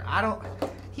favor. I don't.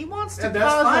 He wants to And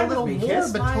that's cause fine a little with me. war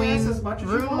Kiss my between ass as much as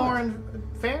you Rumor want. and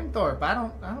Farnthorpe. I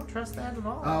don't trust that at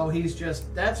all. Oh,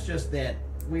 that's just that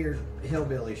weird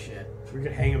hillbilly shit. We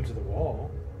could hang him to the wall.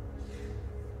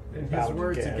 In his Bound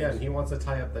words gags. again, he wants to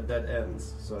tie up the dead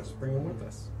ends, so let's bring him with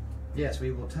us. Yes,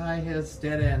 we will tie his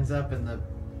dead ends up in the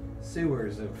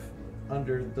sewers of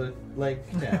under the lake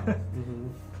town.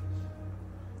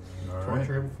 All right.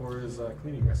 Torture him for his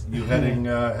cleaning recipe. You heading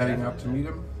out to meet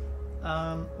him?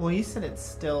 Well, you said it's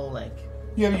still like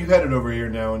Yeah, you headed over here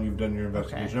now, and you've done your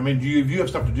investigation. I mean, if you have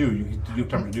stuff to do, you have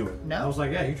time to do it. I no. was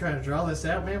like, yeah, you trying to draw this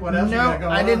out, man? What else you No, got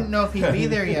going I on? didn't know if he'd be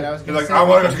there yet. I was You're gonna like, say I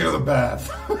want to go to the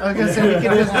bath. I was gonna say we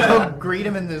could just go greet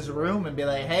him in this room and be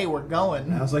like, "Hey, we're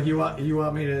going." I was like, you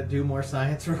want me to do more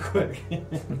science real quick?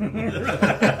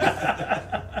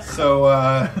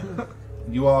 So,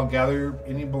 you all gather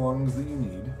any belongings that you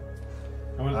need.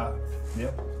 I'm gonna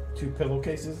Yep. 2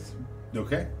 pillowcases.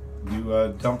 Okay.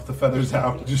 You dump the feathers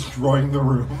out, destroying the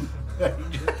room.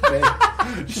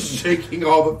 Shaking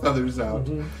all the feathers out.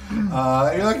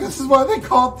 You're like, this is why they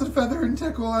call it the feather and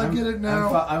tickle. I get it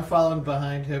now. I'm following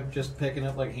behind him, just picking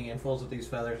up like handfuls of these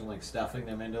feathers and like stuffing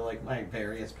them into like my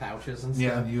various pouches and stuff.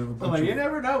 Yeah, you have a I'm bunch like, you of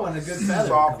never know when a good feather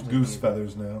soft comes goose in.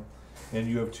 feathers now. And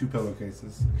you have 2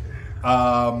 pillowcases.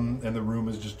 And the room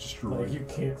is just destroyed. Like you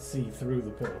can't see through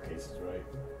the pillowcases, right?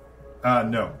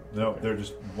 No, they're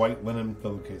just white linen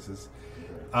pillowcases.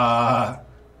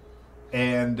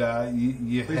 And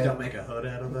you Please don't make a hood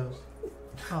out of those.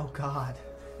 Oh God.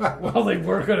 Well, they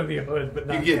were going to be a hood, but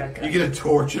not you that get kind. you get a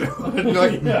torch and you're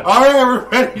like, Yeah. all right, we're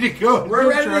ready to go. We're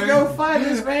ready to go find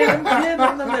this random kid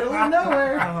in the middle of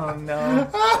nowhere. Oh no.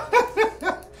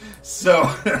 So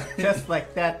Just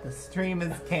like that, the stream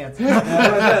is canceled.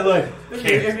 Look,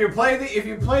 if you play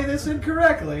this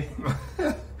incorrectly,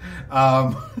 where I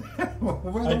the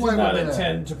did white not women at?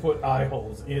 intend to put eye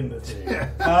holes in the thing.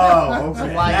 oh,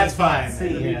 okay, Why that's you fine. can't see.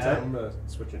 In the Yeah. meantime, I'm gonna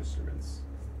switch instruments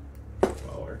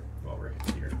while we're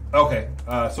here. Okay,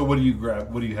 so what do you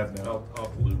grab? What do you have now?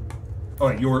 I'll loot. All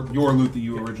right, your loot that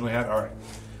you originally had. All right.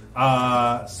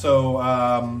 So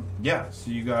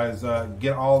you guys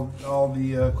get all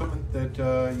the equipment that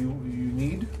you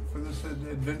need for this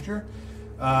adventure.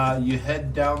 You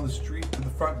head down the street to the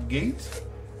front gate.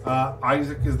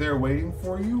 Isaac is there waiting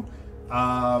for you.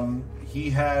 He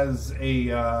has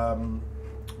a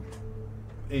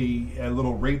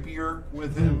little rapier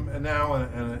with him now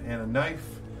and a knife.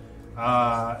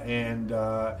 And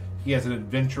he has an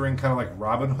adventuring kind of like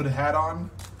Robin Hood hat on.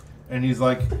 And he's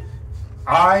like,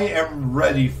 I am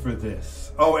ready for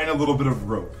this. Oh, and a little bit of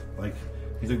rope. Like,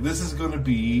 he's like,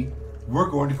 we're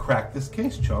going to crack this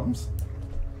case, chums.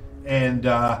 And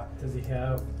Does he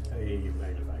have a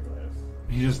magnifying glass?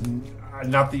 he just,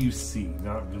 not that you see,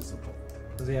 not visible.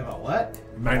 Does he have a what?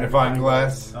 Magnifying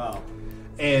glass. Oh,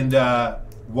 And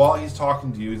while he's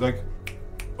talking to you, he's like,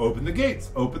 open the gates.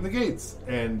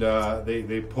 And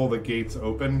they pull the gates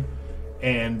open.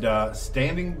 And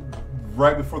standing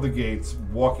right before the gates,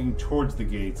 walking towards the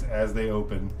gates as they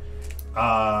open,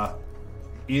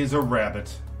 is a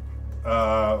rabbit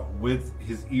with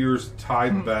his ears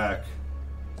tied back,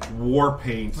 war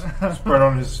paint spread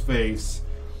on his face,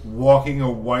 walking a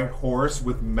white horse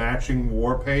with matching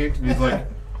war paint. And he's like,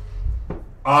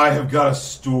 I have got a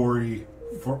story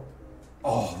for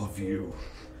all of you.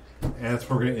 And that's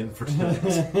where we're going to end for tonight.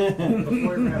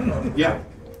 Before we wrap up, Yeah.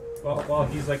 While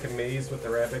he's like amazed with the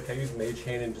rabbit, can I use Mage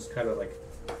Hand and just kind of like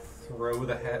throw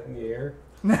the hat in the air?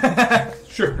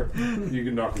 Sure. You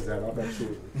can knock his head off,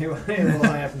 absolutely. he will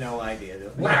have no idea.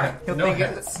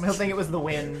 He'll think it was the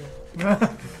wind.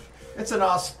 It's an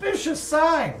auspicious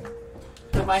sign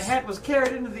that my hat was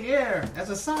carried into the air as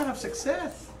a sign of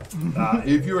success.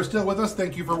 If you are still with us,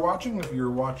 thank you for watching. If you're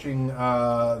watching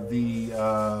the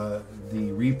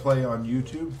replay on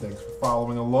YouTube, thanks for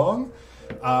following along.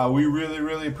 We really,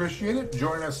 really appreciate it.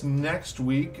 Join us next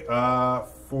week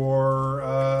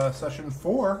for session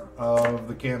 4 of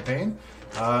the campaign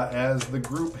as the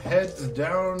group heads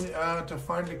down to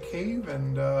find a cave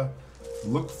and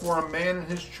look for a man and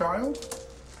his child.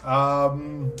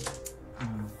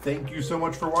 Thank you so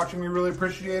much for watching. We really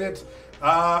appreciate it.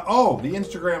 The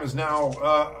Instagram is now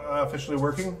officially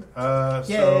working.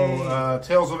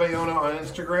 Tales of Aona on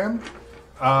Instagram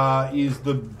is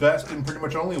the best and pretty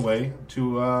much only way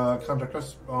to contact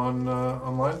us on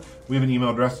online. We have an email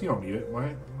address. You don't need it.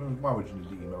 Why would you need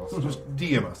to email us? Just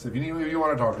DM us. If you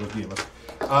want to talk to us, DM us.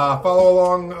 Follow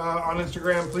along on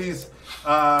Instagram, please.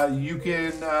 You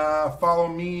can follow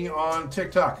me on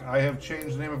TikTok. I have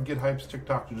changed the name of Get Hype's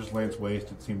TikTok to just Lance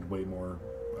Waste. It seemed way more,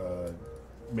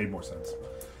 made more sense.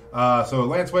 So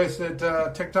Lance Waste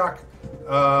at TikTok.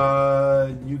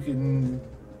 You can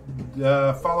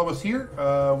follow us here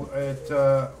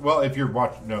if you're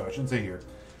watching. No, I shouldn't say here.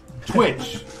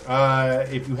 Twitch.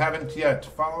 If you haven't yet,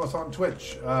 follow us on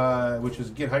Twitch, which is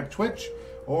Get Hype Twitch,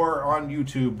 or on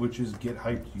YouTube, which is Get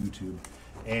Hype YouTube.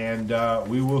 And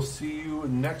we will see you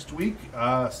next week.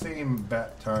 Same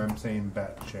bat time, same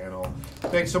bat channel.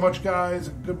 Thanks so much, guys.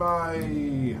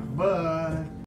 Goodbye. Bye.